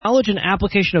knowledge and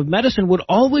application of medicine would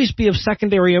always be of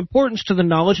secondary importance to the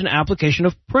knowledge and application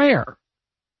of prayer.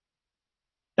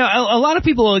 Now, a lot of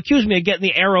people will accuse me of getting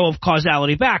the arrow of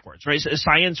causality backwards, right?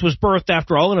 Science was birthed,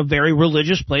 after all, in a very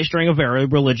religious place during a very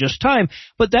religious time,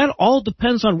 but that all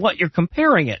depends on what you're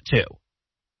comparing it to.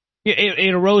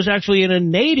 It arose actually in a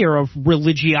nadir of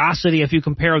religiosity if you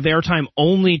compare their time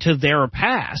only to their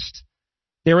past.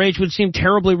 Their age would seem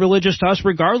terribly religious to us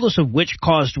regardless of which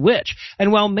caused which.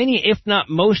 And while many, if not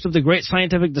most, of the great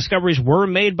scientific discoveries were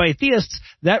made by theists,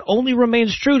 that only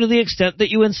remains true to the extent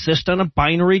that you insist on a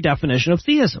binary definition of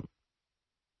theism.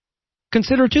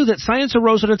 Consider, too, that science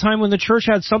arose at a time when the church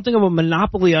had something of a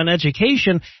monopoly on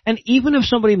education, and even if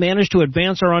somebody managed to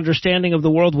advance our understanding of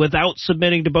the world without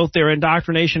submitting to both their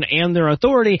indoctrination and their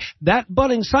authority, that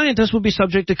budding scientist would be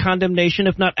subject to condemnation,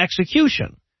 if not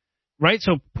execution. Right?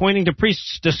 So pointing to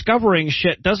priests discovering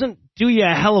shit doesn't do you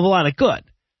a hell of a lot of good.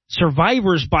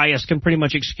 Survivor's bias can pretty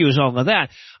much excuse all of that.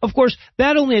 Of course,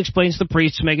 that only explains the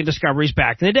priests making discoveries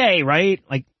back in the day, right?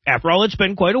 Like, after all, it's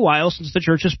been quite a while since the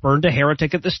church has burned a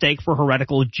heretic at the stake for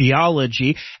heretical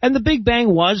geology, and the Big Bang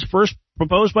was first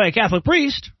proposed by a Catholic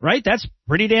priest, right? That's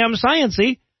pretty damn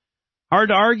sciencey. Hard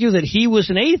to argue that he was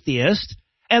an atheist,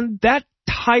 and that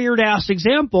tired-ass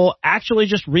example actually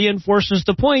just reinforces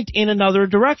the point in another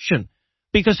direction.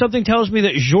 Because something tells me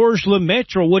that Georges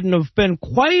Lemaitre wouldn't have been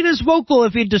quite as vocal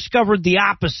if he'd discovered the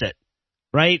opposite,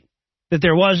 right? That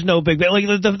there was no Big Bang.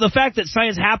 Like, the fact that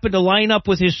science happened to line up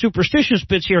with his superstitious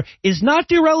bits here is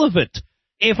not irrelevant.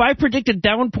 If I predict a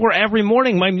downpour every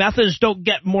morning, my methods don't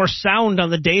get more sound on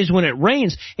the days when it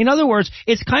rains. In other words,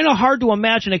 it's kind of hard to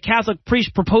imagine a Catholic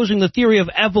priest proposing the theory of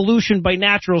evolution by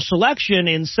natural selection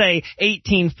in, say,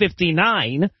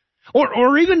 1859.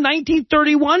 Or even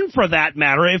 1931, for that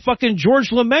matter. If fucking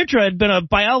Georges Lemaitre had been a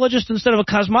biologist instead of a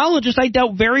cosmologist, I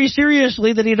doubt very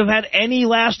seriously that he'd have had any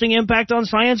lasting impact on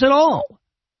science at all.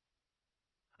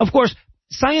 Of course,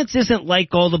 science isn't like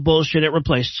all the bullshit it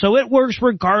replaced, so it works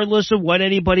regardless of what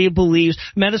anybody believes.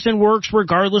 Medicine works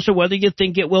regardless of whether you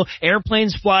think it will.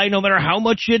 Airplanes fly no matter how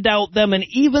much you doubt them, and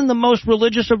even the most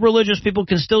religious of religious people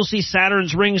can still see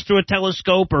Saturn's rings through a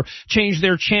telescope or change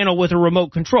their channel with a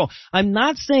remote control. I'm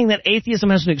not saying that atheism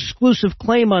has an exclusive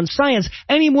claim on science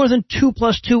any more than 2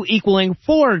 + 2 =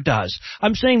 4 does.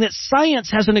 I'm saying that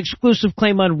science has an exclusive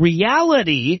claim on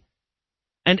reality,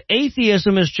 and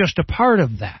atheism is just a part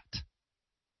of that.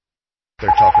 They're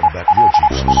talking about your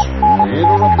Jesus. We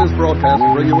interrupt this broadcast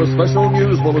to bring you a special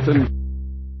news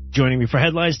bulletin. Joining me for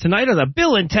headlines tonight are the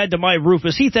Bill and Ted to my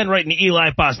Rufus, Heath Enright, and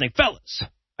Eli Bosnick. Fellas,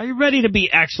 are you ready to be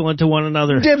excellent to one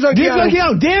another? Dibs on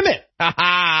Keown, damn it!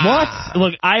 What?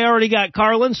 Look, I already got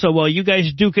Carlin, so while you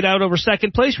guys duke it out over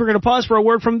second place, we're going to pause for a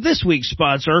word from this week's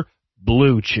sponsor,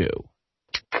 Blue Chew.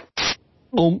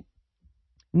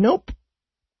 Nope.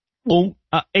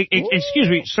 Excuse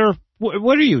me, sir.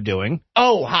 What are you doing?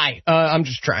 Oh, hi. I'm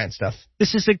just trying stuff.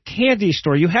 This is a candy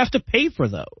store. You have to pay for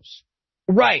those.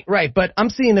 Right. But I'm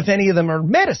seeing if any of them are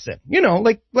medicine. You know,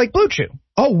 like Blue Chew.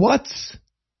 Oh, what's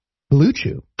Blue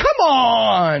Chew? Come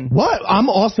on. What? I'm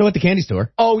also at the candy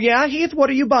store. Oh, yeah, Heath?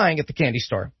 What are you buying at the candy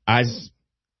store?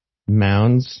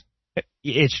 Mounds.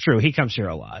 It's true. He comes here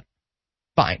a lot.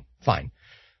 Fine.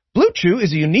 Blue Chew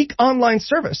is a unique online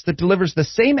service that delivers the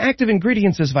same active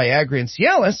ingredients as Viagra and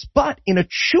Cialis, but in a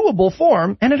chewable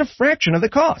form and at a fraction of the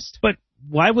cost. But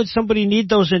why would somebody need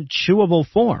those in chewable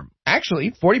form?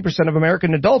 Actually, 40% of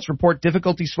American adults report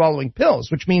difficulty swallowing pills,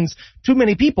 which means too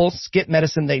many people skip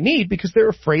medicine they need because they're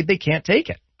afraid they can't take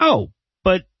it. Oh,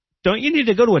 but don't you need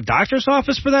to go to a doctor's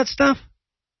office for that stuff?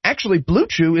 Actually, Blue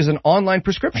Chew is an online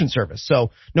prescription service,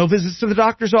 so no visits to the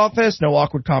doctor's office, no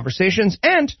awkward conversations,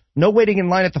 and no waiting in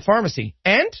line at the pharmacy.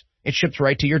 And it ships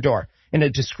right to your door in a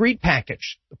discreet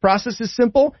package. The process is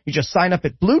simple. You just sign up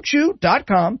at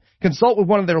BlueChew.com, consult with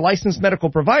one of their licensed medical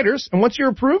providers, and once you're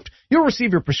approved, you'll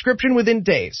receive your prescription within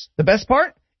days. The best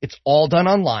part? It's all done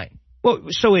online. Well,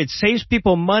 so it saves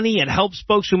people money, it helps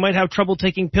folks who might have trouble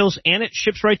taking pills, and it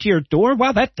ships right to your door?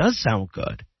 Wow, that does sound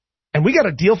good. And we got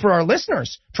a deal for our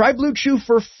listeners. Try Blue Chew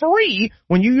for free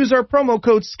when you use our promo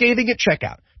code SCATHING at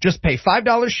checkout. Just pay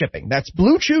 $5 shipping. That's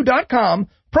BlueChew.com,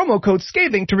 promo code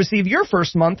SCATHING to receive your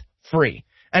first month free.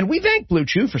 And we thank Blue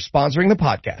Chew for sponsoring the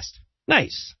podcast.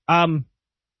 Nice. All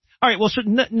right, well, so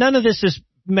none of this is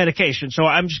medication, so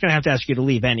I'm just going to have to ask you to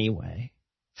leave anyway.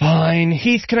 Fine.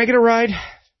 Heath, can I get a ride?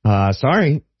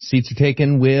 Sorry. Seats are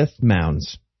taken with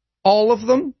Mounds. All of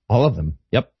them? All of them.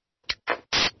 Yep.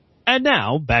 And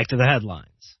now, back to the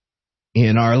headlines.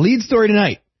 In our lead story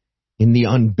tonight, in the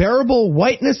unbearable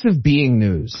whiteness of being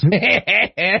news,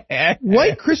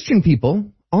 white Christian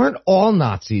people aren't all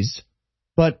Nazis,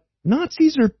 but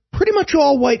Nazis are pretty much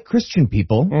all white Christian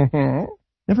people. Mm-hmm.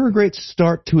 Never a great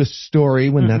start to a story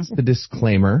when that's the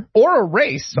disclaimer. Or a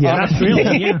race. Yeah, honestly.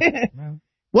 Really, yeah.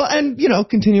 Well, and,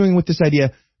 continuing with this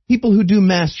idea, people who do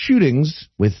mass shootings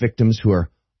with victims who are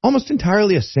almost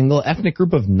entirely a single ethnic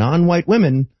group of non-white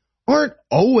women aren't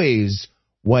always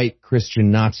white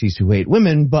Christian Nazis who hate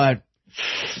women, but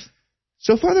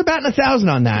so far they're batting 1,000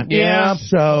 on that. Yeah.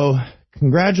 So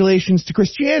congratulations to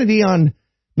Christianity on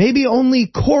maybe only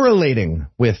correlating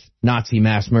with Nazi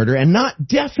mass murder and not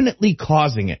definitely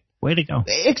causing it. Way to go.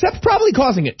 Except probably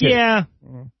causing it, too. Yeah.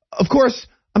 Of course,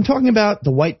 I'm talking about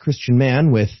the white Christian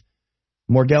man with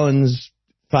Morgellons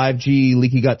 5G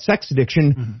leaky gut sex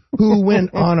addiction who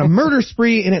went on a murder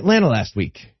spree in Atlanta last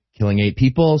week, killing 8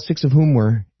 people, 6 of whom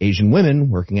were Asian women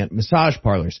working at massage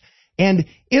parlors. And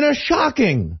in a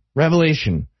shocking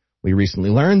revelation, we recently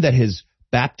learned that his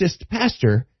Baptist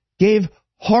pastor gave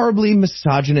horribly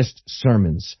misogynist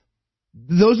sermons.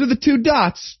 Those are the 2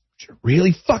 dots, which are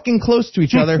really fucking close to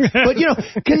each other. But,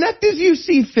 connect as you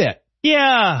see fit.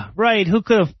 Yeah, right. Who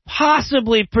could have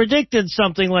possibly predicted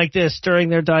something like this during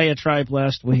their diatribe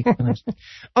last week?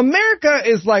 America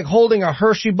is like holding a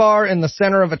Hershey bar in the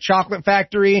center of a chocolate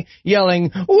factory, yelling,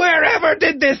 "Wherever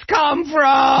did this come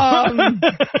from?"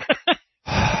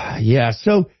 Yeah,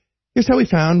 so here's how we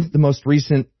found the most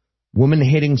recent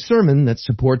woman-hating sermon that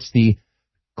supports the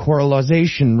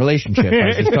correlation relationship I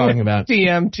was just talking about.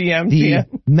 TM. The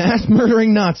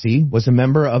mass-murdering Nazi was a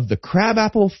member of the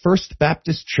Crabapple First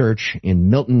Baptist Church in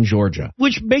Milton, Georgia.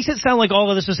 Which makes it sound like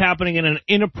all of this is happening in an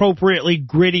inappropriately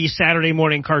gritty Saturday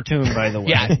morning cartoon, by the way.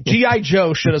 Yeah, G.I.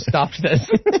 Joe should have stopped this.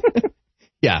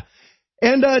 Yeah.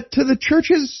 And to the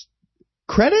church's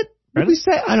credit, would we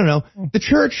say? I don't know. The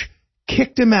church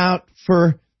kicked him out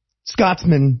for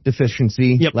Scotsman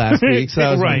deficiency last week. So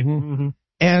that was right.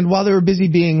 And while they were busy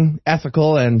being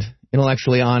ethical and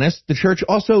intellectually honest, the church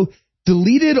also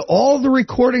deleted all the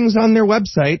recordings on their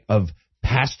website of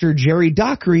Pastor Jerry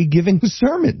Dockery giving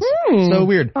sermons. So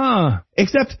weird.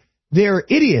 Except they're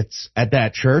idiots at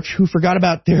that church who forgot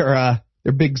about their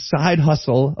big side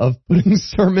hustle of putting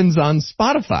sermons on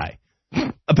Spotify.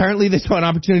 Apparently they saw an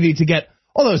opportunity to get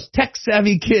all those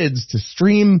tech-savvy kids to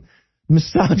stream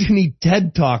misogyny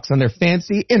TED Talks on their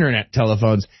fancy internet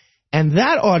telephones. And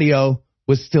that audio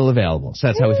was still available. So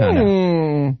that's how we found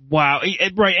out. Wow.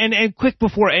 Right. And quick,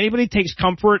 before anybody takes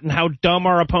comfort in how dumb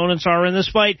our opponents are in this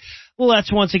fight,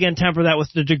 let's once again temper that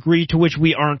with the degree to which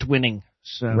we aren't winning.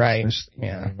 So, right.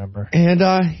 Yeah. Remember. And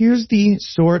here's the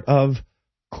sort of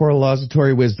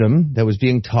correlatory wisdom that was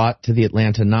being taught to the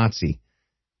Atlanta Nazi.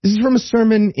 This is from a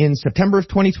sermon in September of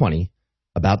 2020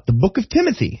 about the Book of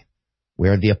Timothy,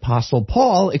 where the Apostle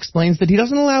Paul explains that he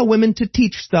doesn't allow women to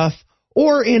teach stuff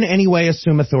or in any way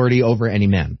assume authority over any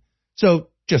men. So,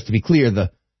 just to be clear,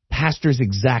 the pastor's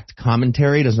exact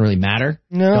commentary doesn't really matter.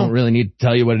 No. Don't really need to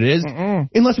tell you what it is.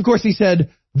 Unless, of course, he said,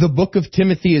 the Book of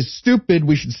Timothy is stupid,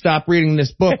 we should stop reading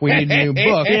this book, we need a new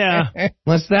book. Yeah.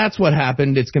 Unless that's what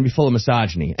happened, it's going to be full of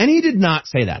misogyny. And he did not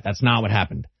say that. That's not what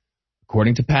happened.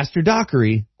 According to Pastor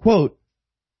Dockery, quote,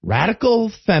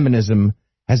 radical feminism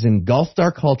has engulfed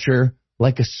our culture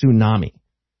like a tsunami.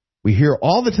 We hear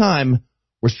all the time,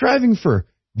 we're striving for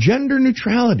gender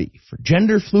neutrality, for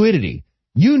gender fluidity,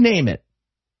 you name it.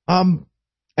 And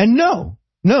no,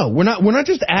 we're not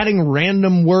just adding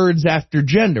random words after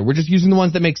gender. We're just using the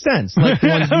ones that make sense, like the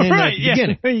ones named at the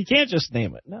beginning. You can't just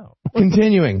name it, no.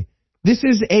 Continuing, this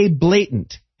is a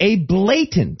blatant,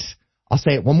 I'll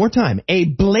say it one more time, a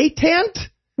blatant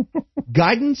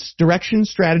guidance, direction,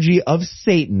 strategy of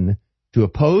Satan to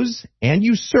oppose and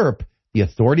usurp the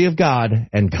authority of God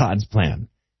and God's plan.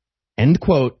 End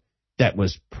quote. That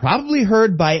was probably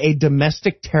heard by a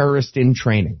domestic terrorist in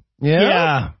training.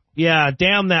 Yeah.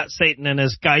 Damn that Satan and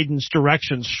his guidance,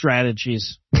 direction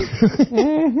strategies.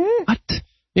 What?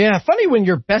 Yeah, funny when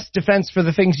your best defense for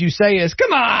the things you say is,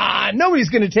 come on, nobody's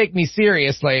going to take me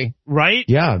seriously. Right?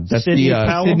 Yeah, that's Sidney the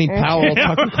Powell. Sidney Powell,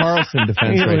 Tucker Carlson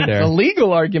defense right there. The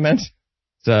legal argument.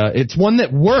 It's one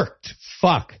that worked.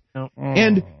 Fuck. No.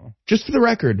 And just for the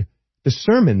record, the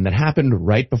sermon that happened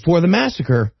right before the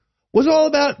massacre was all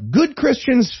about good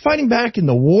Christians fighting back in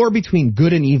the war between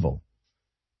good and evil.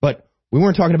 But we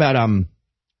weren't talking about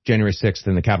January 6th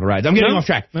and the Capitol riots. I'm getting off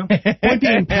track. No. Point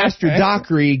being, Pastor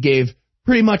Dockery gave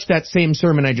pretty much that same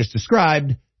sermon I just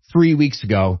described 3 weeks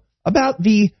ago about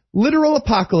the literal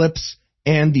apocalypse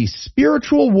and the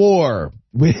spiritual war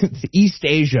with East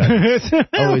Asia.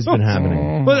 Always been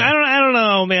happening. Well, I don't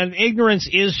know, man. Ignorance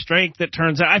is strength, it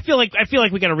turns out. I feel like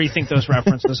we got to rethink those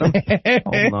references. Hold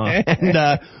on.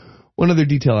 And one other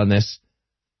detail on this.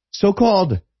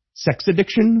 So-called sex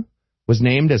addiction was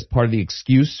named as part of the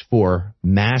excuse for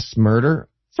mass murder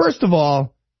First of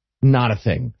all, not a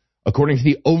thing. According to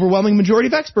the overwhelming majority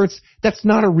of experts, that's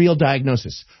not a real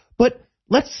diagnosis. But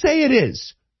let's say it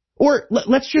is. Or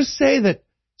let's just say that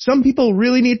some people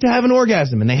really need to have an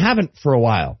orgasm and they haven't for a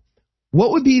while.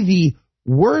 What would be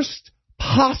the worst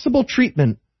possible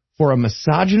treatment for a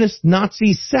misogynist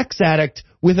Nazi sex addict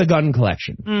with a gun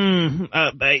collection?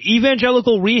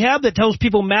 Evangelical rehab that tells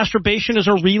people masturbation is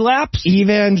a relapse?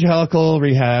 Evangelical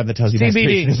rehab that tells you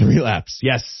masturbation is a relapse.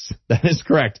 Yes, that is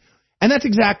correct. And that's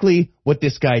exactly what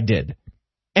this guy did.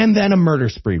 And then a murder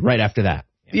spree right after that.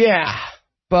 Yeah.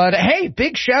 But hey,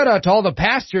 big shout out to all the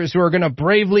pastors who are going to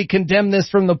bravely condemn this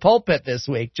from the pulpit this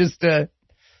week. Just a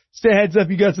heads up,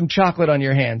 you got some chocolate on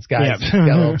your hands, guys. Yep. Got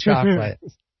a little chocolate.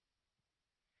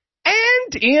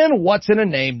 And in What's in a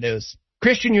Name news,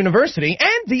 Christian University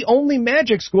and the only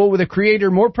magic school with a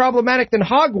creator more problematic than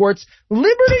Hogwarts,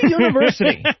 Liberty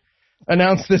University,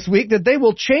 announced this week that they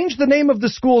will change the name of the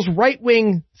school's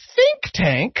right-wing think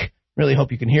tank. Really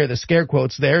hope you can hear the scare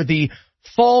quotes there. The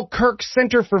Falkirk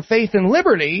Center for Faith and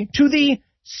Liberty to the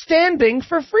Standing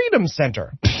for Freedom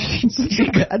Center. Such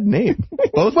a bad name.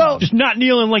 Both Well, Just not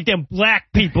kneeling like them black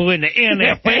people in the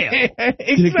NFL.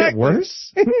 Exactly. Did it get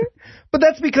worse? But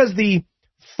that's because the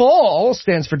Fall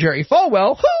stands for Jerry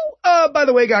Falwell, who, by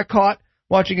the way, got caught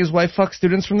watching his wife fuck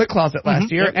students from the closet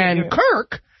last year. And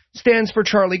Kirk stands for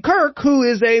Charlie Kirk, who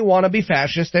is a wannabe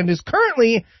fascist and is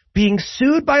currently being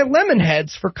sued by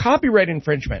Lemonheads for copyright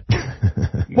infringement.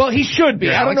 Well, he should be.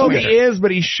 I don't know if he is,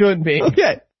 but he should be.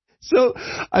 Okay. So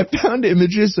I found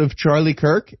images of Charlie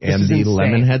Kirk and the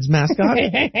Lemonheads mascot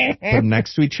from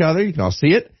next to each other. You can all see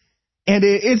it. And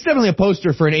it's definitely a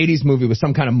poster for an 80s movie with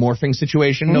some kind of morphing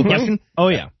situation, no question. Oh,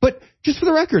 yeah. But just for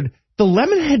the record, the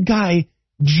Lemonhead guy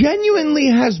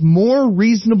genuinely has more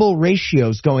reasonable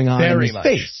ratios going on in his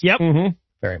face. Yep.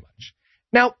 Very much.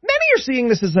 Now, many are seeing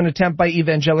this as an attempt by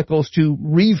evangelicals to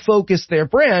refocus their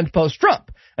brand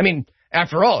post-Trump. I mean,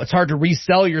 after all, it's hard to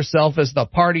resell yourself as the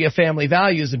party of family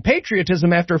values and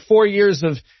patriotism after 4 years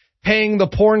of paying the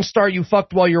porn star you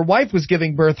fucked while your wife was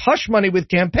giving birth hush money with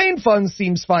campaign funds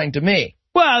seems fine to me.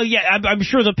 Well, yeah, I'm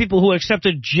sure the people who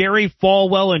accepted Jerry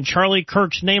Falwell and Charlie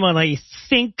Kirk's name on a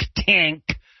think tank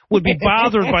would be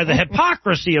bothered by the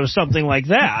hypocrisy of something like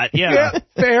that. Yeah.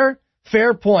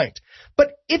 Fair point.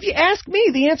 But if you ask me,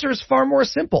 the answer is far more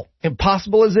simple.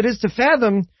 Impossible as it is to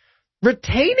fathom,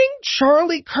 retaining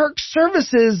Charlie Kirk's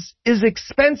services is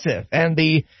expensive, and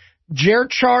the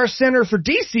Jerchar Center for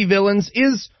DC Villains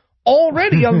is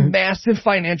already a massive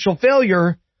financial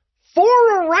failure for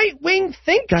a right-wing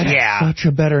think tank. That's such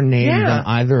a better name than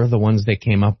either of the ones they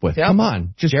came up with. Yep. Come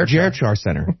on, just Jerchar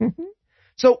Center.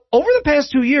 So over the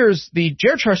past 2 years, the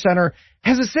Jerchar Center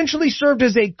has essentially served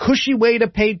as a cushy way to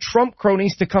pay Trump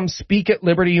cronies to come speak at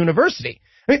Liberty University.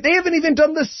 I mean, they haven't even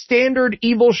done the standard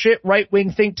evil shit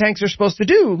right-wing think tanks are supposed to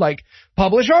do, like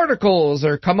publish articles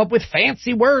or come up with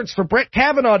fancy words for Brett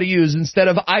Kavanaugh to use instead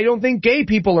of I don't think gay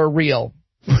people are real.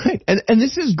 Right. And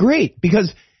this is great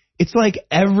because it's like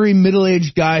every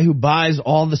middle-aged guy who buys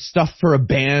all the stuff for a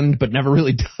band but never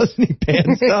really does any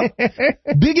band stuff.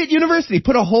 Bigot University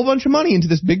put a whole bunch of money into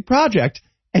this big project,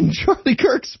 and Charlie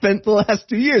Kirk spent the last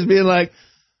 2 years being like,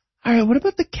 all right, what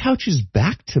about the couches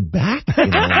back to back?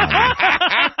 Move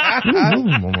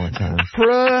them one more time.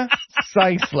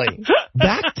 Precisely.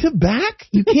 Back to back?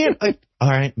 You can't. All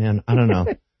right, man. I don't know.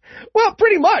 Well,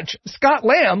 pretty much. Scott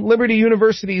Lamb, Liberty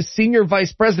University's senior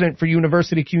vice president for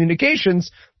university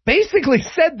communications, basically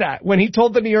said that when he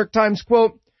told the New York Times,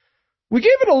 quote, "We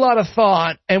gave it a lot of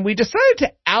thought, and we decided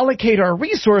to allocate our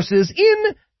resources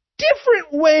in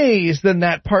different ways than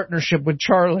that partnership with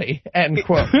Charlie," end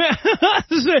quote.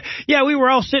 Yeah, we were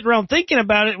all sitting around thinking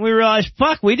about it, and we realized,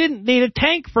 fuck, we didn't need a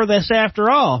tank for this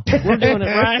after all. We're doing it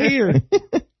right here.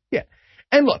 Yeah.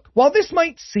 And look, while this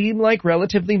might seem like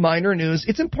relatively minor news,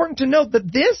 it's important to note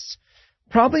that this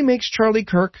probably makes Charlie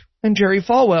Kirk and Jerry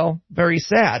Falwell very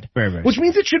sad. Very. Which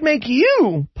means it should make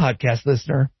you, podcast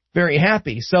listener, very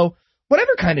happy. So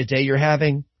whatever kind of day you're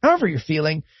having, however you're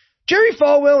feeling, Jerry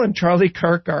Falwell and Charlie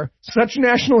Kirk are such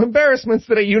national embarrassments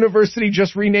that a university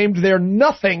just renamed their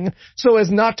nothing so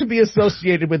as not to be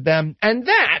associated with them, and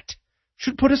that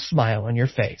should put a smile on your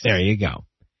face. There you go.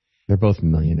 They're both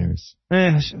millionaires.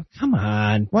 Come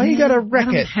on. Why you gotta wreck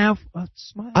Let 'em it? have a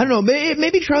smile. I don't know.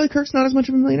 Maybe Charlie Kirk's not as much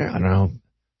of a millionaire. I don't know.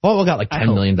 Falwell got like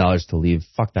 $10 million to leave.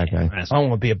 Fuck that guy. I don't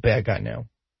want to be a bad guy now.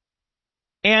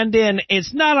 And then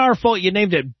it's not our fault you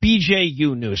named it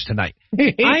BJU News tonight.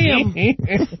 I am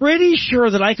pretty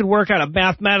sure that I could work out a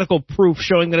mathematical proof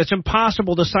showing that it's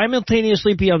impossible to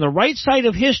simultaneously be on the right side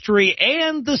of history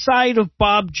and the side of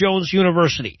Bob Jones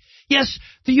University. Yes,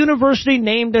 the university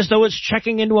named as though it's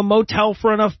checking into a motel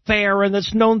for an affair and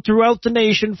that's known throughout the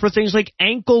nation for things like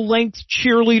ankle-length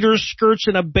cheerleader skirts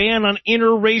and a ban on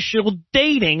interracial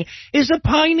dating is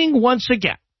opining once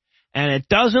again. And it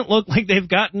doesn't look like they've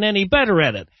gotten any better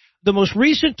at it. The most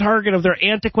recent target of their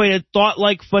antiquated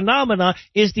thought-like phenomena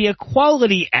is the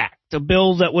Equality Act, a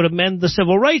bill that would amend the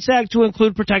Civil Rights Act to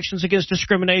include protections against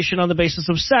discrimination on the basis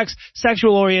of sex,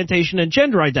 sexual orientation, and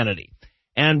gender identity.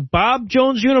 And Bob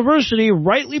Jones University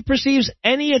rightly perceives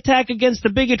any attack against the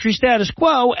bigotry status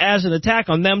quo as an attack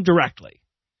on them directly.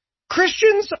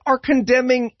 Christians are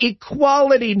condemning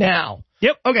equality now.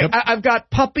 Yep. Okay, I've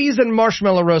got puppies and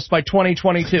marshmallow roast by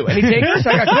 2022. Any takers?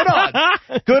 I got good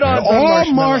odds. Good odds on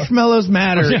All marshmallows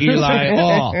matter, Eli.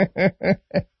 All.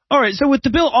 All right, so with the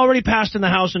bill already passed in the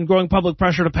House and growing public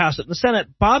pressure to pass it in the Senate,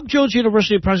 Bob Jones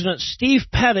University President Steve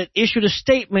Pettit issued a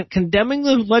statement condemning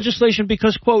the legislation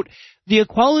because, quote, the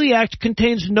Equality Act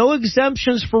contains no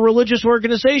exemptions for religious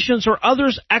organizations or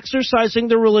others exercising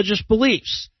their religious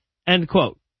beliefs, end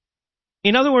quote.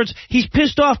 In other words, he's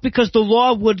pissed off because the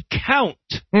law would count.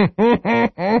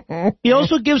 He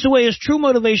also gives away his true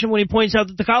motivation when he points out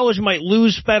that the college might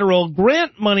lose federal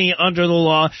grant money under the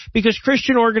law because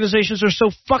Christian organizations are so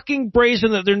fucking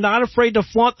brazen that they're not afraid to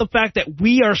flaunt the fact that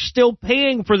we are still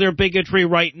paying for their bigotry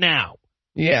right now.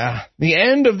 Yeah, the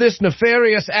end of this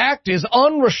nefarious act is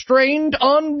unrestrained,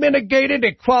 unmitigated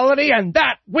equality, and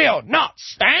that will not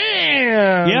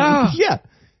stand. Yeah.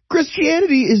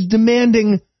 Christianity is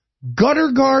demanding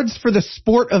gutter guards for the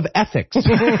sport of ethics so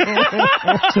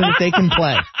that they can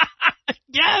play.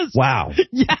 Yes. Wow.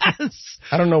 Yes.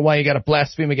 I don't know why you got to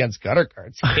blaspheme against gutter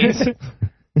guards.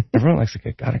 Everyone likes to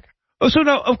get gutter guards. Oh, so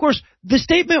now, of course, the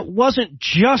statement wasn't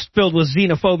just filled with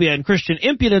xenophobia and Christian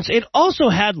impudence. It also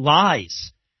had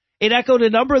lies. It echoed a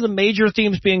number of the major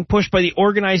themes being pushed by the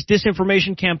organized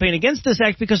disinformation campaign against this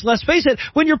act because, let's face it,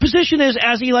 when your position is,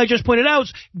 as Eli just pointed out,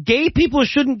 gay people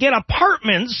shouldn't get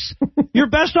apartments, you're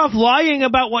best off lying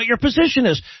about what your position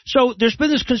is. So there's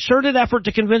been this concerted effort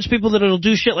to convince people that it'll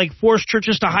do shit like force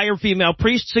churches to hire female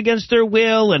priests against their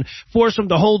will and force them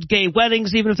to hold gay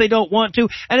weddings even if they don't want to.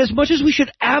 And as much as we should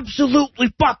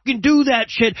absolutely fucking do that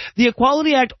shit, the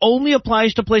Equality Act only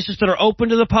applies to places that are open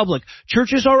to the public.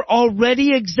 Churches are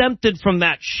already exempted from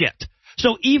that shit.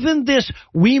 So even this,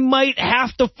 we might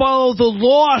have to follow the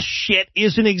law shit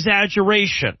is an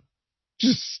exaggeration.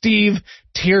 Just Steve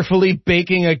tearfully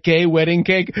baking a gay wedding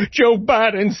cake. Joe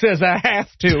Biden says I have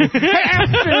to.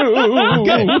 Have to.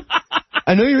 Okay.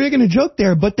 I know you're making a joke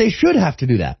there, but they should have to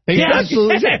do that. They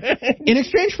absolutely should. In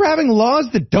exchange for having laws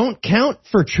that don't count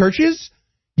for churches,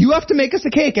 you have to make us a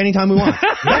cake anytime we want.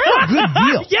 That's a good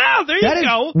deal. Yeah, there you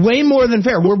go. That is way more than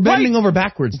fair. We're bending over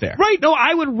backwards there. Right. No,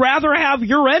 I would rather have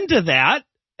your end of that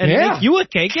and make you a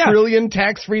cake. Yeah. Trillion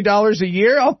tax-free dollars a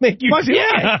year. I'll make you do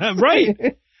it.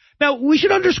 Right. Now, we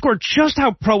should underscore just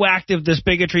how proactive this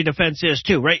bigotry defense is,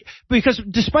 too, right? Because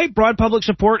despite broad public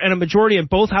support and a majority in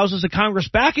both houses of Congress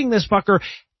backing this fucker,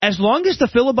 as long as the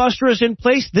filibuster is in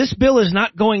place, this bill is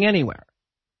not going anywhere.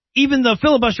 Even the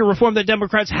filibuster reform that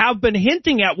Democrats have been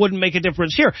hinting at wouldn't make a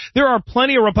difference here. There are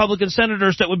plenty of Republican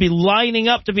senators that would be lining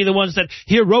up to be the ones that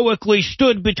heroically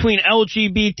stood between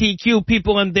LGBTQ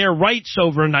people and their rights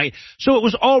overnight. So it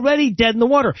was already dead in the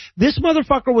water. This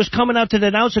motherfucker was coming out to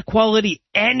denounce equality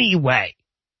anyway.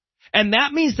 And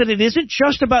that means that it isn't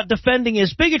just about defending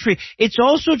his bigotry. It's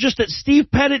also just that Steve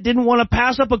Pettit didn't want to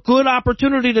pass up a good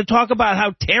opportunity to talk about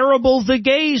how terrible the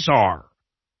gays are.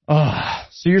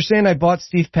 So you're saying I bought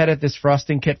Steve Pettit this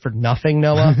frosting kit for nothing,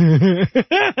 Noah?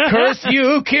 Curse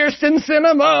you, Kirsten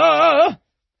Sinema!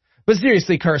 But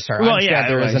seriously, curse her. Well, I'm sad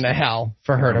there isn't a hell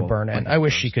for her to burn in. I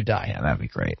wish she could die. Yeah, that'd be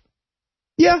great.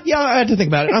 Yeah, I had to think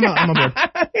about it. I'm on board.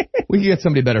 We could get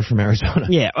somebody better from Arizona.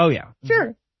 Yeah, oh yeah.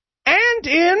 Sure. And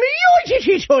in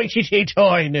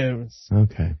toy news.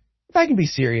 Okay. If I can be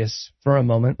serious for a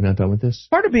moment. You're not done with this?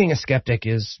 Part of being a skeptic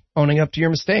is owning up to your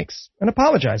mistakes and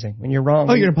apologizing when you're wrong.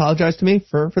 Oh, you're going to apologize to me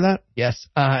for that? Yes.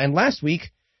 And last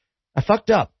week, I fucked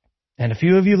up, and a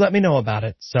few of you let me know about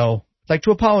it. So I'd like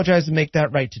to apologize and make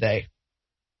that right today.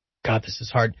 God, this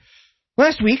is hard.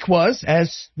 Last week was,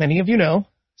 as many of you know,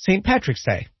 St. Patrick's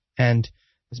Day. And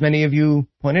as many of you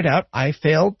pointed out, I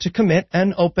failed to commit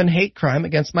an open hate crime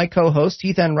against my co-host,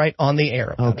 Heath Enright, on the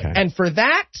air. Okay. And for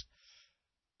that,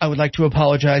 I would like to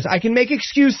apologize. I can make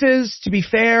excuses. To be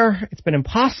fair, it's been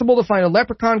impossible to find a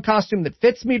leprechaun costume that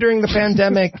fits me during the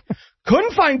pandemic.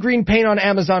 Couldn't find green paint on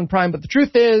Amazon Prime, but the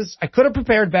truth is, I could have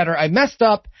prepared better. I messed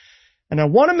up, and I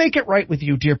want to make it right with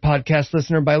you, dear podcast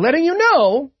listener, by letting you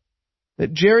know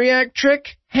that geriatric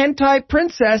hentai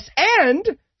princess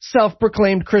and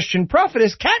self-proclaimed Christian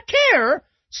prophetess Kat Kerr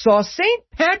saw St.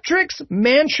 Patrick's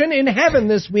Mansion in heaven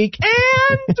this week,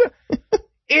 and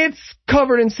it's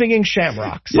covered in singing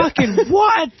shamrocks. Fucking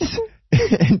what?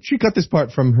 And she cut this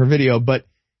part from her video, but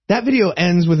that video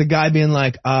ends with a guy being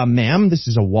like, ma'am, this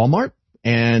is a Walmart,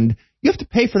 and you have to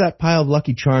pay for that pile of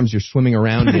Lucky Charms you're swimming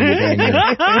around in during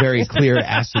a very clear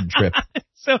acid trip.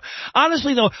 So,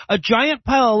 honestly, though, a giant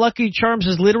pile of Lucky Charms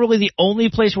is literally the only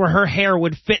place where her hair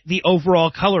would fit the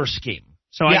overall color scheme.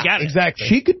 So I get it. Exactly.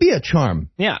 She could be a charm.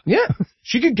 Yeah. Yeah,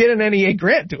 she could get an NEA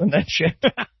grant doing that shit.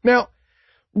 Now,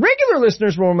 regular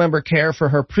listeners will remember Care for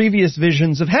her previous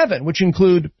visions of heaven, which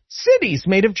include cities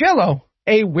made of jello,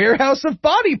 a warehouse of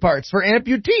body parts for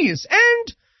amputees,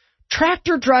 and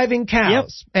tractor-driving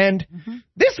cows. Yep. And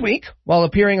this week, while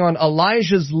appearing on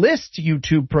Elijah's List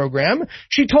YouTube program,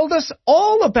 she told us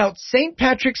all about St.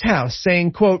 Patrick's house,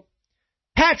 saying, quote,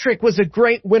 Patrick was a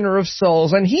great winner of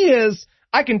souls, and he is,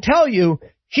 I can tell you,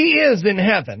 he is in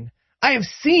heaven. I have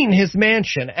seen his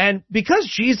mansion, and because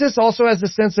Jesus also has a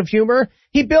sense of humor,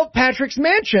 he built Patrick's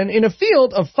mansion in a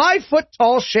field of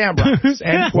 5-foot-tall shamrocks.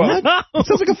 End quote. It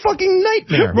sounds like a fucking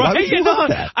nightmare. Why would you want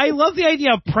that? I love the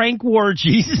idea of prank war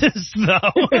Jesus,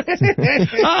 though.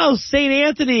 Oh, St.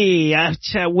 Anthony,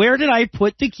 where did I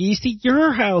put the keys to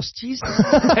your house, Jesus?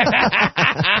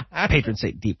 Patron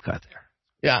saint deep cut there.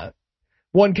 Yeah,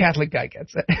 one Catholic guy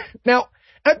gets it. Now,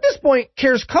 at this point,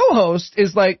 Care's co-host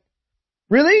is like,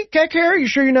 really, Care? You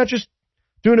sure you're not just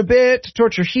doing a bit to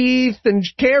torture Heath? And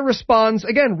Care responds,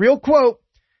 again, real quote,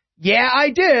 yeah,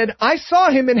 I did. I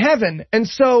saw him in heaven. And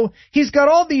so he's got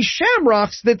all these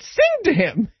shamrocks that sing to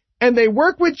him. And they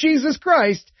work with Jesus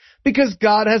Christ because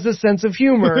God has a sense of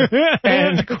humor.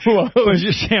 End quote. Was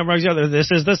your shamrocks other? This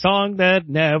is the song that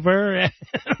never ends.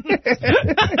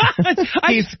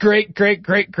 He's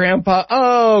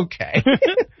great-great-great-grandpa. Okay.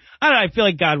 I don't know, I feel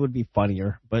like God would be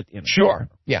funnier, but, you know. Sure.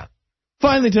 Yeah.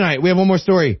 Finally tonight, we have one more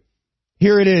story.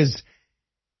 Here it is.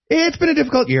 It's been a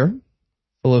difficult year,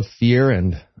 full of fear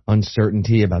and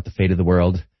uncertainty about the fate of the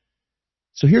world.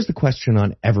 So here's the question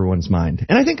on everyone's mind.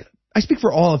 And I think I speak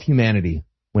for all of humanity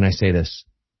when I say this.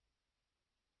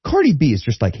 Cardi B is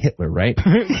just like Hitler, right?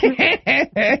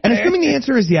 And assuming the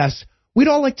answer is yes, we'd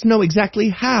all like to know exactly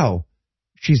how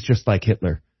she's just like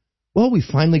Hitler. Well, we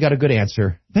finally got a good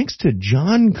answer, thanks to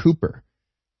John Cooper,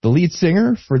 the lead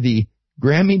singer for the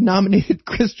Grammy-nominated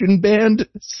Christian band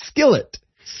Skillet.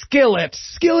 Skillet,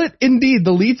 indeed.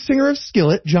 The lead singer of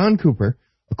Skillet, John Cooper.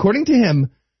 According to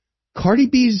him, Cardi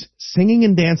B's singing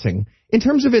and dancing, in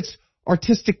terms of its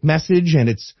artistic message and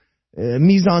its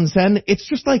mise-en-scène, it's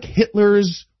just like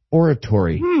Hitler's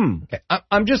oratory. Okay.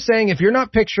 I'm just saying, if you're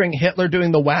not picturing Hitler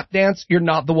doing the WAP dance, you're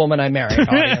not the woman I married,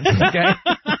 audience, okay?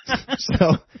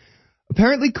 So,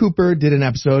 apparently Cooper did an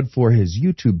episode for his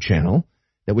YouTube channel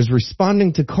that was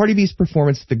responding to Cardi B's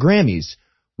performance at the Grammys,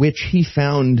 which he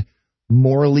found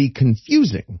morally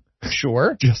confusing.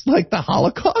 Sure. Just like the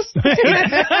Holocaust?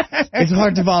 It's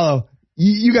hard to follow.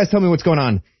 You guys tell me what's going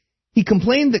on. He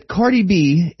complained that Cardi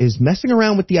B is messing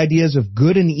around with the ideas of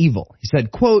good and evil. He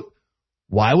said, quote,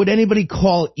 why would anybody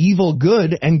call evil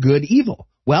good and good evil?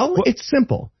 Well, it's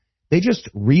simple. They just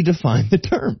redefine the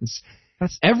terms.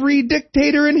 Every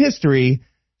dictator in history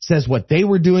says what they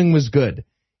were doing was good.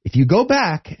 If you go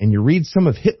back and you read some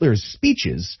of Hitler's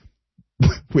speeches,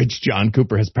 which John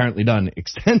Cooper has apparently done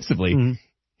extensively,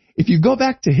 if you go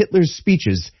back to Hitler's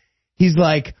speeches, he's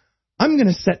like, I'm going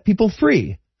to set people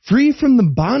free from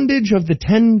the bondage of the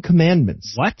 10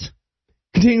 Commandments. What?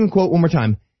 Continuing the quote one more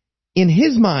time. In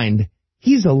his mind,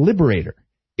 he's a liberator.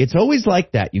 It's always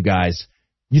like that, you guys.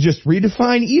 You just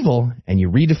redefine evil and you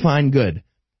redefine good.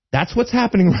 That's what's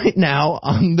happening right now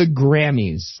on the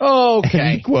Grammys.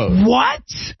 Okay. End quote. What?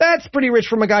 That's pretty rich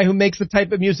from a guy who makes the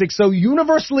type of music so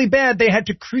universally bad they had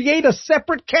to create a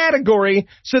separate category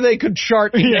so they could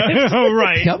chart in it. Oh,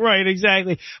 right, Yep. right,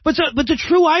 exactly. But the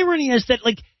true irony is that,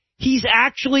 like, he's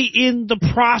actually in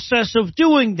the process of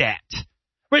doing that.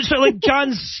 Right, so like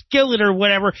John Skillet or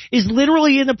whatever is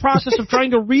literally in the process of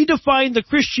trying to redefine the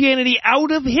Christianity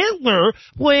out of Hitler,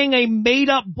 playing a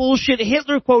made-up bullshit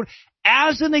Hitler quote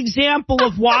as an example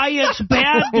of why it's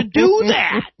bad to do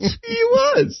that. He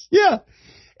was, yeah.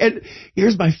 And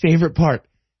here's my favorite part.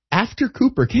 After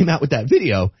Cooper came out with that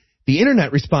video, the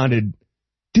internet responded,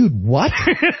 dude, what?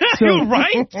 So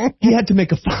right? He had to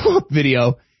make a follow-up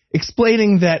video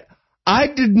explaining that I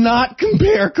did not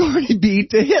compare Cardi B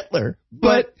to Hitler,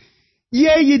 but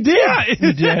yeah, you did. Yeah,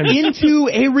 you did. Into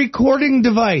a recording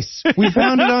device. We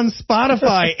found it on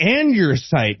Spotify and your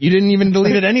site. You didn't even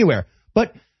delete it anywhere.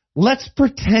 But let's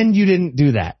pretend you didn't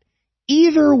do that.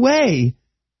 Either way,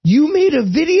 you made a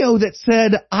video that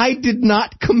said, I did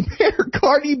not compare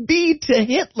Cardi B to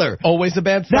Hitler. Always a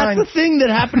bad sign. That's the thing that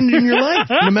happened in your life,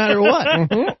 no matter what.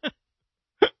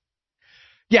 Mm-hmm.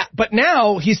 Yeah, but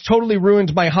now he's totally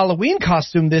ruined my Halloween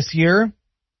costume this year.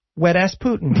 Wet-ass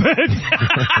Putin.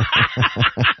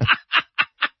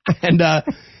 And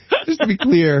just to be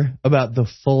clear about the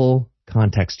full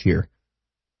context here,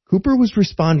 Cooper was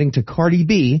responding to Cardi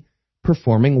B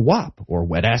performing WAP, or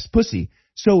wet-ass pussy.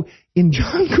 So in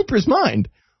John Cooper's mind,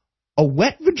 a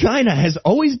wet vagina has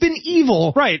always been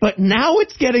evil, right? But now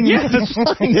it's getting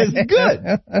defined as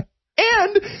good.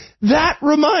 And that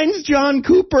reminds John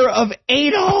Cooper of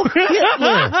Adolf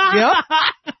Hitler. Yep.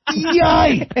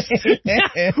 Yikes.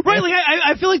 Right, like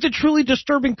I feel like the truly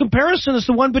disturbing comparison is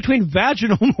the one between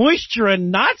vaginal moisture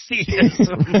and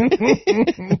Nazism.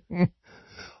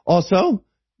 Also,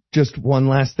 just one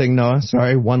last thing, Noah.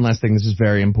 Sorry, one last thing. This is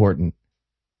very important.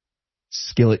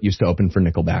 Skillet used to open for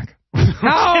Nickelback.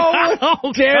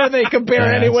 How dare they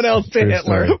compare anyone else to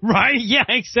Hitler? Story. Right? Yeah,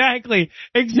 exactly.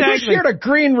 You shared a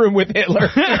green room with Hitler.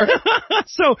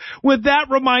 So, with that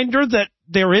reminder that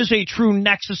there is a true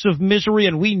nexus of misery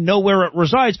and we know where it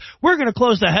resides, we're going to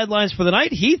close the headlines for the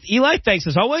night. Heath, Eli, thanks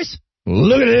as always.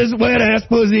 Look at this wet-ass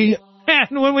pussy.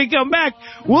 And when we come back,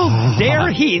 we'll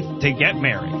dare Heath to get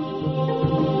married.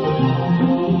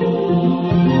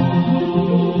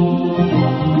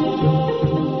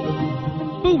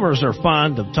 Boomers are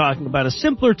fond of talking about a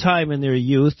simpler time in their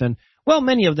youth, and while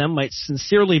many of them might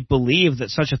sincerely believe that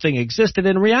such a thing existed,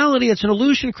 in reality it's an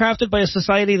illusion crafted by a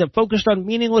society that focused on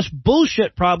meaningless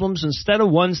bullshit problems instead of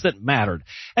ones that mattered.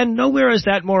 And nowhere is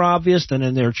that more obvious than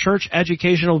in their church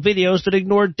educational videos that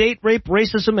ignore date rape,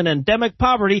 racism, and endemic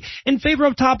poverty in favor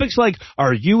of topics like,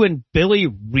 are you and Billy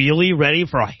really ready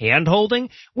for a hand-holding?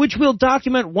 Which we'll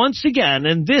document once again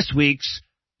in this week's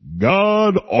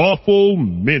God-Awful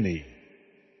Mini.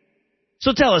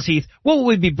 So tell us, Heath, what will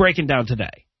we be breaking down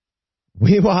today?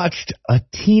 We watched A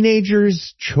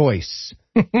Teenager's Choice.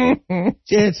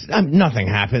 Nothing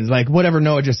happens. Like, whatever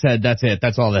Noah just said, that's it.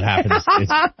 That's all that happens.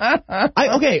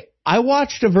 I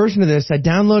watched a version of this. I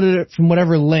downloaded it from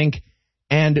whatever link,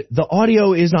 and the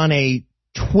audio is on a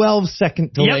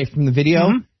 12-second delay from the video.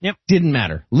 Mm-hmm. Yep. Didn't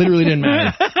matter. Literally didn't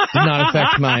matter. Did not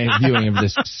affect my viewing of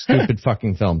this stupid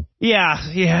fucking film. Yeah.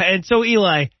 And so,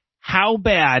 Eli, how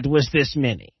bad was this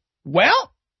mini?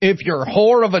 Well, if your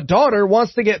whore of a daughter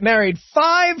wants to get married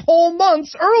 5 whole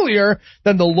months earlier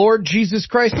than the Lord Jesus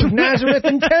Christ of Nazareth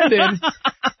intended,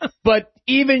 but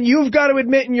even you've got to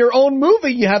admit in your own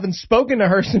movie you haven't spoken to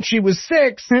her since she was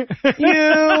 6,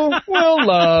 you will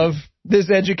love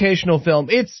this educational film.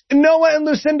 It's Noah and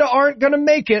Lucinda aren't going to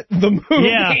make it, the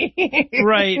movie. Yeah,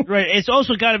 right. It's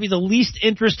also got to be the least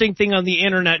interesting thing on the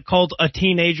internet called A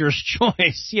Teenager's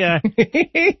Choice. Yeah.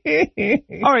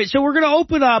 All right, so we're going to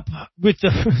open up with the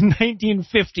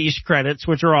 1950s credits,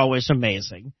 which are always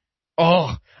amazing.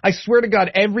 Oh, I swear to God,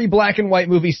 every black and white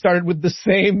movie started with the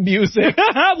same music.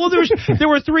 Well, there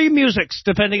were 3 musics,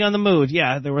 depending on the mood.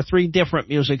 Yeah, there were 3 different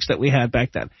musics that we had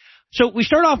back then. So we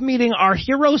start off meeting our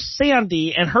hero,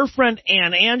 Sandy, and her friend,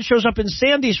 Ann. Ann shows up in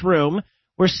Sandy's room,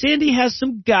 where Sandy has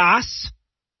some goss,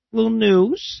 little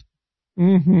news.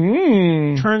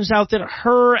 Mm-hmm. Turns out that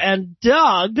her and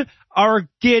Doug are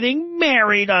getting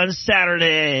married on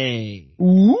Saturday.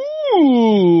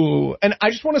 Ooh. And I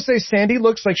just want to say Sandy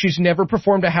looks like she's never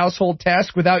performed a household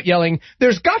task without yelling,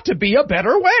 there's got to be a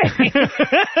better way.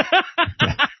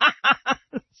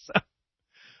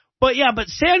 But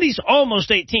Sandy's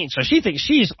almost 18, so she thinks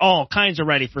she's all kinds of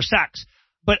ready for sex.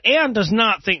 But Anne does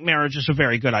not think marriage is a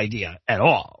very good idea at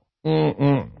all.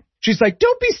 Mm-mm. She's like,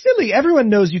 don't be silly. Everyone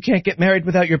knows you can't get married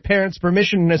without your parents'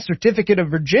 permission and a certificate of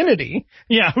virginity.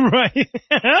 Yeah, right.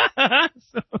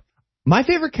 My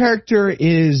favorite character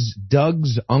is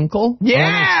Doug's uncle. Yeah! I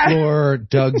want to explore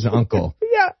Doug's uncle.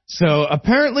 Yeah. So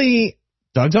apparently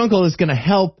Doug's uncle is going to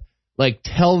help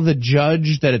tell the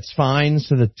judge that it's fine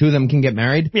so the two of them can get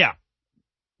married. Yeah.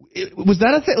 Was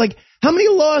that a thing? How many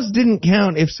laws didn't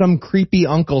count if some creepy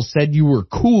uncle said you were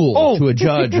cool to a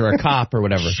judge or a cop or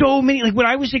whatever? So many. When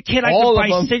I was a kid, I could buy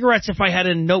cigarettes if I had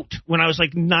a note. When I was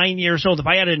 9 years old, if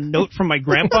I had a note from my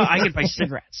grandpa, I could buy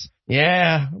cigarettes.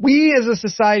 Yeah. We as a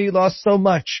society lost so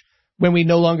much when we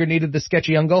no longer needed the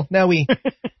sketchy uncle. Now we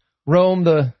roam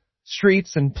the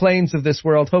streets and plains of this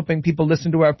world hoping people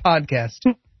listen to our podcast.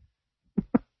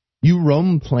 You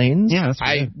roam plains? Yeah,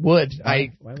 I would.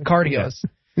 Cardio's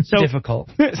difficult.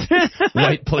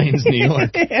 White Plains, New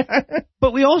York.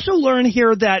 But we also learn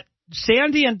here that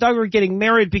Sandy and Doug are getting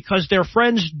married because their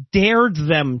friends dared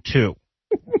them to.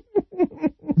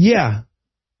 Yeah.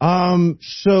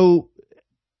 So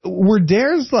were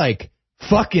dares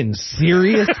fucking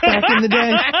serious back in the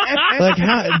day? Like,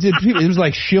 how did people? It was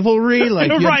like chivalry.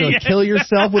 Like, you had to kill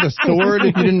yourself with a sword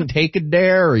if you didn't take a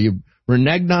dare, or you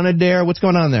reneged on a dare. What's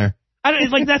going on there?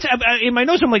 That's in my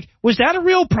notes. I'm like, was that a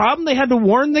real problem they had to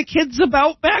warn the kids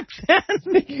about back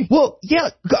then? Well, yeah,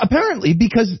 apparently,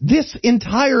 because this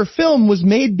entire film was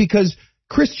made because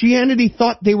Christianity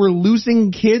thought they were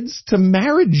losing kids to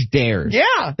marriage dares.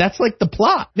 Yeah. That's like the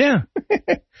plot. Yeah.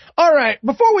 All right,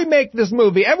 before we make this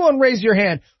movie, everyone raise your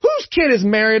hand. Whose kid is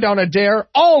married on a dare?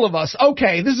 All of us.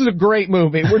 Okay, this is a great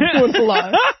movie. We're doing a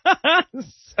lot.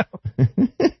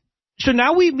 So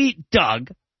now we meet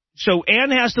Doug. So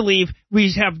Anne has to leave.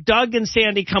 We have Doug and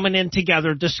Sandy coming in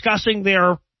together discussing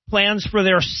their plans for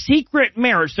their secret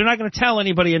marriage. They're not going to tell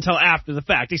anybody until after the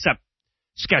fact, except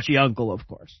sketchy uncle, of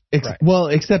course. Right. Well,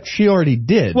 except she already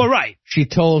did. Well, right. She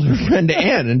told her friend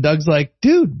Anne, and Doug's like,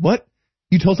 dude, what?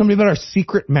 You told somebody about our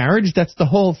secret marriage? That's the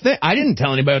whole thing. I didn't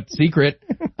tell anybody about the secret.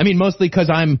 I mean, mostly because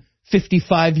I'm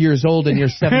 55 years old and you're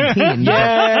 17.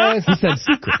 Yes. He said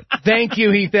secret. Thank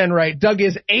you, Heath Enright. Doug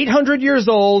is 800 years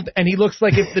old, and he looks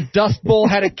like if the Dust Bowl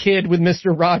had a kid with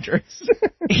Mr. Rogers.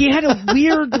 He had a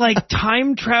weird, like,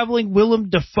 time-traveling Willem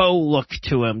Dafoe look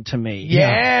to him, to me.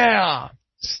 Yeah.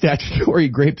 Statutory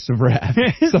grapes of wrath.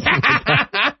 Something like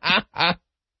that.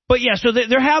 But yeah, so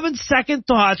they're having second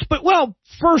thoughts, but well,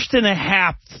 first and a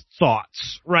half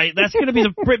thoughts, right? That's going to be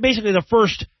basically the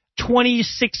first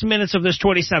 26 minutes of this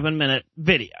 27-minute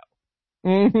video.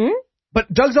 Mm-hmm.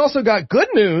 But Doug's also got good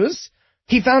news.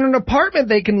 He found an apartment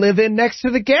they can live in next to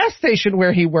the gas station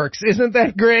where he works. Isn't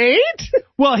that great?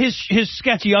 Well, his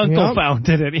sketchy uncle found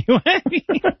it anyway.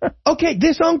 Okay,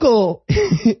 this uncle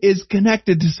is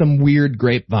connected to some weird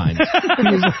grapevine.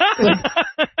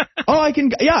 I can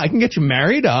get you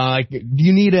married. Do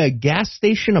you need a gas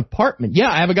station apartment? Yeah,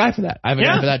 I have a guy for that. I have a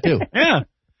guy for that too. Yeah.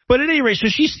 But at any rate, so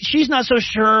she's not so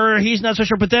sure, he's not so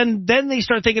sure, but then they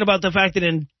start thinking about the fact that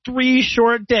in 3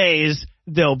 short days,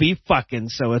 they'll be fucking,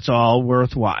 so it's all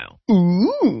worthwhile.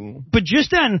 Ooh. But just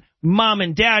then, Mom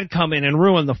and Dad come in and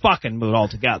ruin the fucking mood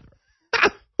altogether.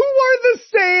 Who are the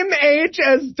same age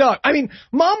as Doug? I mean,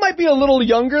 Mom might be a little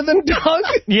younger than Doug.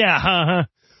 Yeah.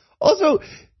 Also,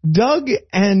 Doug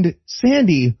and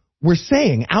Sandy were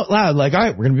saying out loud, like, all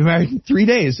right, we're going to be married in 3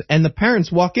 days. And the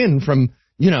parents walk in from,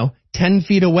 10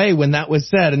 feet away when that was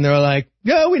said, and they're like,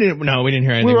 we didn't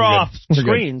hear anything. We were off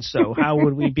screen, so how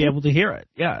would we be able to hear it?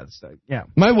 Yeah, yeah.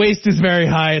 My waist is very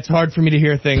high. It's hard for me to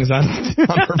hear things on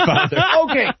her father.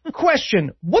 Okay,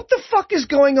 question. What the fuck is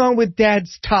going on with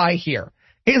Dad's tie here?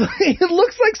 It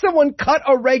looks like someone cut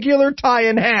a regular tie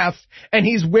in half, and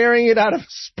he's wearing it out of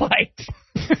spite.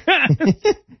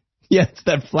 Yeah, it's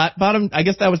that flat bottom. I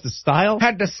guess that was the style.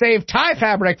 Had to save tie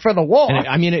fabric for the war.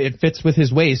 And it fits with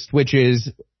his waist, which is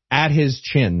at his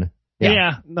chin.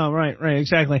 Yeah. No, right,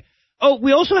 exactly. Oh,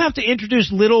 we also have to introduce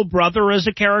Little Brother as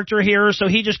a character here, so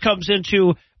he just comes in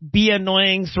to be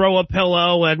annoying, throw a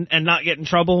pillow, and not get in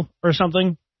trouble or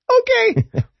something. Okay,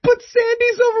 but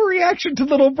Sandy's overreaction to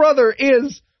Little Brother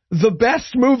is the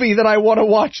best movie that I want to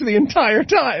watch the entire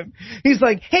time. He's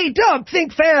like, hey, Doug,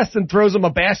 think fast, and throws him a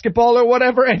basketball or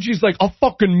whatever, and she's like, I'll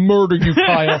fucking murder you,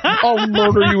 Kyle. I'll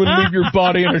murder you and leave your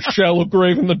body in a shallow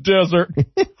grave in the desert.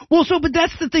 Well, but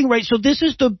that's the thing, right? So this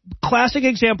is the classic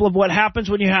example of what happens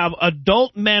when you have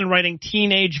adult men writing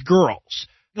teenage girls.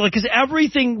 Like, because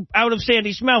everything out of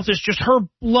Sandy's mouth is just her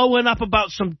blowing up about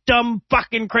some dumb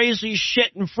fucking crazy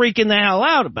shit and freaking the hell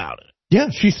out about it. Yeah,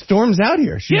 she storms out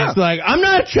here. She's like, I'm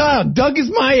not a child. Doug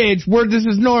is my age. This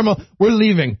is normal. We're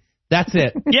leaving. That's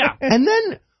it. Yeah. And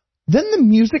then the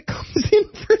music comes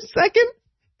in for a second,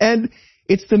 and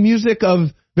it's the music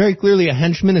of very clearly a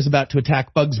henchman is about to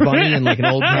attack Bugs Bunny in like an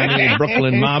old-timey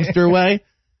Brooklyn mobster way.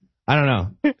 I don't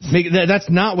know. That's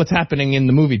not what's happening in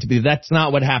the movie. That's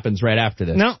not what happens right after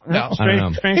this. No. I don't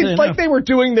know. It's like they were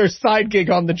doing their side gig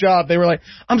on the job. They were like,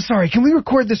 I'm sorry, can we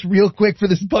record this real quick for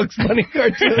this Bugs Bunny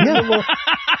cartoon? And we'll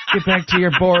get back to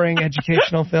your boring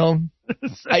educational film.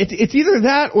 It's either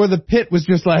that or the pit was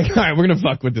just like, all right, we're going to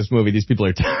fuck with this movie. These people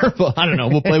are terrible. I don't know.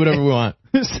 We'll play whatever we want.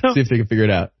 See if they can figure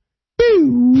it out.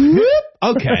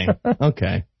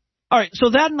 Okay. All right, so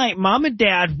that night, Mom and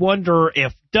Dad wonder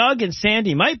if Doug and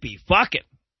Sandy might be fucking,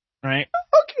 right?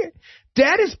 Okay.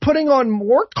 Dad is putting on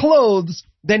more clothes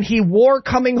than he wore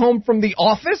coming home from the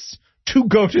office to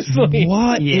go to sleep.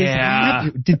 What? Yeah.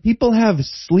 Did people have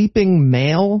sleeping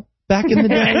mail back in the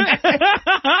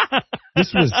day?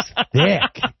 This was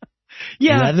thick.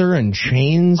 Yeah. Leather and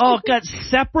chains. Oh, got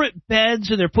separate beds,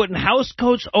 and they're putting house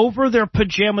coats over their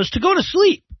pajamas to go to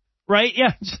sleep. Right?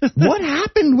 Yeah. What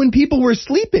happened when people were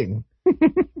sleeping?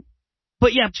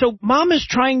 But yeah, so Mom is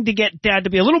trying to get Dad to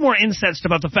be a little more incensed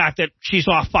about the fact that she's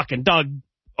off fucking Doug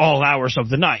all hours of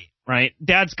the night, right?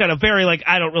 Dad's got a very, like,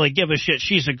 I don't really give a shit,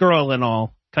 she's a girl and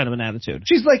all kind of an attitude.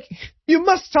 She's like, you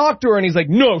must talk to her. And he's like,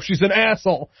 no, she's an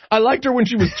asshole. I liked her when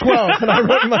she was 12. And I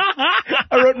wrote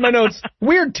in my notes,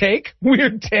 weird take.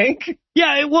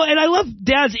 Yeah, well, and I love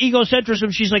Dad's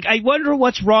egocentrism. She's like, I wonder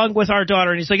what's wrong with our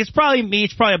daughter. And he's like, it's probably me.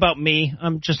 It's probably about me.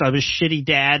 I'm a shitty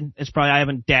dad. It's probably I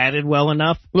haven't dadded well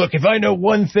enough. Look, if I know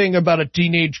one thing about a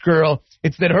teenage girl,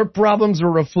 it's that her problems are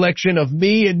a reflection of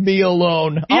me and me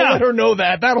alone. Yeah. I'll let her know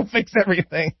that. That'll fix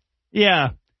everything.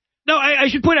 Yeah. No, I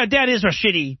should point out, Dad is a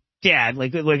shitty dad.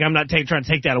 Like I'm not trying to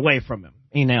take that away from him.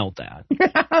 He nailed that.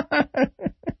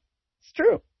 It's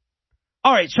true.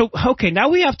 All right, so, okay, now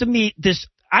we have to meet this.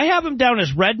 I have him down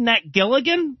as Redneck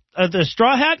Gilligan, the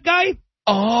Straw Hat guy.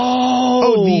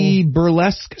 Oh, the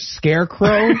burlesque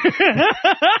scarecrow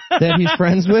that he's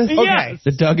friends with? Okay.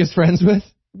 That Doug is friends with?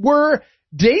 Were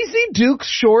Daisy Duke's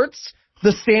shorts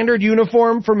the standard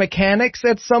uniform for mechanics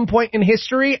at some point in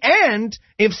history? And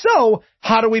if so,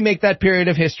 how do we make that period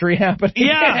of history happen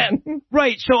again? Yeah,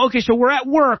 right. So we're at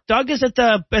work. Doug is at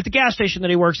the gas station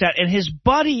that he works at, and his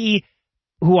buddy,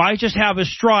 who I just have a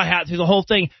straw hat through the whole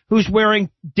thing, who's wearing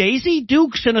Daisy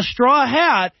Dukes and a straw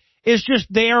hat, is just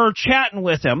there chatting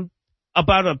with him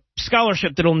about a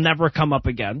scholarship that'll never come up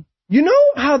again. You know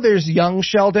how there's young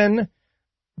Sheldon?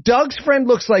 Doug's friend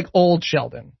looks like old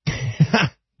Sheldon.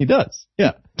 He does,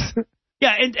 yeah.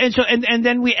 Yeah, and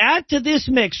then we add to this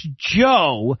mix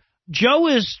Joe. Joe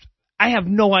is, I have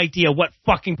no idea what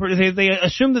fucking, they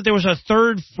assume that there was a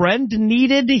third friend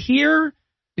needed here.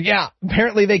 Yeah,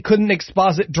 apparently they couldn't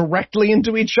exposit directly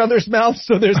into each other's mouths,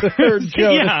 so there's a third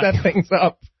Joe to set things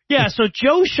up. Yeah, so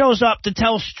Joe shows up to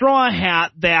tell Straw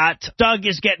Hat that Doug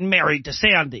is getting married to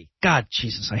Sandy. God,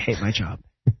 Jesus, I hate my job.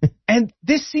 And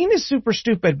this scene is super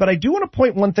stupid, but I do want to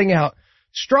point one thing out.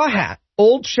 Straw Hat,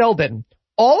 old Sheldon,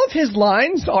 all of his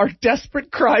lines are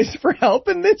desperate cries for help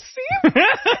in this scene,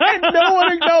 and no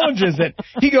one acknowledges it.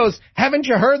 He goes, haven't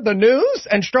you heard the news?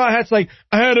 And Straw Hat's like,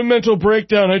 I had a mental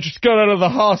breakdown. I just got out of the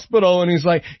hospital. And he's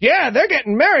like, yeah, they're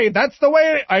getting married. That's the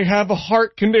way. I have a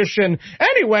heart condition.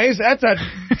 Anyways, that's a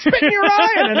spit in your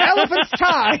eye and an elephant's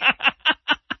tie.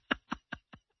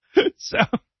 So,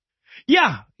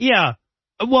 yeah.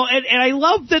 Well, and I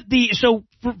love that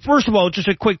first of all, just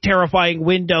a quick terrifying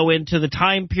window into the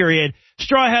time period.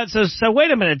 Straw Hat says, so wait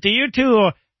a minute, do you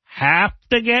two have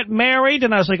to get married?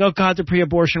 And I was like, oh God, the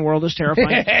pre-abortion world is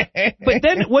terrifying. But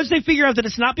then once they figure out that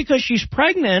it's not because she's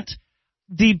pregnant,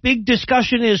 the big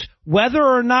discussion is whether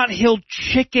or not he'll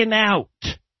chicken out.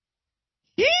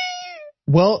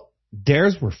 Well,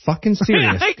 dares were fucking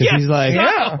serious. Because Yeah. he's like,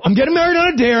 I'm getting married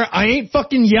on a dare. I ain't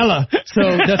fucking yella. So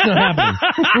that's not happening.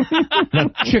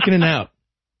 Not chickening out.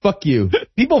 Fuck you.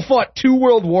 People fought 2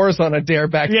 world wars on a dare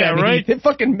back then. Right? It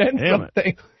fucking meant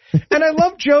something. And I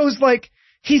love Joe's, like,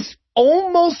 he's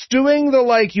almost doing the,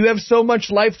 like, you have so much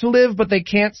life to live, but they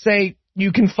can't say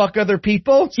you can fuck other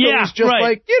people. So it's just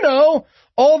like, you know,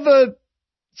 all the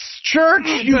church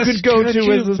you could go to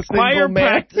as a single man.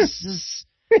 Practices.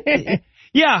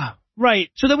 Yeah, right.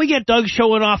 So then we get Doug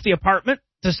showing off the apartment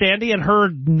to Sandy and her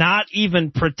not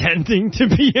even pretending to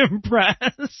be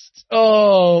impressed.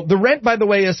 Oh, the rent, by the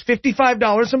way, is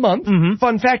 $55 a month. Mm-hmm.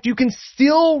 Fun fact, you can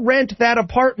still rent that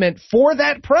apartment for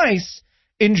that price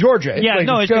in Georgia. Yeah,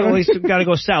 it's at least got to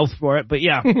go south for it, but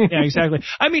yeah, exactly.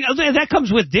 I mean, that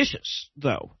comes with dishes,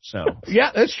 though, so.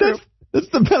 Yeah, that's true. That's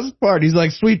the best part. He's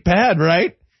like, sweet pad,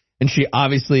 right? And she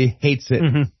obviously hates it.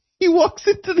 Mm-hmm. He walks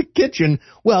into the kitchen.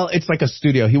 Well, it's like a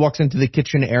studio. He walks into the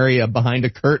kitchen area behind a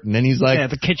curtain, and he's like, yeah,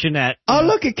 the kitchenette. Oh,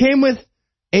 look, it came with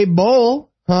a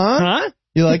bowl. Huh?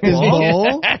 You like this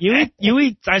bowl? You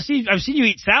eat. I've seen you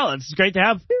eat salads. It's great to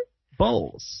have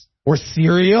bowls. Or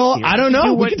cereal? I don't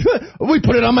know. We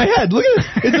put it on my head. Look at it.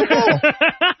 It's a bowl.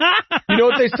 You know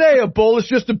what they say? A bowl is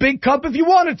just a big cup if you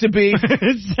want it to be.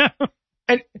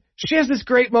 And she has this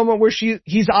great moment where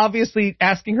he's obviously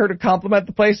asking her to compliment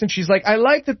the place, and she's like, I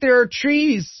like that there are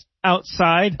trees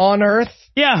outside on Earth.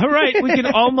 Yeah, right. We can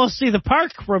almost see the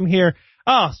park from here.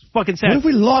 Oh, it's fucking sad. What if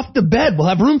we loft the bed? We'll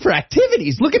have room for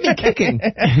activities. Look at me kicking.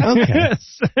 Okay.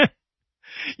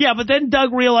 Yeah, but then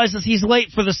Doug realizes he's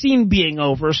late for the scene being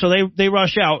over, so they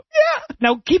rush out. Yeah.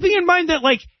 Now, keeping in mind that,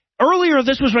 like, earlier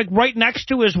this was, like, right next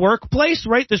to his workplace,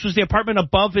 right? This was the apartment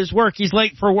above his work. He's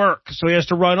late for work, so he has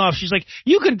to run off. She's like,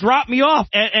 you can drop me off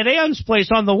at Ann's place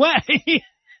on the way.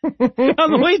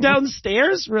 On the way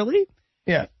downstairs? Really?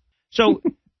 Yeah. So,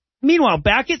 meanwhile,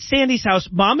 back at Sandy's house,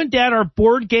 Mom and Dad are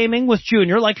board gaming with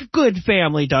Junior, like a good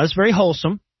family does, very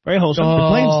wholesome. Very wholesome. They're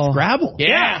playing Scrabble.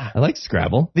 Yeah. I like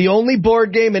Scrabble. The only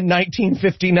board game in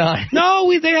 1959.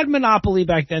 No, they had Monopoly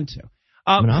back then, too.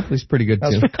 Monopoly's pretty good,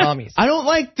 That's too. for commies. I don't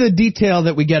like the detail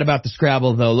that we get about the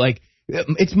Scrabble, though. Like,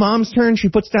 it's Mom's turn. She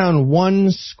puts down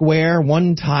one square,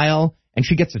 one tile, and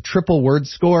she gets a triple word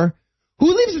score.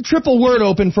 Who leaves a triple word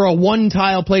open for a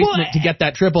one-tile placement to get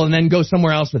that triple and then go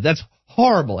somewhere else with it? That's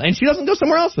horrible. And she doesn't go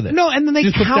somewhere else with it. No, and then they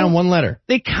just puts down one letter.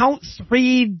 They count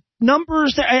 3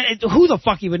 numbers. Who the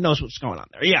fuck even knows what's going on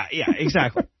there? Yeah,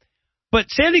 exactly. But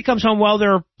Sandy comes home while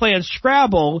they're playing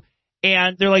Scrabble,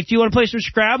 and they're like, do you want to play some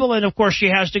Scrabble? And, of course, she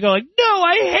has to go like, no,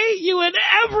 I hate you and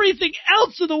everything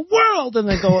else in the world, and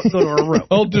then go to her room.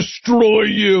 I'll destroy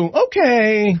you.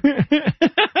 Okay.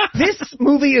 This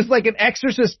movie is like an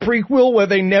Exorcist prequel where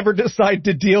they never decide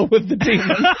to deal with the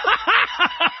demon.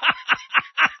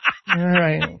 All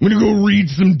right. I'm going to go read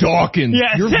some Dawkins.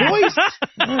 Yes. Your voice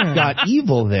got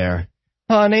evil there.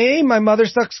 Honey, my mother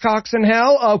sucks cocks in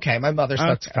hell. Okay, my mother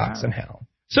sucks cocks in hell.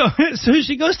 So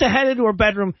she goes to head into her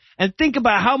bedroom and think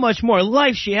about how much more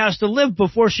life she has to live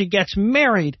before she gets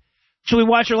married. So we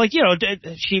watch her like,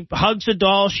 she hugs a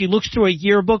doll. She looks through a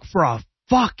yearbook for a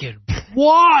fucking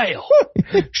while.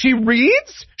 She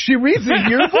reads? She reads a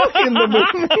yearbook in the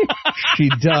movie? She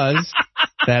does.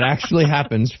 That actually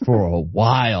happens for a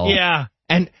while. Yeah.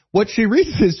 And what she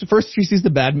reads is, first she sees the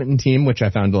badminton team, which I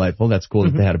found delightful. That's cool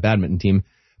that they had a badminton team.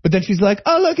 But then she's like,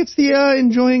 oh, look, it's the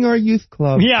enjoying our youth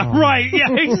club. Yeah, right. Yeah,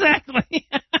 exactly.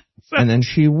 And then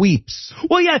she weeps.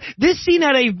 Well, yeah, this scene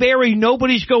had a very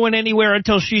nobody's going anywhere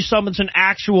until she summons an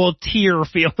actual tear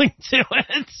feeling to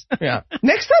it. Yeah.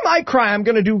 Next time I cry, I'm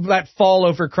going to do that fall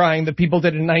over crying that people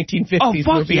did in 1950s Oh,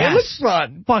 fuck movie. yes. It looks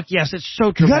fun. Fuck yes, it's so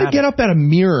You dramatic. got to get up at a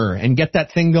mirror and get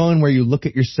that thing going where you look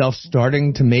at yourself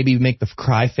starting to maybe make the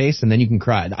cry face, and then you can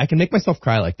cry. I can make myself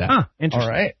cry like that. Huh, interesting. All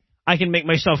right. I can make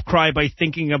myself cry by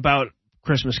thinking about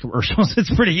Christmas commercials.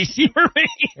 It's pretty easy for me.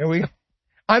 Here we go.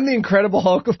 I'm the Incredible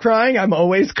Hulk of crying. I'm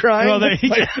always crying. Well, there you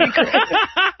That's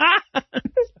my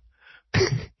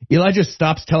secret. Eli just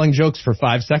stops telling jokes for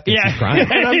 5 seconds and crying.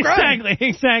 And I'm crying.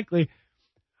 Exactly.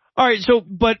 All right,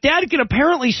 but Dad can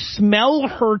apparently smell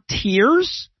her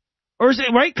tears. Or is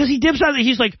it right? Because he dips out.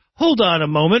 He's like, hold on a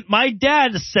moment. My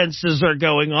dad's senses are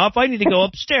going off. I need to go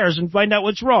upstairs and find out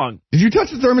what's wrong. Did you touch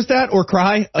the thermostat or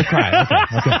cry? Cry.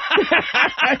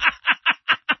 Okay.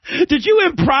 Did you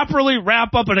improperly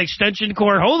wrap up an extension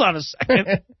cord? Hold on a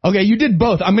second. Okay, you did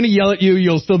both. I'm going to yell at you.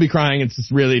 You'll still be crying. It's just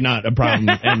really not a problem.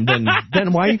 And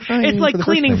then why are you crying? It's like for the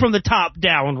cleaning first from the top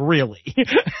down, really.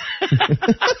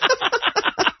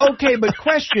 Okay, but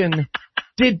question.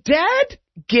 Did Dad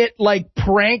get,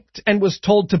 pranked and was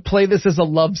told to play this as a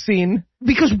love scene?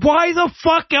 Because why the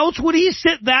fuck else would he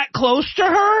sit that close to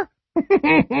her?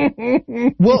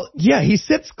 Well, yeah, he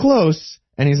sits close.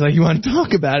 And he's like, you want to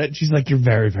talk about it? And she's like, you're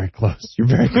very, very close. You're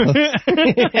very close.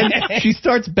 And she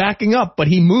starts backing up, but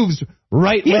he moves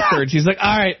right with her. And she's like,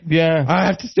 all right, I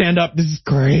have to stand up. This is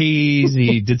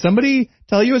crazy. Did somebody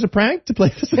tell you as a prank to play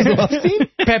this as a love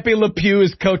scene? Pepe Le Pew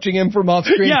is coaching him from off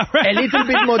screen. Yeah, right. A little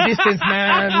bit more distance,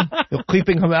 man. You're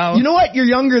creeping him out. You know what? You're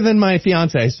younger than my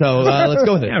fiance, so let's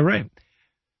go with it. Yeah, right.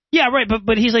 Yeah, right,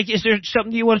 but he's like, is there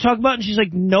something you want to talk about? And she's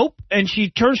like, nope. And she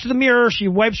turns to the mirror, she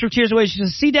wipes her tears away, she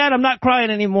says, see, Dad, I'm not crying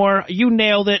anymore. You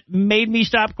nailed it, made me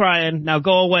stop crying, now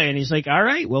go away. And he's like, all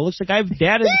right, well, looks like I've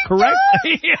dadded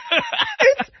correctly.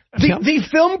 The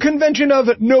film convention of,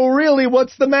 no, really,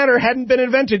 what's the matter, hadn't been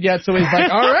invented yet, so he's like,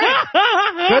 all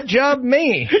right, good job,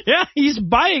 me. Yeah, he's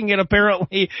buying it,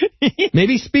 apparently.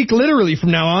 Maybe speak literally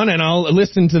from now on, and I'll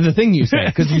listen to the thing you say,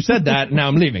 because you said that, and now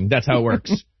I'm leaving. That's how it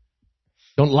works.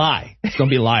 Don't lie. It's going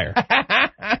to be a liar.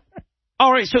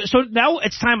 All right, so now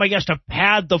it's time, I guess, to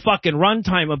pad the fucking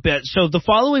runtime a bit. So the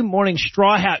following morning,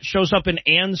 Straw Hat shows up in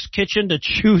Anne's kitchen to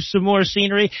choose some more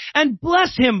scenery, and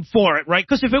bless him for it, right?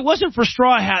 Because if it wasn't for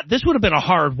Straw Hat, this would have been a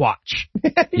hard watch.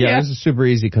 Yeah, this is super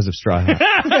easy because of Straw Hat.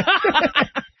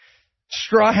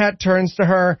 Straw Hat turns to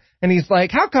her, and he's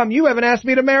like, how come you haven't asked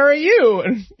me to marry you?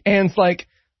 And Anne's like,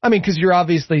 I mean, because you're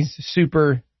obviously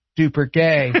super duper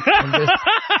gay. And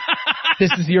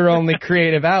this is your only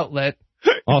creative outlet.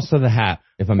 Also the hat,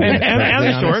 if I'm being And perfectly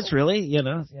the honest. shorts, really,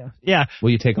 yeah. Will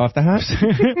you take off the hat?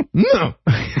 No.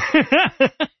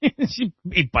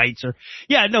 He bites her.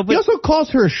 Yeah, no, but He also calls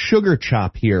her a sugar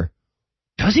chop here.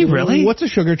 does he really? What's a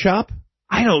sugar chop?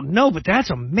 I don't know, but that's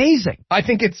amazing. I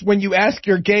think it's when you ask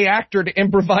your gay actor to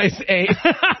improvise a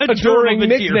Term adoring of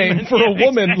nickname endearment. for a Yeah,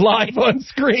 woman exactly. live on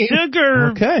screen.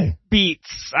 Sugar Okay.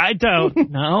 beets. I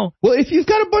don't know. Well, if you've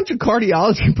got a bunch of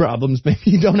cardiology problems, maybe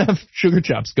you don't have sugar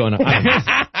chops going on.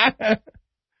 I don't know.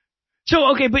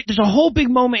 So, okay, but there's a whole big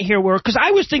moment here where, because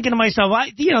I was thinking to myself,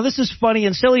 this is funny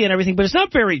and silly and everything, but it's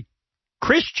not very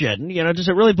Christian. Does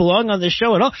it really belong on this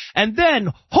show at all? And then,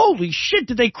 holy shit,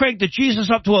 did they crank the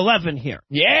Jesus up to 11 here?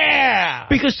 Yeah!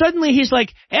 Because suddenly he's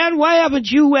like, and why haven't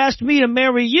you asked me to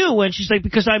marry you? And she's like,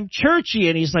 because I'm churchy.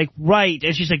 And he's like, right.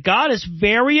 And she's like, God is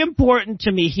very important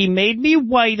to me. He made me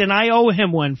white, and I owe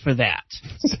him one for that.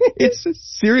 It's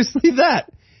seriously that.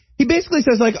 He basically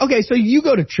says, like, okay, so you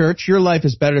go to church. Your life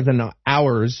is better than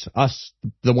ours, us,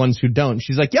 the ones who don't.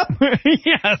 She's like, yep.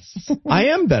 Yes. I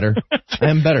am better. I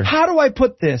am better. How do I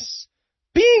put this?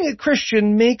 Being a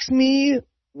Christian makes me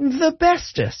the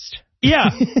bestest. Yeah.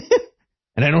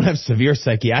 And I don't have severe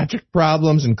psychiatric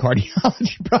problems and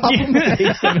cardiology problems at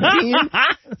age 17.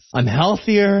 I'm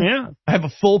healthier. Yeah. I have a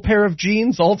full pair of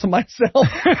jeans all to myself.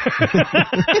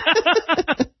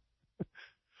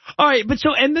 All right, but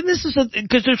and then this is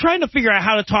because they're trying to figure out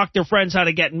how to talk their friends out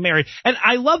of getting married. And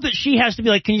I love that she has to be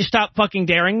like, can you stop fucking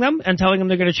daring them and telling them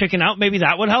they're going to chicken out? Maybe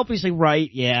that would help. He's like, right,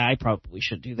 yeah, I probably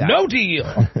should do that. No deal.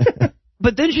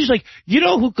 But then she's like,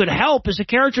 who could help is a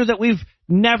character that we've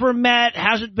never met,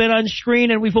 hasn't been on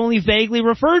screen, and we've only vaguely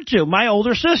referred to, my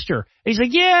older sister. And he's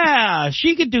like, yeah,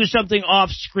 she could do something off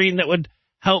screen that would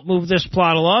help move this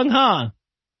plot along, huh?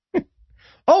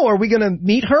 Oh, are we going to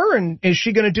meet her, and is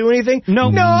she going to do anything? No.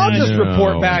 I'll just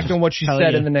report back on what she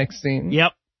said in the next scene.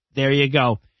 Yep, there you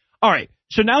go. All right,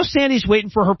 so now Sandy's waiting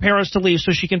for her parents to leave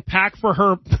so she can pack for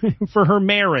her for her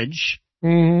marriage.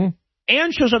 Mm-hmm.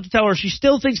 Anne shows up to tell her she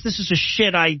still thinks this is a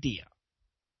shit idea.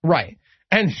 Right.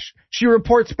 And she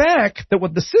reports back that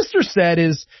what the sister said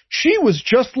is she was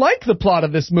just like the plot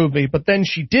of this movie, but then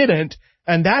she didn't,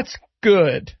 and that's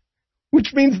good.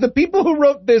 Which means the people who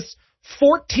wrote this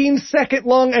 14-second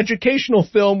long educational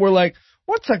film were like,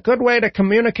 what's a good way to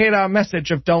communicate our message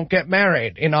of don't get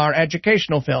married in our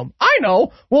educational film? I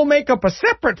know, we'll make up a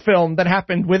separate film that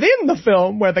happened within the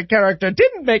film where the character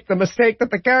didn't make the mistake that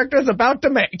the character is about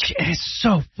to make. It's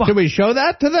so fucking... Can we show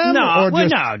that to them? No, or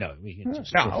just... no. We can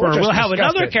just we'll have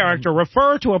another character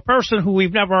refer to a person who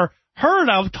we've never heard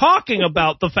of talking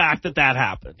about the fact that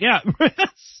happened. Yeah.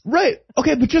 Right.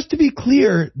 Okay, but just to be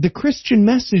clear, the Christian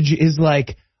message is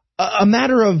like a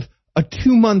matter of a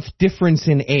 2-month difference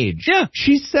in age. Yeah.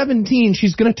 She's 17.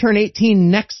 She's going to turn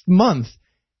 18 next month.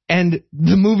 And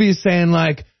the movie is saying,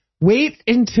 like, wait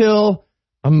until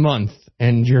a month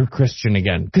and you're Christian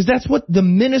again. Because that's what the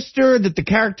minister that the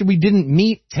character we didn't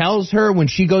meet tells her when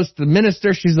she goes to the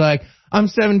minister. She's like, I'm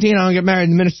 17, I don't get married.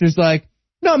 And the minister's like,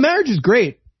 no, marriage is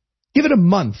great. Give it a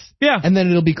month. Yeah. And then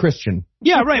it'll be Christian.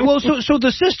 Yeah, right. Well, so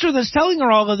the sister that's telling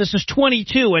her all of this is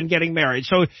 22 and getting married.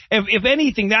 So if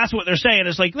anything, that's what they're saying.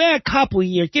 It's like, a couple of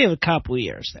years, give a couple of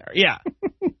years there. Yeah.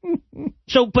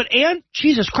 So, but Anne,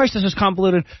 Jesus Christ, this is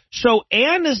convoluted. So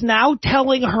Anne is now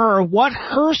telling her what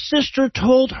her sister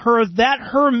told her that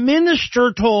her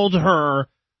minister told her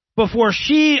before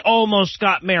she almost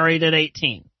got married at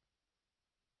 18.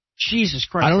 Jesus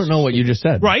Christ. I don't know what you just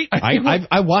said. Right?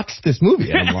 I watched this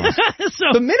movie. I'm lost. So,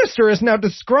 the minister is now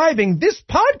describing this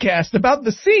podcast about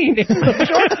the scene in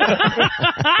the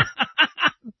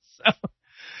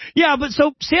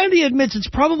so Sandy admits it's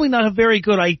probably not a very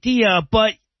good idea,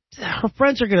 but her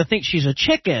friends are going to think she's a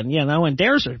chicken, and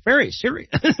dares are very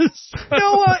serious.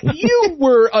 Noah, you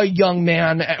were a young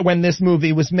man when this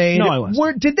movie was made. No, I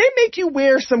wasn't. Did they make you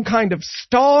wear some kind of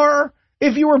star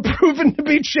if you were proven to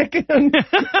be chicken?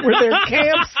 Were there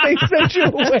camps they sent you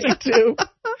away to?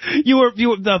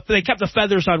 They kept the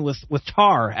feathers on with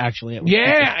tar, actually.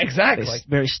 Exactly.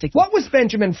 Very sticky. What was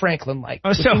Benjamin Franklin like?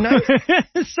 Was he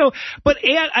nice? But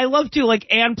Anne, I love too, like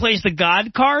Anne plays the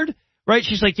God card, right?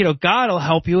 She's like, God will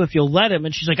help you if you'll let him.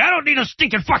 And she's like, I don't need a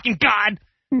stinking fucking God.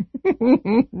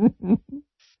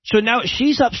 So now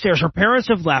she's upstairs. Her parents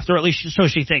have left, or at least so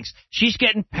she thinks. She's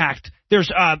getting packed.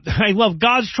 There's, I love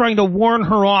God's trying to warn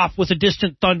her off with a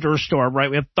distant thunderstorm,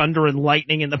 right? We have thunder and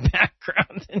lightning in the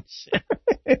background and shit.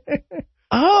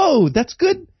 Oh, that's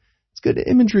good. It's good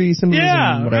imagery,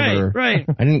 symbolism, whatever. Right.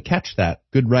 I didn't catch that.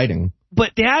 Good writing.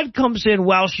 But Dad comes in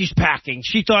while she's packing.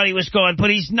 She thought he was going, but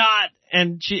he's not.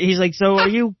 And he's like, so are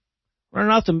you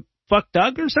running off to fuck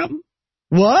Doug or something?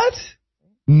 What?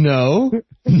 No.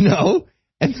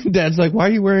 And Dad's like, why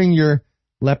are you wearing your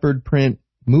leopard print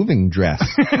moving dress?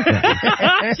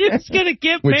 She's going to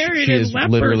get married in leopard. Which she is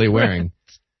literally wearing.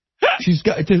 She's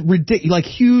got a ridiculous, like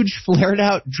huge flared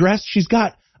out dress. She's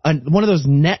got one of those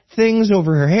net things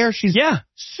over her hair. She's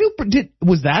super.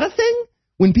 Was that a thing?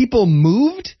 When people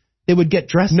moved, they would get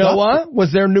dressed up? Noah,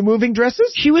 was there new moving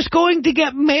dresses? She was going to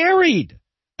get married.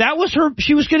 That was her.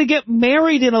 She was going to get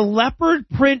married in a leopard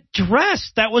print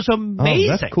dress. That was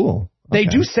amazing. Oh, that's cool. They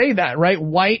do say that, right?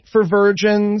 White for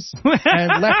virgins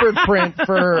and leopard print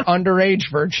for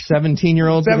underage virgins.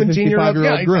 17-year-old,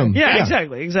 55-year-old groom. Yeah,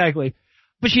 exactly.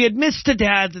 But she admits to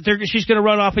Dad that she's going to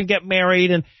run off and get married,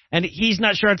 and he's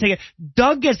not sure how to take it.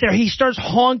 Doug gets there. He starts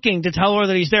honking to tell her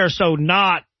that he's there, so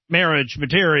not marriage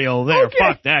material there. Okay.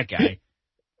 Fuck that guy.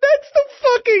 That's the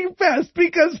fucking best,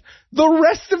 because the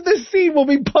rest of the scene will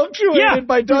be punctuated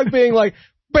by Doug being like,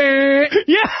 bang,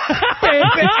 bang,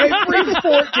 every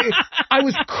 14. I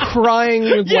was crying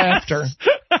with laughter.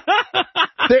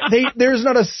 There's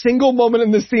not a single moment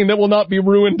in this scene that will not be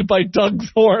ruined by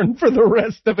Doug's horn for the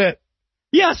rest of it.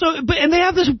 Yeah, and they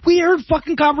have this weird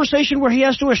fucking conversation where he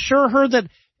has to assure her that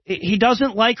he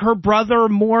doesn't like her brother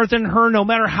more than her, no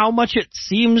matter how much it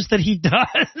seems that he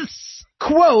does.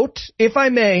 Quote, if I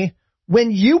may,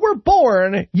 when you were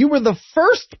born, you were the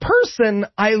first person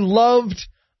I loved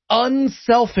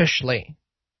unselfishly.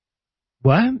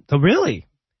 What? Oh, really?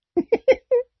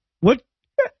 What?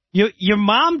 Your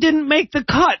mom didn't make the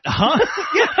cut, huh?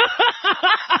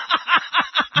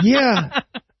 Yeah.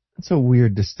 That's a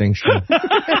weird distinction.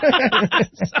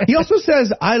 He also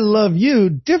says, I love you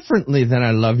differently than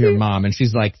I love your mom. And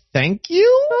she's like, thank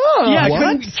you?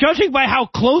 Yeah, judging by how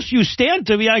close you stand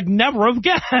to me, I'd never have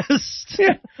guessed.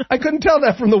 Yeah, I couldn't tell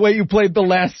that from the way you played the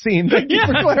last scene. Thank you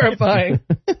for clarifying.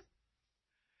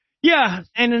 Yeah,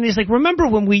 and then he's like, remember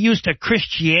when we used to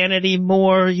Christianity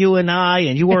more, you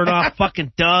and you weren't off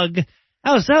fucking Doug?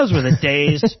 Those were the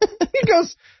days. He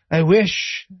goes, I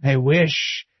wish.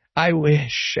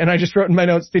 And I just wrote in my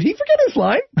notes, did he forget his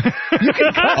line? You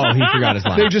can cut. Oh, he forgot his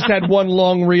line. They just had one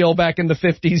long reel back in the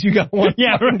 50s. You got one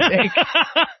take.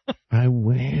 I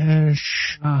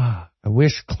wish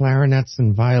clarinets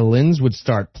and violins would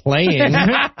start playing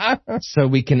so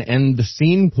we can end the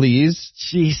scene, please.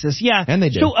 Jesus, yeah. And they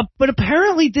did. So, but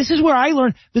apparently this is where I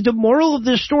learned that the moral of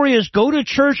this story is go to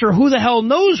church or who the hell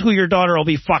knows who your daughter will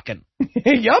be fucking.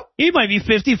 Yep. He might be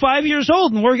 55 years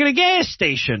old and work at a gas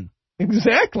station.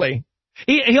 Exactly.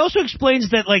 He also explains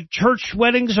that, like, church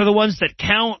weddings are the ones that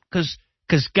count because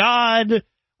God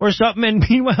or something, and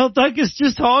meanwhile Doug is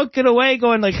just honking away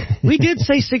going like, we did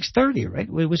say 6:30, right?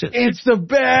 Was it? It's the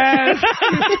best.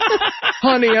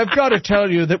 Honey, I've got to tell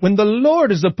you that when the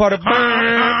Lord is a part of...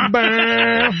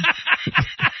 I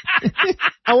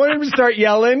want him to start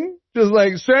yelling, just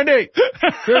like, Sandy!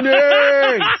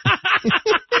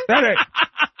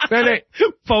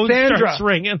 Phone Sandra. starts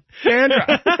ringing.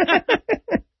 Sandra.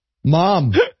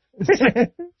 Mom.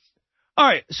 All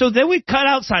right, so then we cut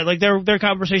outside, like their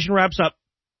conversation wraps up.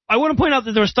 I want to point out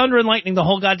that there was thunder and lightning the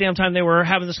whole goddamn time they were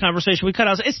having this conversation. We cut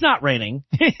outside. It's not raining.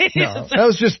 No, that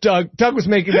was just Doug. Doug was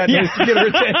making that noise to get her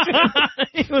attention.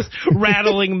 He was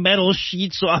rattling metal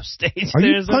sheets off stage. Are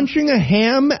you punching a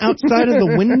ham outside of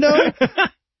the window?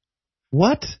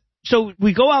 What? So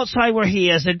we go outside where he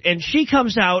is, and she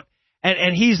comes out,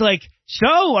 and he's like,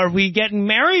 so, are we getting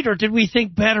married, or did we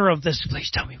think better of this?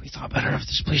 Please tell me we thought better of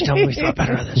this. Please tell me we thought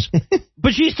better of this.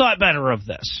 But she thought better of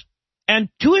this. And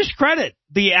to his credit,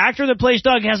 the actor that plays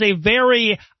Doug has a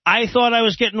very, I thought I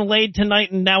was getting laid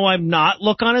tonight and now I'm not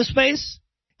look on his face.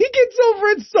 He gets over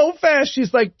it so fast.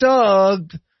 She's like,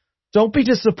 Doug, don't be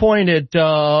disappointed,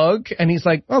 Doug. And he's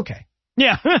like, okay.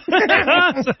 Yeah.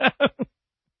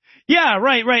 Yeah,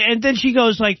 right. And then she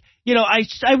goes like,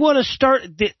 I want to start,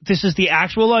 this is the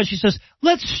actual line. She says,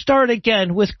 let's start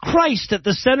again with Christ at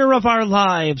the center of our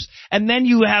lives. And then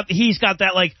he's got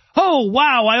that like, oh,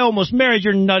 wow, I almost married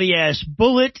your nutty ass.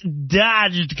 Bullet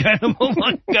dodged kind of a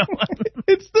one going.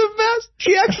 It's the best.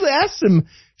 She actually asks him,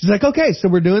 she's like, okay, so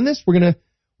we're doing this. We're going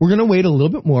to wait a little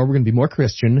bit more. We're going to be more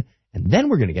Christian. And then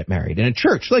we're going to get married in a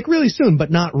church, like really soon,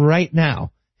 but not right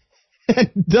now. And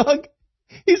Doug,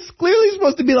 he's clearly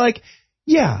supposed to be like,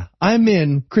 yeah, I'm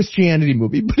in Christianity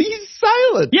movie, but he's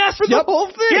silent for the whole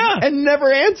thing and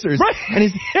never answers. Right. And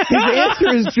his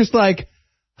answer is just like,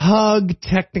 Hug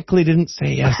technically didn't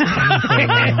say yes to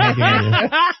anything.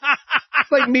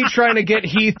 It's like me trying to get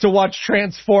Heath to watch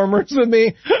Transformers with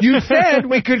me. You said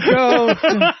we could go.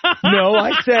 No,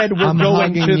 I said we're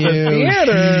going to the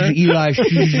theater. Eli,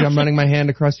 I'm running my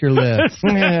hand across your lips.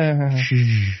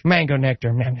 Mango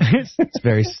nectar, man. It's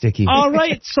very sticky. All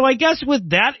right, so I guess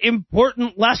with that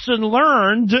important lesson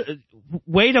learned,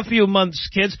 wait a few months,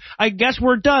 kids. I guess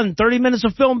we're done. 30 minutes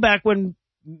of film back when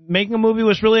making a movie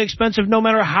was really expensive no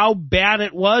matter how bad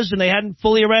it was, and they hadn't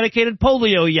fully eradicated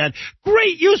polio yet.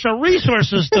 Great use of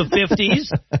resources, the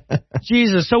 50s.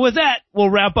 Jesus. So with that,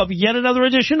 we'll wrap up yet another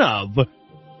edition of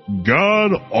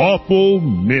God-Awful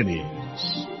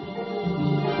Minis.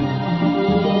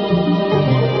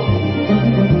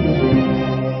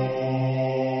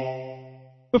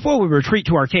 Before we retreat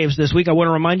to our caves this week, I want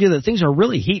to remind you that things are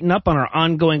really heating up on our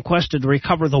ongoing quest to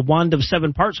recover the Wand of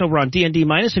Seven Parts over on D&D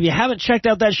Minus. If you haven't checked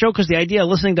out that show because the idea of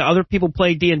listening to other people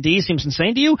play D&D seems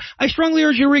insane to you, I strongly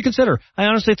urge you to reconsider. I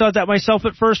honestly thought that myself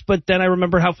at first, but then I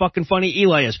remembered how fucking funny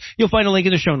Eli is. You'll find a link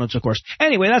in the show notes, of course.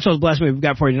 Anyway, that's all the blast we've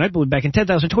got for you tonight. We'll be back in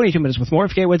 10,022 minutes with more.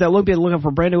 If you can't wait that long, be on the lookout for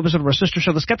a brand new episode of our sister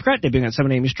show, The Skeptocrat, debuting at 7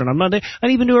 a.m. Eastern on Monday.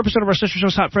 An even newer episode of our sister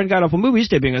show's Hot Friend God Awful Movies,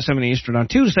 debuting at 7 a.m. Eastern on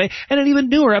Tuesday. And an even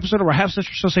newer episode of our half-sister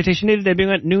show, Citation Needed,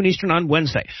 debuting at noon Eastern on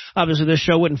Wednesday. Obviously, this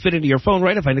show wouldn't fit into your phone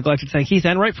right if I neglected to thank Heath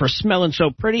Enright for smelling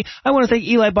so pretty. I want to thank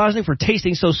Eli Bosnick for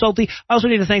tasting so salty. I also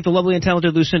need to thank the lovely and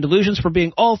talented Lucinda Illusions for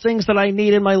being all things that I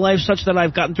need in my life, such that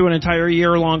I've gotten through an entire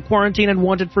year-long quarantine and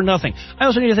wanted for nothing. I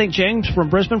also need to thank James from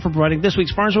Brisbane for providing this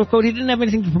week's Farnsworth quote. He didn't have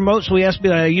anything to promote, so he asked me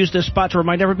that I use this spot to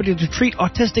remind everybody to treat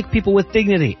autistic people with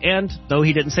dignity. And, though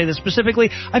he didn't say this specifically,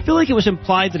 I feel like it was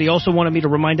implied that he also wanted me to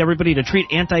remind everybody to treat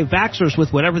anti-vaxxers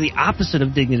with whatever the opposite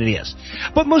of dignity is.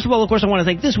 But most of all, of course, I want to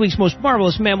thank this week's most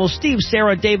marvelous mammals, Steve,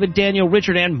 Sarah, David, Daniel,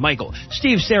 Richard, and Michael.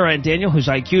 Steve, Sarah, and Daniel, whose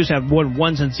IQs have more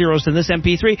ones and zeros than this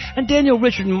MP3, and Daniel,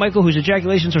 Richard, and Michael, whose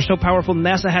ejaculations are so powerful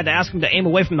NASA had to ask them to aim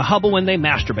away from the Hubble when they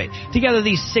masturbate. Together,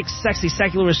 these six sexy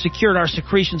secularists secured our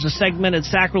secretions of segmented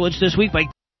sacrilege this week by...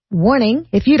 Warning,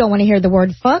 if you don't want to hear the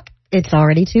word fuck, it's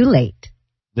already too late.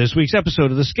 This week's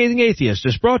episode of The Scathing Atheist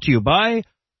is brought to you by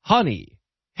Honey,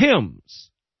 Hymns,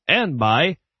 and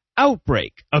by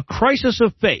Outbreak, A Crisis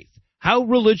of Faith, How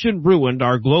Religion Ruined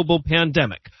Our Global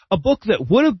Pandemic, a book that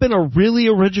would have been a really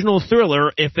original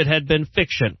thriller if it had been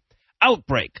fiction.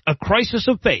 Outbreak, A Crisis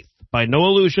of Faith, by No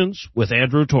Illusions with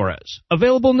Andrew Torres.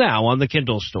 Available now on the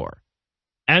Kindle store.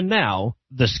 And now,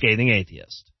 The Scathing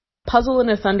Atheist. Puzzle in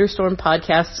a Thunderstorm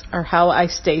podcasts are how I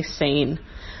stay sane.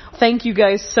 Thank you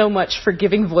guys so much for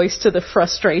giving voice to the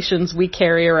frustrations we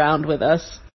carry around with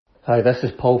us. Hi, this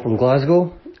is Paul from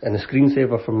Glasgow, and the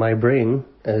screensaver from my brain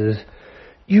is,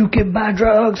 you can buy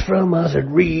drugs from us at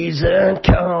Reason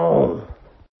Con.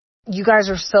 You guys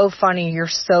are so funny, you're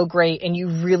so great, and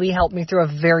you really helped me through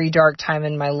a very dark time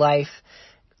in my life.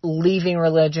 Leaving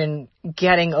religion,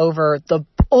 getting over the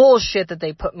bullshit that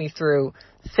they put me through.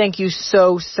 Thank you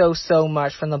so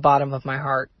much from the bottom of my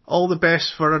heart. All the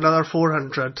best for another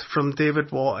 400 from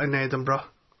David Watt in Edinburgh.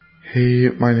 Hey,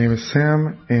 my name is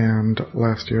Sam, and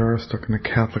last year I was stuck in a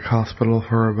Catholic hospital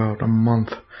for about a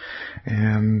month,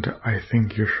 and I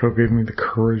think your show gave me the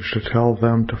courage to tell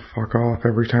them to fuck off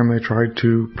every time they tried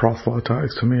to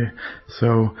proselytize to me.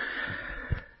 So,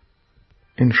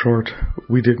 in short,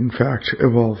 we did in fact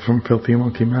evolve from filthy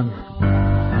monkey men.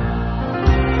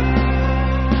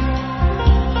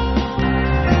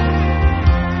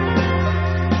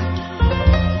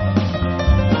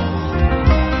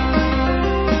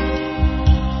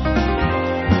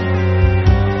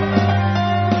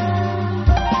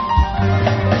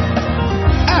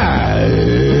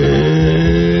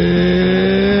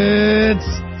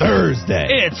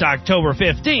 It's October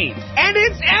 15th. And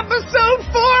it's episode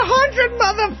 400,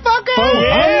 motherfucker!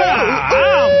 Yeah!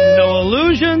 I'm No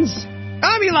Illusions.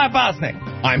 I'm Eli Bosnick.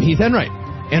 I'm Heath Enright.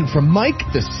 And from Mike,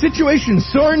 the Situation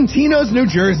Sorrentinos, New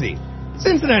Jersey,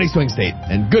 Cincinnati Swing State,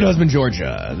 and Good Husband,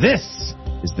 Georgia, this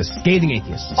is The Scathing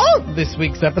Atheist. Oh, this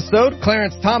week's episode,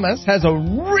 Clarence Thomas has a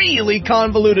really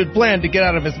convoluted plan to get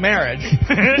out of his marriage.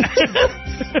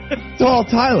 Tall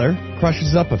Tyler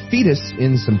crushes up a fetus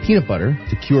in some peanut butter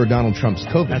to cure Donald Trump's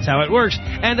COVID. That's how it works.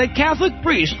 And a Catholic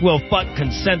priest will fuck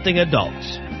consenting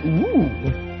adults. Ooh.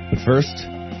 But first,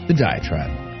 the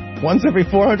diatribe. Once every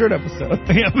 400 episodes.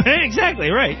 Yeah, exactly,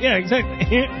 right. Yeah,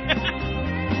 exactly.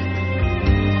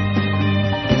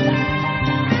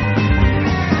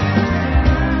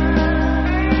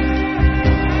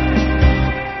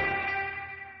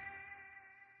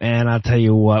 And I'll tell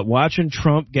you what, watching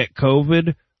Trump get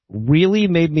COVID really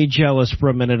made me jealous for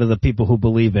a minute of the people who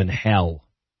believe in hell.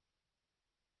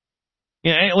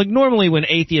 Yeah, like normally when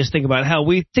atheists think about hell,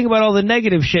 we think about all the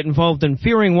negative shit involved in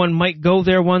fearing one might go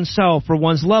there oneself, or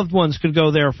one's loved ones could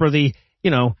go there for the,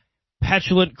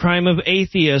 petulant crime of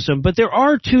atheism. But there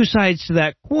are two sides to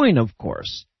that coin, of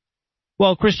course.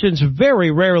 While Christians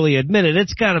very rarely admit it,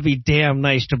 it's got to be damn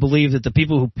nice to believe that the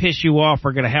people who piss you off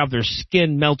are going to have their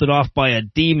skin melted off by a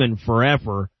demon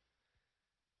forever.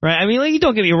 Right? I mean,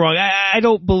 don't get me wrong. I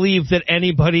don't believe that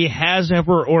anybody has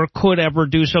ever or could ever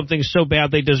do something so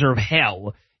bad they deserve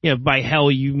hell. By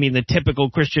hell you mean the typical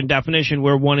Christian definition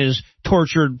where one is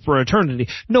tortured for eternity.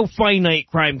 No finite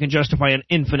crime can justify an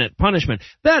infinite punishment.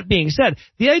 That being said,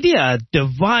 the idea of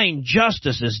divine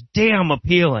justice is damn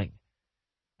appealing.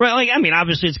 Right,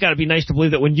 obviously it's got to be nice to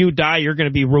believe that when you die, you're going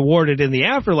to be rewarded in the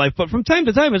afterlife, but from time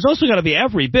to time, it's also got to be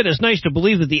every bit as nice to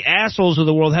believe that the assholes of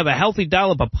the world have a healthy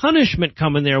dollop of punishment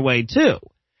coming their way, too.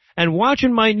 and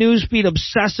watching my newsfeed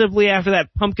obsessively after that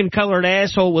pumpkin-colored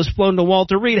asshole was flown to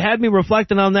Walter Reed had me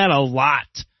reflecting on that a lot.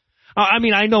 I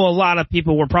mean, I know a lot of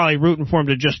people were probably rooting for him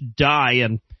to just die,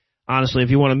 and honestly,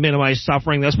 if you want to minimize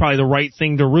suffering, that's probably the right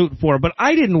thing to root for, but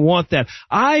I didn't want that.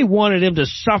 I wanted him to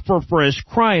suffer for his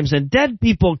crimes, and dead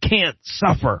people can't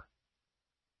suffer.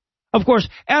 Of course,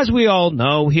 as we all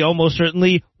know, he almost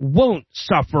certainly won't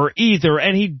suffer either,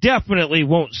 and he definitely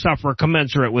won't suffer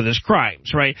commensurate with his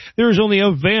crimes, right? There's only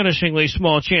a vanishingly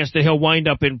small chance that he'll wind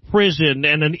up in prison,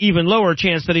 and an even lower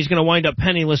chance that he's going to wind up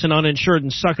penniless and uninsured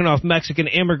and sucking off Mexican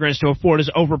immigrants to afford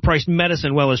his overpriced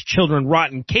medicine while his children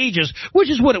rot in cages, which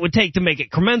is what it would take to make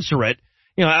it commensurate.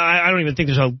 You know, I don't even think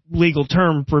there's a legal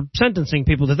term for sentencing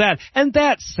people to that, and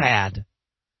that's sad.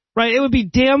 Right? It would be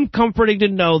damn comforting to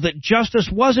know that justice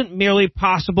wasn't merely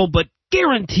possible, but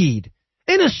guaranteed,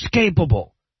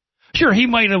 inescapable. Sure, he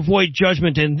might avoid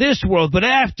judgment in this world, but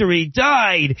after he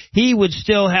died, he would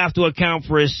still have to account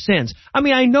for his sins. I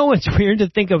mean, I know it's weird to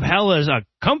think of hell as a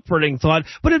comforting thought,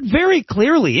 but it very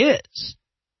clearly is.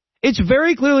 It's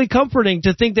very clearly comforting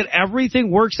to think that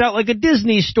everything works out like a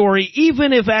Disney story,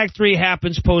 even if Act 3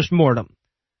 happens post-mortem.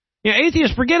 You know,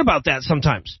 atheists forget about that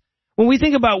sometimes. When we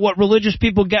think about what religious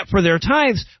people get for their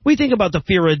tithes, we think about the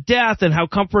fear of death and how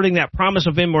comforting that promise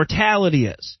of immortality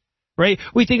is, right?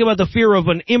 We think about the fear of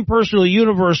an impersonal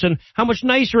universe and how much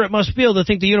nicer it must feel to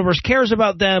think the universe cares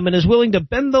about them and is willing to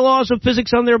bend the laws of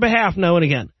physics on their behalf now and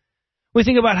again. We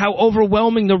think about how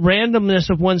overwhelming the randomness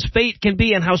of one's fate can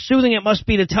be and how soothing it must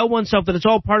be to tell oneself that it's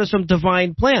all part of some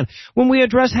divine plan. When we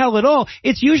address hell at all,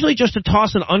 it's usually just to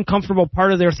toss an uncomfortable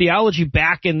part of their theology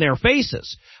back in their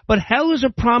faces. But hell is a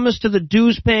promise to the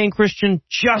dues-paying Christian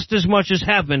just as much as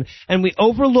heaven, and we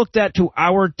overlook that to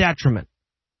our detriment.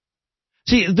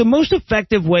 See, the most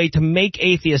effective way to make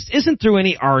atheists isn't through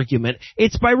any argument.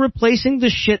 It's by replacing the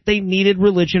shit they needed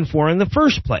religion for in the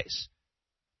first place.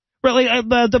 Really,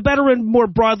 the better and more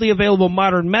broadly available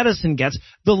modern medicine gets,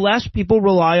 the less people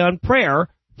rely on prayer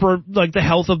for, like, the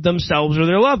health of themselves or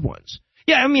their loved ones.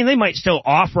 Yeah, I mean, they might still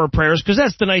offer prayers because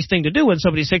that's the nice thing to do when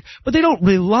somebody's sick, but they don't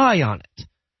rely on it.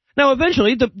 Now,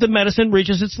 eventually, the medicine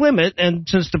reaches its limit, and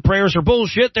since the prayers are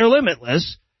bullshit, they're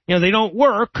limitless. You know, they don't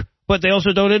work, but they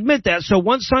also don't admit that. So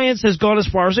once science has gone as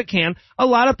far as it can, a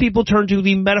lot of people turn to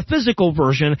the metaphysical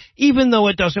version, even though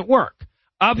it doesn't work.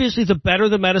 Obviously, the better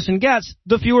the medicine gets,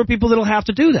 the fewer people that'll have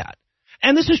to do that.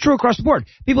 And this is true across the board.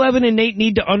 People have an innate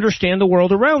need to understand the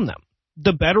world around them.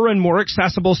 The better and more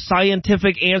accessible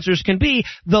scientific answers can be,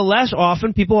 the less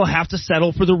often people will have to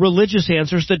settle for the religious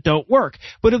answers that don't work.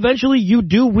 But eventually, you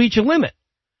do reach a limit.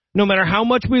 No matter how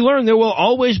much we learn, there will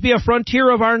always be a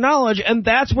frontier of our knowledge, and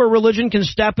that's where religion can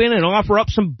step in and offer up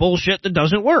some bullshit that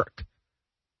doesn't work.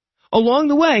 Along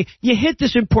the way, you hit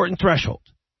this important threshold.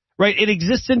 Right? It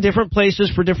exists in different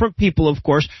places for different people, of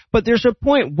course, but there's a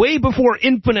point way before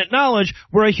infinite knowledge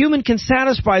where a human can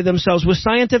satisfy themselves with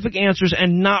scientific answers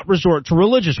and not resort to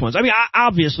religious ones. I mean,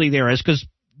 obviously there is, because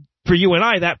for you and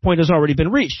I, that point has already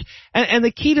been reached. And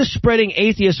the key to spreading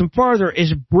atheism farther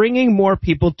is bringing more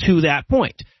people to that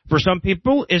point. For some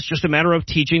people, it's just a matter of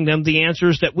teaching them the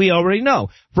answers that we already know.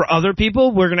 For other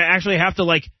people, we're going to actually have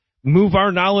to, move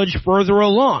our knowledge further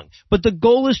along. But the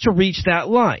goal is to reach that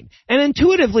line. And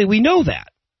intuitively, we know that,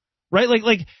 right?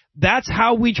 That's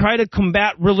how we try to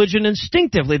combat religion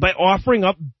instinctively, by offering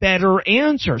up better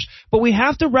answers. But we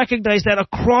have to recognize that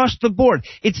across the board,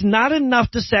 it's not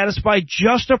enough to satisfy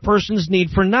just a person's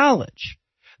need for knowledge.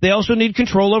 They also need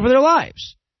control over their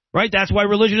lives, right? That's why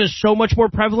religion is so much more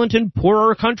prevalent in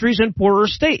poorer countries and poorer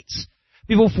states.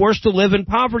 People forced to live in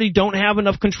poverty don't have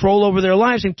enough control over their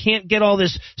lives and can't get all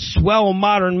this swell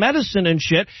modern medicine and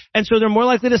shit, and so they're more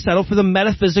likely to settle for the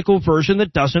metaphysical version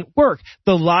that doesn't work,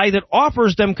 the lie that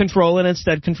offers them control and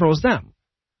instead controls them.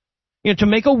 You know, to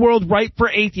make a world right for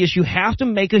atheists, you have to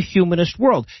make a humanist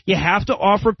world. You have to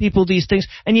offer people these things,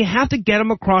 and you have to get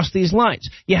them across these lines.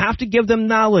 You have to give them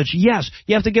knowledge, yes.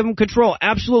 You have to give them control,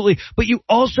 absolutely. But you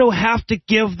also have to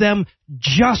give them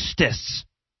justice.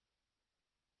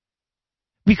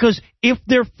 Because if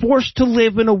they're forced to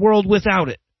live in a world without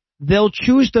it, they'll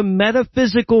choose the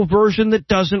metaphysical version that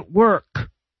doesn't work.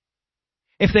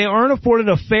 If they aren't afforded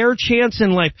a fair chance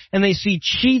in life and they see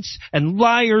cheats and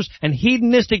liars and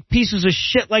hedonistic pieces of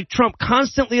shit like Trump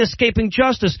constantly escaping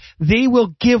justice, they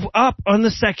will give up on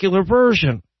the secular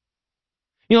version.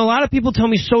 You know, a lot of people tell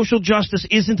me social justice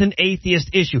isn't an atheist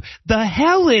issue. The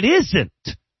hell it isn't.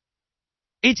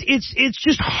 It's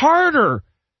just harder,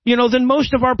 than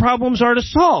most of our problems are to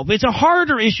solve. It's a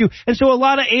harder issue, and so a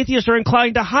lot of atheists are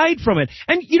inclined to hide from it.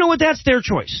 And you know what? That's their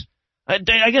choice.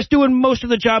 I guess doing most of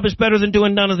the job is better than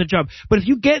doing none of the job. But if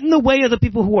you get in the way of the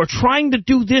people who are trying to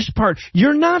do this part,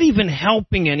 you're not even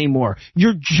helping anymore.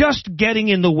 You're just getting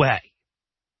in the way.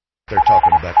 They're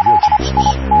talking about your Jesus.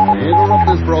 We interrupt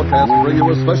this broadcast to bring you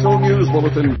a special news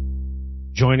bulletin.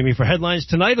 Joining me for headlines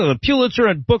tonight are the Pulitzer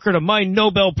and Booker to my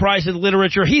Nobel Prize in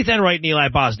Literature, Heath Enright and Eli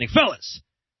Bosnick. Fellas,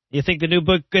 do you think the new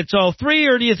book gets all three,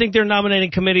 or do you think their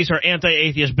nominating committees are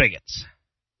anti-atheist bigots?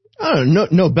 I don't know.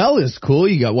 Nobel is cool.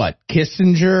 You got what?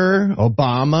 Kissinger,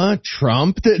 Obama,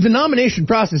 Trump. The nomination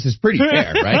process is pretty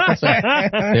fair, right?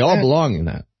 They all belong in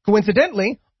that.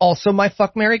 Coincidentally, also my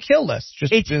fuck, marry, kill list.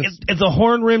 It's the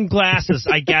horn-rimmed glasses.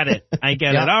 I get it.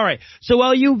 All right. So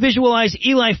while you visualize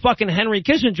Eli fucking Henry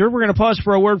Kissinger, we're going to pause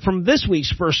for a word from this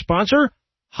week's first sponsor,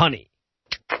 Honey.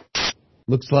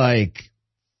 Looks like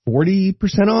 40%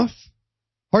 off.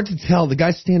 Hard to tell. The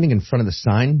guy's standing in front of the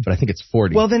sign, but I think it's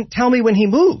 40. Well, then tell me when he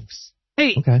moves.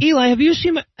 Hey, okay. Eli, have you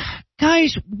seen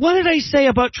Guys, what did I say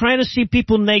about trying to see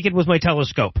people naked with my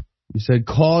telescope? You said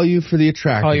call you for the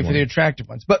attractive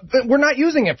ones. But we're not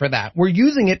using it for that. We're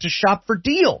using it to shop for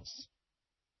deals.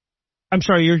 I'm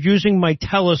sorry, you're using my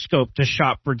telescope to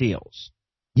shop for deals.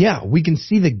 Yeah, we can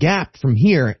see the Gap from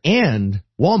here and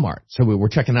Walmart. So we're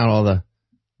checking out all the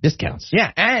discounts.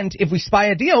 Yeah, and if we spy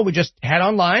a deal, we just head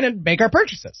online and make our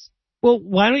purchases. Well,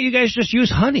 why don't you guys just use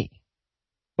Honey?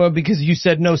 Well, because you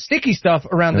said no sticky stuff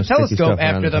around the telescope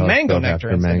after the mango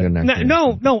nectar incident.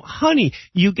 No, Honey.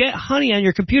 You get Honey on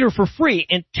your computer for free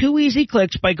in 2 easy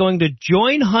clicks by going to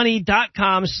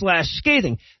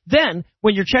joinhoney.com/scathing. Then,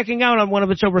 when you're checking out on one of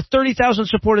its over 30,000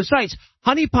 supported sites,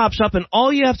 Honey pops up and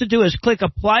all you have to do is click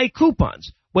Apply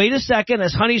Coupons. Wait a second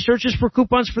as Honey searches for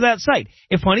coupons for that site.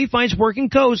 If Honey finds working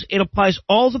codes, it applies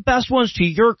all the best ones to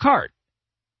your card.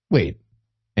 Wait,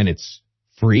 and it's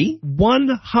free?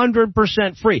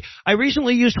 100% free. I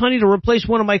recently used Honey to replace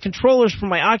one of my controllers for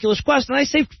my Oculus Quest, and I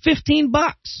saved $15.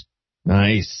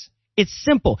 Nice. It's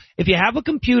simple. If you have a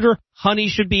computer, Honey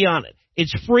should be on it.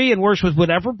 It's free and works with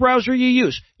whatever browser you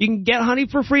use. You can get Honey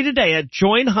for free today at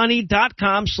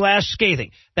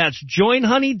joinhoney.com/scathing. That's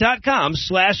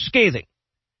joinhoney.com/scathing.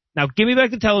 Now, give me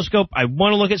back the telescope. I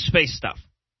want to look at space stuff.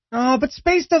 Oh, but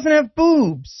space doesn't have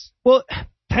boobs. Well,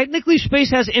 technically, space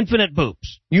has infinite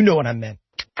boobs. You know what I meant.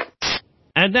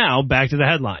 And now, back to the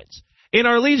headlines. In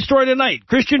our lead story tonight,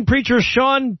 Christian preacher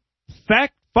Sean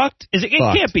fucked? It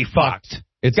can't be fucked.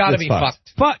 It's gotta be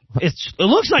fucked. It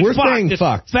looks like we're fucked. Saying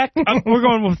fucked. We're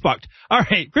going with fucked. All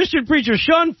right. Christian preacher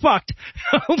Sean fucked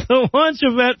the launch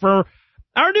event for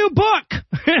our new book.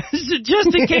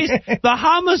 Just in case the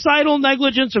homicidal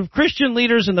negligence of Christian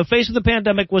leaders in the face of the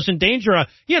pandemic was in danger of,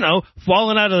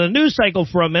 falling out of the news cycle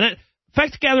for a minute.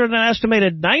 Fecht gathered an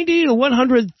estimated 90 to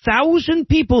 100,000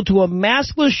 people to a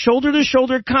maskless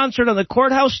shoulder-to-shoulder concert on the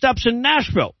courthouse steps in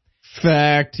Nashville.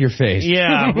 Fact your face.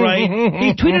 Yeah, right.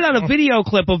 He tweeted out a video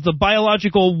clip of the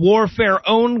biological warfare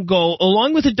own goal,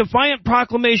 along with a defiant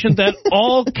proclamation that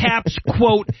all caps,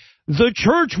 quote, "The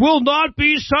church will not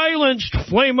be silenced."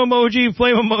 Flame emoji,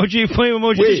 flame emoji, flame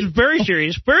emoji. Wait. This is very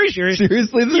serious, very serious.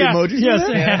 Seriously, the emojis? Yes,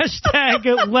 Yeah. Hashtag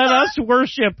let us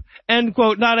worship, end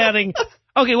quote, not adding,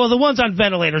 okay, well, the ones on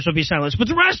ventilators will be silenced, but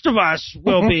the rest of us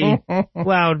will be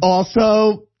loud.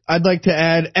 Also, I'd like to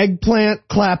add eggplant,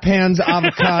 clap hands,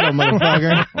 avocado,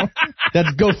 motherfucker.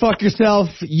 That's go fuck yourself,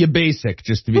 you basic.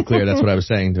 Just to be clear, that's what I was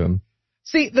saying to him.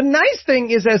 See, the nice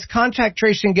thing is as contact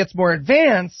tracing gets more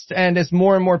advanced and as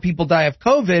more and more people die of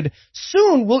COVID,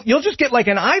 soon you'll just get like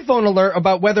an iPhone alert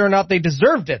about whether or not they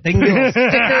deserved it. They can get a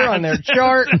sticker on their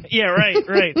chart. Yeah,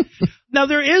 right. Now,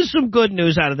 there is some good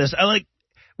news out of this.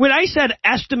 When I said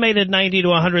estimated 90 to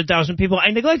 100,000 people,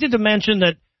 I neglected to mention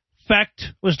that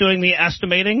Fecht was doing the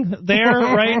estimating there,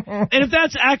 right? And if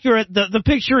that's accurate, the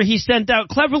picture he sent out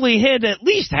cleverly hid at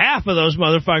least half of those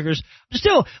motherfuckers.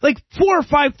 Still, like 4,000 or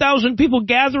 5,000 people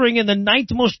gathering in the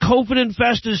 9th most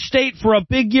COVID-infested state for a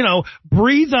big,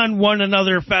 breathe on one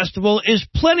another festival is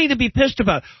plenty to be pissed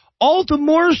about. All the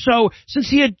more so since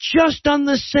he had just done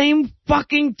the same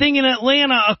fucking thing in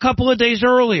Atlanta a couple of days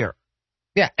earlier.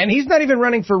 Yeah, and he's not even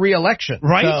running for re-election.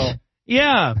 Right? So.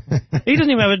 Yeah. He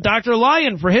doesn't even have a Dr.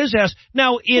 Lyon for his ass.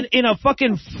 Now, in a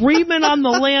fucking Freeman on the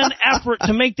land effort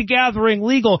to make the gathering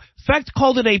legal, Fecht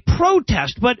called it a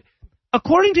protest, but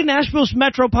according to Nashville's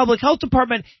Metro Public Health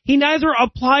Department, he neither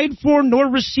applied for nor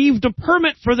received a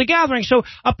permit for the gathering. So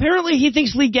apparently he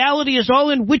thinks legality is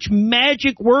all in which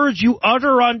magic words you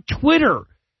utter on Twitter.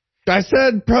 I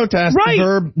said protest. Right.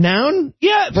 Verb, noun?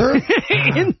 Yeah. Verb?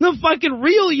 In the fucking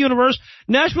real universe,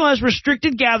 Nashville has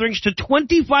restricted gatherings to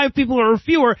 25 people or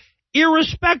fewer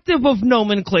irrespective of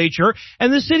nomenclature,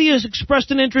 and the city has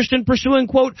expressed an interest in pursuing,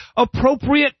 quote,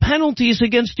 appropriate penalties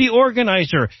against the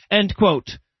organizer, end quote.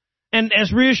 And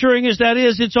as reassuring as that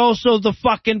is, it's also the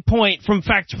fucking point from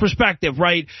fact's perspective,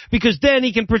 right? Because then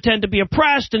he can pretend to be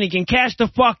oppressed and he can cash the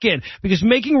fuck in. Because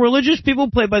making religious people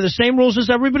play by the same rules as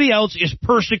everybody else is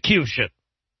persecution.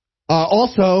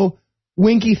 Also,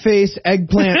 winky face,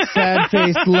 eggplant, sad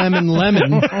face, lemon,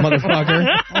 motherfucker.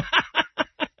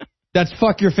 That's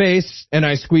fuck your face, and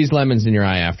I squeeze lemons in your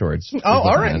eye afterwards. Oh,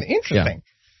 all right. Interesting. Yeah.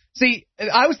 See,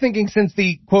 I was thinking since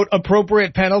the, quote,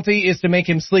 appropriate penalty is to make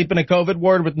him sleep in a COVID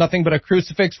ward with nothing but a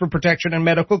crucifix for protection and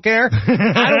medical care,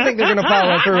 I don't think they're going to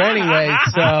follow through anyway,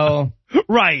 so.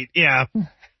 Right, yeah.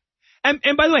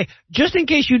 And by the way, just in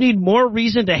case you need more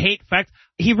reason to hate Fecht,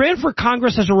 he ran for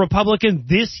Congress as a Republican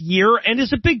this year and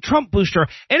is a big Trump booster.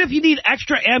 And if you need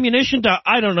extra ammunition to,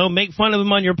 I don't know, make fun of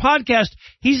him on your podcast,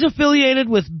 he's affiliated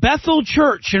with Bethel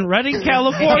Church in Redding,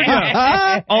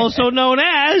 California, also known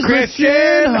as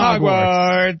Christian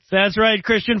Hogwarts. That's right,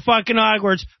 Christian fucking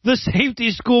Hogwarts, the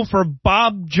safety school for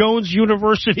Bob Jones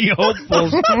University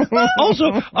hopefuls. Also,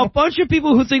 a bunch of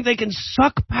people who think they can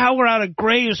suck power out of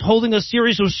graves holding a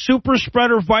series of super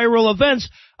spreader viral events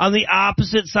on the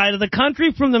opposite side of the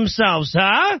country from themselves,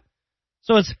 huh?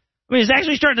 So it's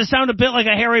actually starting to sound a bit like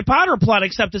a Harry Potter plot,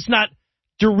 except it's not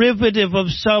derivative of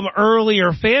some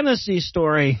earlier fantasy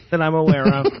story that I'm aware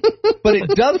of. But it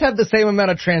does have the same amount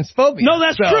of transphobia. No,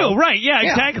 that's true, right, yeah.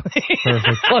 Exactly.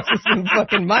 Perfect. Pluses and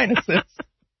fucking minuses.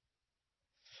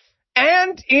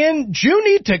 And in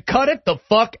Junie to cut it the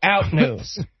fuck out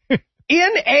news. In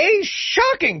a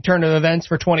shocking turn of events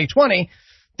for 2020,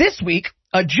 this week,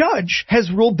 a judge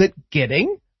has ruled that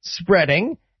getting,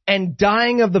 spreading, and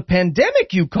dying of the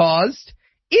pandemic you caused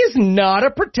is not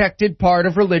a protected part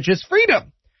of religious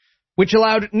freedom, which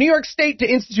allowed New York State to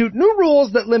institute new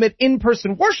rules that limit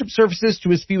in-person worship services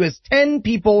to as few as 10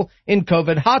 people in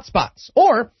COVID hotspots,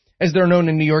 or, as they're known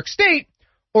in New York State,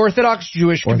 Orthodox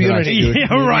Jewish community.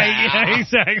 Yeah, right, yeah,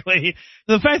 exactly.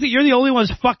 The fact that you're the only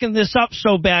ones fucking this up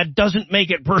so bad doesn't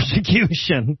make it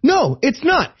persecution. No, it's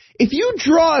not. If you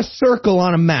draw a circle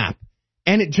on a map,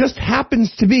 and it just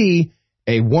happens to be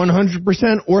a 100%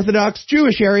 Orthodox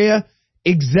Jewish area,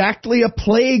 exactly a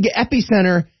plague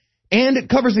epicenter, and it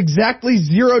covers exactly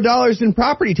 $0 in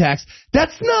property tax,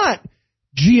 that's not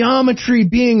geometry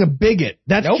being a bigot.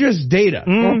 That's just data.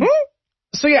 Mm-hmm.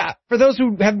 So yeah, for those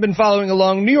who haven't been following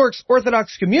along, New York's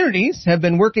Orthodox communities have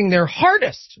been working their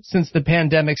hardest since the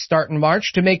pandemic's start in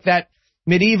March to make that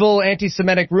medieval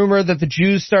anti-Semitic rumor that the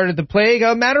Jews started the plague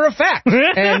a matter of fact.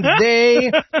 And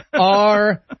they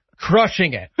are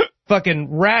crushing it. Fucking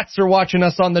rats are watching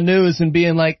us on the news and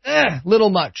being like, little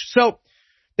much. So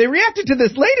they reacted to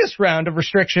this latest round of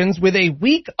restrictions with a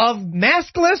week of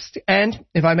maskless and,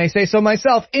 if I may say so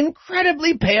myself,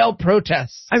 incredibly pale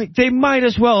protests. I mean, they might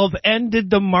as well have ended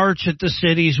the march at the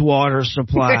city's water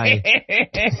supply.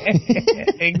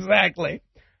 Exactly.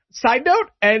 Side note,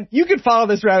 and you can follow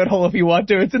this rabbit hole if you want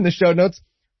to, it's in the show notes.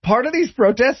 Part of these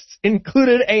protests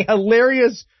included a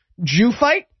hilarious Jew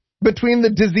fight between the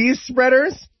disease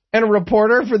spreaders and a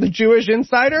reporter for the Jewish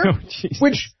Insider,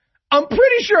 which I'm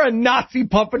pretty sure a Nazi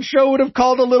puppet show would have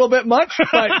called a little bit much,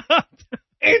 but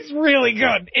it's really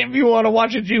good. If you want to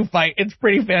watch a Jew fight, it's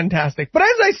pretty fantastic. But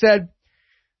as I said,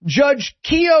 Judge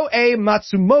Kiyo A.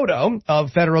 Matsumoto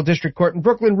of Federal District Court in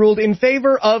Brooklyn ruled in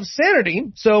favor of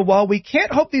sanity. So while we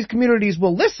can't hope these communities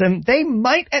will listen, they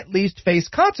might at least face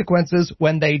consequences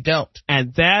when they don't.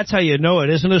 And that's how you know it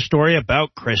isn't a story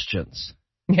about Christians.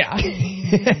 Yeah,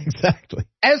 exactly.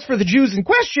 As for the Jews in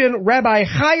question, Rabbi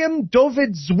Chaim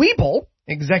Dovid Zwiebel,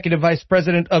 executive vice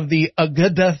president of the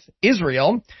Agudath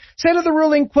Israel, said of the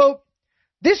ruling, quote,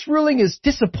 "This ruling is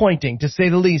disappointing, to say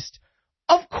the least.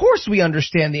 Of course we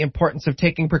understand the importance of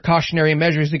taking precautionary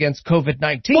measures against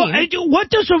COVID-19. Well, what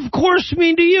does of course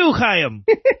mean to you, Chaim?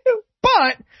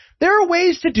 But there are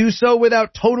ways to do so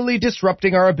without totally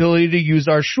disrupting our ability to use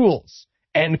our shuls."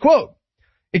 End quote.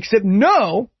 Except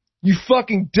no, you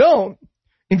fucking don't.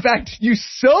 In fact, you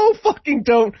so fucking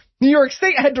don't. New York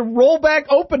State had to roll back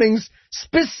openings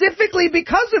specifically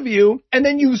because of you, and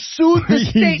then you sued the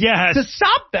state to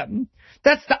stop them.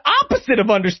 That's the opposite of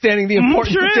understanding the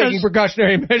importance of taking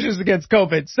precautionary measures against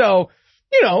COVID. So,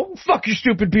 you know, fuck your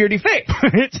stupid beardy face.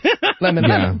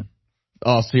 Lemon.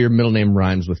 Oh, so your middle name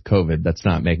rhymes with COVID. That's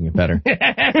not making it better.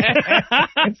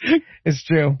 It's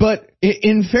true. But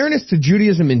in fairness to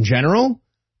Judaism in general,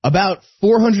 about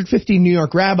 450 New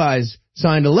York rabbis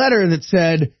signed a letter that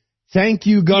said, "Thank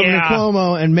you, Governor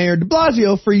Cuomo and Mayor de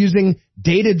Blasio, for using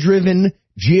data-driven,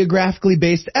 geographically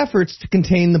based efforts to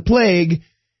contain the plague.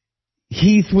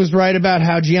 Heath was right about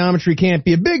how geometry can't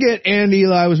be a bigot, and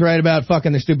Eli was right about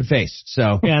fucking their stupid face.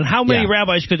 So, yeah, and how many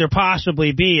rabbis could there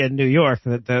possibly be in New York?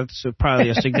 That's probably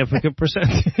a significant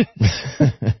percentage.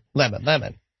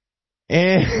 Lemon.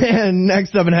 And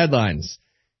next up in headlines,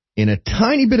 in a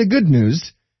tiny bit of good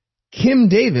news, Kim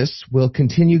Davis will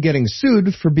continue getting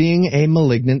sued for being a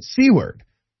malignant C-word.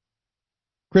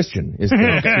 Christian is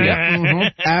correct.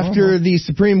 After the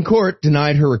Supreme Court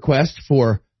denied her request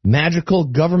for magical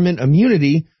government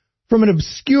immunity from an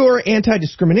obscure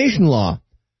anti-discrimination law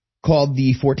called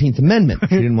the 14th Amendment.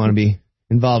 She didn't want to be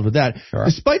involved with that. Sure.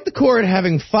 Despite the court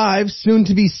having 5, soon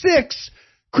to be 6,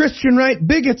 Christian right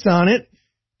bigots on it,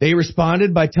 they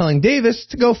responded by telling Davis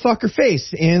to go fuck her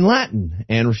face in Latin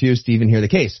and refused to even hear the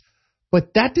case.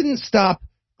 But that didn't stop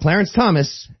Clarence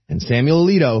Thomas and Samuel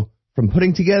Alito from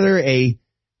putting together a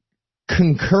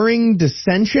concurring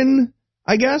dissension,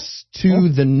 I guess, to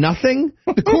the nothing.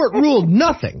 The court ruled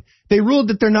nothing. They ruled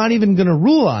that they're not even going to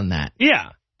rule on that.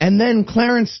 Yeah. And then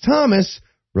Clarence Thomas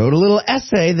wrote a little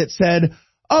essay that said,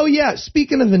 oh, yeah,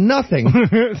 speaking of the nothing,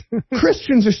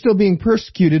 Christians are still being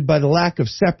persecuted by the lack of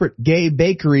separate gay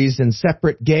bakeries and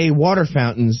separate gay water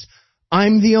fountains.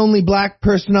 I'm the only black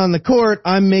person on the court.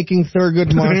 I'm making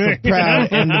Thurgood Marshall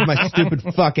proud. End of my stupid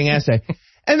fucking essay.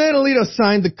 And then Alito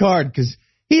signed the card because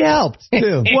he helped,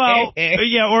 too. Well,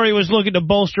 yeah, or he was looking to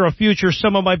bolster a future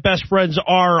some of my best friends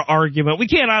are argument. We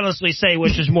can't honestly say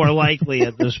which is more likely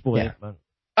at this point. Yeah.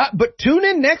 But tune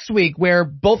in next week where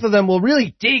both of them will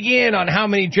really dig in on how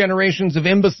many generations of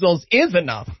imbeciles is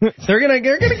enough. They're gonna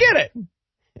get it.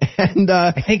 And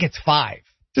I think it's 5.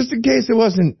 Just in case it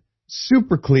wasn't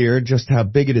super clear just how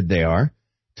bigoted they are,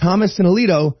 Thomas and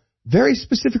Alito very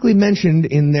specifically mentioned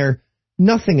in their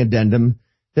nothing addendum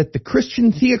that the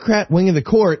Christian theocrat wing of the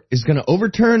court is going to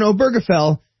overturn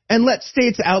Obergefell and let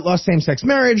states outlaw same-sex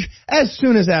marriage as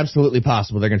soon as absolutely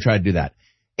possible. They're going to try to do that.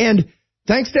 And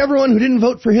thanks to everyone who didn't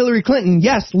vote for Hillary Clinton.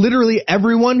 Yes, literally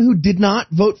everyone who did not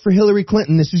vote for Hillary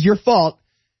Clinton. This is your fault.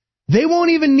 They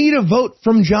won't even need a vote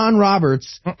from John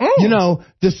Roberts, you know,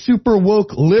 the super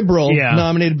woke liberal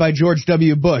nominated by George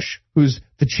W. Bush, who's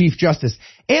the Chief Justice.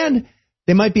 And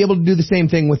they might be able to do the same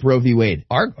thing with Roe v. Wade.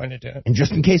 Are going to do it. And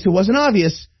just in case it wasn't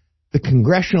obvious, the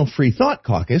Congressional Free Thought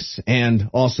Caucus, and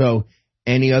also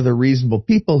any other reasonable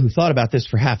people who thought about this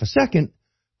for half a second,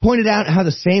 pointed out how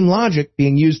the same logic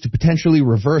being used to potentially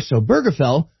reverse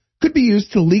Obergefell could be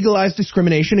used to legalize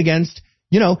discrimination against,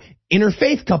 you know,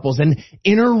 interfaith couples and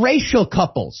interracial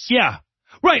couples. Yeah.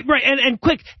 Right. And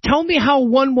quick, tell me how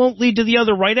one won't lead to the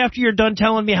other right after you're done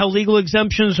telling me how legal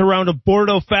exemptions around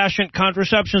abortifacient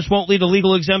contraceptions won't lead to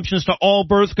legal exemptions to all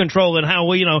birth control and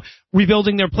how, you know,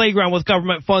 rebuilding their playground with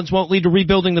government funds won't lead to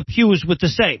rebuilding the pews with the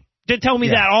same. Tell me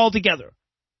that all together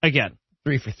again.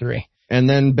 3 for 3. And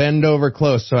then bend over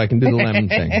close so I can do the lemon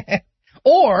thing.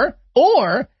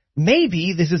 Or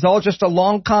maybe this is all just a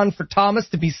long con for Thomas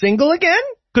to be single again?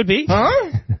 Could be.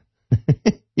 Huh?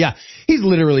 Yeah, he's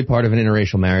literally part of an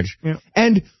interracial marriage. Yeah.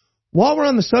 And while we're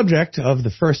on the subject of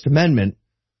the First Amendment,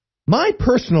 my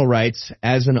personal rights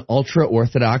as an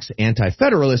ultra-Orthodox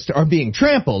anti-federalist are being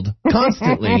trampled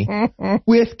constantly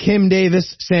with Kim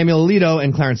Davis, Samuel Alito,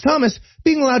 and Clarence Thomas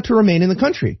being allowed to remain in the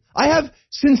country. I have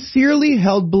sincerely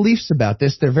held beliefs about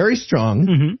this. They're very strong.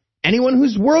 Mm-hmm. Anyone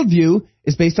whose worldview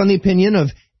is based on the opinion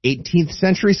of 18th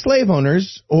century slave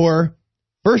owners or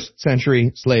first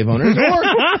century slave owners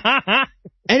or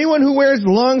anyone who wears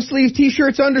long sleeve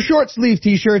t-shirts under short sleeve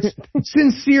t-shirts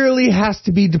sincerely has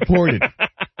to be deported.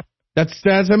 That's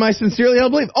my sincerely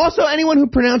held belief. Also, anyone who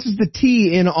pronounces the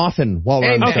T in often while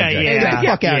we're on the subject. Get the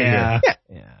fuck out of here.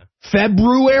 Yeah.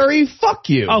 February, fuck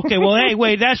you. Okay, well, hey,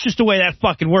 wait, that's just the way that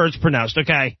fucking word's pronounced,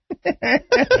 okay?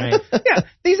 Right. Yeah,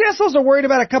 these assholes are worried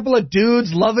about a couple of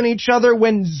dudes loving each other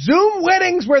when Zoom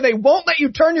weddings where they won't let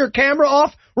you turn your camera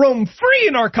off roam free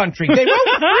in our country. They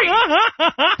roam free.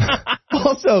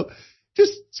 Also,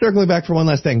 just circling back for one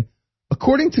last thing.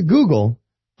 According to Google,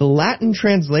 the Latin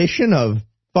translation of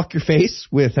fuck your face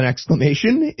with an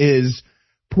exclamation is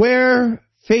puer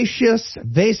facias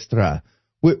vestra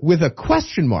with a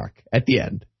question mark at the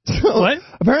end. So what?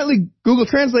 Apparently Google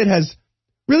Translate has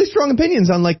really strong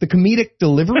opinions on like the comedic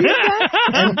delivery of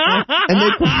that. and they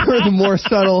prefer the more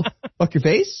subtle fuck your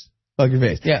face.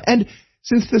 Yeah. And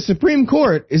since the Supreme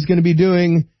Court is going to be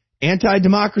doing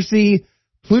anti-democracy,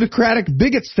 plutocratic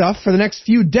bigot stuff for the next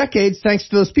few decades, thanks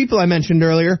to those people I mentioned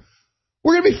earlier,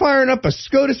 we're going to be firing up a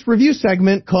SCOTUS review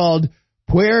segment called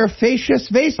Puer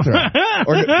Facias Vestra.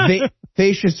 Or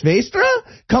Facias Vestra?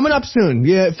 Coming up soon.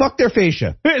 Yeah, fuck their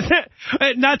fascia.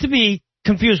 Not to be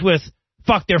confused with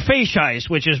fuck their facias,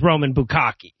 which is Roman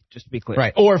bukkake. just to be clear.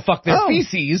 Right. Or fuck their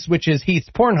feces, which is Heath's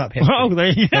Pornhub history. Oh, there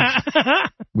you go.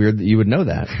 Weird that you would know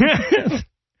that.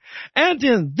 And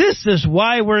in This Is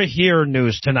Why We're Here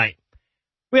news tonight,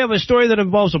 we have a story that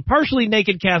involves a partially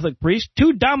naked Catholic priest,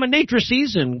 2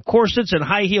 dominatrices in corsets and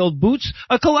high-heeled boots,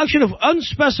 a collection of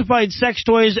unspecified sex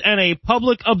toys, and a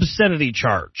public obscenity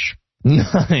charge.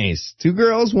 Nice. 2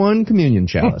 girls, 1 communion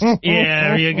chalice.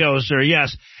 Yeah, there you go, sir.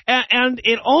 Yes. And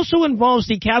it also involves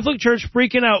the Catholic Church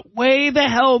freaking out way the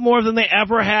hell more than they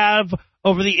ever have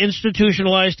over the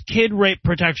institutionalized kid rape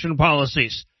protection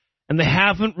policies. And they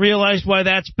haven't realized why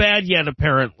that's bad yet,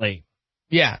 apparently.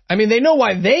 Yeah. I mean, they know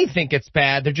why they think it's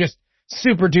bad. They're just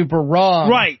super duper wrong.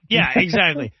 Right. Yeah,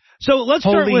 exactly. So let's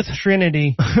start Holy with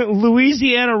Trinity.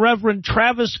 Louisiana Reverend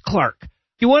Travis Clark. If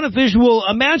you want a visual,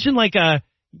 imagine like a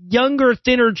younger,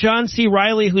 thinner John C.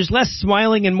 Reilly who's less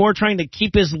smiling and more trying to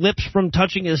keep his lips from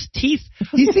touching his teeth.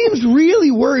 He seems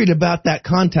really worried about that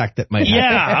contact that might happen.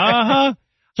 Yeah,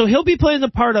 So he'll be playing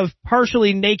the part of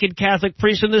partially naked Catholic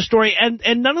priest in this story, and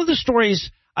none of the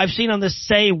stories I've seen on this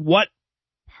say what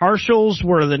partials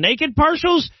were the naked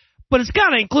partials, but it's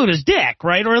got to include his dick,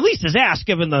 right? Or at least his ass,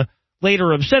 given the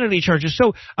later obscenity charges.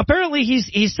 So apparently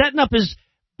he's setting up his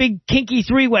big kinky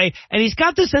 3-way, and he's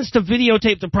got the sense to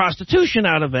videotape the prostitution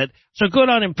out of it, so good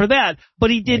on him for that. But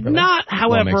he did not,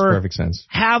 however,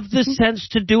 have the sense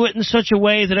to do it in such a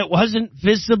way that it wasn't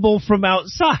visible from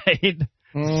outside.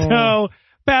 So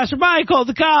passerby called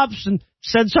the cops and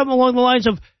said something along the lines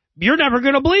of, "You're never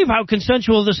going to believe how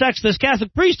consensual the sex this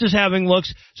Catholic priest is having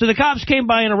looks." So the cops came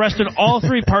by and arrested all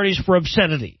 3 parties for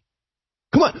obscenity.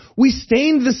 Come on, we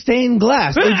stained the stained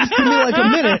glass. It just give me like a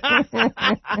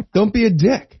minute. Don't be a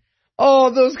dick. Oh,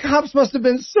 those cops must have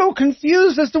been so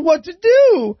confused as to what to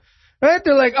do. Right?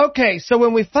 They're like, okay, so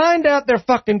when we find out they're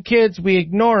fucking kids, we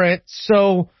ignore it.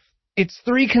 So it's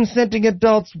 3 consenting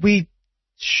adults. We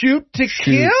shoot to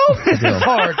kill? It's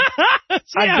hard.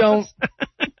 I don't...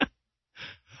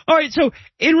 All right, so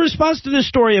in response to this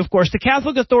story, of course, the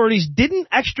Catholic authorities didn't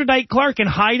extradite Clark and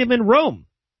hide him in Rome,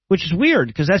 which is weird,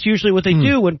 because that's usually what they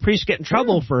do when priests get in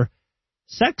trouble for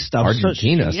sex stuff.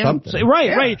 Argentina, something.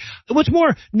 Right. What's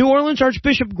more, New Orleans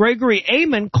Archbishop Gregory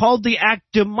Amen called the act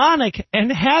demonic and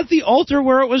had the altar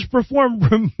where it was performed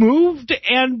removed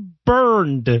and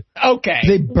burned. Okay.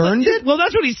 They burned it? Well,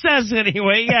 that's what he says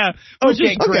anyway, yeah.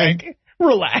 Okay, Greg.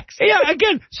 Relax. Yeah,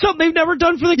 again, something they've never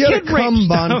done for the you kid had a rape cum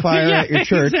stuff. bonfire Yeah, at your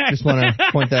church. exactly. Just want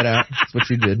to point that out. That's what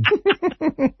you did.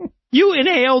 You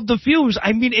inhaled the fumes.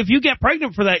 I mean, if you get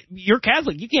pregnant for that, you're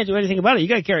Catholic. You can't do anything about it. You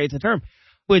got to carry it to term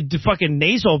with the fucking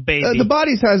nasal baby. The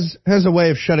bodies has a way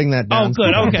of shutting that down. Oh,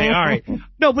 good. Okay, all right.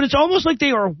 No, but it's almost like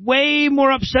they are way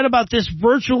more upset about this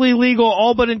virtually legal,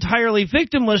 all but entirely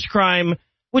victimless crime,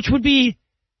 which would be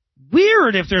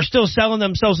weird if they're still selling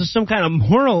themselves as some kind of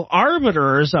moral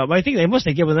arbiter or something. I think they must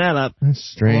have given that up. That's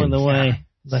strange. Along the way.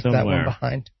 Left that one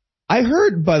behind. I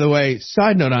heard, by the way,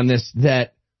 side note on this,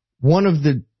 that one of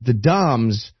the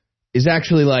Doms is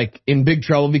actually like in big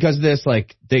trouble because of this.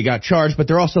 Like they got charged, but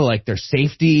they're also like their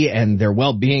safety and their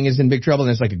well-being is in big trouble. And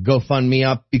there's like a GoFundMe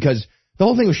up because the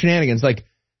whole thing was shenanigans. Like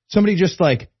somebody just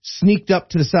like sneaked up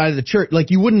to the side of the church.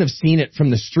 Like you wouldn't have seen it from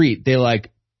the street. They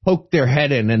like poked their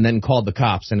head in and then called the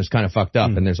cops, and it's kind of fucked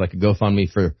up. And there's like a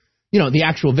GoFundMe for, the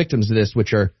actual victims of this,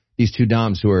 which are these 2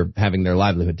 Doms who are having their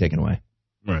livelihood taken away.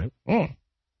 Right.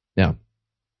 Yeah.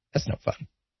 That's no fun.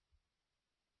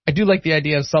 I do like the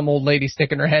idea of some old lady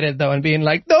sticking her head in, though, and being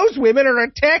like, "Those women are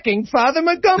attacking Father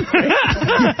Montgomery."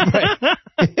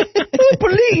 Oh,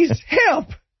 police, help.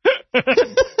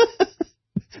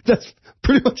 That's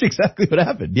pretty much exactly what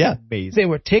happened. Yeah. They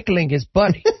were tickling his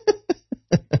buddy.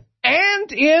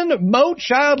 And in Mo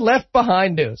Child Left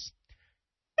Behind news.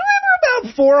 Remember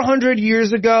about 400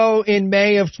 years ago in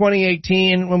May of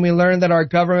 2018 when we learned that our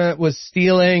government was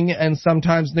stealing and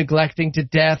sometimes neglecting to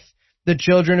death the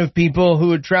children of people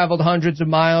who had traveled hundreds of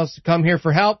miles to come here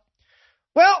for help?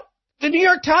 Well, the New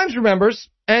York Times remembers,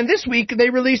 and this week they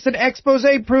released an expose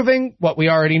proving what we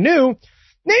already knew,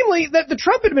 namely that the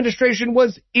Trump administration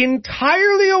was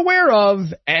entirely aware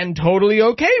of and totally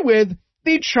okay with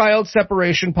the child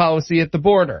separation policy at the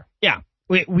border. Yeah.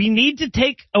 We need to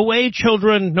take away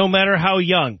children no matter how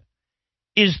young,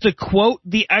 is the quote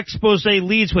the expose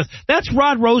leads with. That's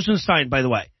Rod Rosenstein, by the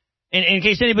way. In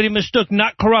case anybody mistook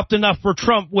not corrupt enough for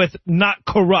Trump with not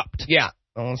corrupt. Yeah.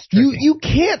 You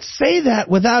can't say that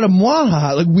without a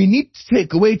mwaha. Like, we need to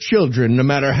take away children no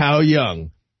matter how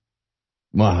young.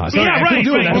 Mwaha. Yeah, right.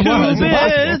 2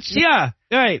 bits. Yeah.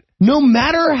 Right. No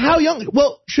matter how young.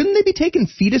 Well, shouldn't they be taking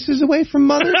fetuses away from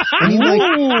mothers? I mean, like,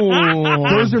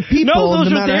 those are people. No, those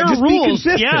are matter their just rules. Be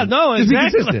consistent. Yeah, no, just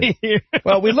exactly.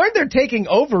 Well, we learned they're taking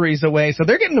ovaries away, so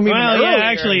they're getting them even earlier. Yeah,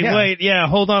 actually, wait,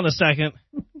 hold on a second.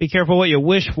 Be careful what you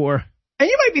wish for. And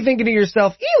you might be thinking to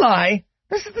yourself, Eli,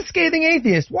 this is the Scathing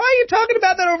Atheist. Why are you talking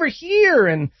about that over here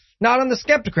and not on the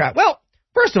Skeptocrat? Well,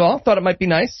 first of all, thought it might be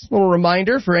nice, a little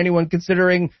reminder for anyone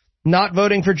considering not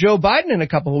voting for Joe Biden in a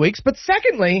couple of weeks. But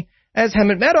secondly, as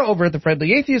Hemant Mehta over at the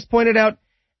Friendly Atheist pointed out,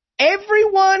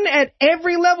 everyone at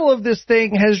every level of this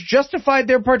thing has justified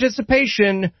their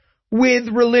participation with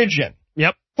religion.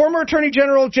 Yep. Former Attorney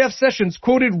General Jeff Sessions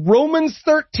quoted Romans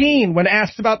 13 when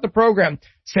asked about the program.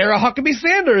 Sarah Huckabee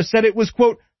Sanders said it was,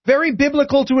 quote, very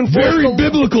biblical to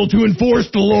enforce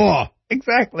the law.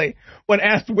 Exactly. When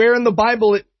asked where in the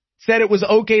Bible it said it was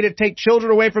okay to take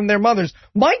children away from their mothers.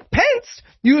 Mike Pence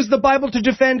used the Bible to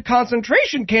defend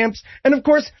concentration camps, and of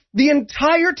course, the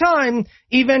entire time,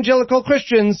 evangelical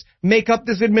Christians make up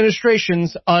this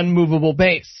administration's unmovable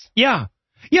base. Yeah.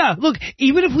 Yeah, look,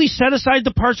 even if we set aside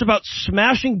the parts about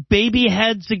smashing baby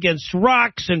heads against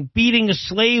rocks and beating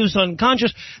slaves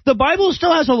unconscious, the Bible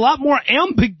still has a lot more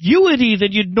ambiguity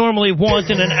than you'd normally want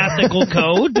in an ethical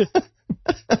code.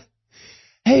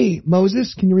 Hey,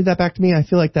 Moses, can you read that back to me? I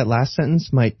feel like that last sentence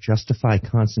might justify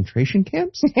concentration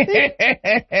camps,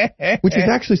 which is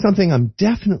actually something I'm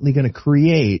definitely going to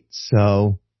create,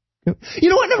 so... You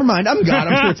know what? Never mind. I'm sure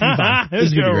it's fun. This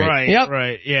is gonna be great. Right, yep.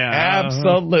 Right, yeah.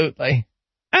 Absolutely.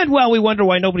 And, well, we wonder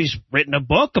why nobody's written a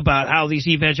book about how these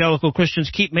evangelical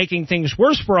Christians keep making things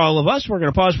worse for all of us. We're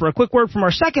going to pause for a quick word from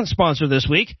our second sponsor this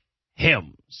week,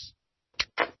 Hims.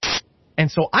 And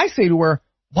so I say to her,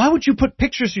 why would you put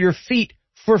pictures of your feet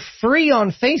for free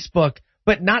on Facebook,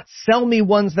 but not sell me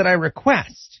ones that I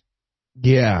request?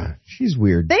 Yeah, she's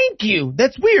weird. Thank you.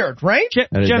 That's weird, right?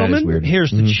 Gentlemen, weird.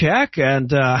 Here's the check, and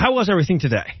how was everything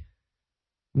today?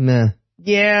 Nah.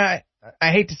 Yeah,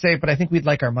 I hate to say it, but I think we'd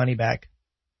like our money back.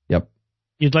 Yep.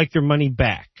 You'd like your money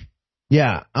back?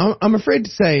 Yeah, I'm afraid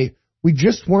to say we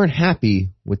just weren't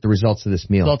happy with the results of this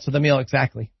meal. Results of the meal,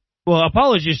 exactly. Well,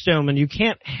 apologies, gentlemen. You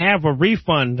can't have a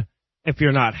refund if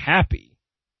you're not happy.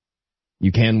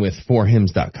 You can with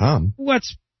 4hims.com.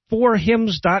 What's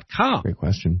 4hims.com? Great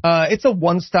question. It's a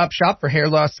one-stop shop for hair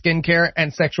loss, skincare,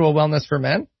 and sexual wellness for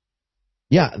men.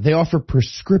 Yeah, they offer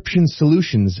prescription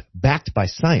solutions backed by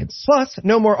science. Plus,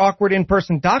 no more awkward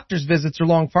in-person doctor's visits or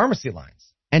long pharmacy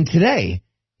lines. And today,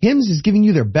 Hims is giving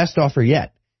you their best offer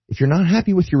yet. If you're not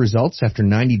happy with your results after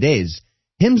 90 days,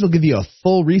 Hims will give you a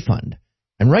full refund.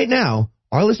 And right now,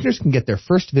 our listeners can get their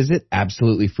first visit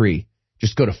absolutely free.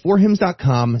 Just go to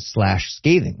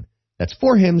 4hims.com/scathing. That's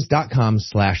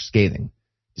 4hims.com/scathing.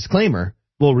 Disclaimer.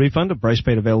 Full refund of price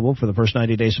paid available for the first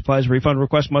 90-day supplies. Refund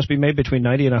request must be made between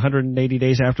 90 and 180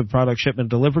 days after the product shipment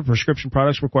delivered. Prescription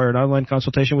products require an online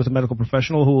consultation with a medical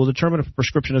professional who will determine if a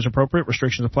prescription is appropriate.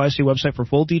 Restrictions apply. See website for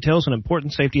full details and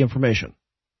important safety information.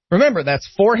 Remember, that's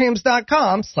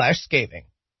 4hims.com/scathing.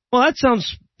 Well, that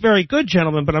sounds very good,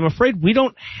 gentlemen, but I'm afraid we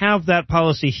don't have that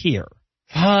policy here.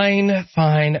 Fine.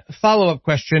 Follow-up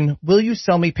question. Will you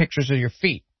sell me pictures of your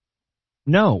feet?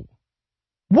 No.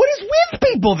 What is with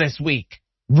people this week?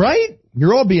 Right?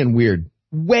 You're all being weird.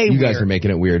 Way weird. You weird. guys are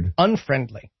making it weird.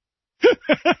 Unfriendly.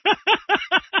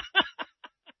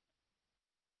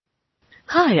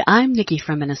 Hi, I'm Nikki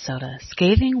from Minnesota.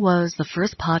 Scathing was the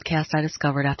first podcast I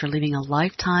discovered after leaving a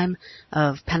lifetime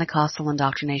of Pentecostal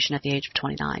indoctrination at the age of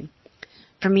 29.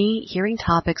 For me, hearing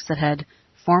topics that had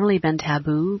formerly been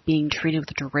taboo being treated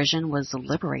with derision was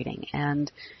liberating and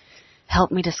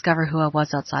helped me discover who I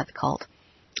was outside the cult.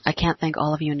 I can't thank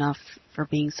all of you enough for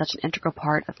being such an integral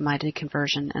part of my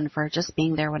deconversion and for just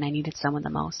being there when I needed someone the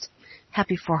most.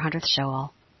 Happy 400th show,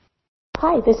 all.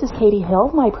 Hi, this is Katie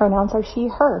Hill. My pronouns are she,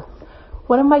 her.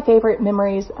 One of my favorite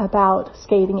memories about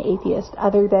Scathing Atheist,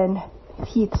 other than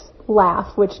Heath's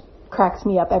laugh, which cracks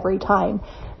me up every time,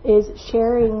 is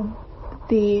sharing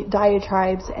the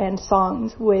diatribes and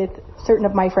songs with certain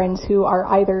of my friends who are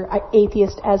either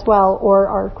atheist as well or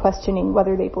are questioning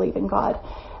whether they believe in God.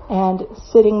 And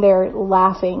sitting there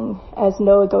laughing as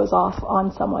Noah goes off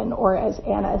on someone or as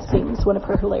Anna sings one of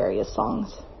her hilarious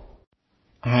songs.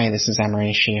 Hi, this is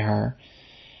Emery, she, her.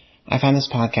 I found this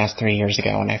podcast 3 years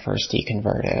ago when I first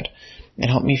deconverted. It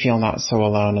helped me feel not so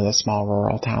alone in the small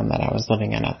rural town that I was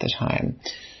living in at the time.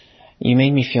 You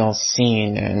made me feel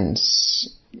seen and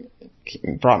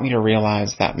brought me to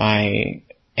realize that my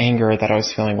anger that I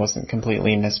was feeling wasn't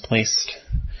completely misplaced.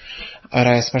 But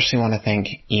I especially want to thank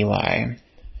Eli.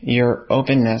 Your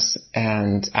openness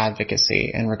and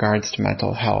advocacy in regards to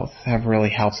mental health have really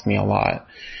helped me a lot.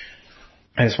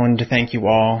 I just wanted to thank you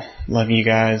all. Love you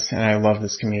guys, and I love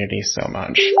this community so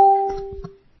much.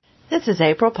 This is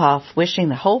April Poff wishing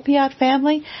the whole Piat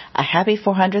family a happy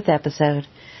 400th episode.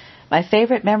 My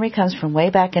favorite memory comes from way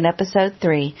back in episode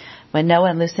 3 when Noah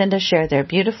and Lucinda shared their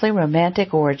beautifully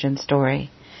romantic origin story.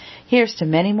 Here's to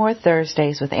many more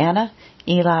Thursdays with Anna,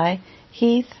 Eli,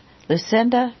 Heath,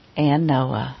 Lucinda, and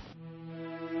Noah.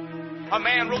 A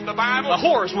man wrote the Bible. A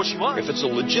whore is what she was. If it's a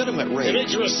legitimate rape, it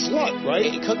makes her a slut, right?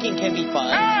 Hey, cooking can be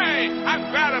fun. Hey,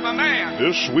 I'm proud of a man.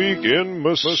 This week in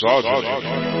misogyny.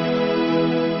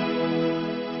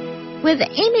 With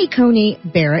Amy Coney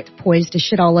Barrett poised to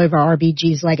shit all over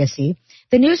RBG's legacy,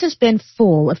 the news has been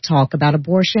full of talk about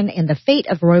abortion and the fate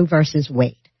of Roe versus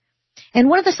Wade. And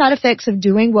one of the side effects of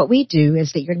doing what we do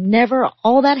is that you're never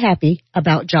all that happy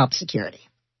about job security.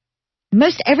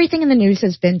 Most everything in the news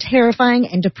has been terrifying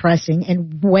and depressing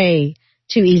and way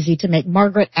too easy to make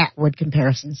Margaret Atwood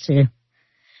comparisons to.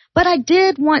 But I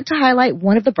did want to highlight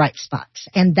one of the bright spots,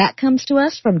 and that comes to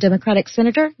us from Democratic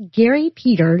Senator Gary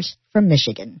Peters from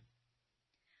Michigan.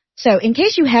 So, in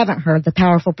case you haven't heard the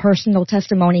powerful personal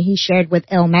testimony he shared with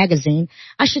Elle magazine,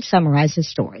 I should summarize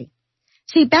his story.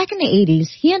 See, back in the 80s,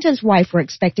 he and his wife were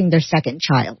expecting their second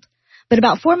child. But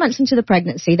about 4 months into the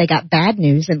pregnancy, they got bad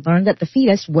news and learned that the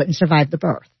fetus wouldn't survive the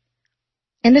birth.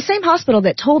 And the same hospital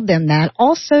that told them that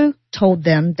also told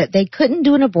them that they couldn't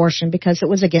do an abortion because it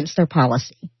was against their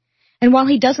policy. And while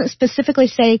he doesn't specifically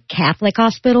say Catholic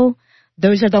hospital,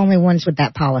 those are the only ones with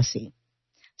that policy.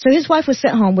 So his wife was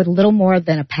sent home with little more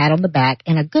than a pat on the back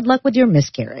and a good luck with your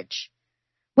miscarriage.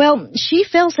 Well, she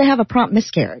fails to have a prompt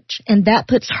miscarriage, and that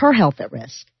puts her health at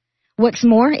risk. What's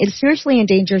more, it seriously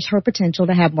endangers her potential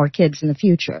to have more kids in the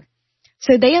future.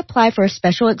 So they apply for a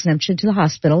special exemption to the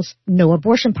hospital's no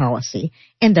abortion policy,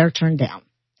 and they're turned down.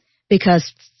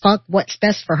 Because fuck what's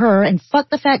best for her, and fuck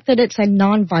the fact that it's a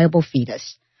non-viable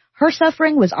fetus. Her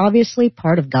suffering was obviously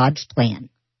part of God's plan.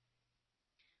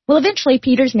 Well, eventually,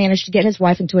 Peters managed to get his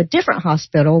wife into a different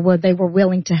hospital where they were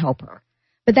willing to help her.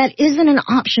 But that isn't an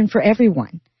option for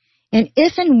everyone. And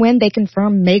if and when they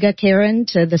confirm Mega Karen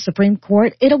to the Supreme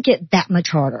Court, it'll get that much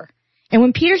harder. And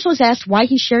when Peters was asked why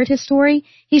he shared his story,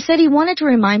 he said he wanted to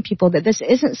remind people that this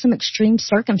isn't some extreme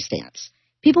circumstance.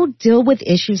 People deal with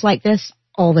issues like this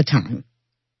all the time.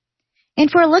 And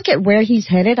for a look at where he's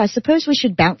headed, I suppose we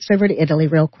should bounce over to Italy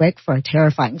real quick for a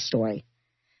terrifying story.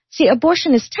 See,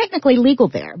 abortion is technically legal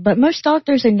there, but most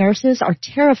doctors and nurses are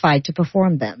terrified to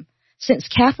perform them, since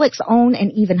Catholics own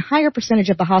an even higher percentage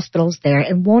of the hospitals there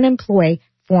and won't employ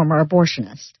former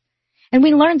abortionists. And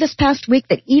we learned this past week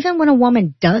that even when a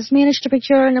woman does manage to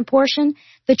procure an abortion,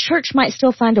 the church might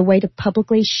still find a way to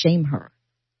publicly shame her.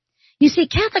 You see,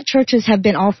 Catholic churches have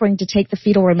been offering to take the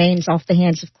fetal remains off the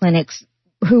hands of clinics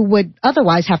who would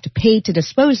otherwise have to pay to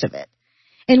dispose of it.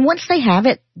 And once they have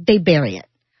it, they bury it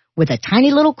with a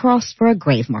tiny little cross for a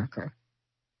grave marker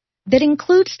that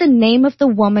includes the name of the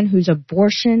woman whose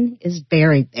abortion is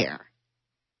buried there.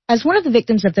 As one of the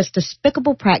victims of this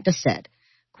despicable practice said,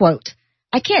 quote,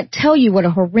 "I can't tell you what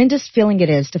a horrendous feeling it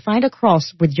is to find a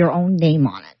cross with your own name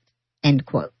on it," end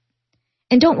quote.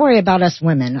 And don't worry about us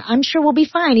women. I'm sure we'll be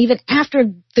fine even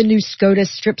after the new SCOTUS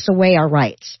strips away our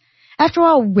rights. After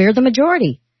all, we're the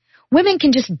majority. Women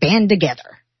can just band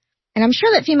together. And I'm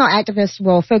sure that female activists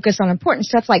will focus on important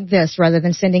stuff like this rather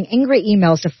than sending angry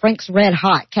emails to Frank's Red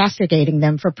Hot castigating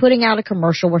them for putting out a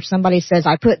commercial where somebody says,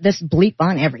 "I put this bleep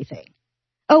on everything."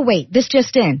 Oh wait, this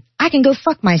just in. I can go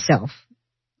fuck myself.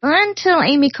 Until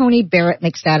Amy Coney Barrett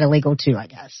makes that illegal too, I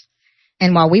guess.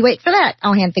 And while we wait for that,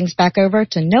 I'll hand things back over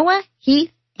to Noah,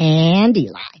 Heath, and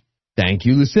Eli. Thank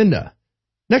you, Lucinda.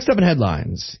 Next up in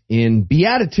headlines, in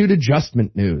Beatitude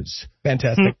Adjustment news.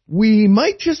 Fantastic. We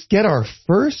might just get our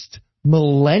first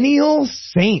millennial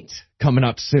saint coming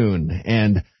up soon.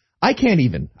 And I can't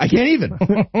even.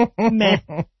 Meh.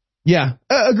 Yeah,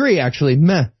 agree, actually.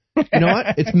 Meh. You know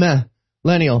what? It's meh.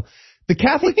 Millennial. The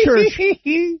Catholic Church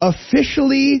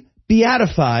officially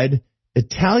beatified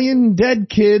Italian dead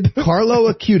kid Carlo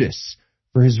Acutis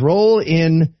for his role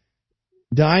in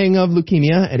dying of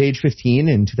leukemia at age 15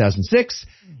 in 2006,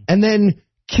 and then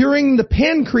curing the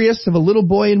pancreas of a little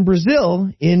boy in Brazil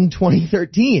in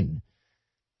 2013.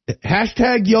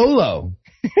 Hashtag YOLO.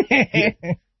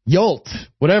 Yolt.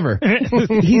 Whatever.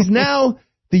 He's now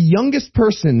the youngest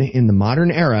person in the modern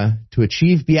era to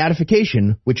achieve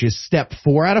beatification, which is step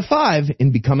 4 out of 5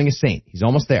 in becoming a saint. He's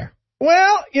almost there.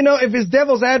 Well, you know, if his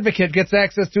devil's advocate gets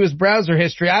access to his browser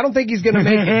history, I don't think he's going to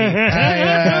make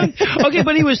it. Okay,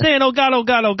 but he was saying, "Oh God, oh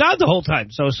God, oh God," the whole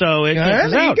time. So it there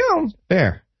you go.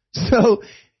 Fair. So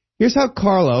here's how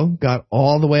Carlo got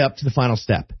all the way up to the final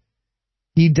step.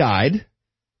 He died,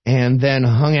 and then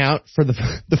hung out for the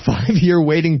 5-year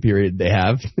waiting period they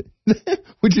have,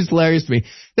 which is hilarious to me.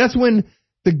 That's when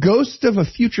the ghost of a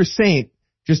future saint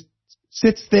just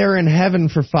sits there in heaven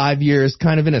for 5 years,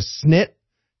 kind of in a snit,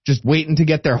 just waiting to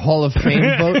get their Hall of Fame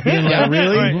vote. Being like,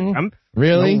 really? Right.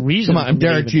 Really? No Come on, I'm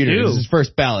Derek Jeter. This is his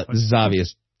first ballot. This is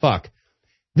obvious. Fuck.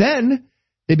 Then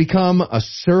they become a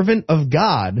servant of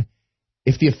God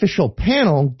if the official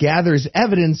panel gathers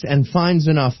evidence and finds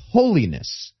enough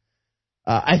holiness.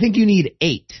 I think you need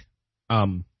 8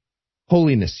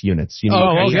 holiness units. You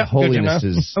need 8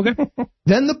 holinesses. Okay.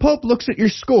 Then the Pope looks at your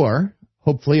score,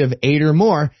 hopefully of 8 or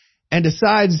more, and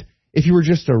decides if you were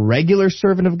just a regular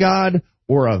servant of God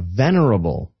or a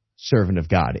venerable servant of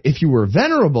God. If you were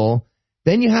venerable,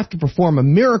 then you have to perform a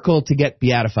miracle to get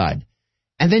beatified.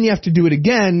 And then you have to do it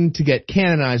again to get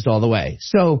canonized all the way.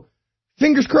 So,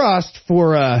 fingers crossed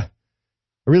for a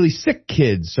really sick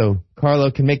kid so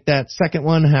Carlo can make that second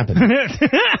one happen.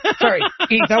 Sorry,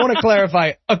 Heath, I want to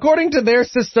clarify. According to their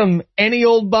system, any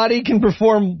old body can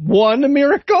perform 1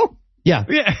 miracle? Yeah,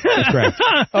 that's correct.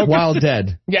 Okay. While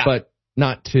dead, but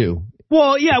not 2.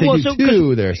 Well, yeah, so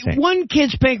 2, they're saying. One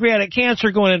kid's pancreatic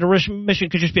cancer going into remission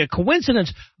could just be a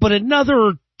coincidence, but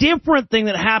another different thing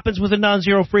that happens with a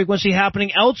non-zero frequency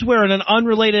happening elsewhere in an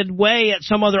unrelated way at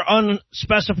some other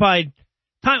unspecified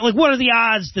time. Like, what are the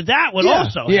odds that would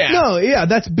also happen? No,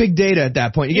 that's big data at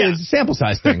that point. You get a sample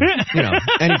size thing.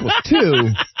 N equals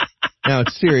 2. Now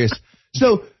it's serious.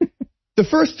 So the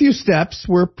first few steps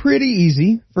were pretty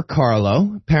easy for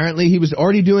Carlo. Apparently he was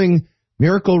already doing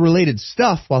miracle-related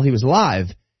stuff while he was alive,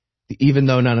 even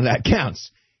though none of that counts.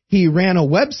 He ran a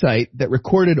website that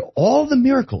recorded all the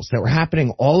miracles that were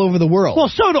happening all over the world. Well,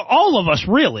 so do all of us,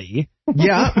 really.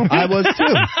 Yeah, I was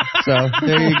too. So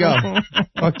there you go.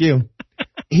 Fuck you.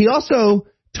 He also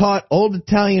taught old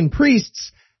Italian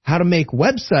priests how to make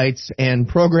websites and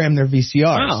program their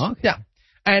VCRs. Oh, okay. Yeah.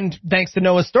 And thanks to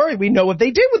Noah's story, we know what they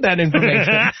did with that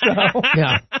information. So.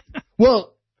 Yeah.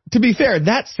 Well, to be fair,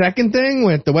 that second thing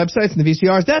with the websites and the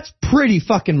VCRs, that's pretty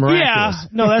fucking miraculous. Yeah,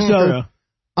 no, that's true.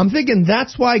 I'm thinking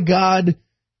that's why God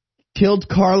killed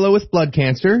Carlo with blood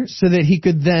cancer, so that he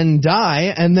could then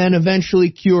die and then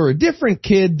eventually cure a different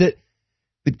kid that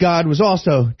God was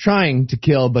also trying to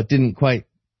kill but didn't quite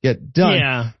get done.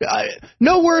 Yeah.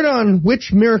 No word on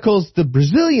which miracles the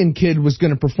Brazilian kid was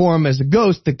going to perform as a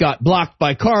ghost that got blocked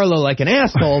by Carlo like an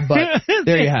asshole, but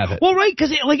there you have it. Well, right,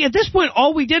 because at this point,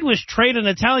 all we did was trade an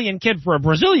Italian kid for a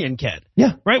Brazilian kid.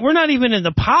 Yeah. Right? We're not even in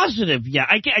the positive yet.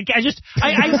 I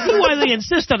see why they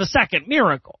insist on a second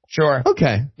miracle. Sure.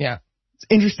 Okay. Yeah. It's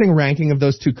interesting ranking of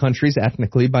those 2 countries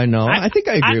ethnically by Noah. I think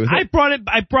I agree with it.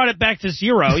 I brought it back to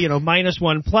 0,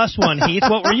 -1 +1, Heath.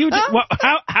 What were you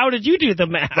how did you do the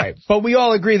math? Right. But we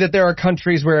all agree that there are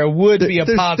countries where it would be a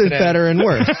positive. There's better and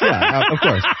worse. Yeah, of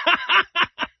course.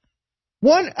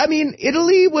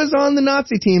 Italy was on the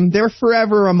Nazi team. They're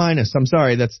forever a minus. I'm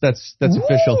sorry. That's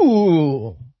official.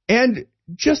 Ooh. And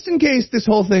just in case this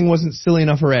whole thing wasn't silly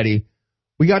enough already,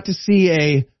 we got to see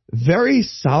a very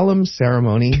solemn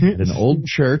ceremony at an old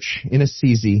church in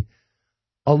Assisi,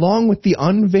 along with the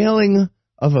unveiling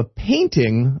of a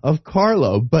painting of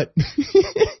Carlo, but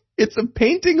it's a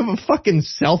painting of a fucking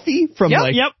selfie from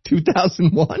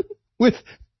 2001 with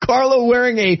Carlo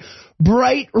wearing a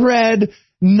bright red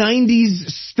 90s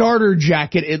starter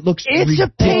jacket. It looks ridiculous.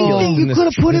 A painting. You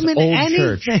could have put him in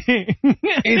anything.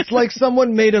 It's like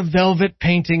someone made a velvet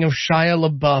painting of Shia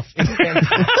LaBeouf.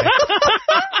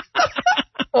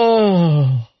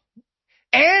 Oh.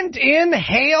 And in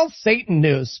Hail Satan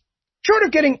news, short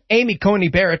of getting Amy Coney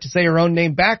Barrett to say her own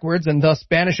name backwards and thus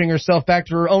banishing herself back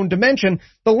to her own dimension,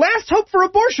 the last hope for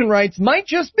abortion rights might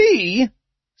just be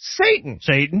Satan.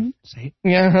 Satan?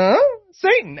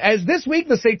 Satan. As this week,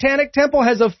 the Satanic Temple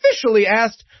has officially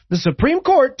asked the Supreme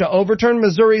Court to overturn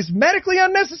Missouri's medically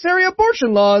unnecessary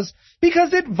abortion laws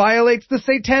because it violates the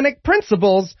satanic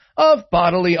principles of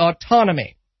bodily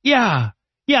autonomy. Yeah.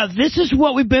 Yeah, this is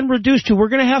what we've been reduced to. We're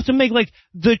going to have to make,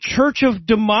 the church of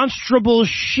demonstrable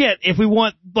shit if we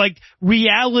want,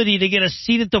 reality to get a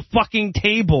seat at the fucking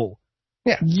table.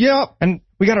 Yeah. Yep. And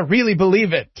we got to really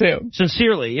believe it, too.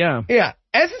 Sincerely, yeah. Yeah.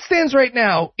 As it stands right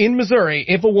now, in Missouri,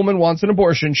 if a woman wants an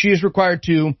abortion, she is required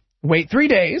to wait 3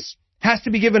 days, has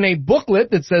to be given a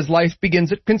booklet that says life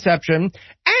begins at conception,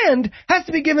 and has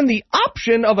to be given the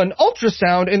option of an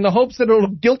ultrasound in the hopes that it'll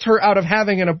guilt her out of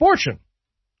having an abortion.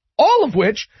 All of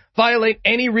which violate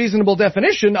any reasonable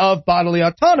definition of bodily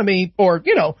autonomy or,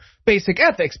 basic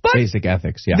ethics. But basic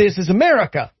ethics, yeah. This is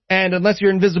America. And unless your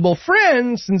invisible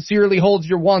friend sincerely holds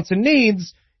your wants and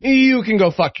needs, you can go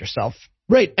fuck yourself.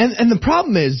 Right. And the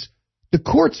problem is the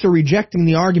courts are rejecting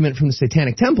the argument from the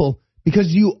Satanic Temple because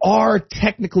you are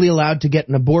technically allowed to get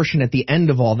an abortion at the end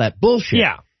of all that bullshit.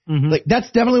 Yeah. Mm-hmm. Like,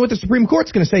 that's definitely what the Supreme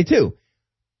Court's going to say, too.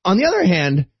 On the other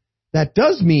hand, that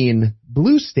does mean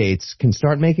blue states can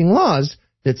start making laws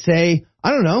that say,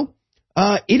 I don't know,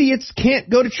 idiots can't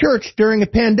go to church during a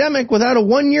pandemic without a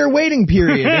 1-year waiting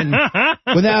period and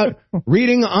without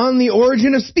reading On the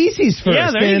Origin of Species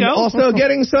first, and also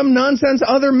getting some nonsense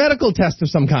other medical test of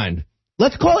some kind.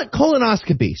 Let's call it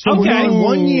colonoscopy. So Okay.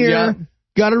 1 year,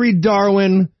 got to read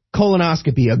Darwin,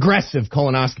 colonoscopy, aggressive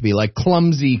colonoscopy, like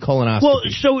clumsy colonoscopy. Well,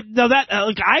 so now that,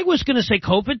 I was going to say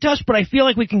COVID test, but I feel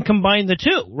like we can combine the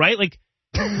two, right? Like,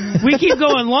 we keep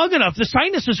going long enough. The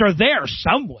sinuses are there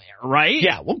somewhere, right?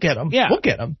 Yeah, we'll get them. Yeah. We'll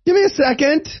get them. Give me a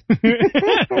second.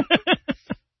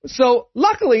 So,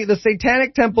 luckily, the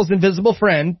Satanic Temple's invisible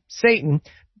friend, Satan,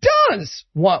 does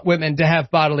want women to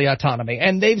have bodily autonomy,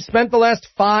 and they've spent the last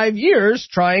 5 years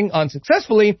trying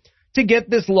unsuccessfully to get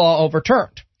this law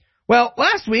overturned. Well,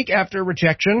 last week, after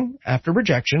rejection,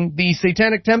 the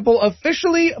Satanic Temple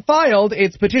officially filed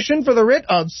its petition for the writ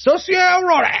of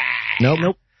certiorari.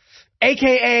 Nope.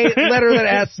 AKA letter that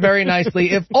asks very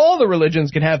nicely if all the religions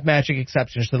can have matching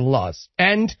exceptions to the laws.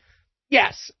 And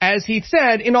yes, as Heath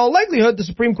said, in all likelihood, the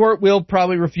Supreme Court will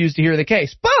probably refuse to hear the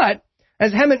case. But,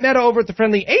 as Hemant Mehta over at the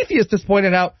Friendly Atheist has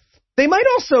pointed out, they might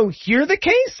also hear the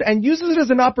case and use it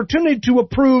as an opportunity to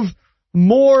approve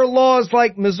more laws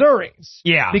like Missouri's.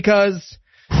 Yeah. Because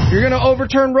you're going to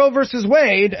overturn Roe versus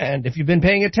Wade, and if you've been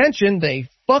paying attention, they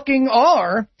fucking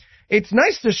are. It's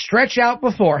nice to stretch out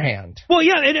beforehand. Well,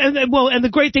 yeah, and the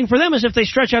great thing for them is if they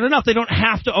stretch out enough, they don't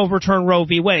have to overturn Roe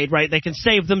v. Wade, right? They can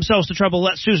save themselves the trouble,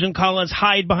 let Susan Collins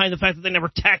hide behind the fact that they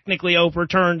never technically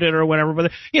overturned it or whatever.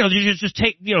 But, you just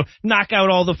take, knock out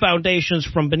all the foundations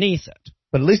from beneath it.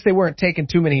 But at least they weren't taking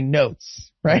too many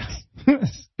notes, right?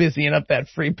 Busying up that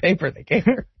free paper they gave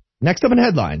her. Next up in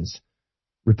headlines,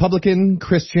 Republican,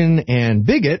 Christian, and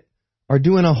bigot are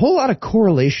doing a whole lot of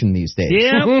correlation these days.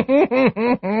 Yeah.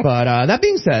 But that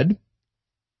being said,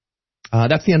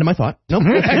 that's the end of my thought. Nope.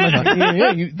 That's the end of my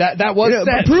thought. That was said.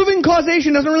 But proving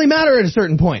causation doesn't really matter at a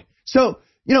certain point. So,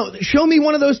 show me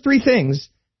one of those three things,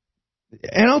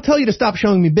 and I'll tell you to stop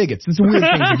showing me bigots. It's a weird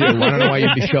thing to do. I don't know why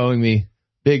you'd be showing me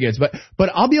bigots, but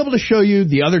I'll be able to show you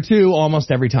the other two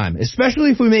almost every time,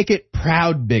 especially if we make it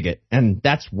proud bigot, and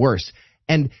that's worse.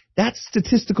 And that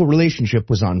statistical relationship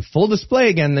was on full display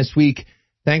again this week,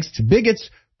 thanks to bigots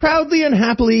proudly and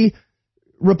happily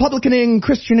Republicaning,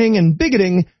 Christianing, and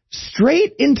bigoting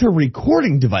straight into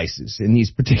recording devices in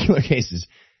these particular cases.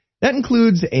 That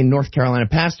includes a North Carolina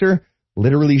pastor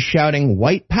literally shouting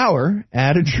white power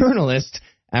at a journalist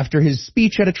after his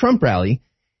speech at a Trump rally,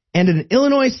 and an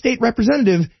Illinois state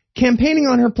representative campaigning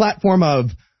on her platform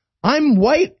of, I'm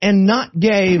white and not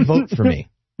gay, vote for me.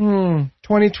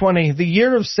 2020, the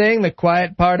year of saying the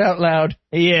quiet part out loud.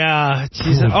 Yeah.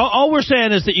 All we're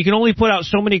saying is that you can only put out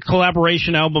so many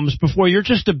collaboration albums before you're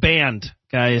just a band,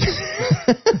 guys.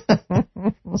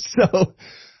 So,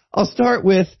 I'll start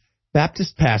with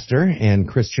Baptist pastor and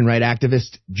Christian right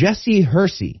activist Jesse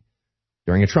Hersey.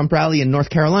 During a Trump rally in North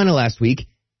Carolina last week,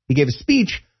 he gave a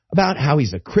speech about how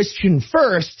he's a Christian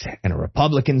first and a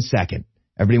Republican second.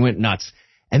 Everybody went nuts.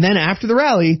 And then after the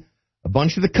rally, a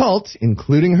bunch of the cult,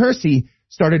 including Hersey,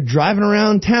 started driving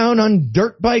around town on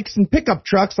dirt bikes and pickup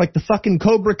trucks like the fucking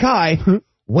Cobra Kai,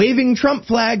 waving Trump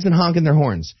flags and honking their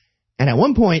horns. And at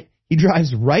one point, he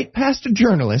drives right past a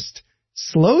journalist,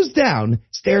 slows down,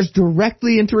 stares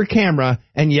directly into her camera,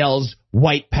 and yells,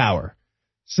 white power.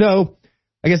 So,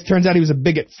 I guess it turns out he was a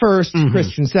bigot first,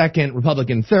 Christian second,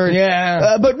 Republican third.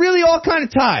 Yeah. But really all kind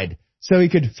of tied. So he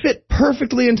could fit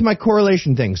perfectly into my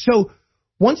correlation thing. So,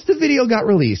 once the video got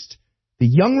released, the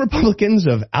Young Republicans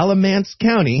of Alamance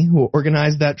County, who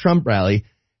organized that Trump rally,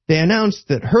 they announced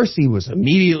that Hersey was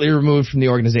immediately removed from the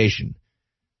organization.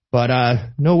 But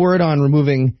no word on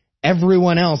removing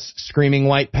everyone else screaming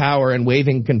white power and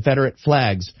waving Confederate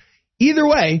flags. Either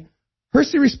way,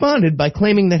 Hersey responded by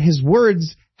claiming that his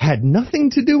words had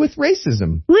nothing to do with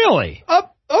racism. Really?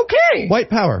 Okay. White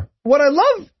power. What I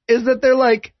love is that they're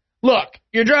like, look,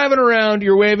 you're driving around,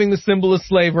 you're waving the symbol of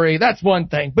slavery, that's one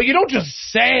thing. But you don't just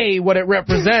say what it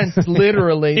represents,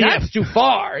 literally. Yeah. That's too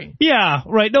far. Yeah,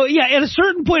 right. No, yeah, at a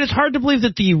certain point, it's hard to believe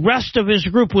that the rest of his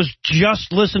group was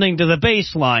just listening to the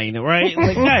bass line, right?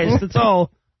 Like, guys, it's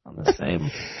all on the same.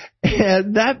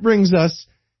 And that brings us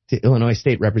to Illinois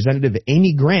State Representative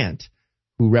Amy Grant,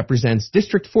 who represents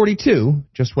District 42,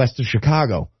 just west of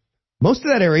Chicago. Most of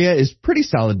that area is pretty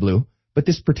solid blue, but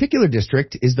this particular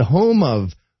district is the home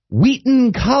of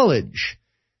Wheaton College.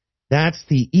 That's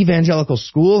the evangelical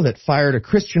school that fired a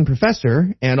Christian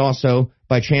professor and also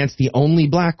by chance the only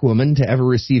black woman to ever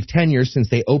receive tenure since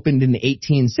they opened in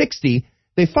 1860,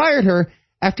 they fired her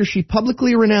after she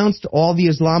publicly renounced all the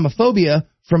Islamophobia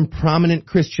from prominent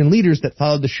Christian leaders that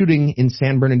followed the shooting in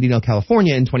San Bernardino,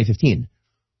 California in 2015.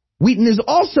 Wheaton is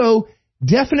also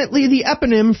definitely the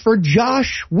eponym for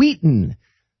Josh Wheaton,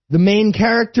 the main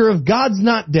character of God's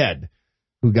Not Dead,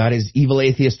 who got his evil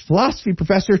atheist philosophy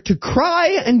professor to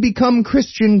cry and become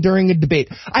Christian during a debate.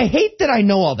 I hate that I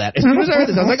know all that. As soon as I heard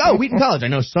this, I was like, oh, Wheaton College. I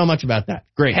know so much about that.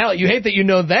 Great. Hell, you hate that you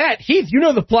know that. Heath, you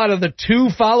know the plot of the 2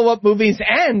 follow-up movies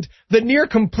and the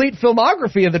near-complete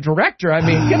filmography of the director. I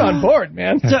mean, get on board,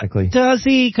 man. Technically. Does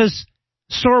he? Because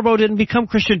Sorbo didn't become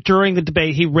Christian during the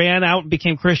debate. He ran out and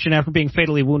became Christian after being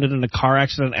fatally wounded in a car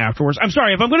accident afterwards. I'm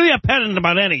sorry, if I'm going to be a pedant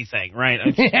about anything, right?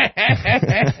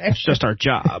 It's just our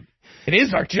job. It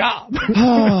is our job.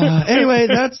 Anyway,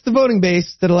 that's the voting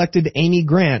base that elected Amy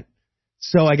Grant.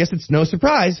 So I guess it's no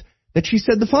surprise that she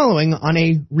said the following on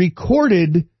a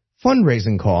recorded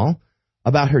fundraising call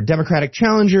about her Democratic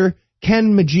challenger,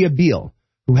 Ken Mejia-Beal,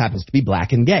 who happens to be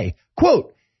black and gay.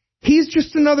 Quote, he's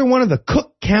just another one of the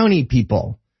Cook County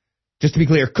people. Just to be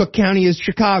clear, Cook County is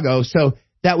Chicago, so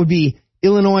that would be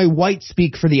Illinois white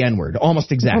speak for the N-word,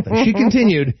 almost exactly. She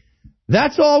continued,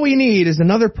 that's all we need is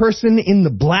another person in the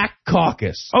black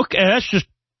caucus. Okay, that's just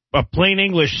a plain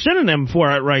English synonym for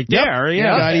it right there. Yep.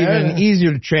 Yeah, Got even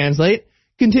easier to translate.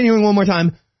 Continuing one more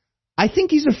time, I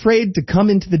think he's afraid to come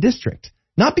into the district.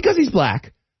 Not because he's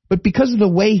black, but because of the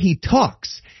way he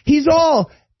talks. He's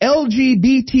all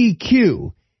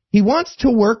LGBTQ. He wants to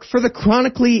work for the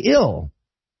chronically ill.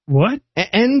 What?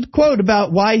 End quote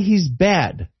about why he's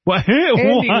bad. What?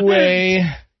 Anyway,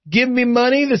 give me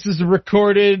money. This is a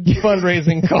recorded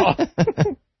fundraising call.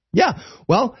 Yeah,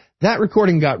 well, that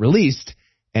recording got released,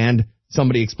 and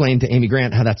somebody explained to Amy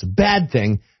Grant how that's a bad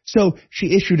thing. So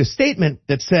she issued a statement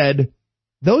that said,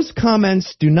 those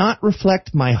comments do not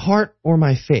reflect my heart or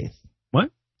my faith.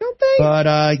 What? Don't they?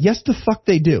 But yes, the fuck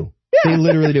they do. Yeah. They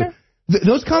literally do.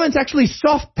 Those comments actually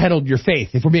soft-pedaled your faith,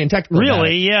 if we're being technical.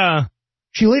 Really, yeah.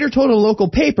 She later told a local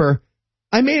paper,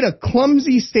 I made a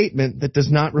clumsy statement that does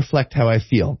not reflect how I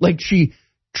feel. Like she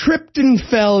tripped and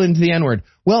fell into the N-word.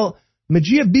 Well,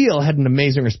 Mejia-Beal had an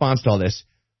amazing response to all this.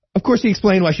 Of course, he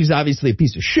explained why she's obviously a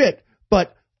piece of shit,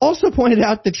 but also pointed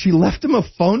out that she left him a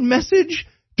phone message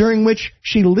during which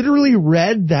she literally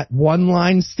read that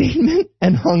one-line statement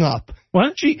and hung up.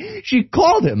 What? She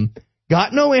called him,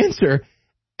 got no answer,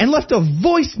 and left a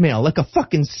voicemail like a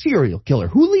fucking serial killer.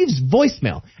 Who leaves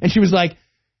voicemail? And she was like,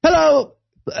 hello,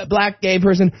 black gay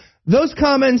person. Those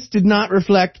comments did not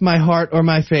reflect my heart or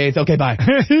my faith. Okay, bye.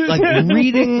 Like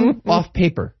reading off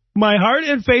paper. My heart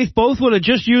and faith both would have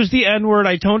just used the N-word.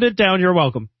 I toned it down. You're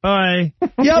welcome. Bye.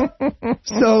 Yep.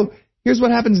 So here's what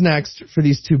happens next for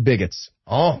these two bigots.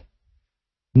 Oh.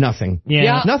 Nothing.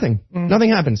 Yeah. Nothing.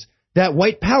 Nothing happens. That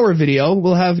white power video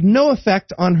will have no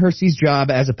effect on Hersey's job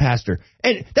as a pastor.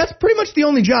 And that's pretty much the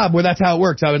only job where that's how it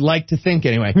works, I would like to think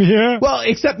anyway. Yeah. Well,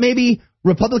 except maybe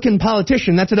Republican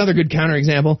politician. That's another good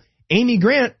counterexample. Amy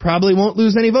Grant probably won't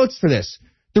lose any votes for this.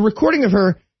 The recording of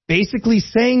her basically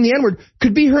saying the N-word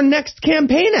could be her next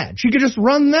campaign ad. She could just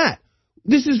run that.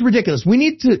 This is ridiculous. We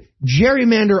need to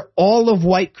gerrymander all of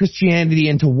white Christianity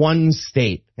into one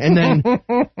state and then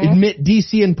admit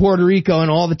D.C. and Puerto Rico and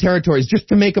all the territories just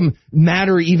to make them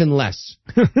matter even less.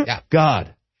 Yeah,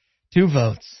 God. 2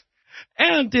 votes.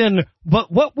 And in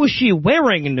But What Was She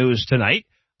Wearing news tonight,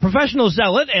 professional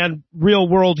zealot and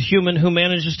real-world human who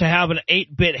manages to have an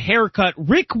 8-bit haircut,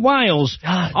 Rick Wiles,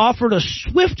 offered a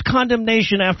swift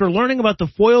condemnation after learning about the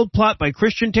foiled plot by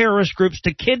Christian terrorist groups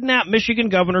to kidnap Michigan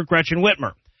Governor Gretchen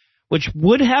Whitmer, which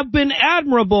would have been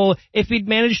admirable if he'd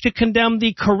managed to condemn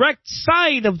the correct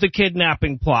side of the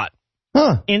kidnapping plot.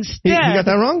 Huh. Instead, he got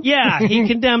that wrong? Yeah, he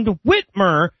condemned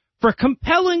Whitmer for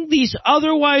compelling these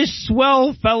otherwise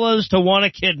swell fellas to want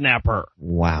to kidnap her.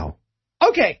 Wow.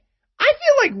 Okay. I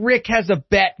feel like Rick has a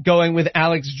bet going with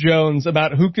Alex Jones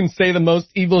about who can say the most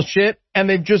evil shit, and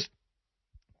they've just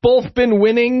both been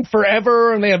winning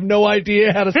forever, and they have no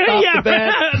idea how to stop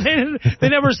the bet. They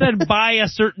never said by a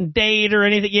certain date or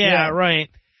anything. Yeah,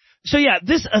 right. So, yeah,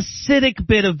 this acidic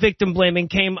bit of victim blaming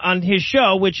came on his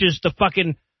show, which is the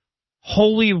fucking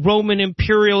Holy Roman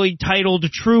Imperially titled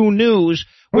True News,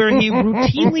 where he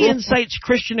routinely incites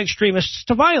Christian extremists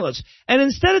to violence. And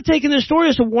instead of taking the story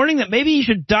as a warning that maybe he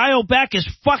should dial back his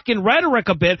fucking rhetoric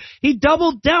a bit, he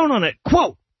doubled down on it.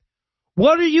 Quote,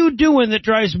 what are you doing that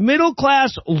drives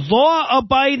middle-class,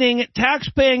 law-abiding,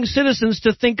 tax-paying citizens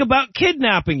to think about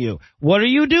kidnapping you? What are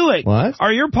you doing? What?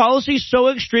 Are your policies so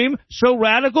extreme, so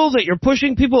radical that you're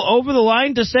pushing people over the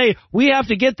line to say, we have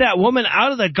to get that woman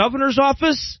out of the governor's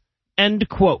office? End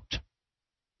quote.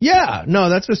 Yeah, no,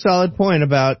 that's a solid point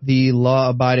about the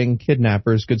law-abiding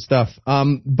kidnappers. Good stuff.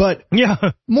 But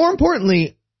more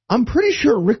importantly, I'm pretty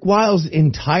sure Rick Wiles'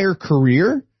 entire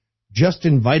career just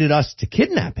invited us to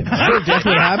kidnap him. That's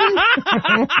what happened?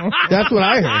 That's what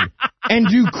I heard. And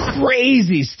do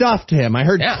crazy stuff to him. I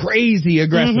heard crazy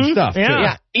aggressive stuff, too.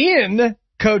 Yeah, in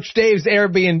Coach Dave's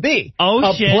Airbnb.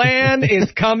 Oh, shit. A plan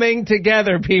is coming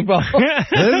together, people.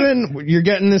 Listen, you're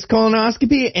getting this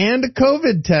colonoscopy and a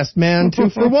COVID test, man. 2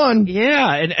 for 1.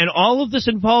 Yeah, and all of this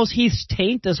involves Heath's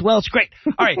taint as well. It's great.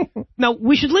 All right, now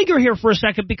we should linger here for a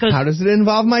second because... How does it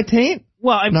involve my taint?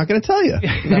 Well, I'm not going to tell you.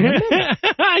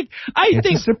 I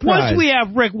think once we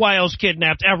have Rick Wiles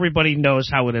kidnapped, everybody knows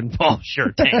how it involves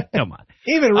your taint. Come on.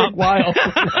 Even Rick Wiles.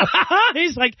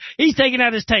 he's taking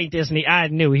out his taint, isn't he? I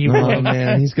knew he would. Oh,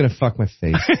 man, he's going to fuck my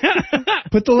face.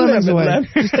 Put the lemons away.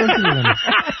 Just don't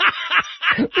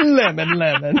do lemons.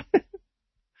 Lemon.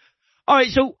 All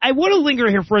right, so I want to linger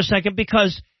here for a second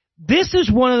because this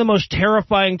is one of the most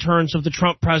terrifying turns of the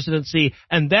Trump presidency,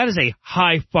 and that is a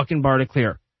high fucking bar to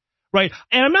clear. Right.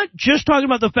 And I'm not just talking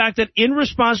about the fact that in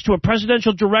response to a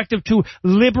presidential directive to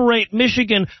liberate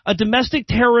Michigan, a domestic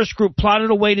terrorist group plotted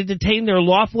a way to detain their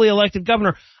lawfully elected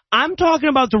governor. I'm talking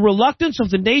about the reluctance of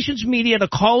the nation's media to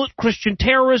call it Christian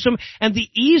terrorism and the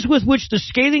ease with which the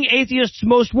scathing atheists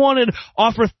most wanted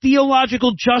offer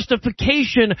theological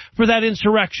justification for that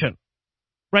insurrection.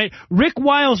 Right? Rick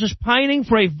Wiles is pining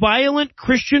for a violent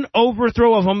Christian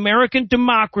overthrow of American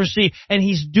democracy, and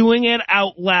he's doing it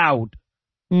out loud.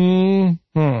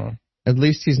 At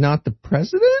least he's not the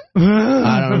president?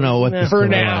 I don't know what this for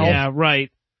now. Yeah, right.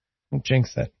 Don't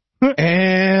jinx it.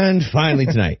 And finally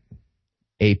tonight,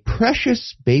 a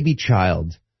precious baby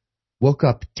child woke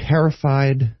up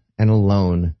terrified and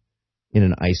alone in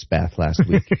an ice bath last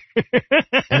week.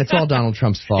 And it's all Donald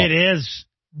Trump's fault. It is.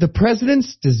 The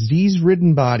president's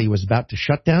disease-ridden body was about to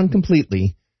shut down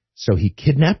completely, so he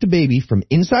kidnapped a baby from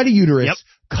inside a uterus,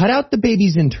 cut out the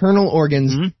baby's internal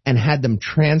organs, and had them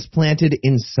transplanted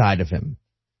inside of him.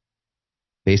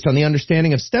 Based on the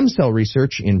understanding of stem cell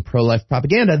research in pro-life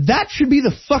propaganda, that should be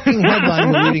the fucking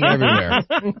headline we're reading everywhere.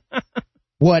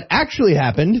 What actually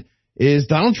happened is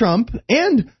Donald Trump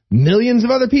and millions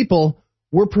of other people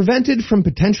were prevented from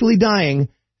potentially dying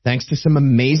thanks to some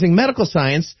amazing medical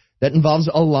science that involves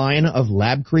a line of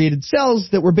lab-created cells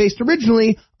that were based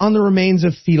originally on the remains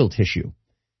of fetal tissue.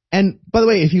 And, by the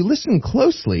way, if you listen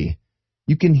closely,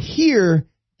 you can hear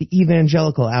the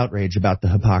evangelical outrage about the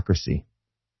hypocrisy.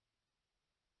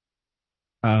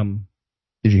 Did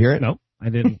you hear it? No, I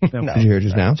didn't. No. Did you hear it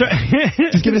just now? Sorry.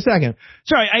 Just give it a second.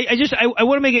 Sorry, I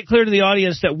want to make it clear to the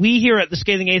audience that we here at The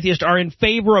Scathing Atheist are in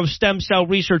favor of stem cell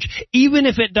research, even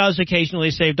if it does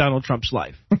occasionally save Donald Trump's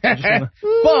life.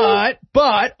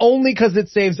 But only because it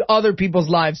saves other people's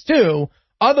lives, too.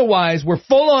 Otherwise, we're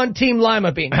full-on Team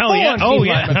Lima Bean. Hell yeah. Oh,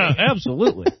 yeah.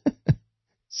 Absolutely.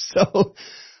 So,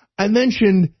 I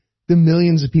mentioned the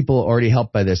millions of people already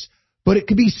helped by this, but it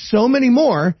could be so many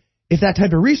more if that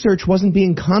type of research wasn't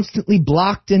being constantly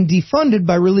blocked and defunded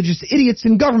by religious idiots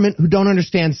in government who don't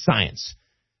understand science.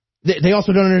 They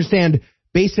also don't understand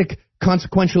basic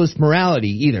consequentialist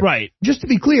morality either. Right. Just to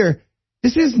be clear,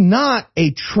 this is not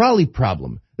a trolley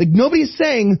problem. Like, nobody's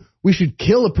saying we should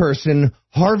kill a person,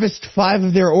 harvest 5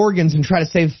 of their organs, and try to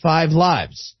save 5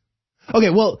 lives.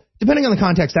 Okay, well, depending on the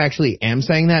context, I actually am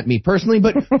saying that, me personally,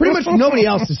 but pretty much nobody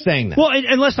else is saying that. Well,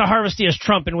 unless the harvestee is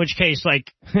Trump, in which case,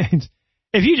 like...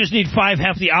 If you just need 5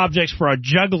 hefty objects for a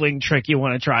juggling trick you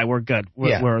want to try, we're good.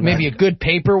 We're maybe a good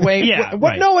paperweight. Yeah,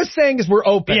 what Noah's saying is we're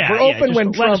open. Yeah, we're open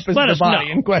when Trump is the body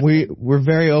in question. We're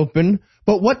very open.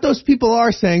 But what those people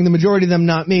are saying, the majority of them,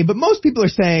 not me, but most people are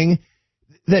saying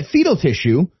that fetal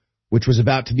tissue, which was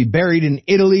about to be buried in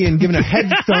Italy and given a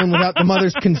headstone without the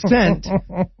mother's consent,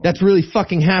 that's really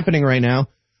fucking happening right now.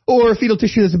 Or fetal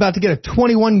tissue that's about to get a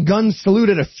 21-gun salute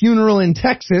at a funeral in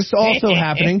Texas, also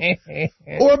happening.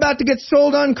 Or about to get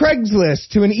sold on Craigslist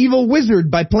to an evil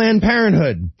wizard by Planned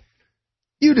Parenthood.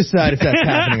 You decide if that's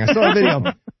happening. I saw a video.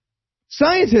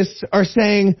 Scientists are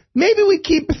saying, maybe we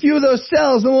keep a few of those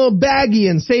cells in a little baggie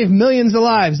and save millions of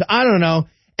lives. I don't know.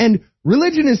 And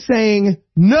religion is saying,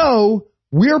 no,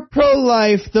 we're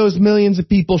pro-life. Those millions of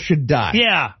people should die.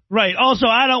 Yeah, right. Also,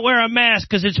 I don't wear a mask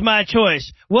because it's my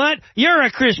choice. What? You're a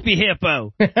crispy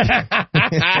hippo. What I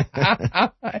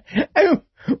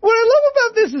love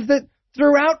about this is that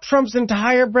throughout Trump's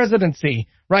entire presidency,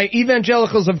 right,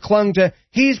 evangelicals have clung to,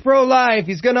 he's pro-life,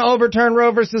 he's going to overturn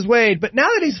Roe versus Wade. But now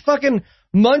that he's fucking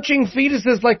munching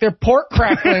fetuses like they're pork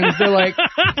cracklings, they're like,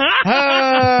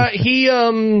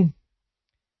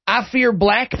 I fear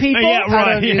black people. Yeah,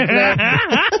 right.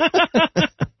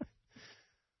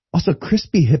 Also,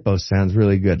 crispy hippo sounds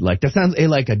really good. Like that sounds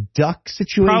like a duck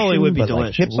situation. Probably would be but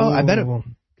delicious. Like hippo, I bet it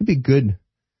could be good.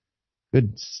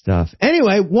 Good stuff.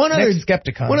 Anyway, one other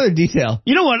detail.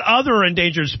 You know what other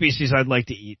endangered species I'd like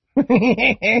to eat? Are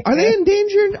they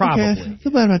endangered? Probably. Okay, I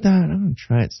feel bad about that. I'm going to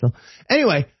try it still.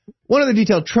 Anyway, one other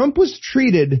detail. Trump was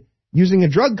treated using a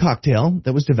drug cocktail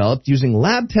that was developed using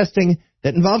lab testing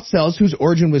that involved cells whose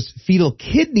origin was fetal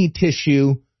kidney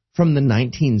tissue from the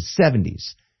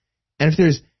 1970s. And if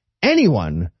there's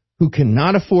anyone who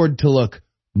cannot afford to look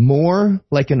more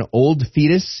like an old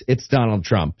fetus, it's Donald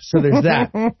Trump. So there's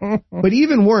that. But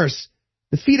even worse,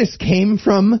 the fetus came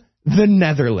from the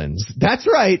Netherlands. That's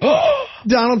right.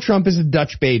 Donald Trump is a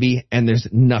Dutch baby, and there's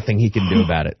nothing he can do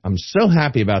about it. I'm so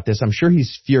happy about this. I'm sure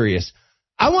he's furious.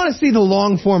 I want to see the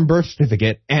long-form birth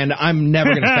certificate, and I'm never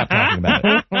going to stop talking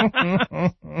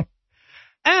about it.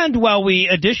 And while we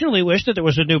additionally wish that there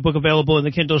was a new book available in the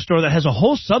Kindle store that has a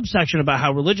whole subsection about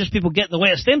how religious people get in the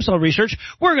way of stem cell research,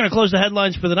 we're going to close the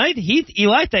headlines for the night. Heath,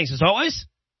 Eli, thanks as always.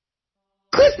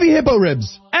 Crispy hippo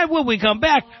ribs. And when we come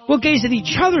back, we'll gaze at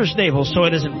each other's navels so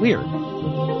it isn't weird.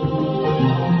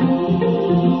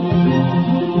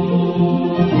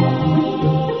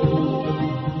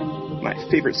 My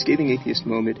favorite Scathing Atheist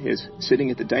moment is sitting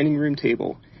at the dining room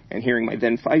table and hearing my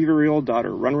then 5-year-old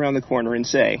daughter run around the corner and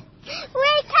say,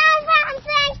 "We come from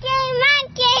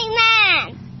Monkey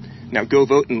Man!" Now go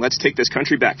vote and let's take this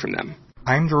country back from them.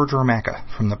 I'm George Romaka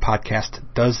from the podcast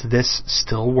Does This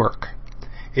Still Work?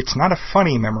 It's not a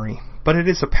funny memory, but it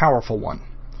is a powerful one.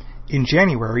 In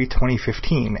January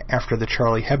 2015, after the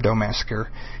Charlie Hebdo massacre,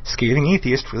 Scathing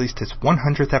Atheist released its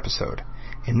 100th episode.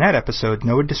 In that episode,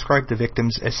 Noah described the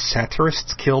victims as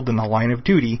satirists killed in the line of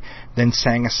duty, then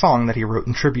sang a song that he wrote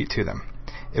in tribute to them.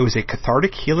 It was a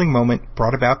cathartic, healing moment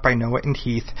brought about by Noah and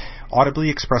Heath, audibly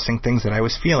expressing things that I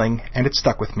was feeling, and it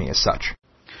stuck with me as such.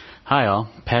 Hi all,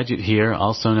 Padgett here,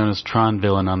 also known as Tron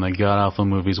Villain on the God Awful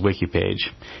Movies wiki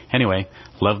page. Anyway,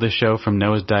 love the show from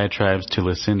Noah's diatribes to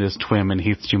Lucinda's Twim and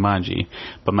Heath's Jumanji,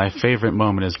 but my favorite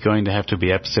moment is going to have to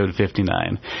be episode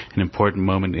 59, an important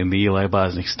moment in the Eli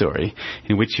Bosnick story,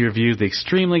 in which you review the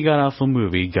extremely God Awful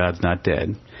movie God's Not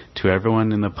Dead. To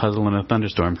everyone in the Puzzle in a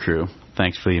Thunderstorm crew,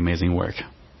 thanks for the amazing work.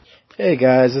 Hey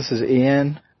guys, this is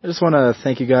Ian. I just want to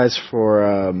thank you guys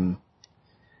for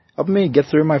helping me get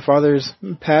through my father's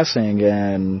passing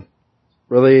and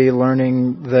really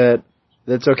learning that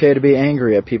it's okay to be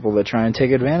angry at people that try and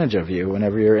take advantage of you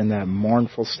whenever you're in that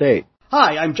mournful state.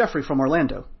 Hi, I'm Jeffrey from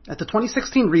Orlando. At the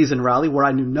 2016 Reason rally, where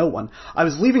I knew no one, I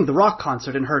was leaving the rock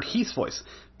concert and heard Heath's voice.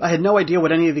 I had no idea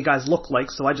what any of the guys looked like,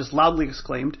 so I just loudly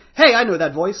exclaimed, "Hey, I know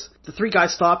that voice!" The three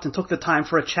guys stopped and took the time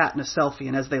for a chat and a selfie,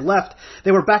 and as they left,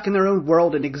 they were back in their own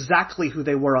world and exactly who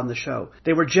they were on the show.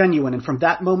 They were genuine, and from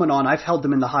that moment on, I've held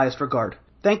them in the highest regard.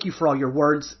 Thank you for all your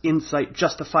words, insight,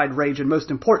 justified rage, and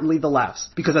most importantly, the laughs.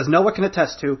 Because as Noah can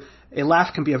attest to, a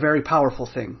laugh can be a very powerful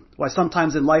thing. Why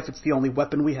sometimes in life it's the only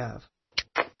weapon we have.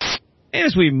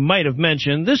 As we might have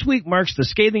mentioned, this week marks the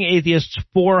Scathing Atheist's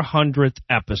 400th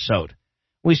episode.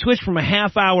 We switched from a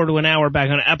half hour to an hour back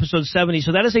on episode 70,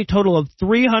 so that is a total of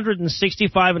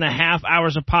 365 and a half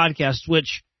hours of podcasts,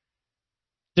 which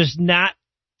does not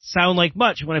sound like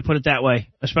much when I put it that way,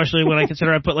 especially when I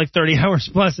consider I put like 30 hours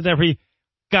plus in every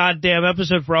goddamn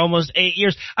episode for almost 8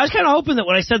 years. I was kind of hoping that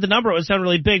when I said the number it would sound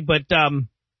really big, but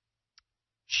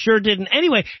sure didn't.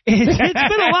 Anyway, it's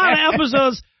been a lot of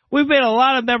episodes. We've made a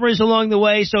lot of memories along the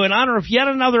way, so in honor of yet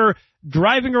another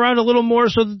driving around a little more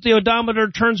so that the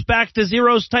odometer turns back to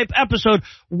zeros type episode,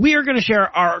 we are going to share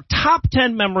our top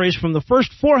 10 memories from the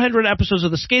first 400 episodes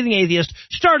of The Scathing Atheist,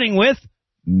 starting with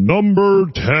number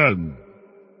 10.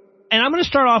 And I'm going to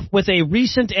start off with a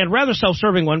recent and rather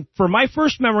self-serving one. For my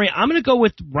first memory, I'm going to go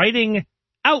with writing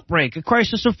Outbreak, A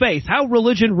Crisis of Faith, How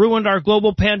Religion Ruined Our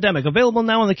Global Pandemic. Available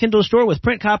now in the Kindle store with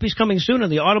print copies coming soon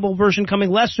and the Audible version coming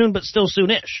less soon but still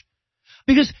soonish.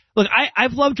 Because, look,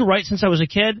 I've loved to write since I was a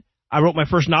kid. I wrote my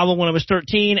first novel when I was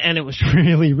 13, and it was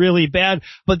really, really bad.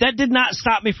 But that did not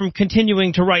stop me from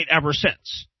continuing to write ever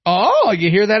since. Oh, you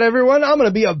hear that, everyone? I'm going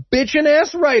to be a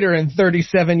bitchin'-ass writer in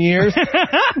 37 years.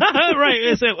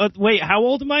 Right. Wait, how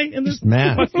old am I in this?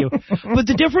 Math. Fuck you. But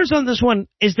the difference on this one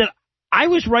is that I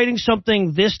was writing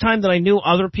something this time that I knew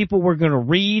other people were going to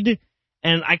read,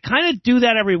 and I kind of do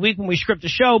that every week when we script a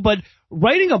show, but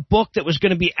writing a book that was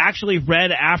going to be actually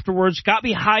read afterwards got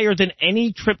me higher than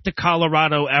any trip to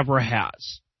Colorado ever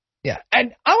has. Yeah,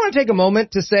 and I want to take a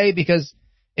moment to say, because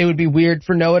it would be weird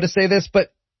for Noah to say this,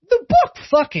 but the book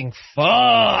fucking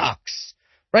fucks,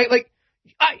 right? Like,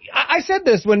 I said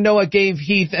this when Noah gave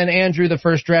Heath and Andrew the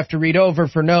first draft to read over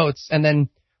for notes, and then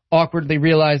awkwardly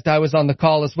realized I was on the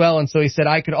call as well, and so he said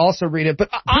I could also read it. But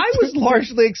I was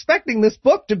largely expecting this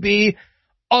book to be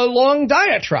a long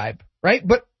diatribe, right?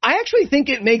 But I actually think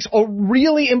it makes a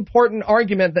really important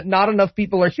argument that not enough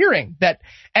people are hearing, that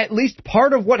at least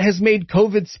part of what has made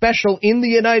COVID special in the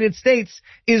United States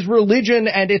is religion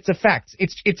and its effects.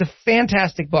 It's a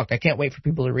fantastic book. I can't wait for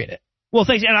people to read it. Well,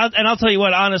 thanks, and I'll tell you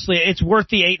what, honestly, it's worth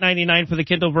the $8.99 for the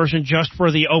Kindle version just for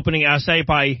the opening essay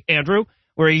by Andrew,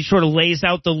 where he sort of lays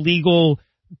out the legal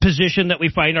position that we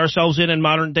find ourselves in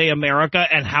modern-day America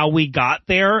and how we got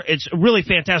there. It's really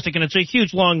fantastic, and it's a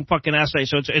huge, long fucking essay,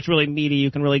 so it's really meaty. You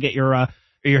can really get your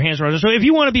hands around it. So if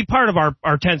you want to be part of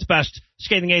our 10th best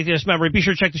Scathing Atheist memory, be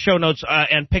sure to check the show notes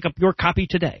and pick up your copy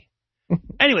today.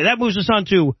 Anyway, that moves us on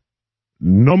to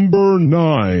number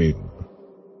 9.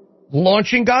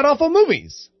 Launching god-awful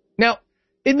movies. Now,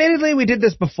 admittedly, we did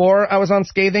this before I was on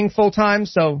Scathing full-time,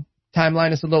 so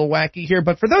timeline is a little wacky here.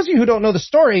 But for those of you who don't know the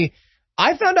story,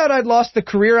 I found out I'd lost the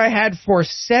career I had for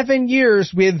 7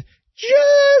 years with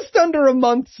just under a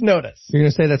month's notice. You're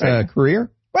going to say that's a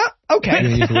career? Well,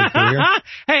 okay.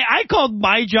 Hey, I called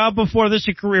my job before this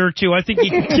a career, too. I think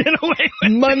you can get away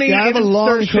with money. Yeah, I have a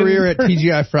long career at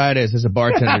TGI Fridays as a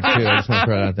bartender, too. I just want to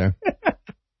throw it out there.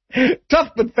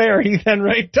 Tough but fair, Ethan,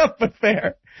 right? Tough but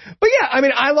fair. But yeah, I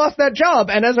mean, I lost that job,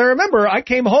 and as I remember, I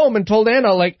came home and told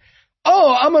Anna, like,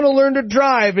 oh, I'm going to learn to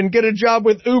drive and get a job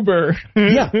with Uber.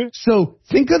 Yeah, so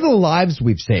think of the lives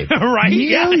we've saved. Right,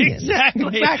 Millions. Yeah,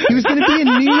 exactly. In fact, he was going to be in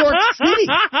New York City.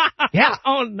 Yeah.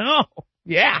 Oh, no.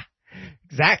 Yeah,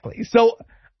 exactly. So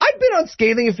I'd been on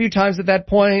Scathing a few times at that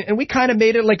point, and we kind of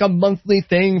made it like a monthly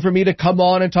thing for me to come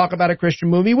on and talk about a Christian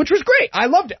movie, which was great. I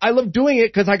loved it. I loved doing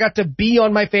it because I got to be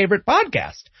on my favorite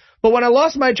podcast. But when I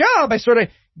lost my job, I sort of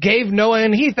gave Noah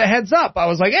and Heath a heads up. I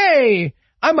was like, hey,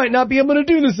 I might not be able to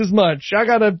do this as much. I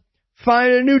got to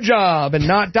find a new job and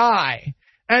not die.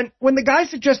 And when the guy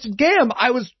suggested GAM, I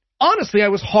was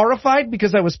horrified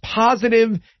because I was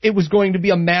positive it was going to be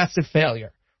a massive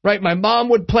failure, right? My mom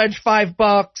would pledge $5.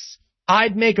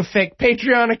 I'd make a fake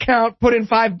Patreon account, put in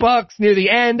 $5 near the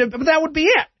end, but that would be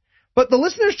it. But the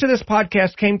listeners to this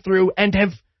podcast came through and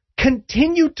have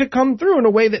continued to come through in a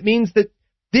way that means that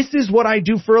this is what I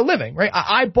do for a living, right?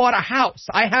 I bought a house.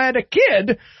 I had a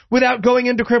kid without going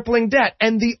into crippling debt.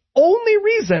 And the only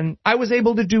reason I was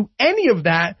able to do any of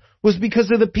that was because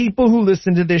of the people who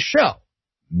listen to this show.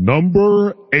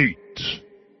 Number 8.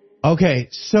 Okay,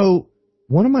 so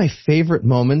one of my favorite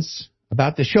moments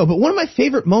about the show, but one of my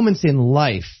favorite moments in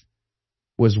life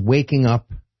was waking up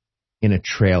in a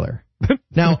trailer.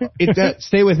 Now,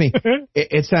 stay with me.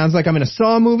 It sounds like I'm in a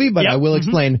Saw movie, but I will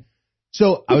explain.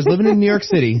 So I was living in New York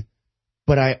City,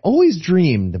 but I always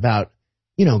dreamed about,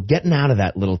 getting out of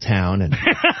that little town and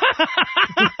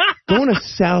going to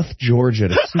South Georgia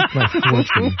to seek my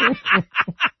fortune.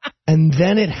 And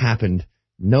then it happened.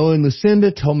 Noah and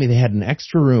Lucinda told me they had an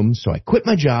extra room, so I quit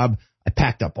my job. I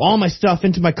packed up all my stuff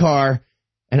into my car,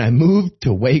 and I moved to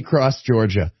Waycross,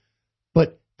 Georgia.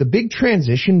 But the big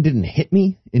transition didn't hit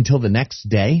me until the next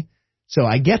day. So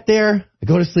I get there, I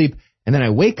go to sleep, and then I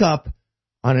wake up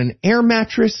on an air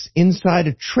mattress inside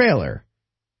a trailer.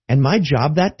 And my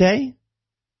job that day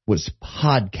was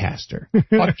podcaster.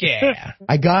 Fuck yeah.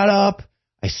 I got up,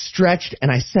 I stretched,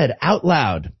 and I said out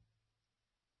loud,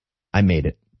 I made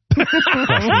it.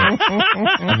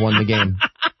 I've won the game.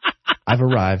 I've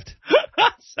arrived.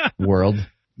 World.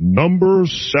 Number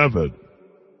 7.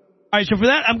 All right, so for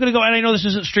that, I'm going to go, and I know this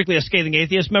isn't strictly a Scathing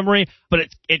Atheist memory, but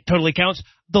it totally counts.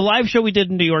 The live show we did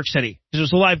in New York City. It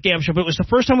was a live GAM show, but it was the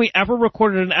first time we ever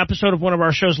recorded an episode of one of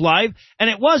our shows live, and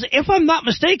it was, if I'm not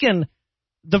mistaken,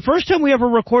 the first time we ever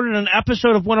recorded an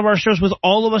episode of one of our shows with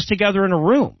all of us together in a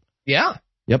room. Yeah.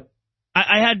 Yep.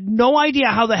 I had no idea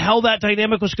how the hell that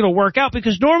dynamic was going to work out,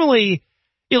 because normally,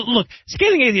 look,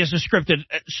 Scathing Atheist is scripted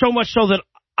so much so that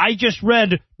I just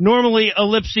read normally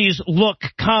ellipses look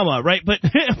comma, right? But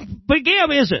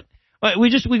GAM isn't.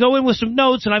 We go in with some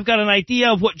notes, and I've got an idea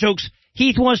of what jokes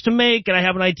Heath wants to make, and I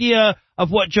have an idea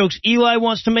of what jokes Eli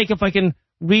wants to make if I can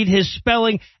read his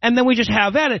spelling, and then we just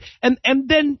have at it. And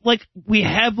then, we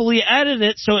heavily edit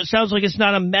it so it sounds like it's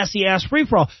not a messy-ass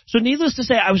free-for-all. So needless to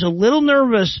say, I was a little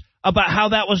nervous about how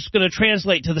that was going to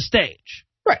translate to the stage.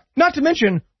 Right. Not to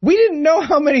mention, we didn't know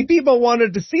how many people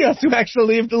wanted to see us who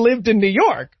actually lived in New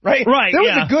York, right? Right, There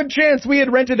was a good chance we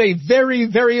had rented a very,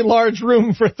 very large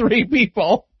room for 3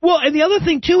 people. Well, and the other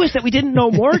thing, too, is that we didn't know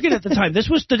Morgan at the time. This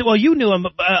was you knew him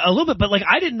a little bit, but,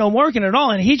 I didn't know Morgan at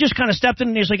all, and he just kind of stepped in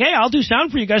and he was like, hey, I'll do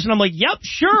sound for you guys. And I'm like, yep,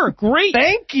 sure, great.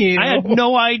 Thank you. I had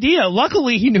no idea.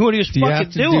 Luckily, he knew what he was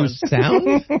fucking doing. Do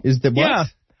sound? Is the what? Yeah.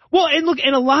 Well, and look,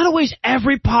 in a lot of ways,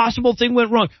 every possible thing went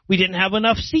wrong. We didn't have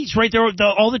enough seats, right?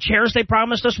 All the chairs they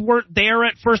promised us weren't there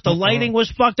at first. The lighting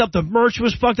was fucked up. The merch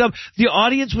was fucked up. The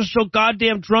audience was so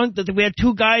goddamn drunk that we had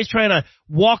two guys trying to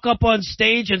walk up on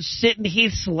stage and sit in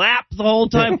Heath's lap the whole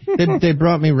time. They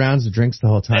brought me rounds of drinks the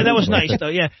whole time. And that was nice, though,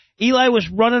 yeah. Eli was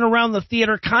running around the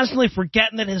theater constantly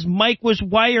forgetting that his mic was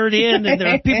wired in, and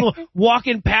there were people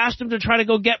walking past him to try to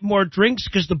go get more drinks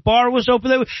because the bar was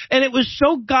open. And it was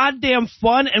so goddamn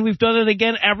fun, and we've done it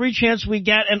again every chance we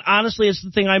get, and honestly, it's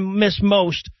the thing I miss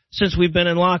most since we've been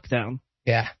in lockdown.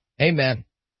 Yeah, amen.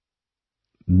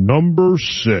 Number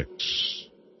 6.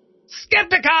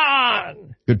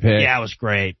 Skepticon! Good pick. Yeah, it was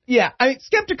great. Yeah, I mean,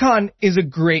 Skepticon is a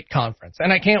great conference,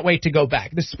 and I can't wait to go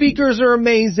back. The speakers are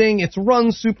amazing. It's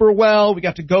run super well. We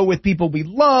got to go with people we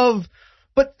love.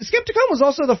 But Skepticon was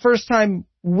also the first time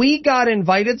we got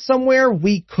invited somewhere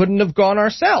we couldn't have gone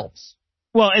ourselves.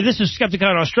 Well, and this is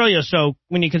Skepticon Australia, so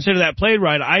when you consider that plane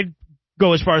ride, I'd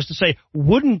go as far as to say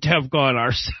wouldn't have gone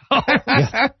ourselves.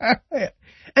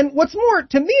 And what's more,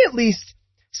 to me at least,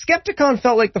 Skepticon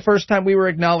felt like the first time we were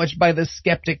acknowledged by the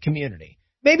skeptic community.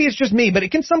 Maybe it's just me, but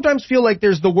it can sometimes feel like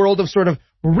there's the world of sort of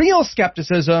real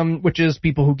skepticism, which is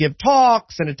people who give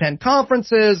talks and attend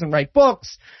conferences and write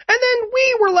books. And then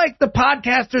we were like the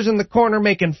podcasters in the corner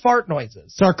making fart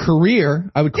noises. It's our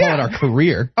career. I would call it our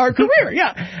career. Our career,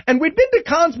 yeah. And we'd been to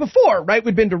cons before, right?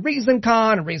 We'd been to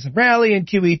ReasonCon and Reason Rally and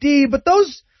QED, but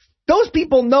those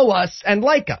people know us and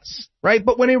like us, right?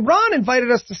 But when Iran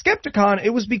invited us to Skepticon, it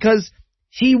was because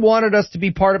he wanted us to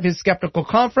be part of his skeptical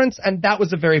conference, and that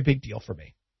was a very big deal for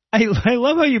me. I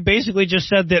love how you basically just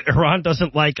said that Iran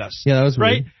doesn't like us. Yeah, that was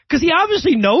right. Because he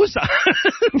obviously knows us.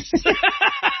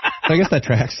 I guess that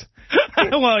tracks.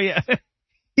 Well, yeah.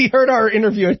 He heard our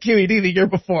interview at QED the year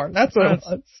before. That's what it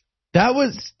was. I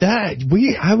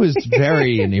was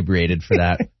very inebriated for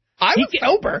that. I was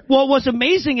sober. Well, what's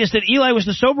amazing is that Eli was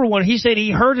the sober one. He said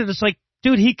he heard it. It's like,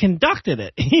 dude, he conducted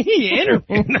it. He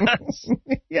interviewed us.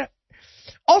 Yeah.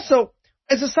 Also,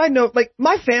 as a side note, like,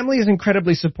 my family is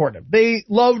incredibly supportive. They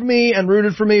loved me and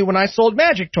rooted for me when I sold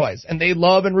magic toys, and they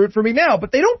love and root for me now,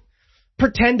 but they don't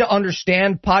pretend to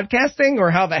understand podcasting or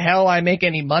how the hell I make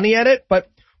any money at it. But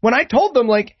when I told them,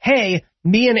 like, hey,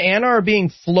 me and Anna are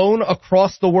being flown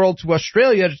across the world to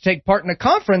Australia to take part in a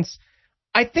conference,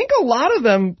 I think a lot of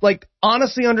them, like,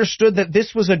 honestly understood that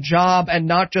this was a job and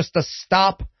not just a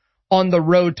stop on the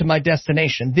road to my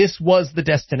destination. This was the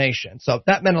destination. So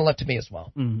that meant a lot to me as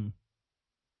well. Mm-hmm.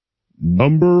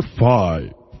 Number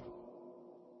 5.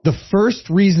 The first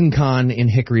ReasonCon in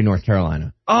Hickory, North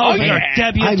Carolina. Oh yeah.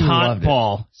 Debutante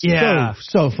ball. Yeah.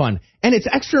 So fun. And it's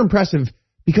extra impressive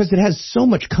because it has so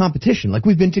much competition. Like,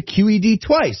 we've been to QED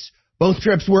twice. Both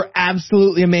trips were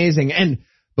absolutely amazing, and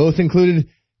both included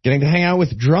getting to hang out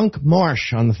with Drunk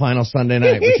Marsh on the final Sunday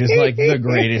night, which is like the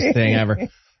greatest thing ever.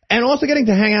 And also getting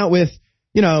to hang out with,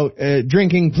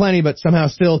 drinking plenty but somehow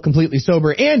still completely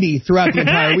sober Andy throughout the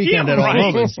entire weekend at all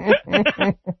moments.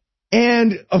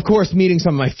 And, of course, meeting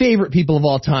some of my favorite people of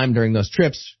all time during those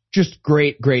trips. Just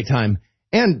great, great time.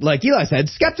 And like Eli said,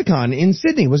 Skepticon in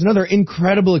Sydney was another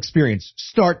incredible experience,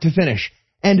 start to finish.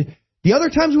 And the other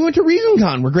times we went to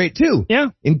ReasonCon were great, too. Yeah.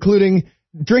 Including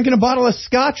drinking a bottle of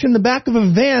scotch in the back of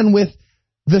a van with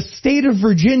the state of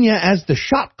Virginia as the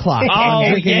shot clock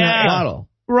on drinking that bottle.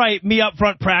 Right, me up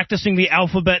front practicing the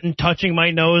alphabet and touching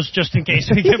my nose just in case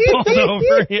we get pulled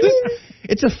over.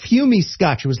 It's a fumey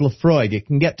scotch. It was Lafroig. It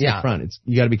can get to the front.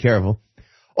 You got to be careful.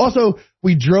 Also,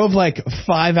 we drove like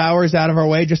 5 hours out of our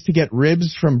way just to get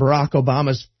ribs from Barack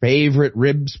Obama's favorite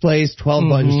ribs place, 12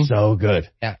 Buns. So good.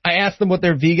 Yeah, I asked them what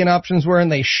their vegan options were, and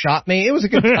they shot me. It was a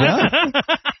good time.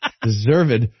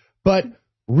 Deserved. But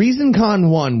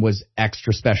ReasonCon 1 was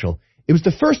extra special. It was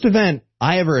the first event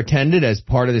I ever attended as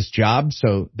part of this job,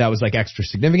 so that was like extra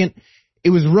significant. It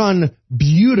was run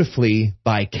beautifully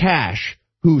by Cash,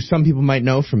 who some people might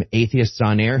know from Atheists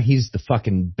on Air. He's the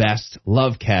fucking best.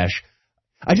 Love Cash.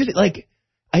 I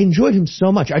enjoyed him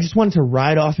so much. I just wanted to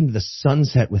ride off into the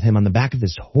sunset with him on the back of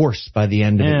his horse by the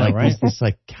end of it. Like, right? This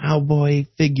like cowboy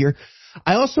figure.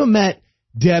 I also met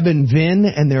Deb and Vin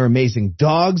and their amazing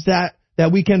dogs that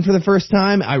weekend for the first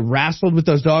time. I wrestled with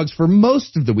those dogs for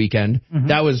most of the weekend. Mm-hmm.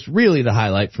 That was really the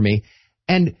highlight for me.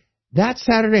 And that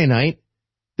Saturday night,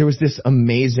 there was this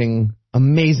amazing,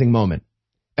 amazing moment.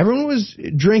 Everyone was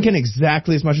drinking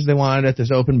exactly as much as they wanted at this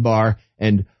open bar,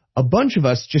 and a bunch of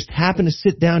us just happened to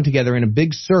sit down together in a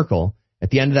big circle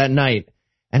at the end of that night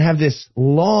and have this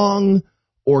long,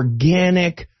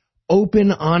 organic,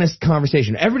 open, honest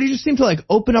conversation. Everybody just seemed to like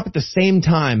open up at the same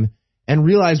time and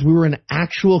realize we were an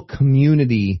actual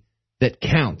community that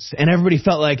counts. And everybody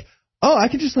felt like, oh, I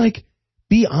could just like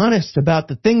be honest about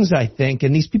the things I think,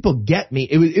 and these people get me.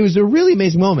 It was a really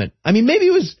amazing moment. I mean, maybe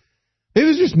it was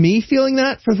just me feeling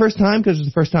that for the first time because it was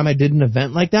the first time I did an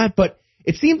event like that, but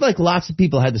it seemed like lots of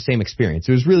people had the same experience.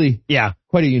 It was really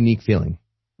quite a unique feeling.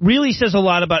 Really says a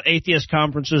lot about atheist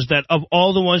conferences that of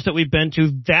all the ones that we've been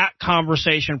to, that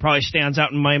conversation probably stands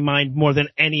out in my mind more than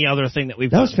any other thing that we've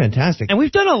done. That was fantastic. And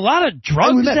we've done a lot of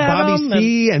drugs. We met Bobby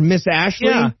C. and Miss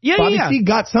Ashley. Bobby C.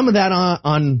 got some of that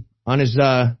on his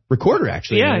recorder,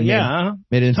 actually. Made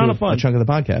it into a chunk of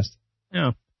the podcast.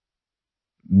 Yeah.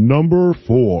 Number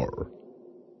 4.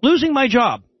 Losing my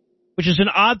job, which is an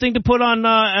odd thing to put on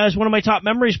as one of my top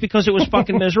memories because it was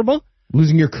fucking miserable.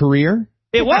 Losing your career?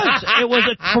 It was. It was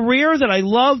a career that I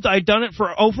loved. I'd done it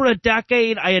for over a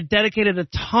decade. I had dedicated a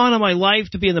ton of my life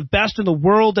to being the best in the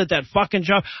world at that fucking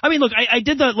job. I mean, look, I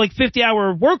did the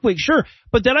 50-hour work week, sure,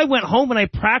 but then I went home and I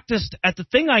practiced at the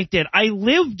thing I did. I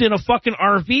lived in a fucking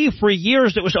RV for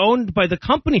years that was owned by the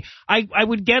company. I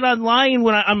would get online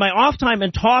on my off time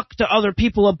and talk to other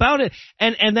people about it,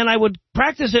 and then I would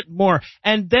practice it more.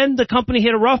 And then the company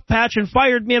hit a rough patch and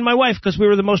fired me and my wife because we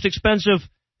were the most expensive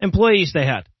employees they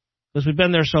had. Because we've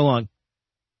been there so long.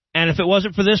 And if it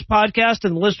wasn't for this podcast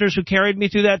and the listeners who carried me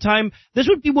through that time, this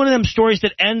would be one of them stories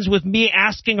that ends with me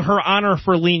asking Her Honor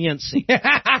for leniency.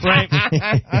 Right?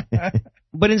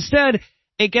 But instead,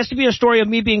 it gets to be a story of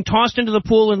me being tossed into the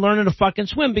pool and learning to fucking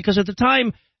swim. Because at the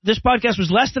time, this podcast was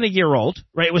less than a year old.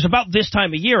 Right? It was about this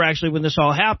time of year, actually, when this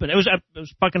all happened. It was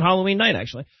fucking Halloween night,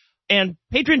 actually. And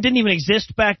Patreon didn't even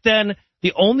exist back then.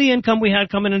 The only income we had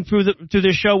coming in through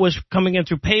this show was coming in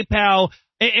through PayPal.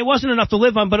 It wasn't enough to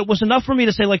live on, but it was enough for me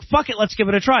to say, fuck it, let's give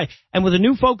it a try. And with a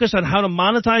new focus on how to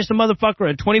monetize the motherfucker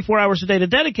and 24 hours a day to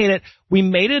dedicate it, we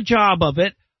made a job of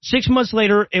it. 6 months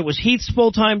later, it was Heath's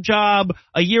full-time job.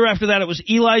 A year after that, it was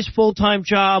Eli's full-time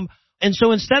job. And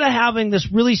so instead of having this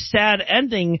really sad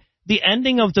ending, the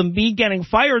ending of the me getting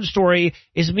fired story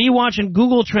is me watching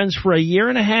Google Trends for a year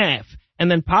and a half and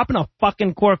then popping a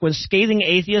fucking cork when Scathing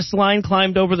Atheist line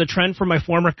climbed over the trend for my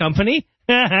former company,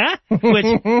 which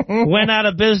went out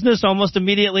of business almost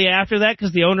immediately after that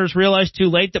because the owners realized too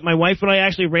late that my wife and I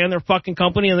actually ran their fucking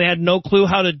company and they had no clue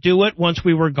how to do it once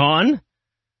we were gone.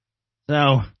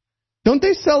 So, don't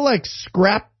they sell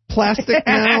scrap plastic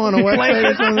now on a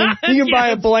website or something? You can buy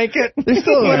a blanket. They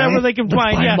still whatever they can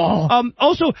find. Yeah.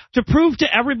 Also, to prove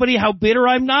to everybody how bitter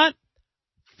I'm not,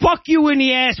 fuck you in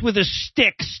the ass with a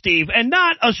stick, Steve, and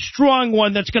not a strong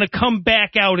one that's going to come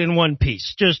back out in one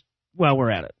piece. Just while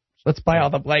we're at it. Let's buy all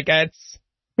the blankets.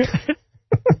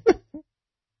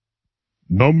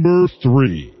 Number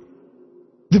 3.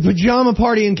 The pajama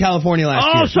party in California last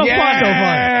year. Oh, so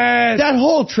fun. That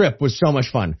whole trip was so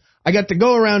much fun. I got to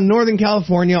go around Northern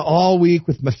California all week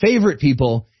with my favorite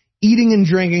people, eating and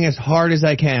drinking as hard as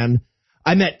I can.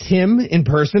 I met Tim in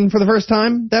person for the first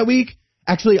time that week,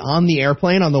 actually on the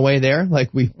airplane on the way there.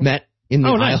 We met in the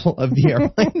aisle of the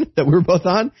airplane that we were both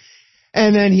on.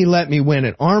 And then he let me win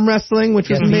at arm wrestling, which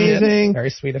was amazing. Very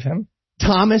sweet of him.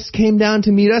 Thomas came down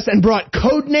to meet us and brought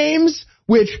Code Names,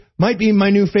 which might be my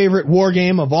new favorite war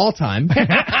game of all time.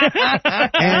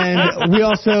 And we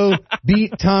also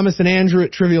beat Thomas and Andrew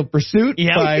at Trivial Pursuit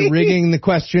by rigging the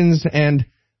questions and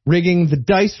rigging the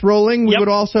dice rolling. We would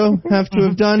also have to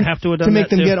have done to make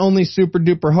them get only super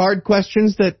duper hard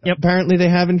questions that apparently they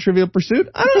have in Trivial Pursuit.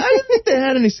 I didn't think they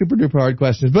had any super duper hard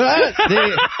questions, but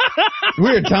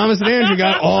weird. Thomas and Andrew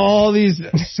got all these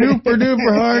super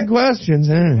duper hard questions.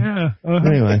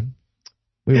 Anyway,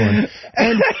 we won.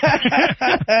 And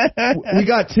we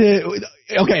got to,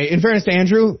 in fairness to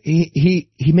Andrew, he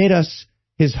made us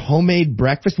his homemade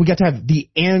breakfast. We got to have the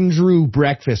Andrew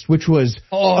breakfast, which was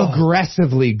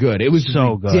aggressively good. It was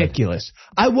so ridiculous.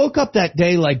 Good. I woke up that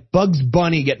day like Bugs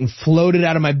Bunny getting floated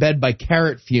out of my bed by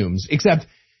carrot fumes, except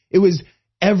it was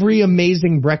every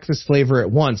amazing breakfast flavor at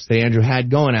once that Andrew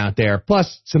had going out there,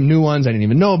 plus some new ones I didn't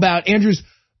even know about. Andrew's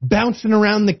bouncing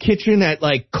around the kitchen at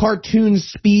cartoon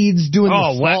speeds, doing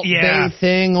the Salt Bay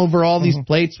thing over all these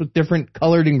plates with different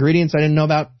colored ingredients I didn't know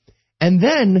about. And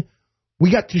then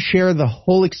we got to share the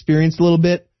whole experience a little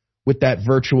bit with that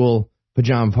virtual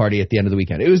pajama party at the end of the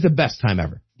weekend. It was the best time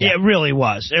ever. Yeah, it really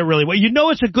was. It really was. You know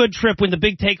it's a good trip when the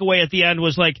big takeaway at the end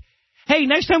was hey,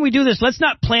 next time we do this, let's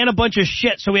not plan a bunch of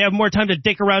shit so we have more time to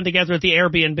dick around together at the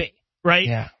Airbnb, right?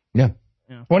 Yeah.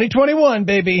 2021,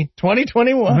 baby.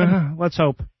 2021. Let's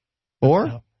hope.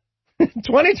 Or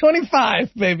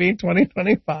 2025, baby.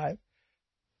 2025.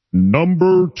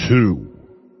 Number 2.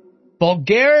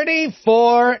 Vulgarity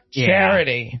for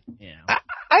charity. Yeah.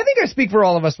 I think I speak for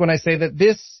all of us when I say that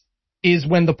this is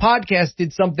when the podcast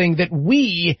did something that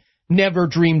we never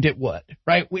dreamed it would,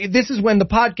 right? This is when the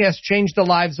podcast changed the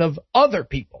lives of other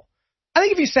people. I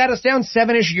think if you sat us down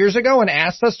 7-ish years ago and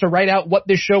asked us to write out what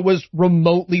this show was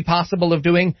remotely possible of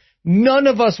doing, none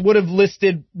of us would have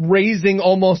listed raising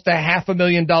almost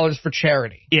 $500,000 for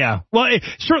charity. Yeah. Well,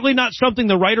 certainly not something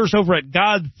the writers over at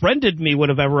God Friended Me would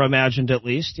have ever imagined, at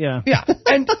least. Yeah. Yeah.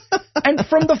 And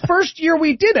from the first year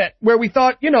we did it, where we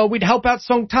thought, we'd help out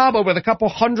Song Taba with a couple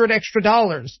 $100 extra,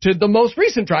 to the most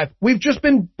recent drive, we've just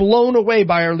been blown away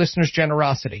by our listeners'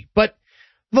 generosity. But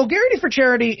Vulgarity for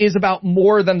Charity is about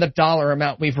more than the dollar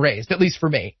amount we've raised, at least for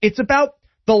me. It's about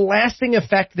the lasting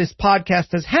effect this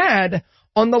podcast has had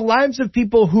on the lives of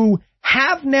people who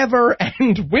have never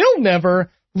and will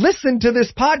never listen to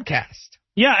this podcast.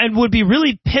 Yeah, and would be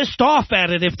really pissed off at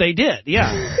it if they did.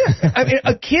 Yeah. I mean,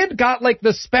 a kid got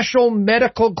the special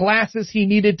medical glasses he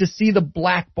needed to see the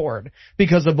blackboard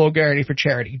because of Vulgarity for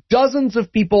Charity. Dozens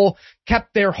of people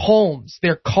kept their homes,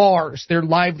 their cars, their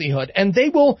livelihood, and they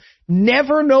will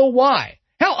never know why.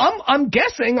 Hell, I'm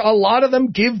guessing a lot of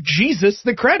them give Jesus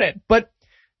the credit, but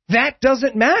that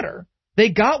doesn't matter. They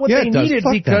got what they needed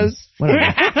because...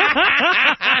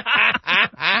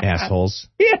 Assholes.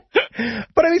 Yeah.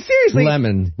 But I mean, seriously...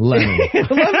 Lemon.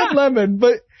 lemon.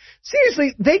 But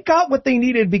seriously, they got what they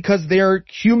needed because they're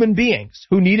human beings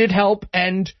who needed help,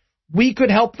 and we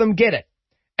could help them get it.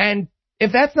 And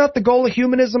if that's not the goal of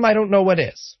humanism, I don't know what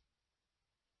is.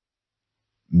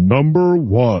 Number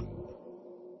 1.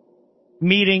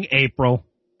 Meeting April.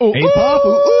 Ooh.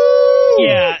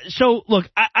 Yeah, so look,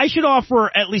 I should offer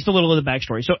at least a little of the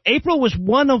backstory. So April was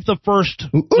one of the first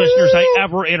listeners I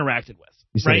ever interacted with.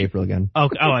 You say April again.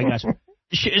 Okay. Oh, I guess.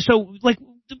 So,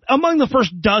 among the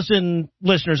first dozen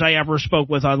listeners I ever spoke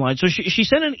with online. So she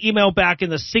sent an email back in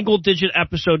the single-digit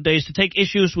episode days to take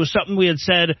issues with something we had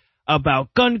said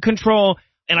about gun control,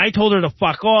 and I told her to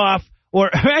fuck off. Or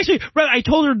actually, I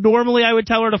told her normally I would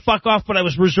tell her to fuck off, but I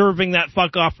was reserving that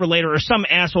fuck off for later or some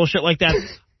asshole shit like that.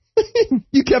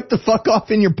 You kept the fuck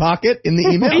off in your pocket in the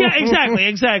email? Yeah,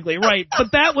 exactly, right.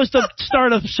 But that was the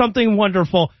start of something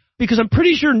wonderful, because I'm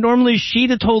pretty sure normally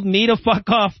she'd have told me to fuck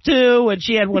off too, and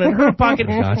she had one in her pocket.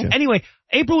 Gotcha. Anyway,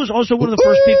 April was also one of the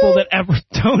first people that ever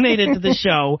donated to the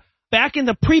show. Back in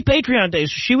the pre-Patreon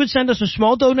days, she would send us a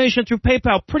small donation through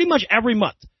PayPal pretty much every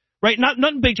month. Right?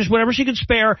 Nothing big, just whatever she could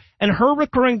spare. And her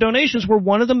recurring donations were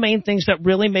one of the main things that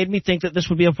really made me think that this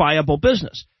would be a viable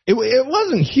business. It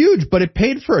wasn't huge, but it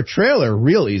paid for a trailer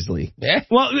real easily. Yeah.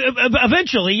 Well,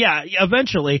 eventually.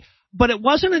 But it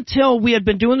wasn't until we had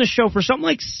been doing the show for something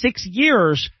like 6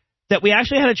 years that we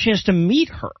actually had a chance to meet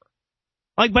her.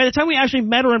 Like, by the time we actually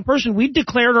met her in person, we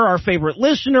declared her our favorite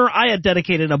listener. I had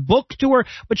dedicated a book to her,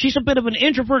 but she's a bit of an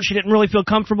introvert. She didn't really feel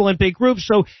comfortable in big groups,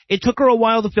 so it took her a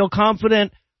while to feel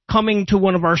confident coming to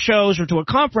one of our shows or to a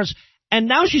conference, and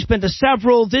now she's been to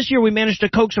several. This year we managed to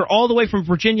coax her all the way from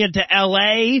Virginia to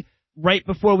L.A. right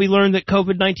before we learned that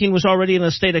COVID-19 was already in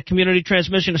a state of community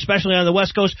transmission, especially on the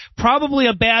West Coast. Probably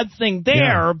a bad thing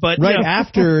there, but... Right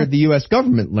after the U.S.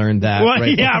 government learned that. Well,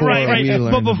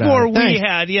 right. But before we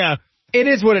had, yeah. It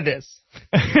is what it is.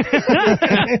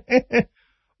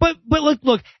 But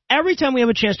look, every time we have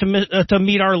a chance to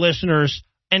meet our listeners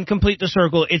and complete the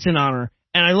circle, it's an honor.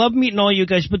 And I love meeting all you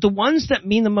guys, but the ones that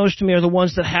mean the most to me are the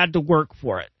ones that had to work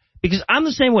for it. Because I'm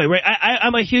the same way, right?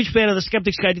 I'm a huge fan of the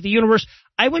Skeptic's Guide to the Universe.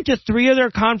 I went to 3 of their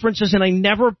conferences, and I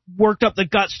never worked up the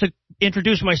guts to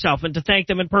introduce myself and to thank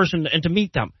them in person and to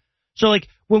meet them. So,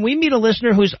 when we meet a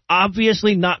listener who's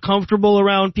obviously not comfortable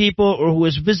around people or who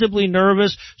is visibly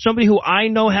nervous, somebody who I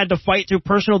know had to fight through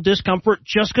personal discomfort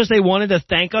just because they wanted to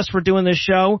thank us for doing this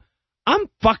show, I'm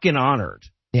fucking honored.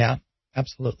 Yeah,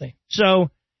 absolutely. So...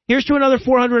 here's to another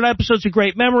 400 episodes of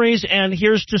great memories, and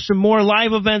here's to some more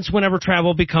live events whenever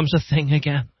travel becomes a thing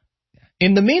again.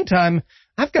 In the meantime,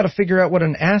 I've got to figure out what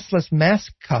an assless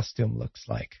mask costume looks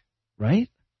like. Right?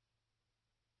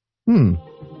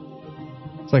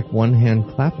 It's like one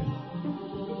hand clapping.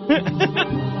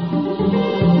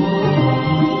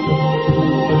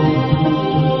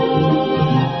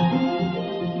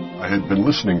 I had been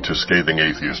listening to Scathing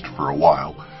Atheist for a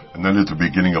while, and then at the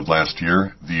beginning of last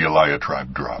year, the Elia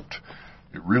Tribe dropped.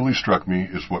 It really struck me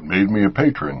as what made me a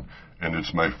patron, and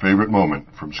it's my favorite moment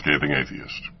from Scathing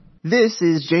Atheist. This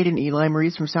is Jaden Eli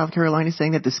Maurice from South Carolina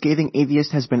saying that the Scathing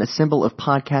Atheist has been a symbol of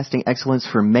podcasting excellence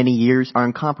for many years. Our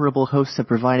incomparable hosts have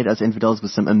provided us infidels with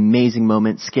some amazing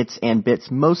moments, skits, and bits,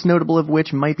 most notable of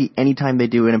which might be any time they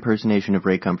do an impersonation of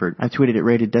Ray Comfort. I've tweeted at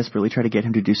Ray to desperately try to get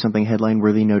him to do something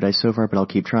headline-worthy. No dice so far, but I'll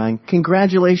keep trying.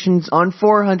 Congratulations on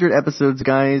 400 episodes,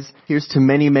 guys. Here's to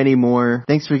many, many more.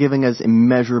 Thanks for giving us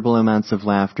immeasurable amounts of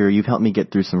laughter. You've helped me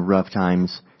get through some rough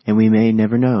times, and we may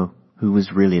never know who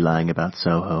was really lying about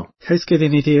Soho. Hi,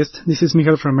 Scathing Atheist. This is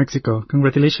Miguel from Mexico.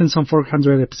 Congratulations on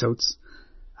 400 episodes.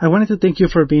 I wanted to thank you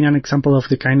for being an example of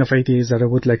the kind of atheist that I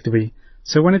would like to be.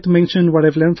 So I wanted to mention what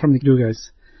I've learned from you guys.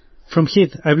 From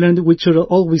Heath, I've learned we should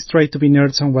always try to be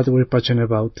nerds on what we're passionate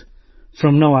about.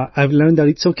 From Noah, I've learned that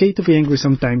it's okay to be angry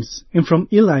sometimes. And from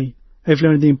Eli, I've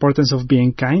learned the importance of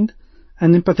being kind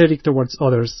and empathetic towards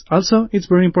others. Also, it's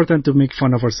very important to make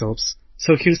fun of ourselves.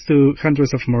 So here's to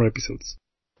hundreds of more episodes.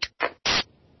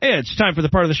 It's time for the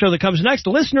part of the show that comes next,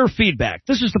 listener feedback.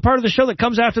 This is the part of the show that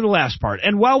comes after the last part.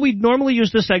 And while we normally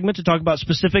use this segment to talk about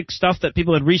specific stuff that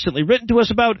people had recently written to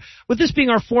us about, with this being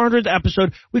our 400th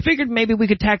episode, we figured maybe we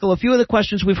could tackle a few of the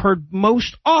questions we've heard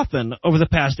most often over the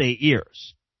past 8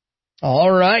 years.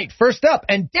 All right, first up,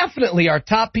 and definitely our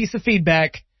top piece of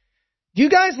feedback. You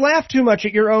guys laugh too much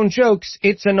at your own jokes.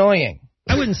 It's annoying.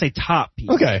 I wouldn't say top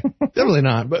piece. Okay, definitely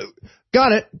not. But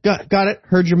got it.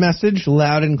 Heard your message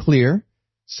loud and clear.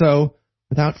 So,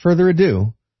 without further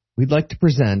ado, we'd like to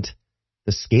present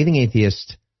the Scathing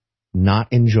Atheist Not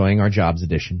Enjoying Our Jobs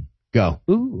edition. Go.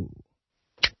 Ooh.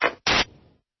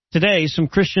 Today, some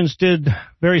Christians did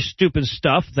very stupid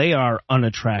stuff. They are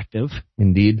unattractive.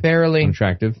 Indeed. Barely.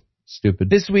 Unattractive. Stupid.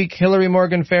 This week, Hillary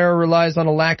Morgan Farrow relies on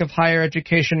a lack of higher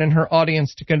education in her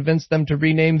audience to convince them to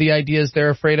rename the ideas they're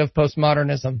afraid of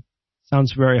postmodernism.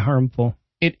 Sounds very harmful.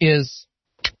 It is.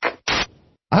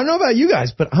 I don't know about you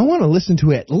guys, but I want to listen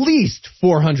to at least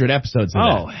 400 episodes of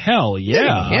that. Oh, hell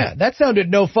yeah. Yeah, that sounded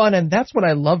no fun, and that's what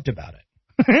I loved about it.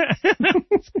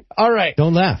 All right.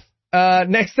 Don't laugh.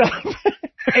 Next up,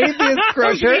 Atheist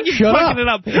Crusher. Shut up. It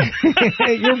up.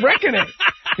 You're wrecking it.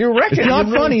 You're wrecking it. It's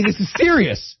not funny. This is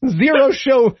serious. 0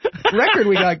 show record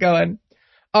we got going.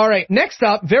 All right, next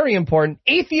up, very important,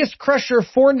 Atheist Crusher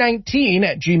 419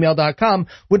 at gmail.com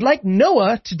would like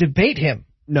Noah to debate him.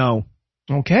 No.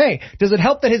 Okay. Does it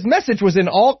help that his message was in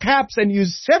all caps and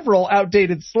used several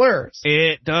outdated slurs?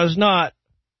 It does not.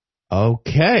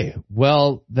 Okay.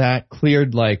 Well, that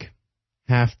cleared like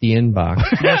half the inbox.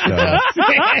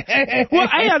 Well,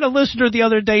 I had a listener the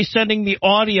other day sending me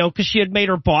audio because she had made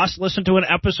her boss listen to an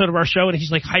episode of our show, and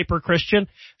he's like hyper-Christian.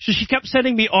 So she kept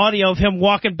sending me audio of him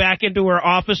walking back into her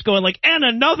office going like, and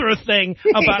another thing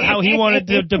about how he wanted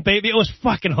to debate me. It was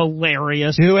fucking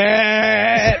hilarious. Do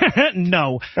it!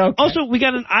 No. Okay. Also, we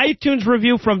got an iTunes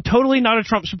review from Totally Not a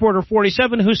Trump Supporter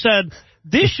 47 who said,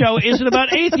 this show isn't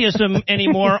about atheism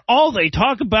anymore. All they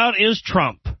talk about is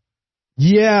Trump.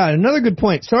 Yeah, another good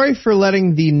point. Sorry for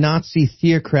letting the Nazi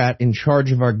theocrat in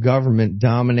charge of our government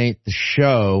dominate the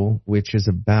show, which is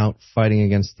about fighting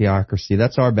against theocracy.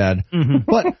 That's our bad. Mm-hmm.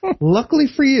 But luckily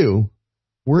for you,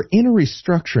 we're in a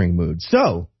restructuring mood.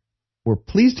 So we're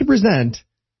pleased to present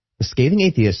the Scathing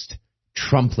Atheist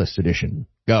Trumpless edition.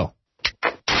 Go.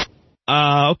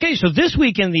 Okay, so this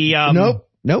week in the...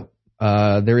 Nope.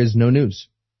 There is no news.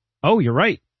 Oh, you're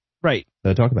right. Right.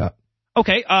 To talk about.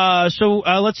 Okay, so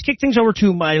let's kick things over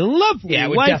to my lovely Yeah,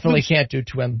 we wife. definitely can't do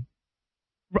Twim.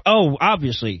 Oh,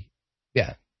 obviously.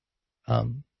 Yeah.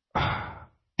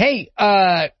 Hey,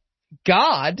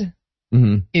 God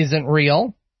isn't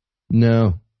real.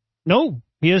 No. No,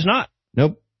 he is not.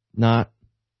 Nope. Not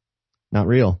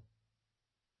real.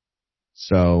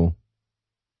 So,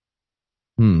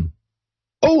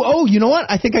 Oh, you know what?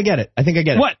 I think I get it.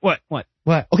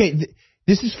 What? Okay,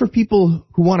 this is for people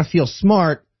who want to feel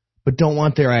smart, but don't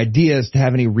want their ideas to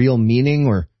have any real meaning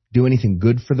or do anything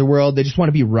good for the world. They just want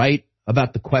to be right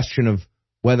about the question of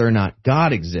whether or not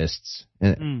God exists.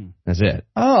 And that's it.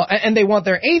 Oh, and they want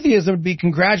their atheism to be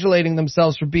congratulating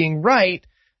themselves for being right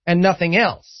and nothing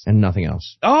else.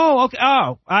 Oh, okay.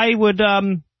 Oh, I would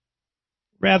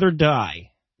rather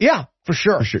die. Yeah, for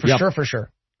sure. For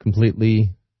sure.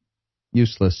 Completely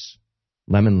useless.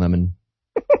 Lemon.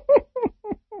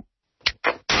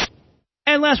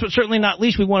 And last but certainly not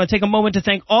least, we want to take a moment to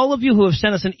thank all of you who have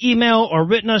sent us an email or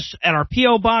written us at our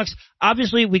P.O. box.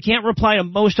 Obviously, we can't reply to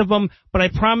most of them, but I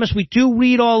promise we do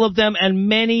read all of them, and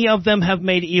many of them have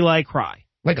made Eli cry.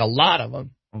 Like a lot of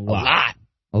them. A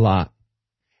lot.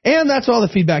 And that's all the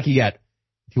feedback you get.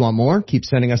 If you want more, keep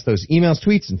sending us those emails,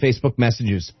 tweets, and Facebook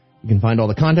messages. You can find all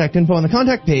the contact info on the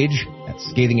contact page at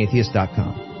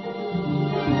scathingatheist.com.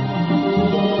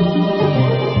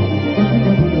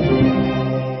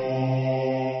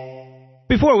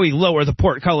 Before we lower the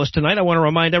portcullis tonight, I want to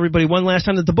remind everybody one last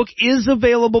time that the book is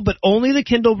available, but only the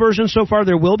Kindle version so far.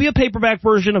 There will be a paperback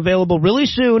version available really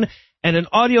soon, and an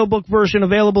audiobook version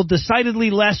available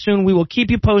decidedly less soon. We will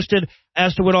keep you posted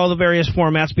as to when all the various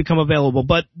formats become available,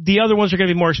 but the other ones are going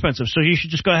to be more expensive, so you should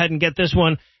just go ahead and get this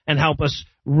one and help us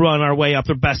run our way up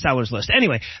the bestsellers list.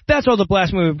 Anyway, that's all the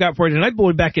blasphemy we've got for you tonight.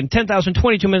 We'll be back in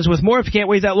 10,022 minutes with more. If you can't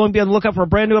wait that long, be on the lookout for a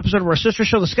brand new episode of our sister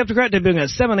show, The Skeptocrat, debuting at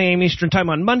 7 a.m. Eastern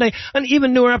Time on Monday. An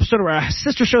even newer episode of our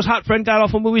sister show's Hot Friend God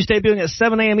Awful Movies, debuting at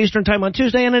 7 a.m. Eastern Time on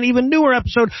Tuesday. And an even newer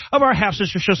episode of our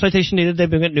half-sister show, Citation Needed,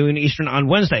 debuting at noon Eastern on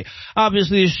Wednesday.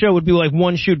 Obviously, this show would be like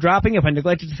one shoe dropping if I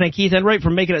neglected to thank Heath Enright for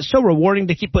making it so rewarding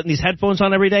to keep putting these headphones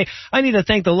on every day. I need to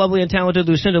thank the lovely and talented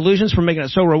Lucinda Illusions for making it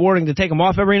so rewarding to take them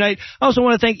off every night. I also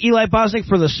want to thank Eli Bosnick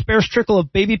for the sparse trickle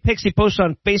of baby pics he posts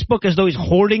on Facebook as though he's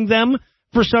hoarding them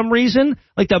for some reason,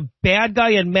 like the bad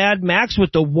guy in Mad Max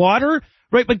with the water.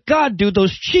 Right, but God, dude,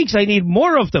 those cheeks, I need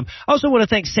more of them. I also want to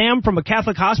thank Sam from a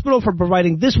Catholic hospital for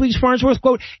providing this week's Farnsworth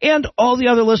quote, and all the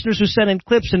other listeners who sent in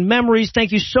clips and memories.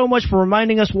 Thank you so much for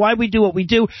reminding us why we do what we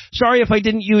do. Sorry if I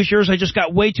didn't use yours. I just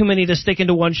got way too many to stick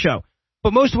into one show.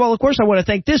 But most of all, of course, I want to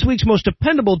thank this week's most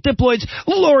dependable diploids,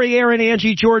 Lori, Aaron,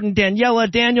 Angie, Jordan,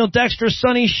 Daniela, Daniel, Dexter,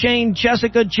 Sonny, Shane,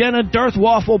 Jessica, Jenna, Darth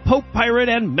Waffle, Pope Pirate,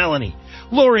 and Melanie.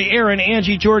 Lori, Aaron,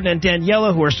 Angie, Jordan, and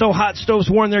Daniela, who are so hot stoves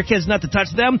warn their kids not to touch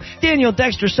them. Daniel,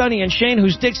 Dexter, Sonny, and Shane,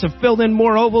 whose dicks have filled in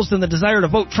more ovals than the desire to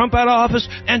vote Trump out of office.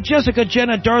 And Jessica,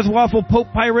 Jenna, Darth Waffle,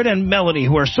 Pope Pirate, and Melanie,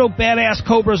 who are so badass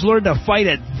cobras learned to fight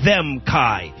at them,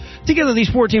 Kai. Together, these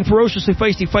 14 ferociously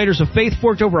feisty fighters of faith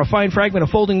forked over a fine fragment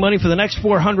of folding money for the next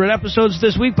 400 episodes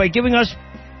this week by giving us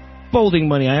folding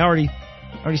money. I already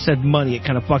said money. It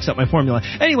kind of fucks up my formula.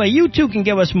 Anyway, you too can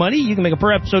give us money. You can make a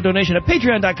per-episode donation at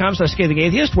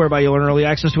patreon.com/scathingatheist, whereby you'll earn early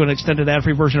access to an extended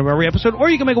ad-free version of every episode, or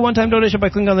you can make a one-time donation by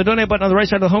clicking on the donate button on the right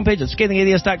side of the homepage at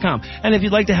scathingatheist.com. And if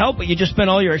you'd like to help, but you just spent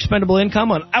all your expendable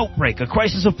income on Outbreak, A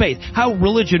Crisis of Faith, How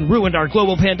Religion Ruined Our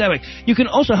Global Pandemic, you can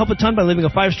also help a ton by leaving a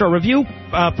 5-star review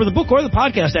for the book or the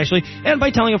podcast, actually, and by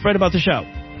telling a friend about the show.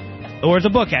 Or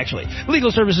the book, actually. Legal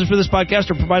services for this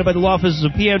podcast are provided by the law offices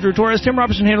of P. Andrew Torres. Tim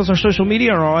Robertson handles our social media,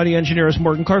 and our audio engineer is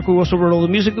Morgan Clark, who also wrote all the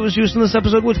music that was used in this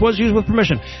episode, which was used with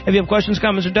permission. If you have questions,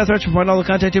 comments, or death threats, you'll find all the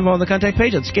contact info on the contact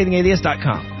page at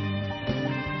scathingatheist.com.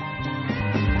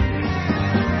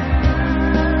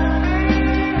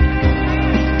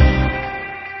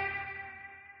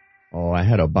 Oh, I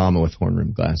had Obama with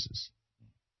horn-rimmed glasses.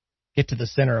 Get to the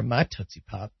center of my Tootsie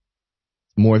Pop.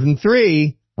 More than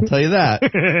 3. I'll tell you that.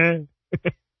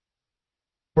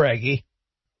 Braggy.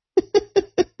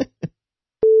 The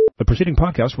preceding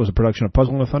podcast was a production of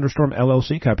Puzzle and a Thunderstorm,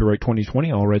 LLC, copyright 2020,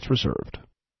 all rights reserved.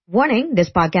 Warning, this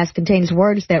podcast contains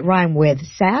words that rhyme with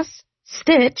sass,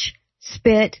 stitch,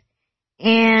 spit,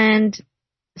 and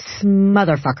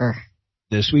motherfucker.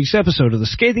 This week's episode of The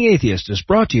Scathing Atheist is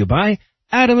brought to you by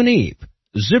Adam and Eve,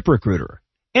 ZipRecruiter,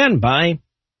 and by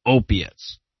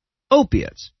opiates.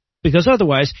 Opiates. Because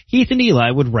otherwise, Heath and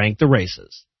Eli would rank the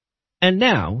races. And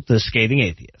now, The Scathing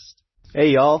Atheist. Hey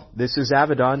y'all, this is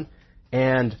Abaddon,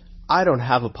 and I don't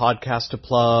have a podcast to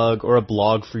plug or a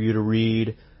blog for you to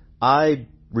read. I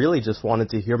really just wanted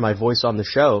to hear my voice on the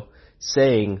show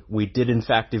saying we did in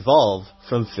fact evolve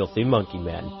from Filthy Monkey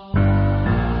Man.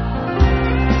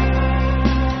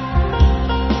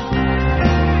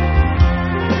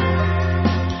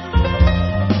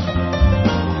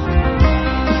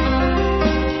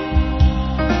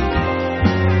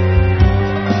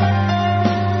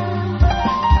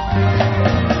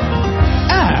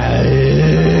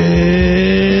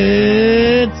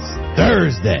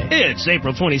 It's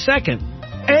April 22nd.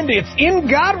 And it's In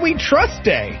God We Trust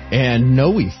Day. And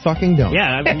no, we fucking don't.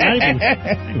 Yeah, not even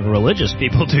religious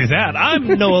people do that.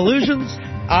 I'm No Illusions.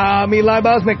 I'm Eli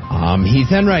Bosnick. I'm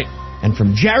Heath Enright. And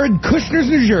from Jared Kushner's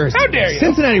New Jersey, how dare you?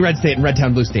 Cincinnati Red State and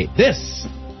Redtown Blue State, this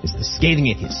is The Scathing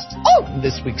Atheist. Oh, in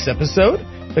this week's episode,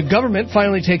 the government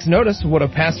finally takes notice of what a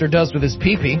pastor does with his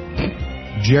pee-pee.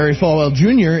 Jerry Falwell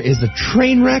Jr. is a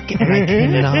train wreck, and I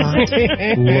cannot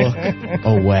look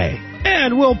away.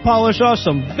 And we'll polish off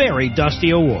some very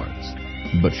dusty awards.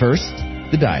 But first,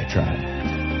 the diatribe.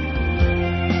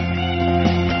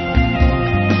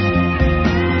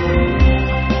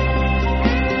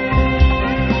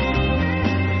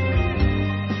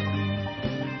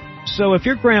 So if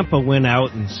your grandpa went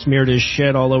out and smeared his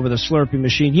shit all over the Slurpee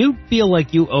machine, you feel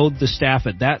like you owed the staff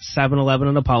at that 7-Eleven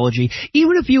an apology,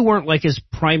 even if you weren't like his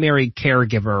primary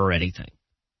caregiver or anything.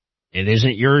 It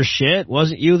isn't your shit,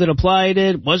 wasn't you that applied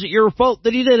it, wasn't your fault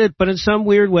that he did it, but in some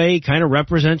weird way, he kind of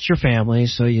represents your family,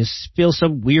 so you feel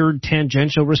some weird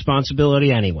tangential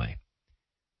responsibility anyway.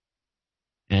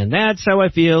 And that's how I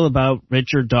feel about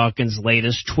Richard Dawkins'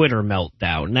 latest Twitter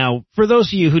meltdown. Now, for those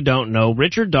of you who don't know,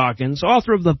 Richard Dawkins,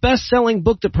 author of the best-selling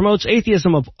book that promotes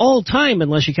atheism of all time,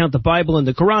 unless you count the Bible and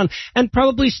the Quran, and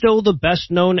probably still the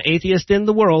best-known atheist in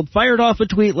the world, fired off a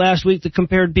tweet last week that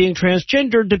compared being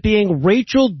transgendered to being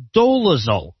Rachel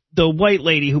Dolezal. the white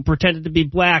lady who pretended to be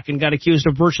black and got accused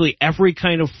of virtually every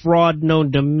kind of fraud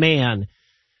known to man.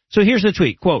 So here's the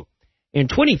tweet, quote, in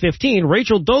 2015,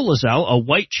 Rachel Dolezal, a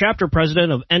white chapter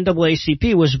president of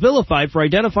NAACP, was vilified for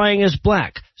identifying as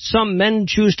black. Some men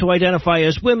choose to identify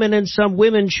as women, and some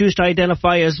women choose to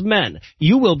identify as men.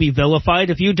 You will be vilified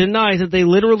if you deny that they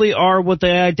literally are what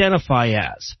they identify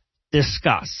as.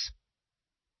 Discuss.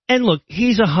 And look,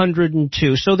 he's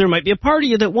 102, so there might be a part of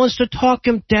you that wants to talk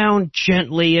him down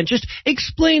gently and just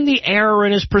explain the error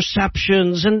in his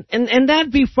perceptions, and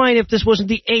that'd be fine if this wasn't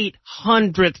the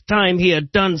 800th time he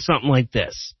had done something like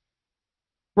this.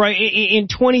 Right, in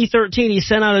 2013, he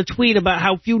sent out a tweet about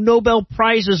how few Nobel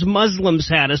Prizes Muslims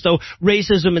had, as though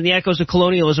racism and the echoes of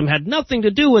colonialism had nothing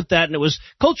to do with that, and it was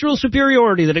cultural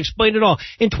superiority that explained it all.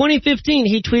 In 2015,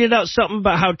 he tweeted out something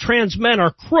about how trans men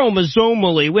are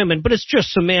chromosomally women, but it's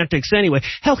just semantics anyway.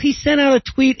 Hell, he sent out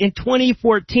a tweet in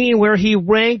 2014 where he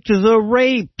ranked the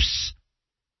rapes.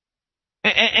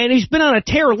 And he's been on a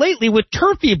tear lately with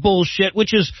turfy bullshit,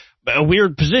 which is a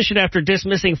weird position after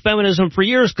dismissing feminism for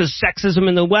years because sexism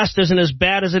in the West isn't as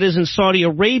bad as it is in Saudi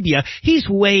Arabia. He's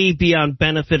way beyond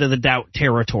benefit of the doubt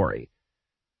territory.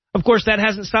 Of course, that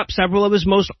hasn't stopped several of his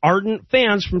most ardent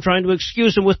fans from trying to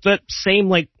excuse him with that same,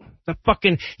 the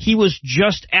fucking he was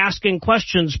just asking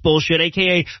questions bullshit,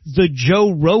 a.k.a. the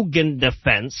Joe Rogan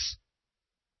defense.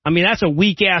 I mean, that's a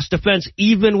weak-ass defense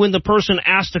even when the person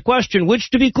asked a question,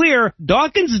 which, to be clear,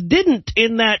 Dawkins didn't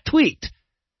in that tweet.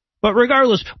 But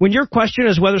regardless, when your question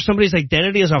is whether somebody's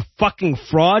identity is a fucking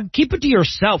fraud, keep it to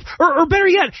yourself. Or better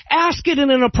yet, ask it in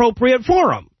an appropriate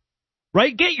forum.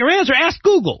 Right? Get your answer. Ask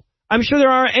Google. I'm sure there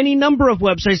are any number of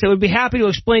websites that would be happy to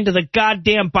explain to the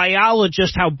goddamn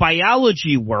biologist how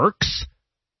biology works.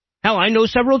 Hell, I know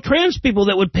several trans people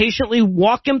that would patiently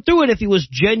walk him through it if he was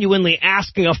genuinely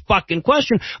asking a fucking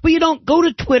question. But you don't go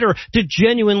to Twitter to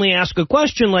genuinely ask a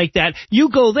question like that. You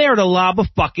go there to lob a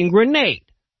fucking grenade.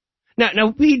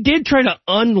 Now, he did try to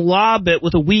unlob it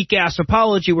with a weak-ass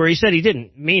apology where he said he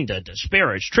didn't mean to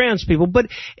disparage trans people, but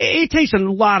it takes a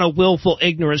lot of willful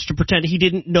ignorance to pretend he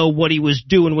didn't know what he was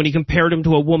doing when he compared him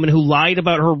to a woman who lied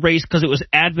about her race because it was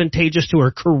advantageous to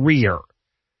her career.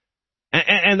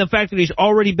 And the fact that he's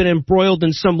already been embroiled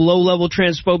in some low-level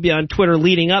transphobia on Twitter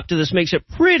leading up to this makes it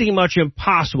pretty much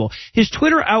impossible. His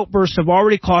Twitter outbursts have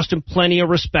already cost him plenty of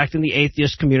respect in the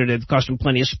atheist community. They've cost him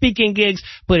plenty of speaking gigs,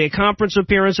 plenty of conference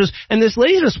appearances, and this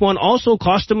latest one also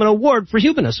cost him an award for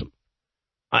humanism.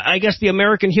 I guess the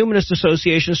American Humanist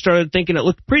Association started thinking it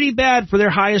looked pretty bad for their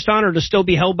highest honor to still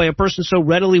be held by a person so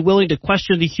readily willing to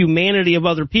question the humanity of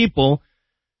other people,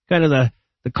 kind of the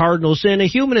cardinal sin of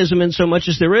humanism in so much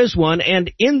as there is one,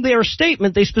 and in their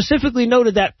statement, they specifically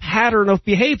noted that pattern of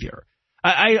behavior.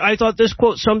 I thought this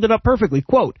quote summed it up perfectly.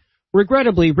 Quote,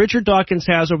 regrettably, Richard Dawkins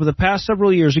has, over the past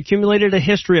several years, accumulated a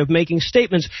history of making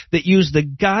statements that use the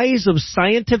guise of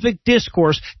scientific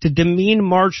discourse to demean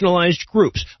marginalized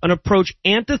groups, an approach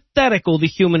antithetical to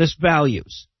humanist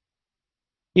values.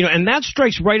 You know, and that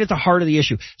strikes right at the heart of the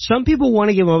issue. Some people want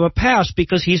to give him a pass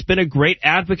because he's been a great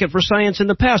advocate for science in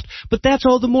the past, but that's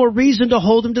all the more reason to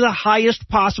hold him to the highest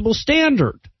possible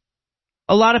standard.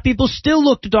 A lot of people still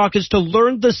look to Dawkins to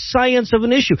learn the science of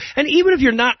an issue. And even if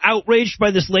you're not outraged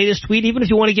by this latest tweet, even if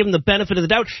you want to give him the benefit of the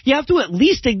doubt, you have to at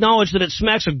least acknowledge that it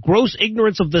smacks of gross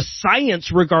ignorance of the science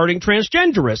regarding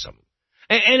transgenderism.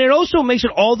 And it also makes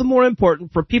it all the more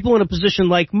important for people in a position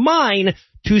like mine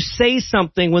to say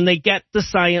something when they get the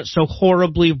science so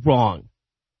horribly wrong.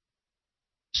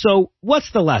 So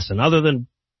what's the lesson other than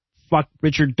fuck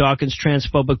Richard Dawkins'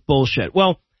 transphobic bullshit?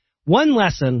 Well, one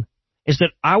lesson is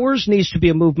that ours needs to be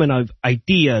a movement of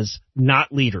ideas,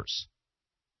 not leaders.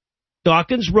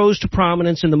 Dawkins rose to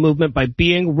prominence in the movement by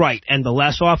being right, and the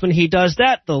less often he does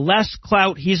that, the less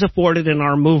clout he's afforded in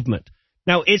our movement.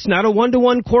 Now, it's not a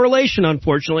one-to-one correlation,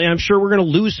 unfortunately. I'm sure we're going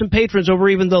to lose some patrons over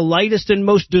even the lightest and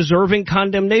most deserving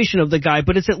condemnation of the guy,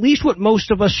 but it's at least what most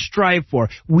of us strive for.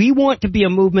 We want to be a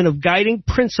movement of guiding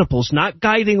principles, not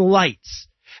guiding lights.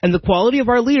 And the quality of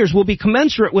our leaders will be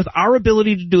commensurate with our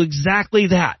ability to do exactly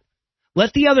that.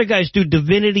 Let the other guys do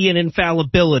divinity and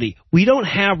infallibility. We don't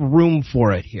have room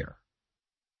for it here.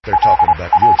 They're talking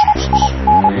about your Jesus.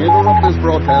 We interrupt this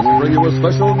broadcast to bring you a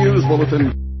special news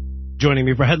bulletin. Joining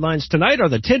me for headlines tonight are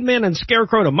the Tin Man and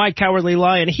Scarecrow to My Cowardly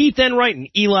Lion, Heath Enright and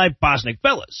Eli Bosnick.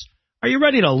 Fellas, are you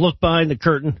ready to look behind the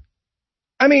curtain?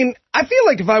 I mean, I feel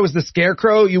like if I was the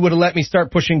Scarecrow, you would have let me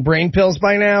start pushing brain pills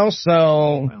by now,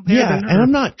 so... Yeah, and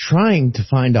I'm not trying to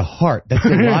find a heart. That's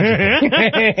illogical.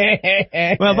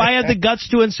 Well, if I had the guts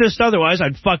to insist otherwise,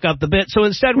 I'd fuck up the bit. So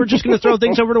instead, we're just going to throw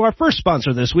things over to our first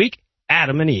sponsor this week,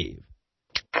 Adam and Eve.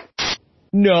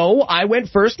 No, I went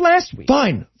first last week.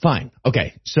 Fine.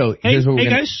 Okay, so here's what we're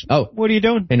gonna... guys. Oh, what are you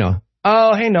doing? Hey, Noah.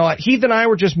 Oh, hey, Noah. Heath and I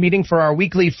were just meeting for our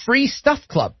weekly free stuff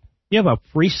club. You have a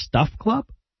free stuff club?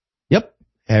 Yep.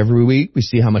 Every week we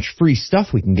see how much free stuff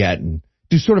we can get and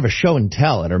do sort of a show and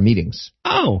tell at our meetings.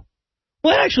 Oh.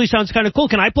 Well, that actually sounds kind of cool.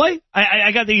 Can I play?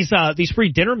 I got these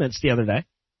free dinner mints the other day.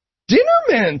 Dinner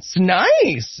mints?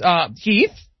 Nice.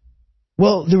 Heath?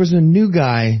 Well, there was a new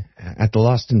guy at the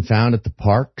Lost and Found at the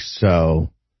park, so...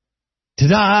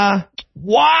 Ta-da!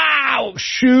 Wow!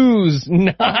 Shoes.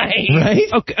 Nice.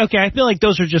 Right? Okay, I feel like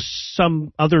those are just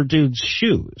some other dude's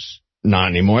shoes. Not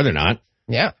anymore, they're not.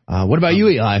 Yeah. What about you,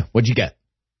 Eli? What'd you get?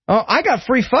 Oh, I got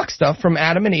free fuck stuff from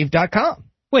AdamandEve.com.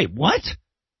 Wait, what?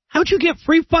 How'd you get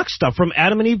free fuck stuff from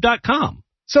AdamandEve.com?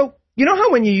 So, you know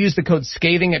how when you use the code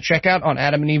SCATHING at checkout on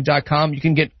AdamandEve.com, you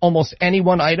can get almost any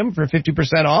one item for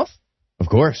 50% off? Of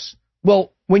course.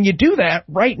 Well, when you do that,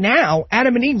 right now,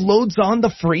 Adam and Eve loads on the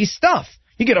free stuff.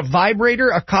 You get a vibrator,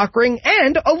 a cock ring,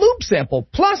 and a lube sample,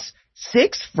 plus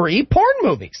 6 free porn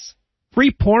movies.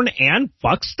 Free porn and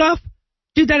fuck stuff?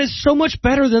 Dude, that is so much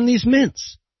better than these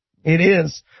mints. It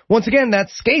is. Once again,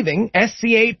 that's SCATHING,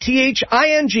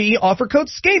 SCATHING, offer code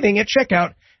SCATHING at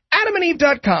checkout,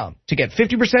 AdamandEve.com, to get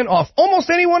 50% off almost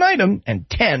any one item and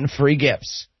 10 free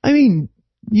gifts. I mean,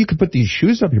 you could put these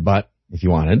shoes up your butt if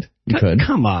you wanted. You could.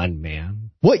 Come on,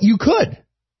 man. What, you could?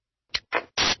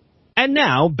 And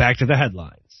now, back to the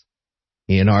headlines.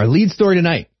 In our lead story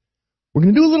tonight, we're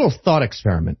going to do a little thought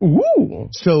experiment. Ooh.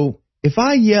 So, if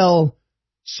I yell,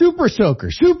 Super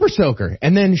Soaker,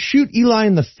 and then shoot Eli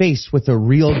in the face with a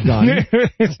real gun,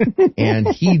 and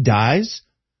he dies,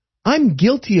 I'm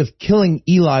guilty of killing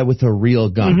Eli with a real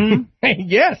gun. Mm-hmm.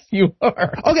 Yes, you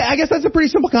are. Okay, I guess that's a pretty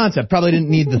simple concept. Probably didn't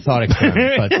need the thought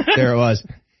experiment, but there it was.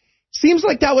 Seems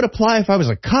like that would apply if I was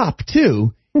a cop,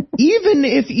 too, even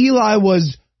if Eli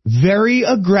was very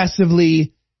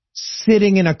aggressively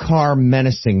sitting in a car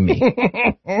menacing me.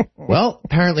 Well,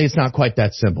 apparently it's not quite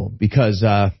that simple, because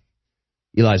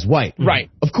Eli's white. Right.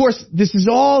 Of course, this is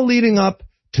all leading up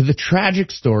to the tragic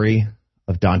story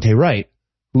of Daunte Wright,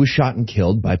 who was shot and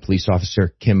killed by police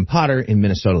officer Kim Potter in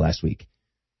Minnesota last week.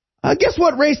 Guess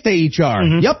what race they each are?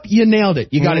 Mm-hmm. Yep, you nailed it.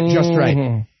 You got it just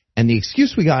right. And the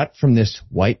excuse we got from this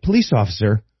white police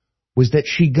officer was that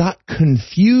she got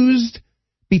confused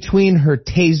between her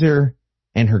taser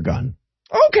and her gun.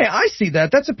 Okay, I see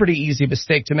that. That's a pretty easy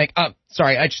mistake to make.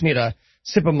 Sorry, I just need a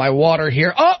sip of my water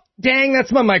here. Oh, dang,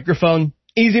 that's my microphone.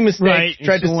 Easy mistake. Right.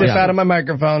 Tried to sip out of my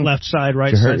microphone. Left side,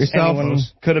 right Did you side. hurt yourself? Anyone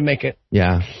could have make it.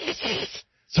 Yeah.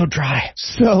 So dry.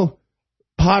 So,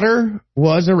 Potter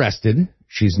was arrested.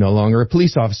 She's no longer a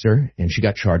police officer, and she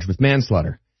got charged with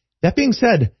manslaughter. That being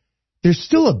said, there's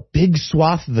still a big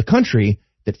swath of the country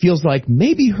that feels like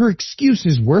maybe her excuse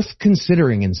is worth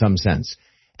considering in some sense.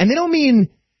 And they don't mean,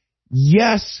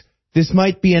 yes, this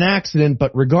might be an accident,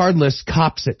 but regardless,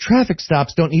 cops at traffic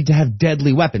stops don't need to have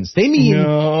deadly weapons. They mean,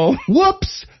 no.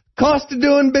 Whoops, cost of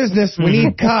doing business. We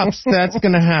need cops. That's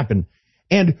going to happen.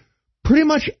 And pretty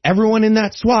much everyone in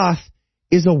that swath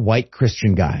is a white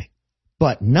Christian guy,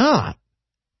 but not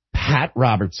Pat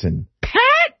Robertson. Pat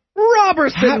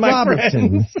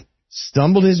Robertson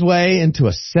stumbled his way into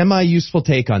a semi-useful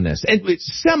take on this. And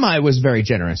semi was very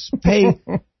generous. Pay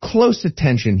close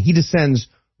attention. He descends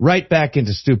right back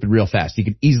into stupid real fast. You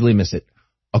could easily miss it.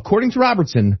 According to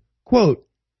Robertson, quote,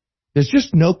 there's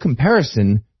just no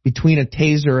comparison between a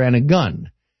taser and a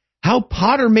gun. How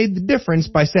Potter made the difference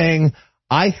by saying,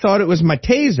 I thought it was my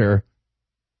taser.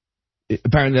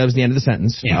 Apparently that was the end of the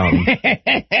sentence.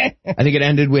 I think it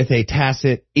ended with a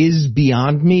tacit is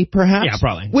beyond me, perhaps. Yeah,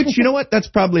 probably. Which, you know what? That's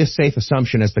probably a safe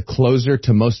assumption as the closer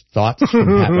to most thoughts from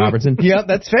Pat Robertson. Yeah,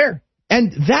 that's fair.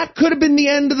 And that could have been the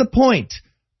end of the point.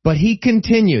 But he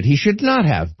continued. He should not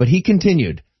have, but he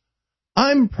continued.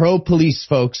 I'm pro-police,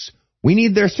 folks. We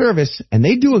need their service, and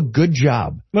they do a good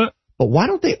job. But why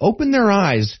don't they open their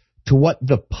eyes to what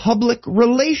the public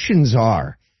relations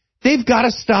are? They've got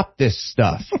to stop this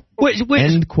stuff.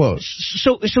 End quote.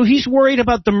 So he's worried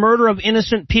about the murder of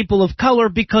innocent people of color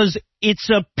because it's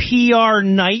a PR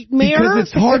nightmare? Because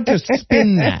it's hard to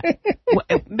spin that. Well,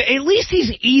 at least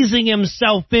he's easing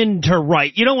himself into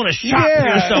right. You don't want to shock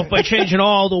yourself by changing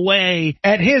all the way.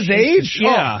 At his age?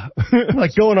 Yeah.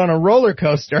 Like going on a roller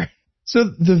coaster. So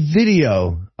the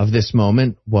video of this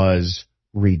moment was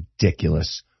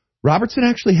ridiculous. Robertson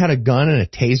actually had a gun and a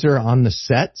taser on the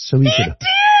set so he could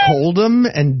hold them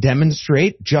and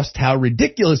demonstrate just how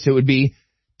ridiculous it would be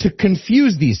to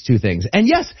confuse these two things. And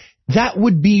yes, that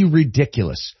would be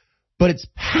ridiculous. But it's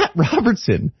Pat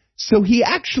Robertson, so he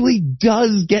actually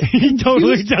does get He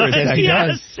totally does.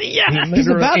 Yes. Yes. He's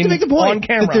about to make the point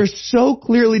that they're so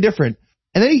clearly different.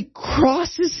 And then he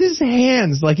crosses his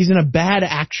hands like he's in a bad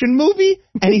action movie.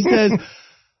 And he says,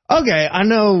 okay, I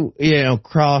know,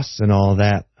 cross and all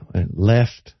that.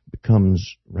 Left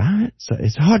becomes right. So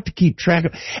it's hard to keep track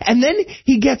of. And then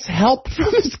he gets help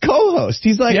from his co-host.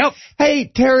 He's like,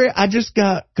 hey, Terry, I just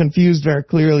got confused very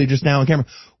clearly just now on camera.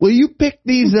 Will you pick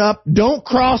these up? Don't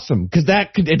cross them, because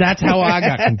that's how I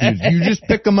got confused. You just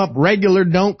pick them up regular,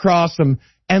 don't cross them.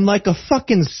 And like a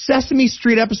fucking Sesame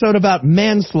Street episode about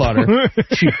manslaughter,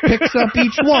 she picks up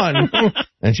each one,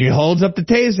 and she holds up the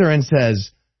taser and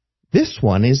says, this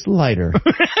one is lighter.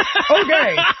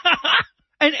 Okay.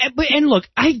 And look,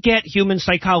 I get human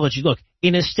psychology. Look,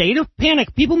 in a state of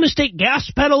panic, people mistake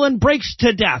gas pedal and brakes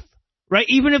to death, right?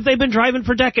 Even if they've been driving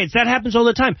for decades. That happens all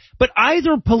the time. But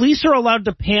either police are allowed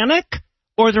to panic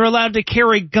or they're allowed to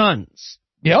carry guns.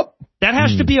 Yep. That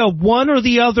has to be a one or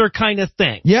the other kind of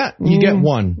thing. Yeah, you get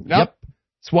one. Yep.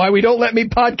 That's why we don't let me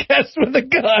podcast with a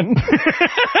gun.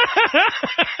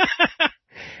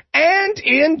 And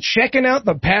in checking out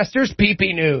the pastor's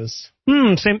pee-pee news.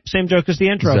 Same joke as the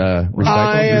intro.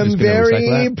 I am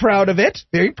very proud of it.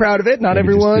 Very proud of it. Not maybe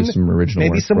everyone.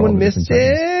 Maybe someone missed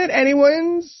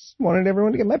it. Wanted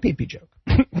everyone to get my pee-pee joke.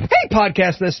 Hey,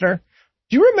 podcast listener.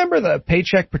 Do you remember the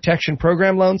Paycheck Protection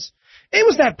Program loans? It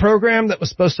was that program that was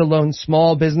supposed to loan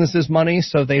small businesses money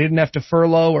so they didn't have to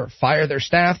furlough or fire their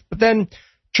staff. But then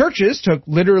churches took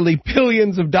literally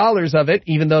billions of dollars of it,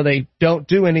 even though they don't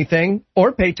do anything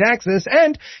or pay taxes.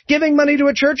 And giving money to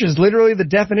a church is literally the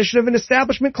definition of an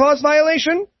Establishment Clause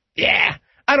violation? Yeah,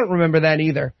 I don't remember that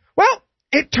either. Well,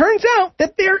 it turns out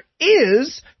that there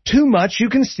is too much you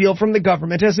can steal from the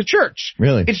government as a church.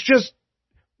 Really? It's just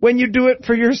when you do it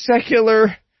for your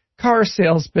secular car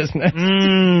sales business.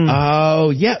 Oh,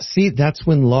 yeah. See, that's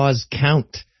when laws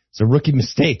count. It's a rookie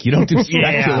mistake. You don't do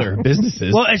secular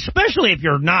businesses. Well, especially if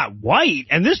you're not white,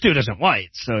 and this dude isn't white,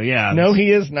 so yeah. No,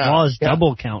 he is not. Laws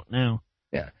double count now.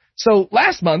 Yeah. So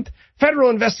last month,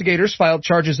 federal investigators filed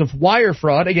charges of wire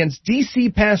fraud against D.C.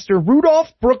 pastor Rudolph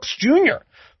Brooks Jr.,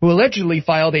 who allegedly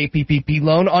filed a PPP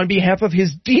loan on behalf of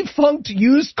his defunct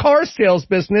used car sales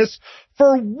business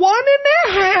for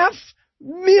 $1.5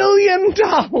 million.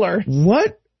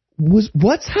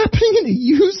 What's happening in a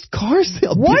used car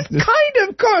sale business? What kind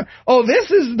of car? Oh,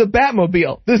 this is the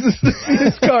Batmobile. This is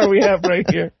this car we have right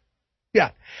here.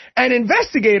 Yeah. And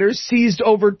investigators seized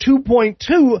over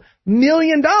 $2.2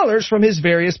 million from his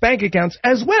various bank accounts,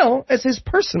 as well as his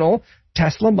personal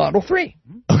Tesla Model 3.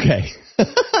 Okay.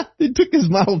 They took his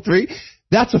Model 3.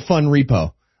 That's a fun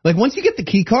repo. Like, once you get the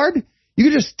key card, you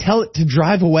can just tell it to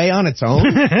drive away on its own.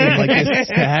 Like this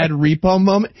sad repo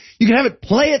moment. You can have it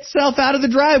play itself out of the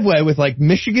driveway with like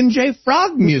Michigan J.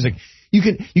 Frog music. You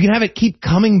can have it keep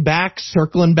coming back,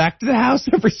 circling back to the house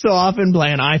every so often,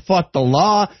 playing I Fought the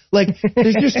Law. Like,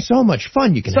 there's just so much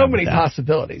fun you can have. So many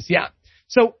possibilities, yeah.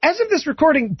 So as of this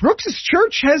recording, Brooks'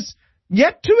 church has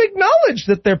yet to acknowledge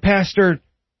that their pastor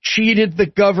cheated the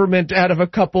government out of a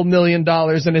couple $1 million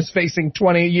and is facing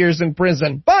 20 years in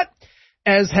prison. But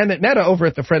as Hemant Mehta over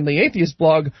at the Friendly Atheist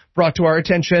blog brought to our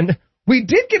attention, we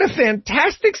did get a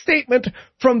fantastic statement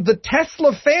from the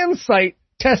Tesla fan site,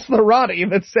 Teslarati,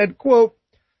 that said, quote,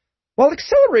 while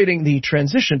accelerating the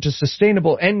transition to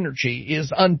sustainable energy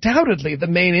is undoubtedly the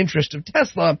main interest of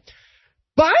Tesla,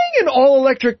 buying an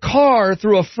all-electric car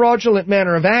through a fraudulent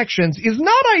manner of actions is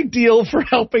not ideal for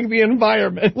helping the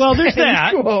environment. Well, there's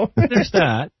that. There's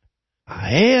that.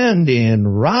 And in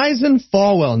Rise and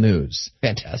Falwell news.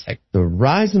 Fantastic. The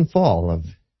rise and fall of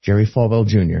Jerry Falwell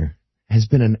Jr. has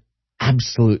been an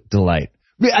absolute delight.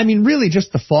 I mean, really,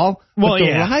 just the fall. Well, but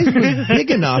the rise was big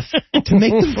enough to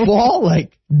make the fall,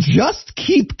 like, just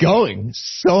keep going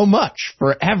so much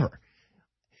forever.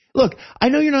 Look, I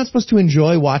know you're not supposed to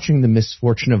enjoy watching the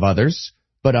misfortune of others,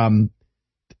 but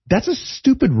that's a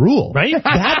stupid rule. Right?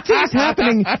 Bad things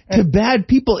happening to bad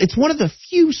people. It's one of the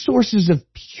few sources of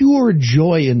pure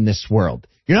joy in this world.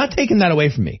 You're not taking that away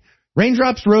from me.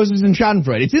 Raindrops, Roses, and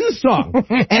Schadenfreude. It's in the song.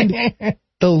 And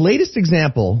the latest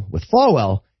example with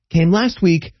Falwell came last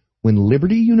week when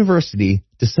Liberty University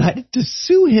decided to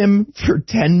sue him for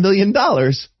 $10 million,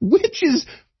 which is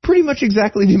pretty much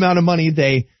exactly the amount of money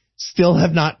they still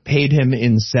have not paid him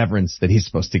in severance that he's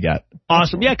supposed to get.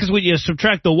 Awesome. Yeah, because when you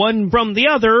subtract the one from the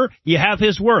other, you have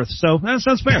his worth. So that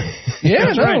sounds fair.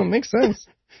 Yeah, no, right. Makes sense.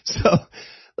 So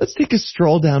let's take a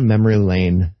stroll down memory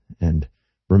lane and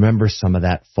remember some of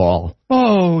that fall.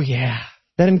 Oh, yeah.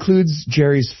 That includes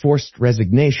Jerry's forced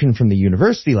resignation from the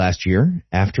university last year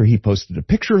after he posted a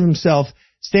picture of himself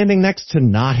standing next to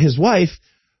not his wife,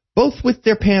 both with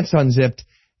their pants unzipped,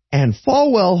 and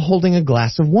Falwell holding a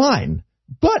glass of wine.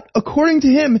 But according to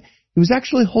him, he was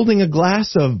actually holding a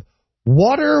glass of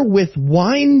water with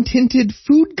wine-tinted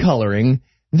food coloring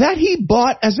that he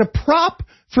bought as a prop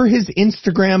for his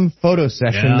Instagram photo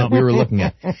session that we were looking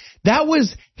at. That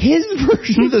was his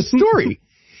version of the story.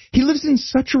 He lives in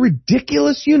such a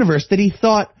ridiculous universe that he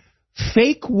thought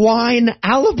fake wine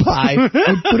alibi would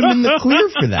put him in the clear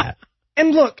for that.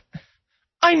 And look,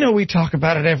 I know we talk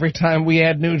about it every time we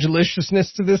add new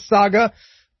deliciousness to this saga,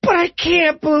 but I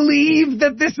can't believe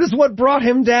that this is what brought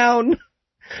him down.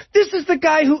 This is the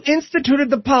guy who instituted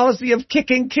the policy of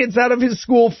kicking kids out of his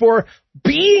school for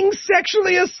being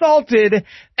sexually assaulted,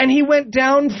 and he went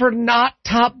down for not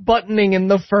top buttoning in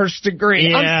the first degree.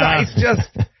 Yeah. I'm sorry, it's just...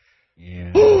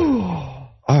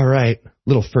 All right, a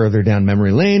little further down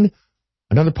memory lane.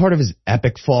 Another part of his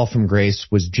epic fall from grace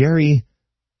was Jerry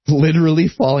literally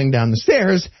falling down the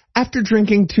stairs after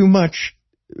drinking too much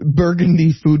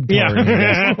burgundy food coloring.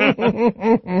 Yeah.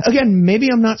 Again, maybe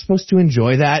I'm not supposed to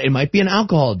enjoy that. It might be an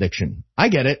alcohol addiction. I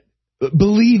get it.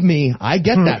 Believe me, I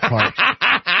get that part.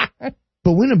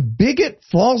 But when a bigot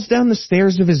falls down the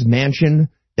stairs of his mansion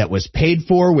that was paid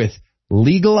for with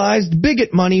legalized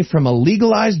bigot money from a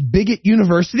legalized bigot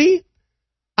university,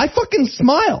 I fucking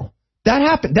smile. That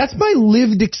happened. That's my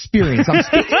lived experience. I'm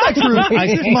speaking my truth.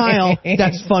 I smile.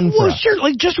 That's fun for us. Sure.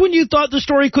 Like, just when you thought the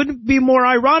story couldn't be more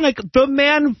ironic, the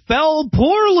man fell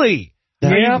poorly.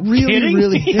 That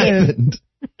really happened.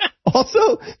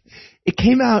 Also, it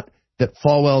came out that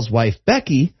Falwell's wife,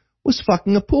 Becky, was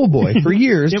fucking a pool boy for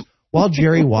years while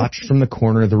Jerry watched from the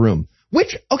corner of the room.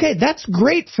 Which, okay, that's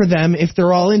great for them if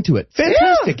they're all into it.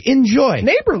 Fantastic. Yeah. Enjoy.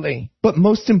 Neighborly. But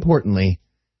most importantly,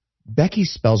 Becky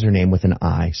spells her name with an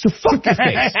I. So fuck your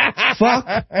face. Fuck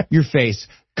your face.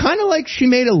 Kind of like she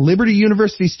made a Liberty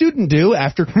University student do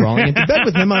after crawling into bed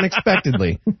with him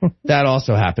unexpectedly. That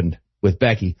also happened with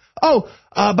Becky. Oh,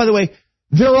 by the way,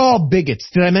 they're all bigots.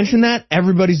 Did I mention that?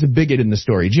 Everybody's a bigot in the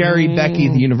story. Jerry, Becky,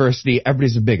 the university,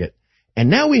 everybody's a bigot. And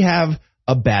now we have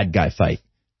a bad guy fight.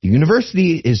 The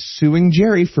university is suing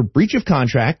Jerry for breach of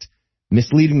contract,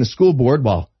 misleading the school board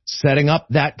while setting up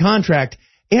that contract,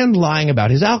 and lying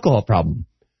about his alcohol problem.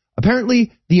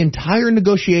 Apparently, the entire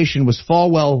negotiation was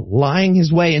Falwell lying his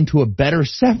way into a better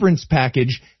severance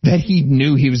package that he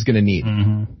knew he was going to need.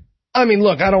 Mm-hmm. I mean,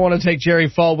 look, I don't want to take Jerry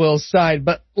Falwell's side,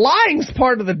 but lying's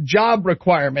part of the job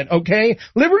requirement, okay?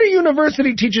 Liberty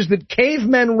University teaches that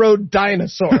cavemen rode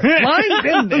dinosaurs. Lying's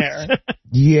in there.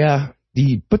 Yeah,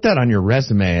 you put that on your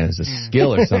resume as a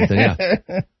skill or something, yeah.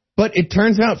 But it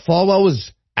turns out Falwell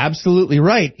was absolutely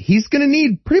right. He's going to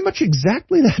need pretty much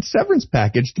exactly that severance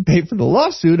package to pay for the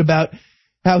lawsuit about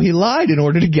how he lied in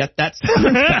order to get that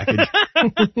severance package.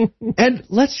 And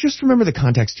let's just remember the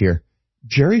context here.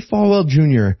 Jerry Falwell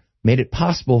Jr. made it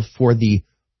possible for the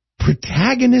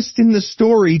protagonist in the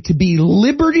story to be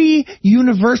Liberty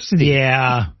University.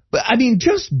 Yeah. But I mean,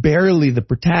 just barely the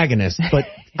protagonist, but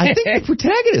I think the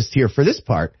protagonist here for this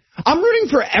part. I'm rooting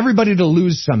for everybody to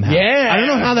lose somehow. Yeah. I don't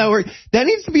know how that works. That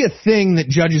needs to be a thing that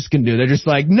judges can do. They're just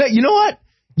like, no, you know what?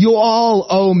 You all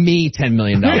owe me $10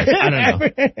 million. I don't know.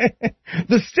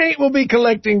 The state will be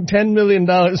collecting $10 million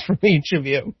from each of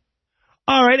you.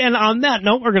 All right, and on that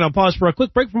note, we're going to pause for a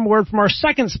quick break from a word from our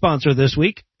second sponsor this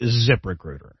week,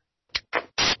 ZipRecruiter.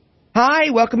 Hi,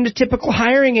 welcome to Typical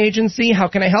Hiring Agency. How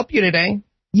can I help you today?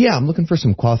 Yeah, I'm looking for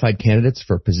some qualified candidates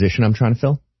for a position I'm trying to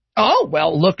fill. Oh,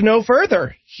 well, look no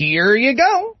further. Here you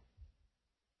go.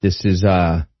 This is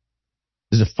a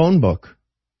phone book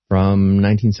from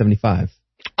 1975.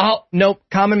 Oh, nope,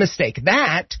 common mistake.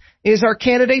 That is our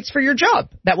candidates for your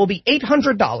job. That will be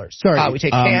 $800. Sorry. We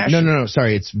take cash. No,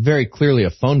 sorry. It's very clearly a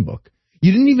phone book.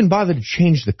 You didn't even bother to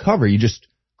change the cover. You just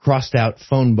crossed out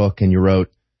phone book and you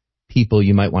wrote people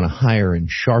you might want to hire in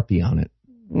Sharpie on it.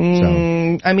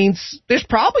 I mean, there's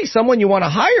probably someone you want to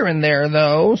hire in there,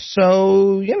 though.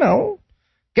 So,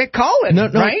 get calling,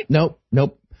 right? Nope.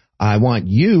 I want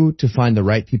you to find the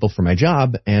right people for my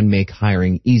job and make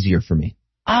hiring easier for me.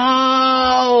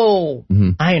 Oh,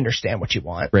 I understand what you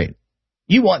want. Great.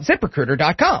 You want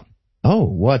ZipRecruiter.com. Oh,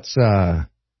 what's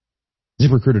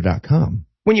ZipRecruiter.com?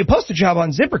 When you post a job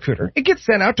on ZipRecruiter, it gets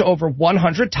sent out to over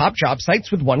 100 top job sites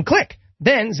with one click.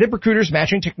 Then ZipRecruiter's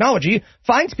matching technology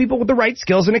finds people with the right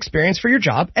skills and experience for your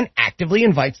job and actively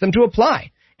invites them to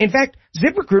apply. In fact,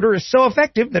 ZipRecruiter is so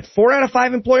effective that 4 out of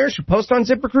 5 employers who post on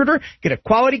ZipRecruiter get a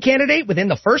quality candidate within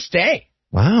the first day.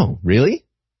 Wow, really?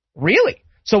 Really.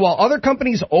 So while other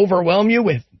companies overwhelm you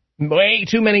with way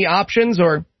too many options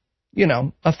or,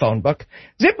 a phone book,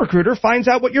 ZipRecruiter finds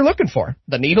out what you're looking for,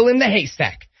 the needle in the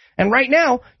haystack. And right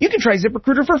now, you can try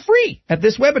ZipRecruiter for free at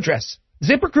this web address,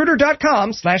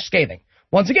 ZipRecruiter.com/scathing.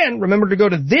 Once again, remember to go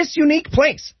to this unique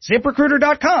place,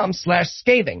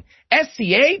 ZipRecruiter.com/scathing,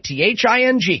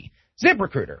 SCATHING,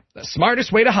 ZipRecruiter, the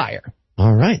smartest way to hire.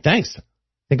 All right, thanks. I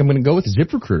think I'm going to go with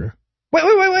ZipRecruiter.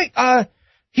 Wait.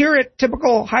 Here at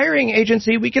Typical Hiring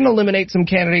Agency, we can eliminate some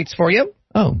candidates for you.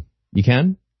 Oh, you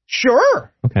can?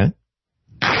 Sure. Okay.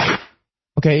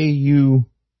 Okay, you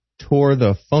tore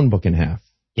the phone book in half.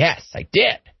 Yes, I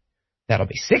did. That'll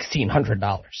be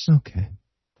 $1,600. Okay.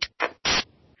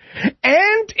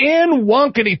 And in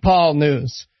Wonkety Paul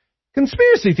news,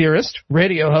 conspiracy theorist,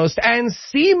 radio host, and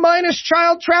C-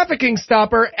 child trafficking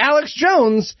stopper Alex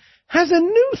Jones has a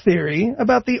new theory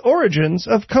about the origins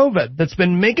of COVID that's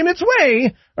been making its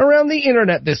way around the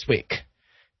internet this week.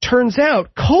 Turns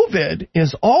out COVID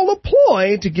is all a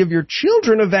ploy to give your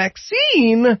children a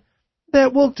vaccine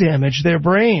that will damage their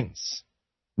brains.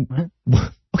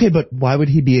 Okay, but why would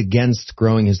he be against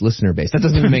growing his listener base? That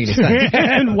doesn't even make any sense.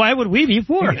 And why would we be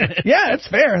for it? Yeah, it's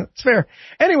fair. It's fair.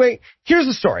 Anyway, here's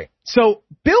the story. So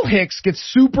Bill Hicks gets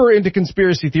super into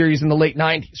conspiracy theories in the late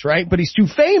 90s, right? But he's too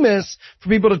famous for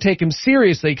people to take him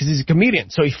seriously because he's a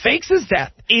comedian. So he fakes his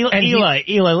death. Eli,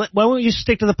 why won't you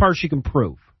stick to the parts you can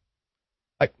prove?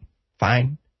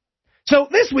 Fine. So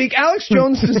this week, Alex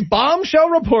Jones's bombshell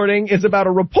reporting is about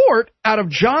a report out of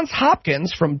Johns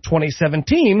Hopkins from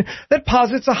 2017 that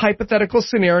posits a hypothetical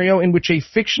scenario in which a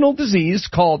fictional disease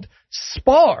called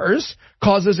SPARS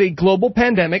causes a global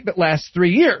pandemic that lasts 3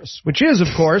 years, which is, of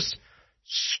course,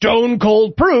 stone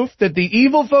cold proof that the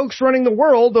evil folks running the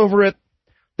world over at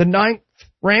the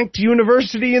 9th-ranked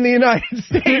university in the United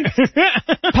States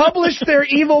published their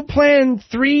evil plan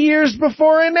 3 years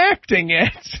before enacting it.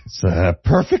 It's a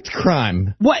perfect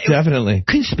crime. What? Definitely.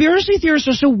 Conspiracy theorists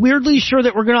are so weirdly sure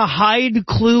that we're going to hide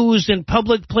clues in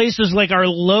public places like our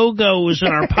logos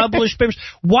and our published papers.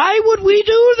 Why would we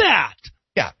do that?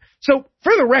 Yeah. So,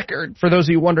 for the record, for those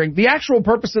of you wondering, the actual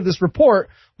purpose of this report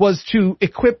was to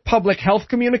equip public health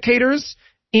communicators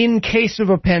in case of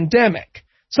a pandemic.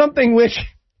 Something which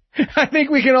I think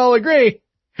we can all agree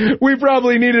we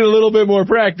probably needed a little bit more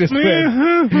practice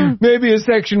with. Maybe a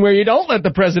section where you don't let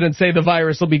the president say the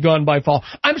virus will be gone by fall.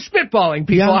 I'm spitballing,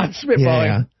 people. Yeah. I'm spitballing.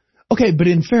 Yeah. Okay, but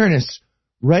in fairness,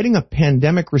 writing a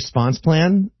pandemic response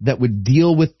plan that would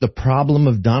deal with the problem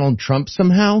of Donald Trump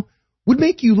somehow would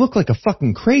make you look like a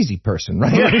fucking crazy person,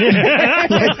 right? All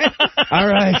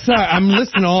right, sorry, I'm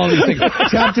listening to all these things.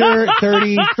 Chapter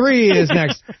 33 is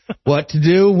next. What to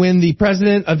do when the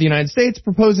President of the United States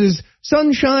proposes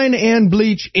sunshine and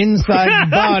bleach inside the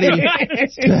body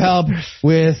to help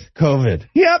with COVID.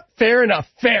 Yep, fair enough,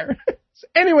 fair.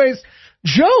 Anyways,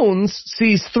 Jones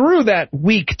sees through that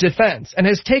weak defense and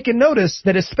has taken notice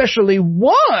that especially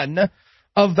one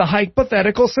of the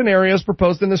hypothetical scenarios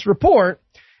proposed in this report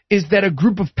is that a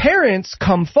group of parents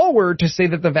come forward to say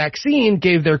that the vaccine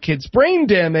gave their kids brain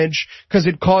damage because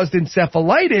it caused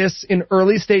encephalitis in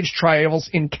early-stage trials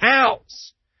in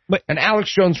cows. And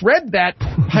Alex Jones read that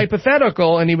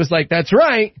hypothetical, and he was like, that's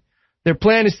right. Their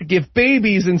plan is to give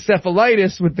babies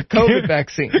encephalitis with the COVID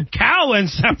vaccine. Cow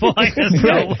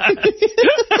encephalitis.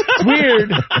 It's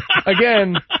weird,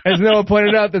 again, as Noah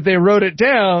pointed out, that they wrote it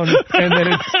down and that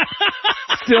it's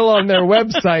still on their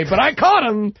website. But I caught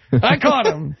him.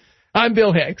 I'm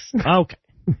Bill Hicks. Okay.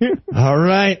 All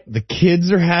right. The kids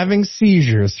are having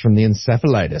seizures from the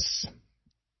encephalitis.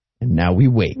 And now we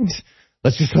wait.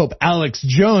 Let's just hope Alex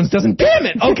Jones doesn't. Damn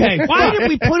it! Okay. Why did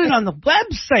we put it on the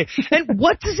website? And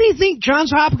what does he think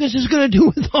Johns Hopkins is going to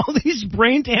do with all these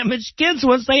brain-damaged kids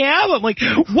once they have them? Like,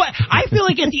 what? I feel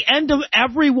like at the end of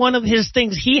every one of his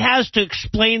things, he has to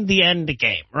explain the end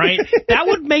game, right? That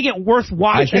would make it worth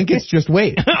watching. I think it's just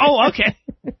wait. Oh, okay.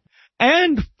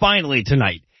 And finally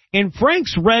tonight, in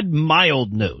Frank's Red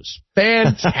Mild news.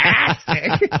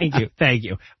 Fantastic. Thank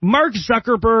you. Mark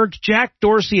Zuckerberg, Jack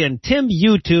Dorsey, and Tim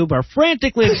YouTube are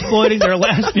frantically exploiting their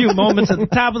last few moments at the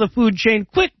top of the food chain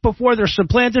quick before they're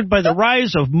supplanted by the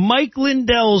rise of Mike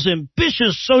Lindell's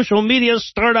ambitious social media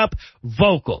startup,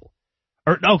 Vocal.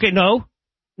 Okay, Vocal.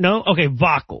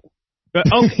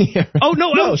 Okay. Oh,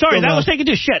 no, sorry, that was taken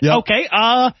to shit. Yep. Okay,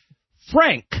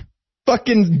 Frank.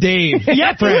 Fucking Dave.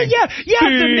 Yeah, Frank.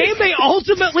 the name they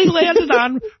ultimately landed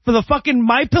on for the fucking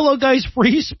MyPillow guy's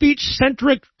free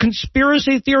speech-centric,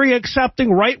 conspiracy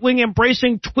theory-accepting, right-wing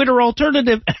embracing Twitter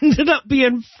alternative ended up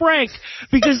being Frank,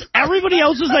 because everybody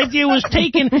else's idea was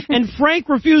taken, and Frank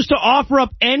refused to offer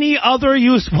up any other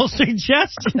useful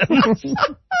suggestions.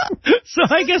 So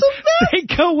I guess they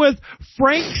go with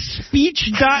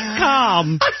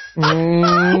frankspeech.com. Or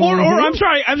I'm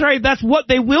sorry, that's what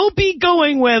they will be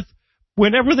going with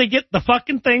whenever they get the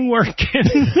fucking thing working.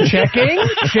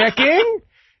 Checking.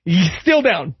 Still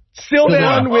down. Still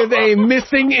down with a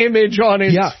missing image on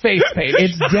his face page.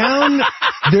 It's down.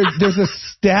 There's a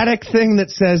static thing that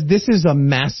says this is a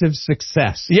massive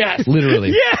success. Yes.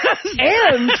 Literally. Yes.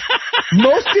 And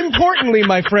most importantly,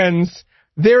 my friends,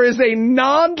 there is a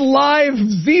non-live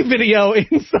Z video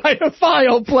inside a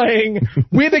file playing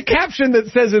with a caption that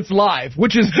says it's live,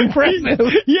 which is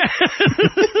impressive. Yes.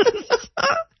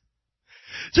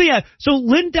 So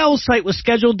Lindell's site was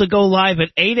scheduled to go live at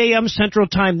 8 a.m. Central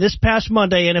Time this past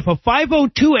Monday, and if a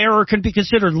 502 error can be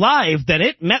considered live, then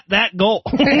it met that goal.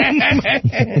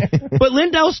 But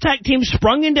Lindell's tech team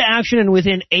sprung into action, and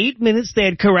within 8 minutes they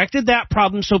had corrected that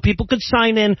problem so people could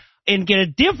sign in and get a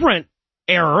different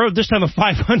error, this time a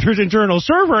 500 internal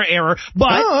server error,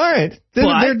 but... Oh, all right.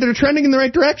 They're trending in the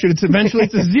right direction. It's eventually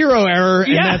a 0 error,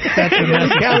 and that's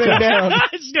counting down.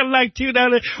 It's gonna like 2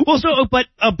 down. Well, but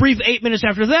a brief 8 minutes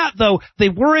after that, though, they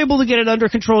were able to get it under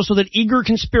control so that eager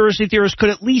conspiracy theorists could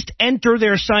at least enter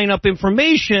their sign-up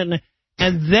information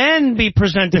and then be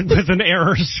presented with an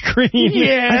error screen.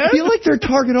 Yeah. I feel like their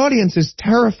target audience is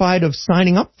terrified of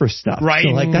signing up for stuff. Right.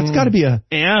 So, that's got to be a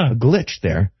glitch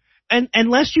there. And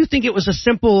unless you think it was a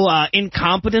simple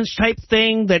incompetence type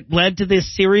thing that led to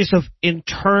this series of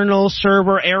internal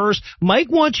server errors, Mike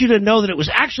wants you to know that it was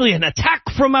actually an attack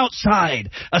from outside,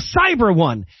 a cyber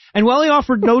one. And while he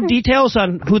offered no details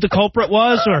on who the culprit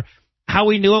was or how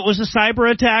he knew it was a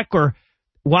cyber attack or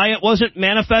why it wasn't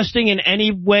manifesting in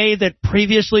any way that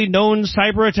previously known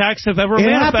cyber attacks have ever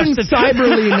manifested. It happened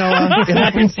cyberly, Noah. It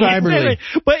happened cyberly.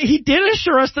 But he did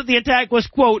assure us that the attack was,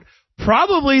 quote,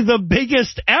 probably the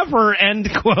biggest ever, end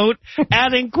quote,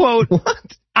 adding, quote, what?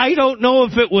 I don't know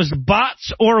if it was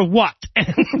bots or what,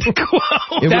 end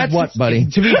quote. It was what, buddy?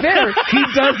 To be fair, he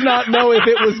does not know if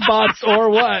it was bots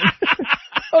or what.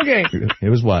 Okay. It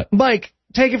was what? Mike,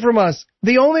 take it from us.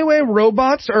 The only way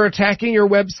robots are attacking your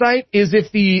website is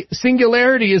if the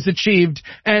singularity is achieved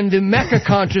and the mecha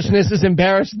consciousness is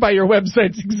embarrassed by your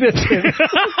website's existence.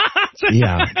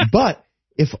 Yeah, but...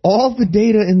 if all the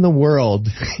data in the world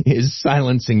is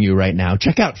silencing you right now,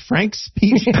 check out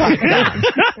frankspeech.com.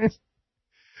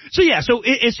 So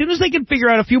as soon as they can figure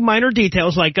out a few minor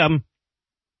details like, how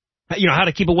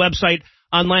to keep a website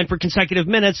online for consecutive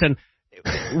minutes and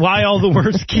why all the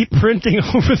words keep printing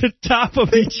over the top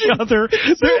of each other,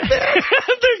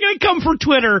 they're going to come for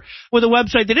Twitter with a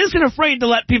website that isn't afraid to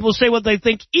let people say what they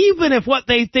think, even if what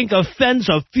they think offends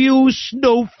a few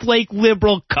snowflake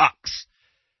liberal cucks.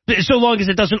 So long as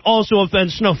it doesn't also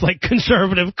offend snowflake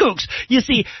conservative kooks. You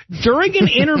see, during an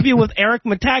interview with Eric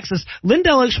Metaxas,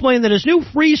 Lindell explained that his new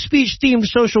free speech-themed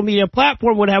social media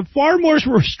platform would have far more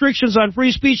restrictions on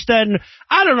free speech than,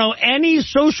 any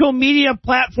social media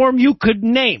platform you could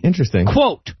name. Interesting.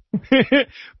 Quote,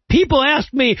 people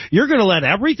asked me, you're going to let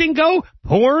everything go?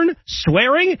 Porn?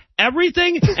 Swearing?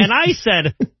 Everything? And I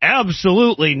said,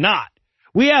 absolutely not.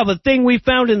 We have a thing we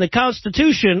found in the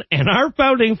Constitution and our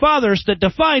founding fathers that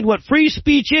defined what free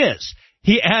speech is.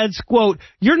 He adds, quote,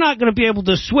 you're not going to be able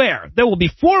to swear. There will be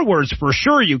 4 words for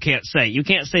sure you can't say. You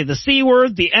can't say the C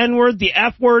word, the N word, the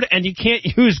F word, and you can't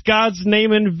use God's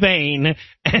name in vain,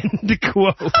 end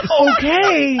quote.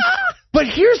 Okay, but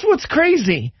here's what's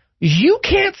crazy. You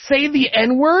can't say the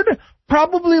N word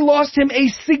probably lost him a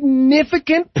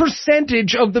significant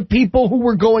percentage of the people who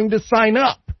were going to sign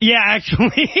up. Yeah,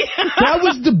 actually. That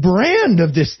was the brand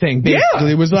of this thing, basically.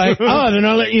 Yeah. It was like, they're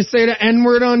not letting you say the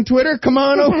N-word on Twitter? Come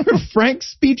on over to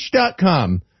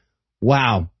frankspeech.com.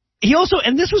 Wow. He also,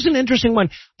 and this was an interesting one,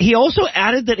 he also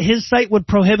added that his site would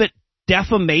prohibit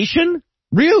defamation.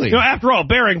 Really? After all,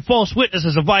 bearing false witness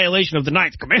is a violation of the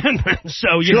 9th commandment.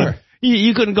 So,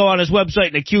 you couldn't go on his website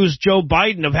and accuse Joe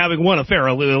Biden of having won a fair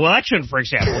election, for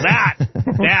example.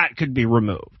 That could be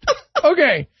removed.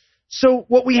 Okay. So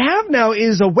what we have now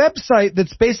is a website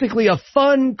that's basically a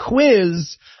fun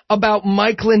quiz about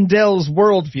Mike Lindell's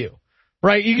worldview,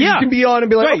 right? You can be on and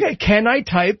be like, okay, can I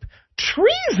type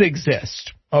trees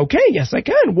exist? Okay, yes, I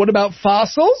can. What about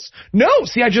fossils? No,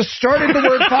 see, I just started the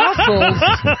word fossils.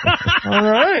 All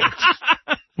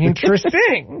right.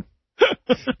 Interesting.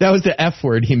 That was the F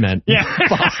word he meant. Yeah.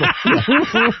 Fossil.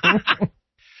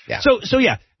 Yeah. So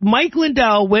Mike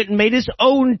Lindell went and made his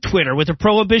own Twitter with a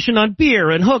prohibition on beer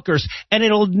and hookers, and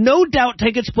it'll no doubt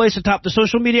take its place atop the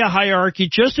social media hierarchy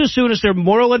just as soon as their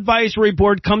moral advisory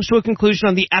board comes to a conclusion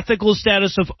on the ethical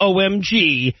status of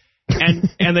OMG,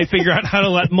 and they figure out how to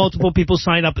let multiple people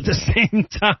sign up at the same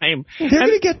time. They're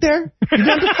going to get there. You're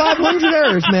down to 500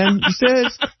 errors, man. You said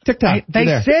it's TikTok. They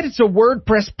said it's a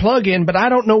WordPress plugin, but I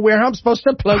don't know where I'm supposed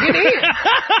to plug it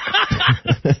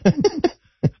in.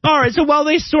 All right, so while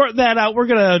they sort that out, we're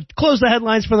going to close the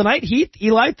headlines for the night. Heath,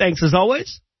 Eli, thanks as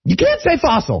always. You can't say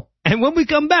fossil. And when we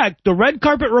come back, the red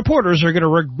carpet reporters are going to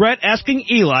regret asking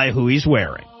Eli who he's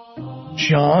wearing.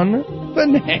 John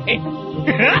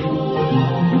Bonet.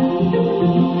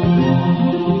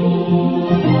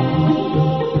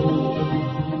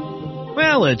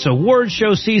 Well, it's award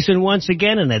show season once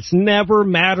again, and it's never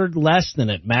mattered less than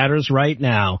it matters right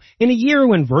now. In a year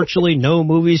when virtually no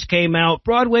movies came out,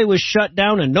 Broadway was shut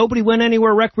down, and nobody went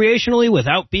anywhere recreationally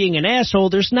without being an asshole,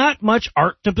 there's not much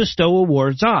art to bestow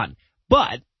awards on.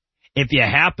 But if you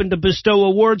happen to bestow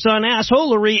awards on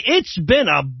assholery, it's been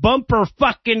a bumper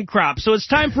fucking crop. So it's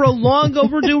time for a long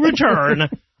overdue return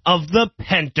of the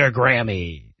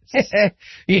Pentagrammys.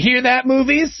 You hear that,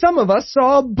 movies? Some of us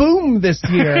saw a boom this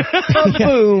year. A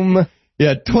boom.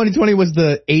 Yeah, 2020 was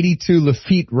the 82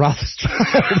 Lafitte Rothschild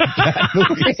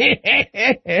movie.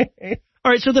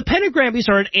 All right, so the Pentagrammys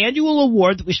are an annual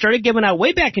award that we started giving out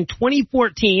way back in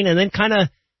 2014 and then kind of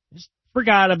just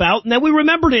forgot about, and then we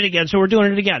remembered it again, so we're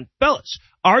doing it again. Fellas,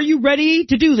 are you ready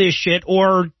to do this shit,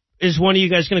 or is one of you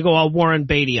guys going to go all Warren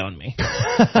Beatty on me?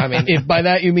 I mean, if by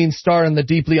that you mean star in the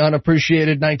deeply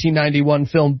unappreciated 1991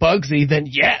 film Bugsy, then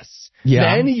yes.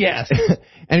 Yeah. Then yes.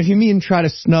 And if you mean try to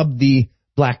snub the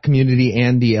black community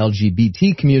and the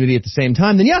LGBT community at the same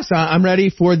time, then yes, I'm ready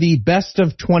for the best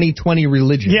of 2020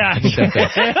 religion. Yeah.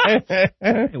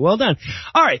 Well done.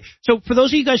 All right. So for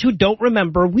those of you guys who don't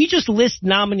remember, we just list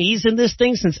nominees in this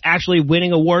thing since actually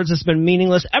winning awards has been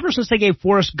meaningless ever since they gave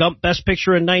Forrest Gump Best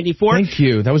Picture in 94. Thank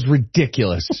you. That was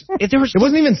ridiculous. It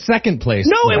wasn't even second place.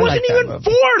 No, it wasn't even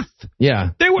fourth.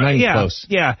 Yeah. They were, not even close.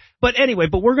 Yeah. But anyway,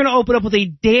 we're going to open up with a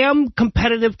damn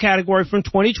competitive category from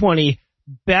 2020.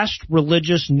 Best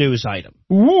religious news item.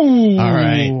 Ooh. All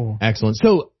right. Excellent.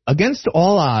 So, against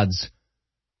all odds,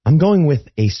 I'm going with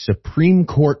a Supreme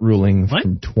Court ruling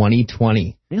from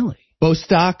 2020. Really?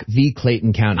 Bostock v.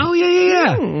 Clayton County. Oh,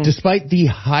 yeah. Despite the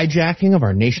hijacking of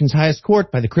our nation's highest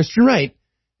court by the Christian right,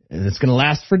 that's going to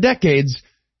last for decades,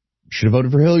 should have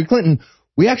voted for Hillary Clinton,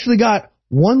 we actually got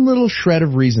one little shred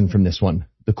of reason from this one.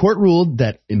 The court ruled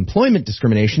that employment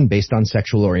discrimination based on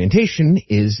sexual orientation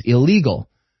is illegal.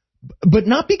 But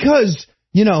not because,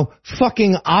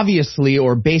 fucking obviously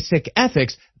or basic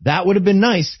ethics. That would have been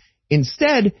nice.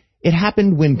 Instead, it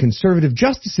happened when conservative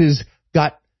justices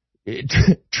got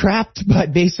trapped by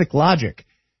basic logic.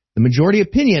 The majority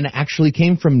opinion actually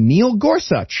came from Neil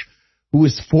Gorsuch, who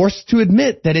was forced to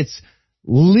admit that it's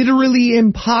literally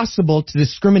impossible to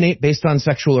discriminate based on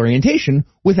sexual orientation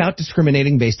without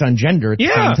discriminating based on gender at the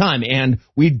same time. And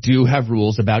we do have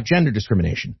rules about gender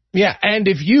discrimination. Yeah, and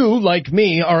if you, like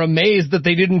me, are amazed that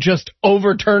they didn't just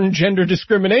overturn gender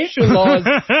discrimination laws,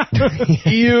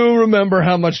 you remember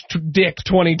how much dick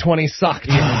 2020 sucked.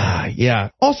 Yeah.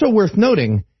 Also worth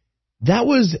noting, that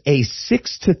was a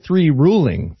 6-3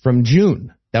 ruling from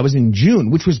June. That was in June,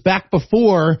 which was back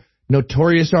before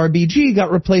Notorious RBG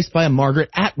got replaced by a Margaret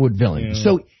Atwood villain. Yeah.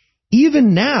 So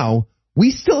even now,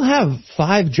 we still have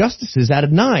 5 justices out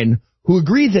of 9 who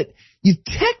agree that you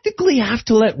technically have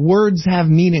to let words have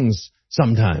meanings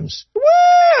sometimes. Well,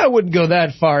 I wouldn't go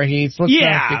that far, Heath. You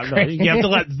have to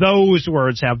let those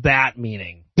words have that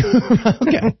meaning.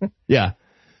 Okay. Yeah.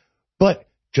 But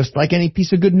just like any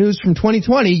piece of good news from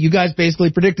 2020, you guys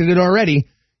basically predicted it already.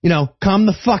 Calm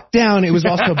the fuck down. It was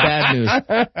also bad news.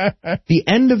 The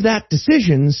end of that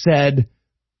decision said,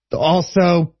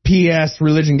 also, P.S.,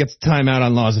 religion gets time out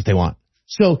on laws if they want.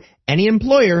 So any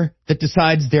employer that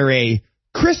decides they're a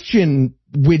Christian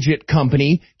widget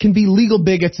company can be legal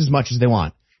bigots as much as they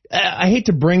want. I hate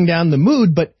to bring down the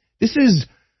mood, but this is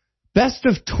best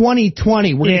of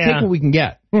 2020. We're going to take what we can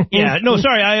get. Yeah, no,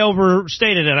 sorry, I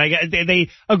overstated it. They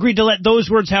agreed to let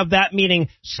those words have that meaning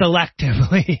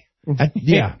selectively.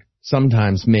 Yeah,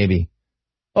 sometimes, maybe.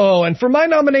 Oh, and for my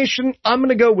nomination, I'm going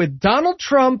to go with Donald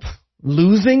Trump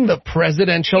losing the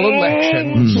presidential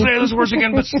election. Say those words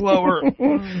again, but slower.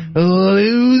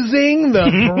 Losing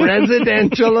the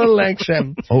presidential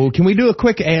election. Oh, can we do a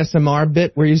quick ASMR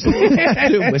bit where you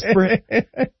have to whisper it?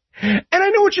 And I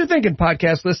know what you're thinking,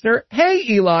 podcast listener. Hey,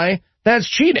 Eli, that's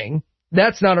cheating.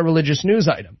 That's not a religious news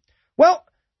item. Well,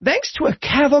 thanks to a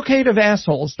cavalcade of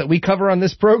assholes that we cover on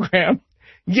this program,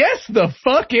 yes, the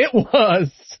fuck it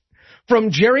was.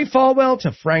 From Jerry Falwell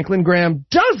to Franklin Graham,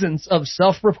 dozens of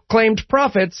self-proclaimed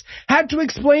prophets had to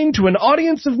explain to an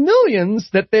audience of millions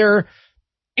that their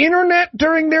internet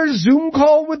during their Zoom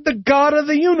call with the God of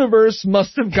the universe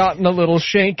must have gotten a little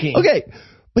shaky. Okay,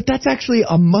 but that's actually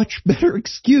a much better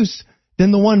excuse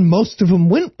than the one most of them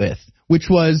went with, which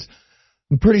was,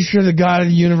 I'm pretty sure the God of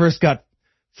the universe got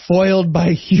foiled by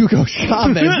Hugo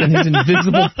Chavez and his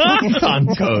invisible Python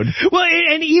code. Well,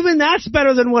 and even that's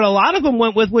better than what a lot of them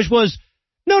went with, which was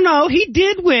No, he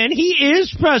did win. He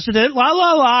is president. La,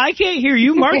 la, la. I can't hear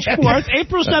you. March 4th,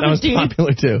 April 17th. That was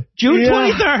popular, too. June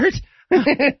 23rd.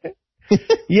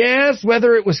 Yes,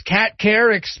 whether it was Kat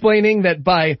Kerr explaining that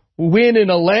by win in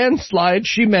a landslide,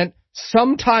 she meant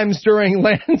sometimes during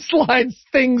landslides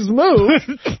things move,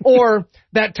 or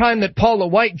that time that Paula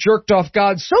White jerked off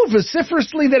God so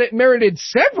vociferously that it merited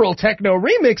several techno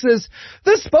remixes,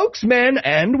 the spokesmen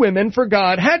and women for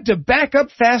God had to back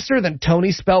up faster than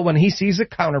Tony Spell when he sees a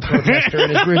counter-protester in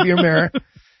his rearview mirror.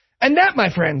 And that, my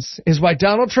friends, is why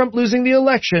Donald Trump losing the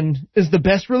election is the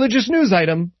best religious news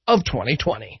item of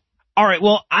 2020. All right,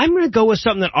 well, I'm going to go with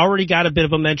something that already got a bit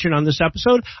of a mention on this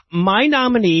episode. My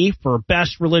nominee for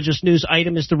Best Religious News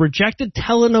Item is the rejected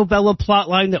telenovela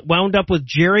plotline that wound up with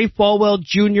Jerry Falwell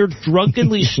Jr.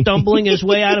 drunkenly stumbling his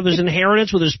way out of his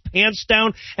inheritance with his pants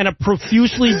down and a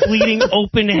profusely bleeding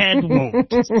open head wound.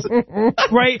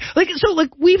 Right? Like,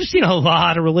 we've seen a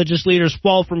lot of religious leaders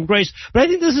fall from grace, but I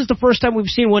think this is the first time we've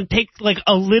seen one take, like,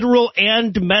 a literal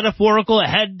and metaphorical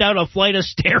head down a flight of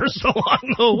stairs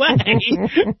along the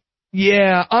way.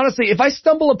 Yeah, honestly, if I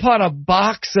stumble upon a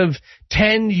box of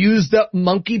 10 used-up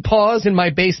monkey paws in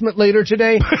my basement later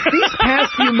today, these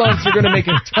past few months are going to make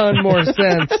a ton more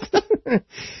sense.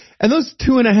 And those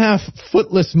 2.5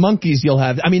 footless monkeys you'll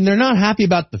have, I mean, they're not happy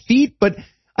about the feet, but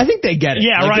I think they get it.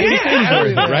 Yeah,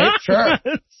 right. Right? Sure.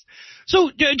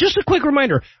 So, just a quick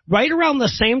reminder, right around the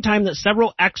same time that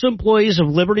several ex-employees of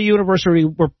Liberty University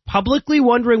were publicly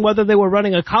wondering whether they were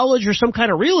running a college or some kind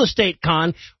of real estate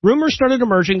con, rumors started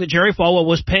emerging that Jerry Falwell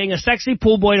was paying a sexy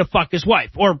pool boy to fuck his wife,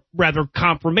 or rather,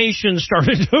 confirmation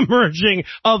started emerging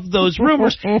of those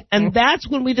rumors, and that's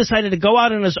when we decided to go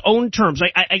out on his own terms.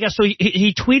 I guess so.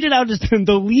 He tweeted out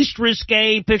the least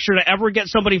risque picture to ever get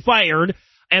somebody fired,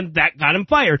 and that got him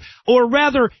fired. Or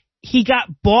rather, he got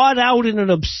bought out in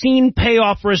an obscene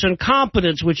payoff for his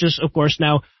incompetence, which is, of course,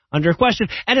 now under question.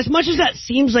 And as much as that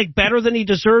seems like better than he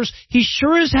deserves, he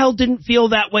sure as hell didn't feel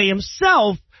that way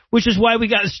himself, which is why we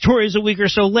got stories a week or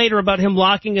so later about him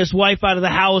locking his wife out of the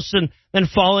house and then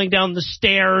falling down the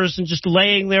stairs and just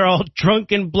laying there all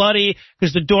drunk and bloody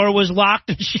because the door was locked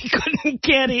and she couldn't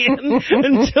get in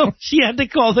until she had to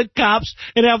call the cops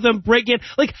and have them break in.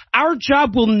 Like, our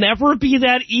job will never be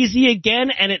that easy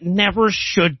again, and it never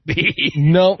should be.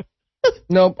 Nope.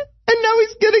 And now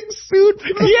he's getting sued.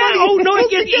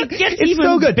 It gets even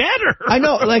so good. better. I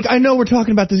know we're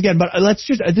talking about this again, but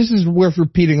this is worth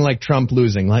repeating, like Trump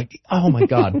losing. Like, oh my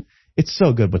God. It's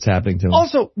so good what's happening to him.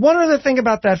 Also, one other thing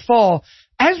about that fall,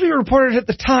 as we reported at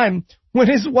the time, when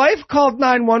his wife called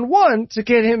 911 to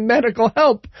get him medical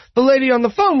help, the lady on the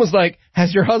phone was like,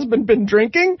 "Has your husband been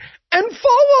drinking?" And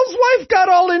Falwell's wife got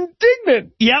all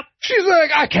indignant. Yep. She's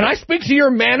like, "Can I speak to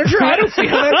your manager? I don't see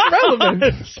how that's relevant."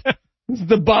 It's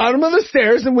the bottom of the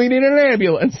stairs and we need an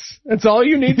ambulance. That's all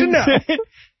you need to know.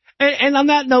 And on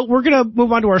that note, we're going to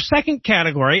move on to our second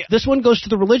category. This one goes to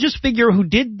the religious figure who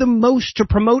did the most to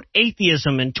promote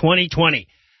atheism in 2020.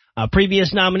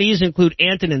 Previous nominees include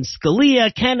Antonin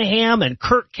Scalia, Ken Ham, and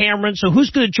Kirk Cameron. So who's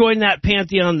going to join that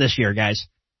pantheon this year, guys?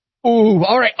 Ooh,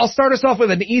 all right. I'll start us off with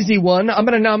an easy one. I'm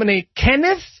going to nominate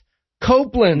Kenneth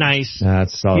Copeland. Nice.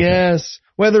 That's solid. Yes.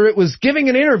 Whether it was giving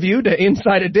an interview to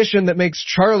Inside Edition that makes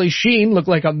Charlie Sheen look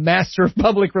like a master of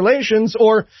public relations,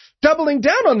 or doubling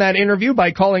down on that interview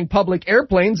by calling public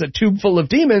airplanes a tube full of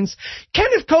demons,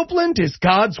 Kenneth Copeland is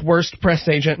God's worst press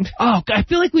agent. Oh, I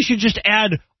feel like we should just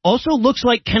add also looks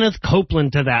like Kenneth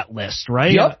Copeland to that list,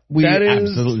 right? Yep.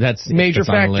 That's major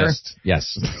factor.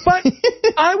 Yes. But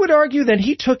I would argue that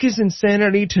he took his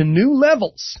insanity to new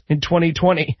levels in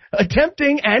 2020,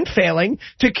 attempting and failing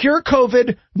to cure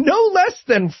COVID no less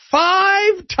than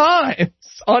 5 times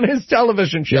on his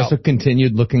television show. He also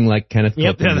continued looking like Kenneth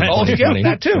Copeland.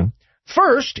 That too.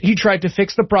 First, he tried to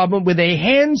fix the problem with a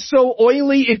hand so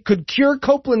oily it could cure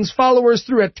Copeland's followers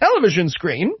through a television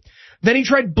screen. Then he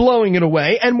tried blowing it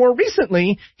away, and more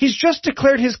recently, he's just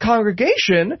declared his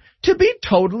congregation to be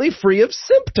totally free of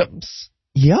symptoms.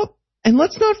 Yep. And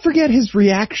let's not forget his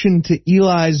reaction to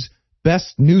Eli's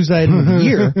best news item of the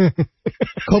year.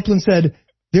 Copeland said,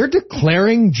 "They're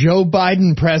declaring Joe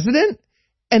Biden president?"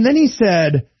 And then he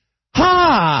said,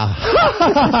 "Ha! Ha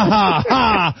ha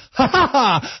ha ha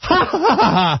ha ha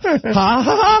ha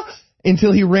ha,"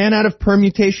 until he ran out of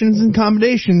permutations and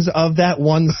combinations of that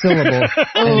one syllable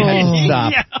and had to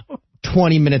stop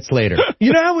 20 minutes later.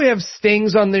 You know how we have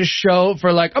stings on this show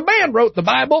for like, a man wrote the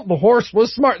Bible, the horse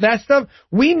was smart, that stuff?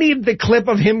 We need the clip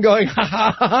of him going, ha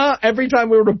ha ha ha, every time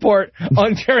we report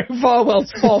on Jerry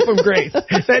Falwell's fall from grace.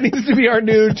 That needs to be our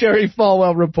new Jerry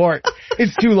Falwell report.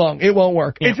 It's too long. It won't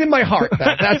work. Yeah. It's in my heart.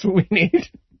 That's what we need.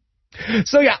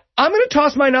 So yeah, I'm going to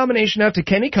toss my nomination out to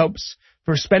Kenny Copes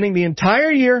for spending the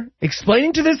entire year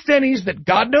explaining to this Denny's that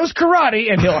God knows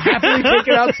karate, and he'll happily take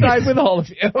it outside with all of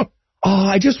you. Oh,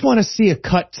 I just want to see a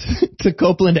cut to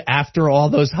Copeland after all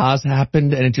those ha's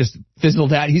happened and it just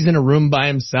fizzled out. He's in a room by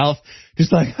himself,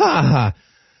 just like, ha,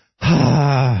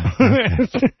 ha, ha.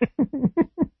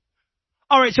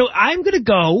 All right, so I'm going to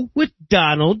go with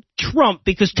Donald Trump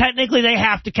because technically they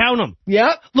have to count him.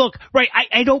 Yeah. Look, right,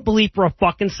 I don't believe for a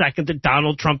fucking second that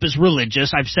Donald Trump is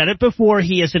religious. I've said it before.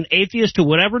 He is an atheist to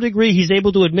whatever degree he's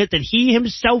able to admit that he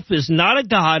himself is not a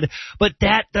god, but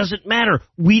that doesn't matter.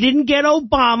 We didn't get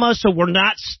Obama, so we're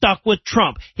not stuck with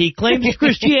Trump. He claims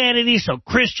Christianity, so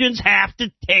Christians have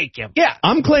to take him. Yeah.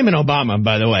 I'm claiming Obama,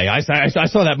 by the way. I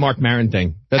saw that Mark Maron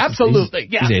thing. Absolutely.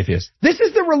 He's atheist. This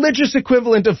is the religious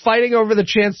equivalent of fighting over the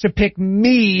chance to pick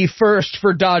me first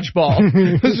for dodgeball.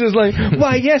 It's just like,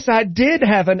 why, yes, I did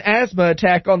have an asthma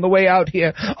attack on the way out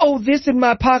here. Oh, this in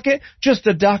my pocket? Just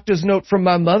a doctor's note from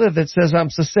my mother that says I'm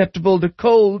susceptible to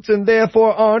colds and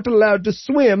therefore aren't allowed to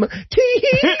swim.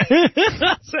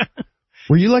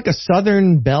 Were you like a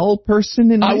Southern Belle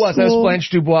person in high school? I was Blanche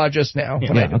Dubois just now.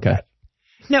 Yeah, okay.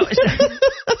 No,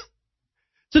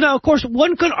 so now, of course,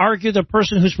 one could argue the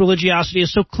person whose religiosity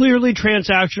is so clearly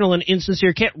transactional and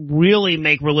insincere can't really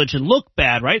make religion look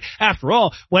bad, right? After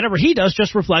all, whatever he does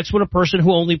just reflects what a person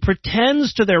who only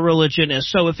pretends to their religion is.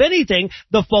 So if anything,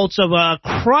 the faults of a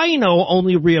Crino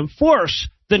only reinforce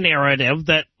the narrative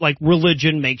that, like,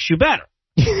 religion makes you better.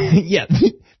 Yeah,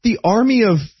 the army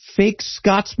of fake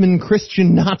Scotsman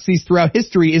Christian Nazis throughout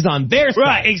history is on their side.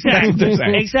 Right, exactly.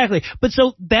 Exactly. But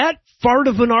so that fart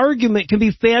of an argument can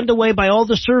be fanned away by all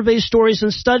the surveys, stories,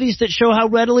 and studies that show how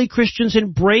readily Christians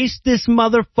embrace this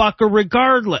motherfucker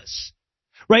regardless.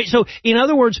 Right? So, in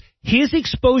other words, his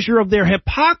exposure of their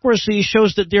hypocrisy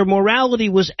shows that their morality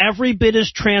was every bit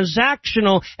as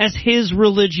transactional as his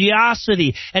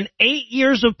religiosity. And 8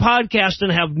 years of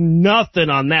podcasting have nothing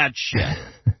on that shit.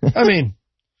 I mean,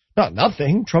 not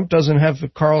nothing. Trump doesn't have the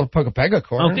Carl Pugapega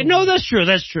corner. Okay, no, that's true.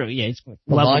 That's true. Yeah, it's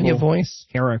Melania voice.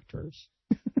 Characters.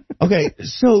 Okay,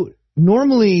 so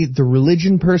normally the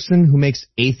religion person who makes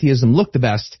atheism look the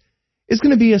best is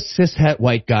going to be a cishet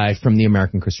white guy from the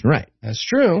American Christian right. That's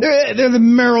true. They're the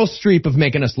Meryl Streep of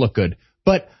making us look good.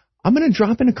 But I'm going to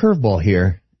drop in a curveball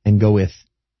here and go with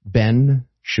Ben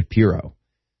Shapiro,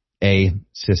 a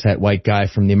cishet white guy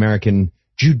from the American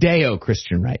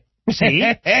Judeo-Christian right. See,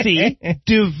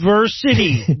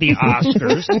 diversity, the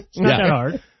Oscars. It's not that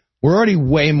hard. We're already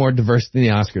way more diverse than the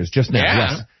Oscars just now.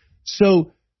 Yeah. Yes.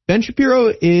 So Ben Shapiro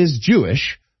is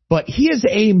Jewish, but he is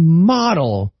a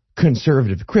model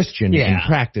conservative Christian in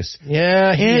practice.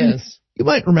 Yeah, he is. You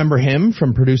might remember him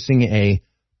from producing a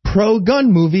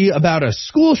pro-gun movie about a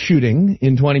school shooting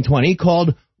in 2020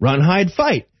 called Run, Hide,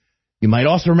 Fight. You might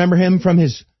also remember him from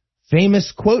his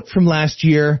famous quote from last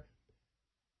year,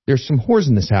 "There's some whores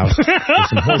in this house. There's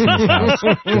some whores in this house.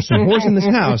 There's some whores in this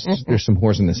house. There's some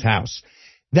whores in this house."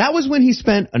 That was when he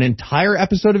spent an entire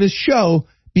episode of his show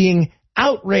being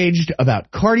outraged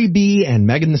about Cardi B and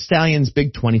Megan Thee Stallion's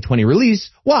big 2020 release,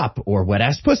 WAP, or Wet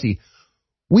Ass Pussy.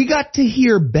 We got to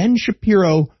hear Ben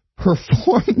Shapiro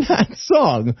perform that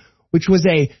song, which was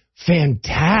a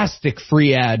fantastic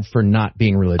free ad for not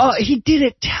being religious. He did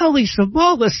it Telly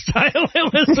Savalas style.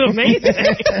 It was amazing.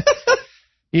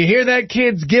 You hear that,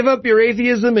 kids? Give up your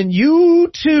atheism and you,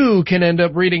 too, can end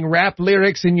up reading rap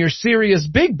lyrics in your serious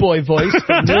big boy voice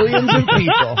for millions of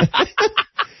people.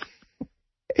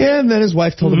 And then his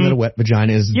wife told him that a wet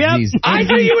vagina is a disease. I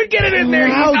knew you would get it in there.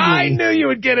 I knew you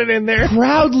would get it in there.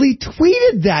 Proudly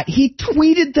tweeted that. He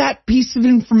tweeted that piece of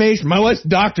information. My wife's a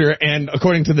doctor, and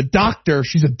according to the doctor,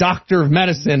 she's a doctor of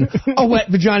medicine. A wet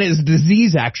vagina is a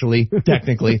disease, actually,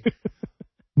 technically.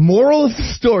 Moral of the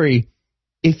story,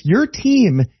 if your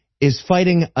team is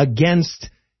fighting against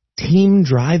Team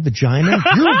Dry Vagina,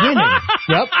 you're winning.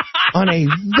 Yep. On a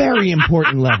very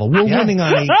important level. We're winning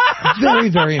on a very,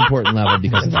 very important level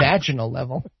because of that. Vaginal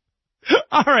level.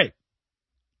 All right.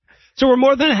 So we're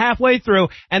more than halfway through,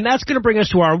 and that's going to bring us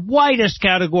to our widest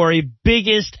category,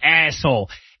 biggest asshole.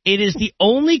 It is the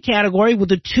only category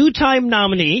with a two-time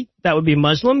nominee, that would be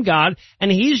Muslim God,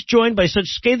 and he's joined by such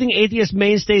scathing atheist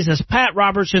mainstays as Pat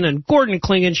Robertson and Gordon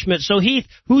Klingenschmidt. So Heath,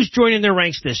 who's joining their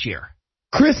ranks this year?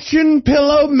 Christian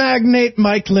pillow magnate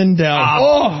Mike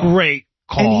Lindell. Great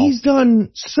call. And he's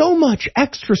done so much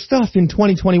extra stuff in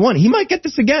 2021. He might get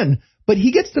this again, but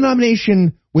he gets the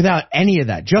nomination without any of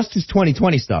that, just his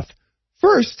 2020 stuff.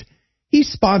 First, he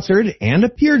sponsored and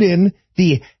appeared in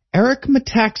the Eric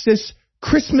Metaxas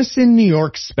Christmas in New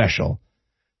York special.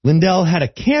 Lindell had a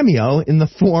cameo in the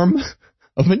form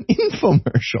of an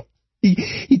infomercial.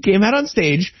 He came out on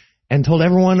stage and told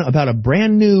everyone about a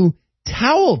brand new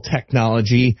towel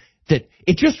technology that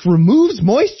it just removes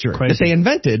moisture that they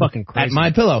invented at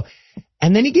MyPillow.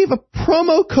 And then he gave a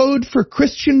promo code for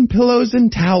Christian pillows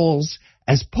and towels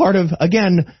as part of,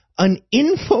 again, an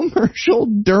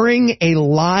infomercial during a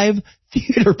live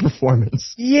theater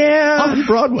performance. Yeah. On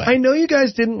Broadway. I know you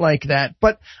guys didn't like that,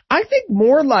 but I think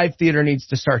more live theater needs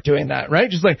to start doing that, right?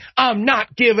 Just like, I'm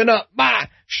not giving up my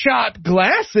shot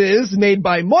glasses made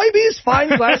by Moibies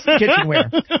Fine Glass and Kitchenware.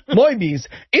 Moibies,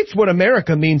 it's what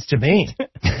America means to me.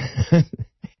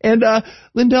 And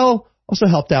Lindell also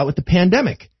helped out with the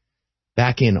pandemic.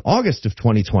 Back in August of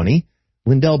 2020,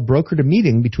 Lindell brokered a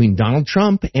meeting between Donald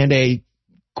Trump and a,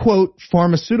 quote,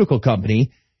 pharmaceutical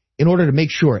company in order to make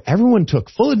sure everyone took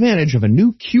full advantage of a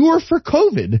new cure for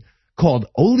COVID called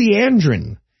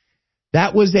oleandrin.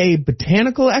 That was a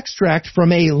botanical extract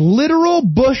from a literal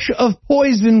bush of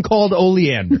poison called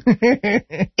oleander.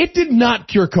 It did not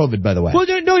cure COVID, by the way. Well,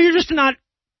 no, you're just not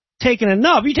taking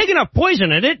enough. You take enough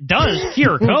poison and it does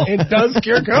cure COVID. It does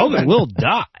cure COVID. COVID will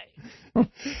die.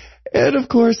 And, of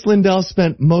course, Lindell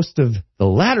spent most of the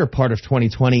latter part of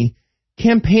 2020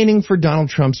 campaigning for Donald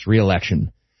Trump's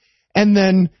reelection, and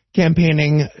then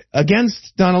campaigning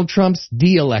against Donald Trump's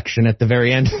de-election at the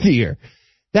very end of the year.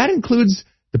 That includes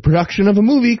the production of a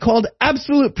movie called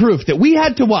Absolute Proof that we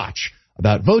had to watch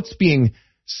about votes being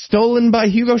stolen by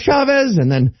Hugo Chavez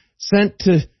and then sent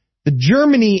to the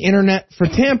Germany internet for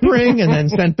tampering and then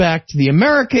sent back to the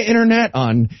America internet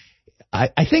on,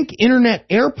 I think, internet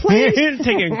airplanes.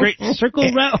 Taking a great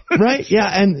circle route. Right, yeah,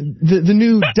 and the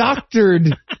new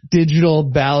doctored digital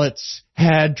ballots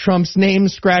had Trump's name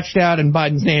scratched out and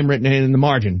Biden's name written in the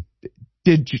margin.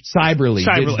 Cyberly.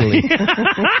 Digitally.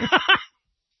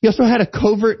 He also had a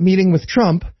covert meeting with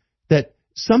Trump that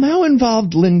somehow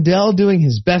involved Lindell doing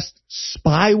his best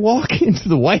spy walk into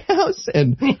the White House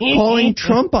and calling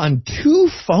Trump on 2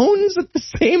 phones at the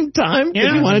same time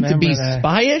because he wanted to be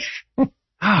spyish.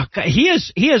 Oh, God, he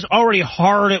is already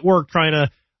hard at work trying to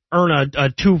earn a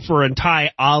twofer and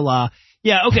tie a la.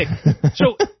 Yeah, okay.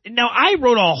 So now I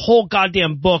wrote a whole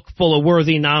goddamn book full of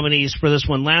worthy nominees for this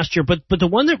one last year, but the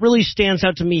one that really stands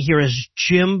out to me here is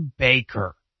Jim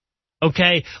Bakker.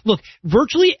 Okay, look,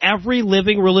 virtually every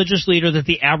living religious leader that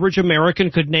the average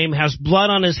American could name has blood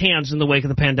on his hands in the wake of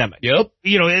the pandemic. Yep.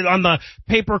 You know, on the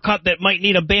paper cut that might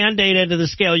need a Band-Aid end of the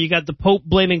scale, you got the Pope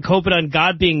blaming COVID on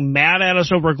God being mad at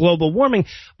us over global warming.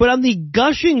 But on the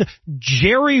gushing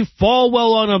Jerry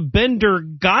Falwell on a bender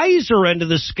geyser end of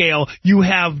the scale, you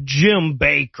have Jim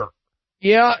Bakker.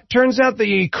 Yeah, turns out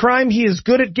the crime he is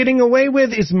good at getting away with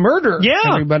is murder.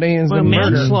 Yeah. Everybody is murder.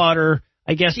 manslaughter.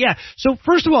 I guess, yeah. So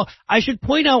first of all, I should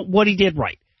point out what he did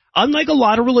right. Unlike a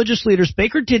lot of religious leaders,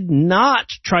 Bakker did not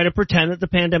try to pretend that the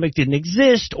pandemic didn't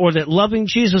exist or that loving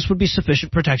Jesus would be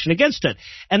sufficient protection against it.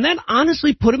 And that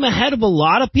honestly put him ahead of a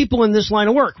lot of people in this line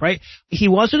of work, right? He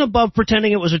wasn't above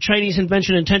pretending it was a Chinese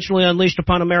invention intentionally unleashed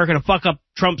upon America to fuck up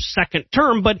Trump's second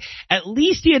term, but at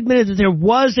least he admitted that there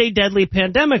was a deadly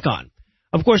pandemic on.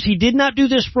 Of course, he did not do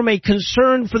this from a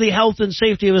concern for the health and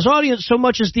safety of his audience so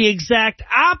much as the exact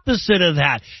opposite of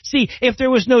that. See, if there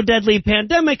was no deadly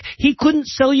pandemic, he couldn't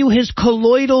sell you his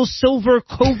colloidal silver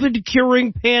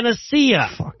COVID-curing panacea.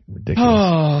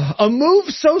 Ridiculous. A move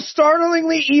so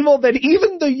startlingly evil that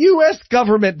even the U.S.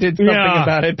 government did something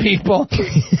about it, people.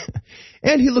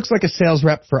 And he looks like a sales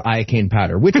rep for iocane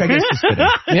powder, which I guess is fitting.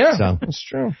 Yeah, so. that's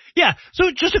true. Yeah,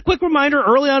 so just a quick reminder,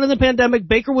 early on in the pandemic,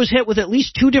 Bakker was hit with at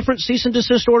least 2 different cease and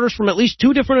desist orders from at least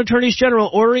 2 different attorneys general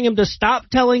ordering him to stop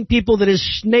telling people that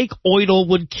his snake oil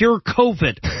would cure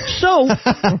COVID.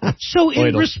 So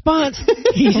in response,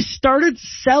 he started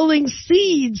selling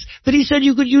seeds that he said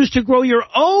you could use to grow your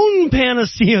own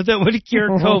panacea that would cure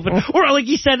COVID. Or like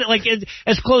he said, like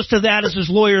as close to that as his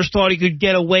lawyers thought he could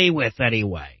get away with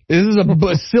anyway. This is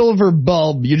a silver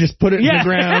bulb. You just put it in the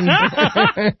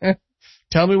ground.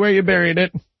 Tell me where you buried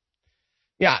it.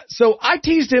 Yeah, so I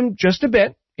teased him just a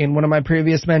bit in one of my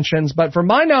previous mentions, but for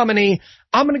my nominee,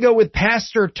 I'm going to go with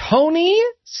Pastor Tony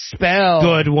Spell.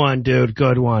 Good one, dude.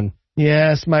 Good one.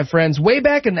 Yes, my friends, way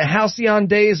back in the halcyon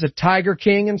days of Tiger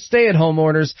King and stay-at-home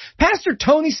orders, Pastor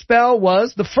Tony Spell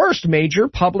was the first major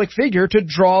public figure to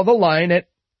draw the line at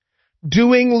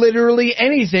doing literally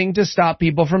anything to stop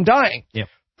people from dying. Yep.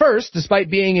 First,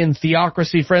 despite being in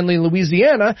theocracy-friendly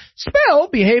Louisiana, Spell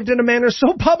behaved in a manner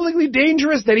so publicly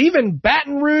dangerous that even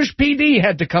Baton Rouge PD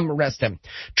had to come arrest him.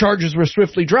 Charges were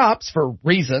swiftly dropped for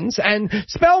reasons, and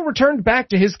Spell returned back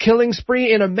to his killing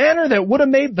spree in a manner that would have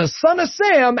made the son of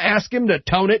Sam ask him to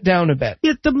tone it down a bit.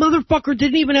 Yet the motherfucker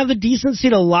didn't even have the decency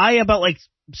to lie about, like,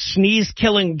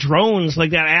 sneeze-killing drones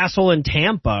like that asshole in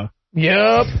Tampa.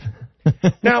 Yep.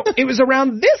 Now, it was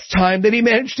around this time that he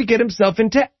managed to get himself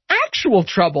into actual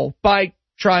trouble by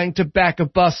trying to back a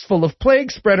bus full of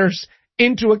plague spreaders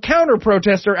into a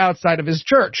counter-protester outside of his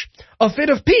church. A fit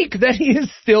of pique that he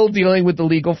is still dealing with the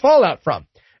legal fallout from.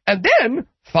 And then,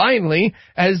 finally,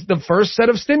 as the first set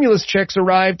of stimulus checks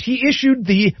arrived, he issued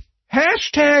the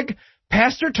hashtag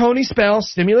Pastor Tony Spell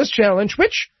Stimulus Challenge,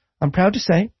 which, I'm proud to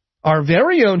say, our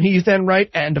very own Heath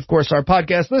Enright and, of course, our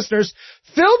podcast listeners,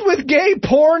 filled with gay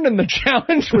porn, and the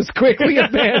challenge was quickly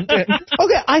abandoned.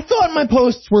 Okay, I thought my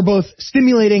posts were both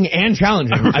stimulating and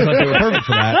challenging. I thought they were perfect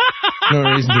for that. No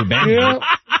reason to abandon them.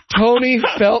 Tony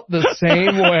felt the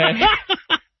same way.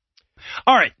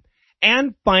 All right.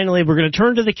 And finally, we're going to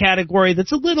turn to the category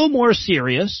that's a little more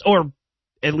serious, or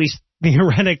at least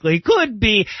theoretically could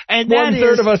be, and that is...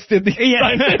 1/3 of us did the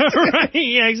assignment. Right,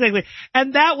 yeah, exactly.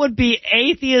 And that would be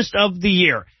Atheist of the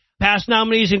Year. Past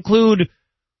nominees include...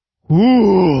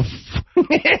 Oof.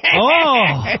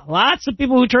 Lots of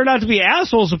people who turned out to be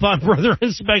assholes upon further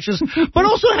inspections, but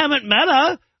also haven't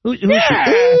Meta.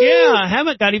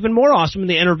 Hammett got even more awesome in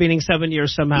the intervening 7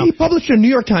 years somehow. He published a New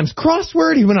York Times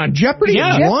crossword. He went on Jeopardy.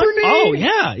 Yeah. Won. Oh,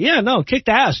 yeah, kicked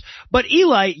ass. But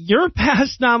Eli, your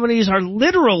past nominees are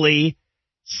literally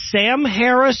Sam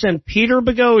Harris and Peter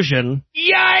Boghossian.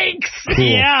 Yikes!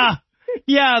 Cool.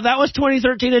 Yeah, that was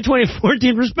 2013 and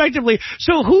 2014, respectively.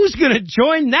 So who's going to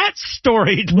join that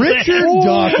story today? Richard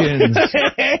Dawkins.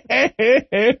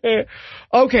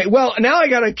 Okay, well, now I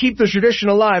got to keep the tradition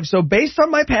alive. So based on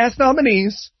my past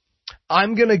nominees,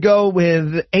 I'm going to go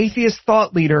with atheist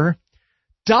thought leader,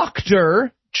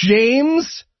 Dr.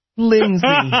 James Lindsay.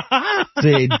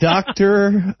 The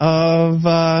doctor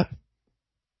of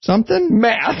something?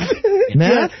 Math.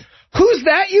 Math? Who's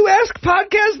that, you ask,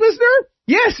 podcast listener?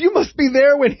 Yes, you must be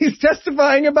there when he's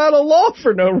testifying about a law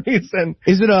for no reason.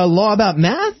 Is it a law about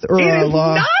math or it a is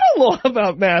law? Not a law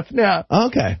about math, no.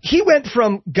 Okay. He went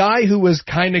from guy who was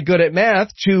kind of good at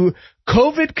math to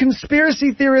COVID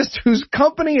conspiracy theorist whose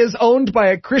company is owned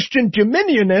by a Christian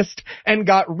dominionist and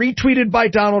got retweeted by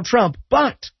Donald Trump.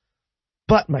 But,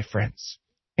 my friends,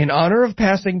 in honor of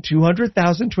passing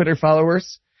 200,000 Twitter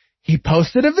followers, he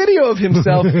posted a video of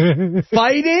himself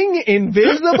fighting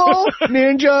invisible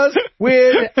ninjas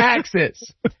with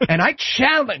axes. And I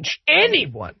challenge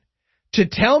anyone to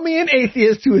tell me an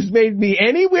atheist who has made me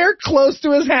anywhere close to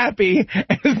as happy as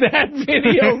that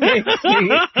video makes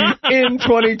me in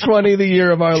 2020, the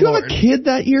year of our Lord. Did you have a kid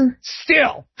that year?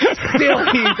 Still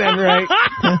Heath Enright.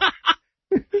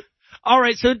 All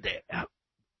right, so...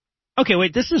 Okay,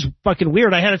 wait, this is fucking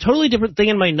weird. I had a totally different thing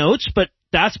in my notes, but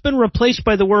that's been replaced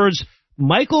by the words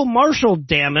Michael Marshall,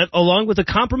 damn it, along with a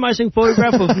compromising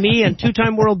photograph of me and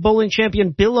two-time world bowling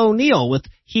champion Bill O'Neill with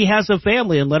He Has a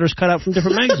Family and letters cut out from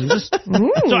different magazines.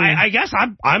 So I guess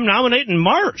I'm nominating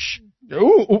Marsh.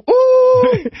 Ooh.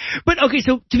 But, okay,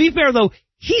 so to be fair, though,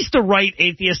 he's the right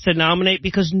atheist to nominate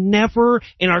because never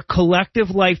in our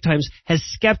collective lifetimes has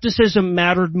skepticism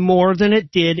mattered more than it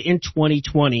did in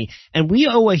 2020. And we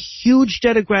owe a huge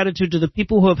debt of gratitude to the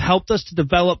people who have helped us to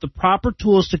develop the proper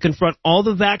tools to confront all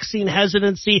the vaccine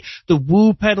hesitancy, the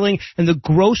woo peddling, and the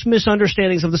gross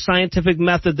misunderstandings of the scientific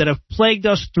method that have plagued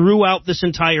us throughout this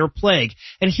entire plague.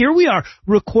 And here we are,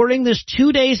 recording this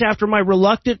 2 days after my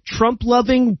reluctant,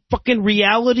 Trump-loving, fucking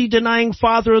reality-denying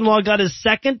father-in-law got his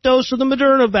second dose of the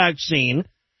Moderna vaccine,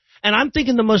 and I'm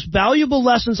thinking the most valuable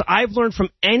lessons I've learned from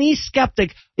any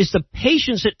skeptic is the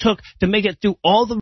patience it took to make it through all the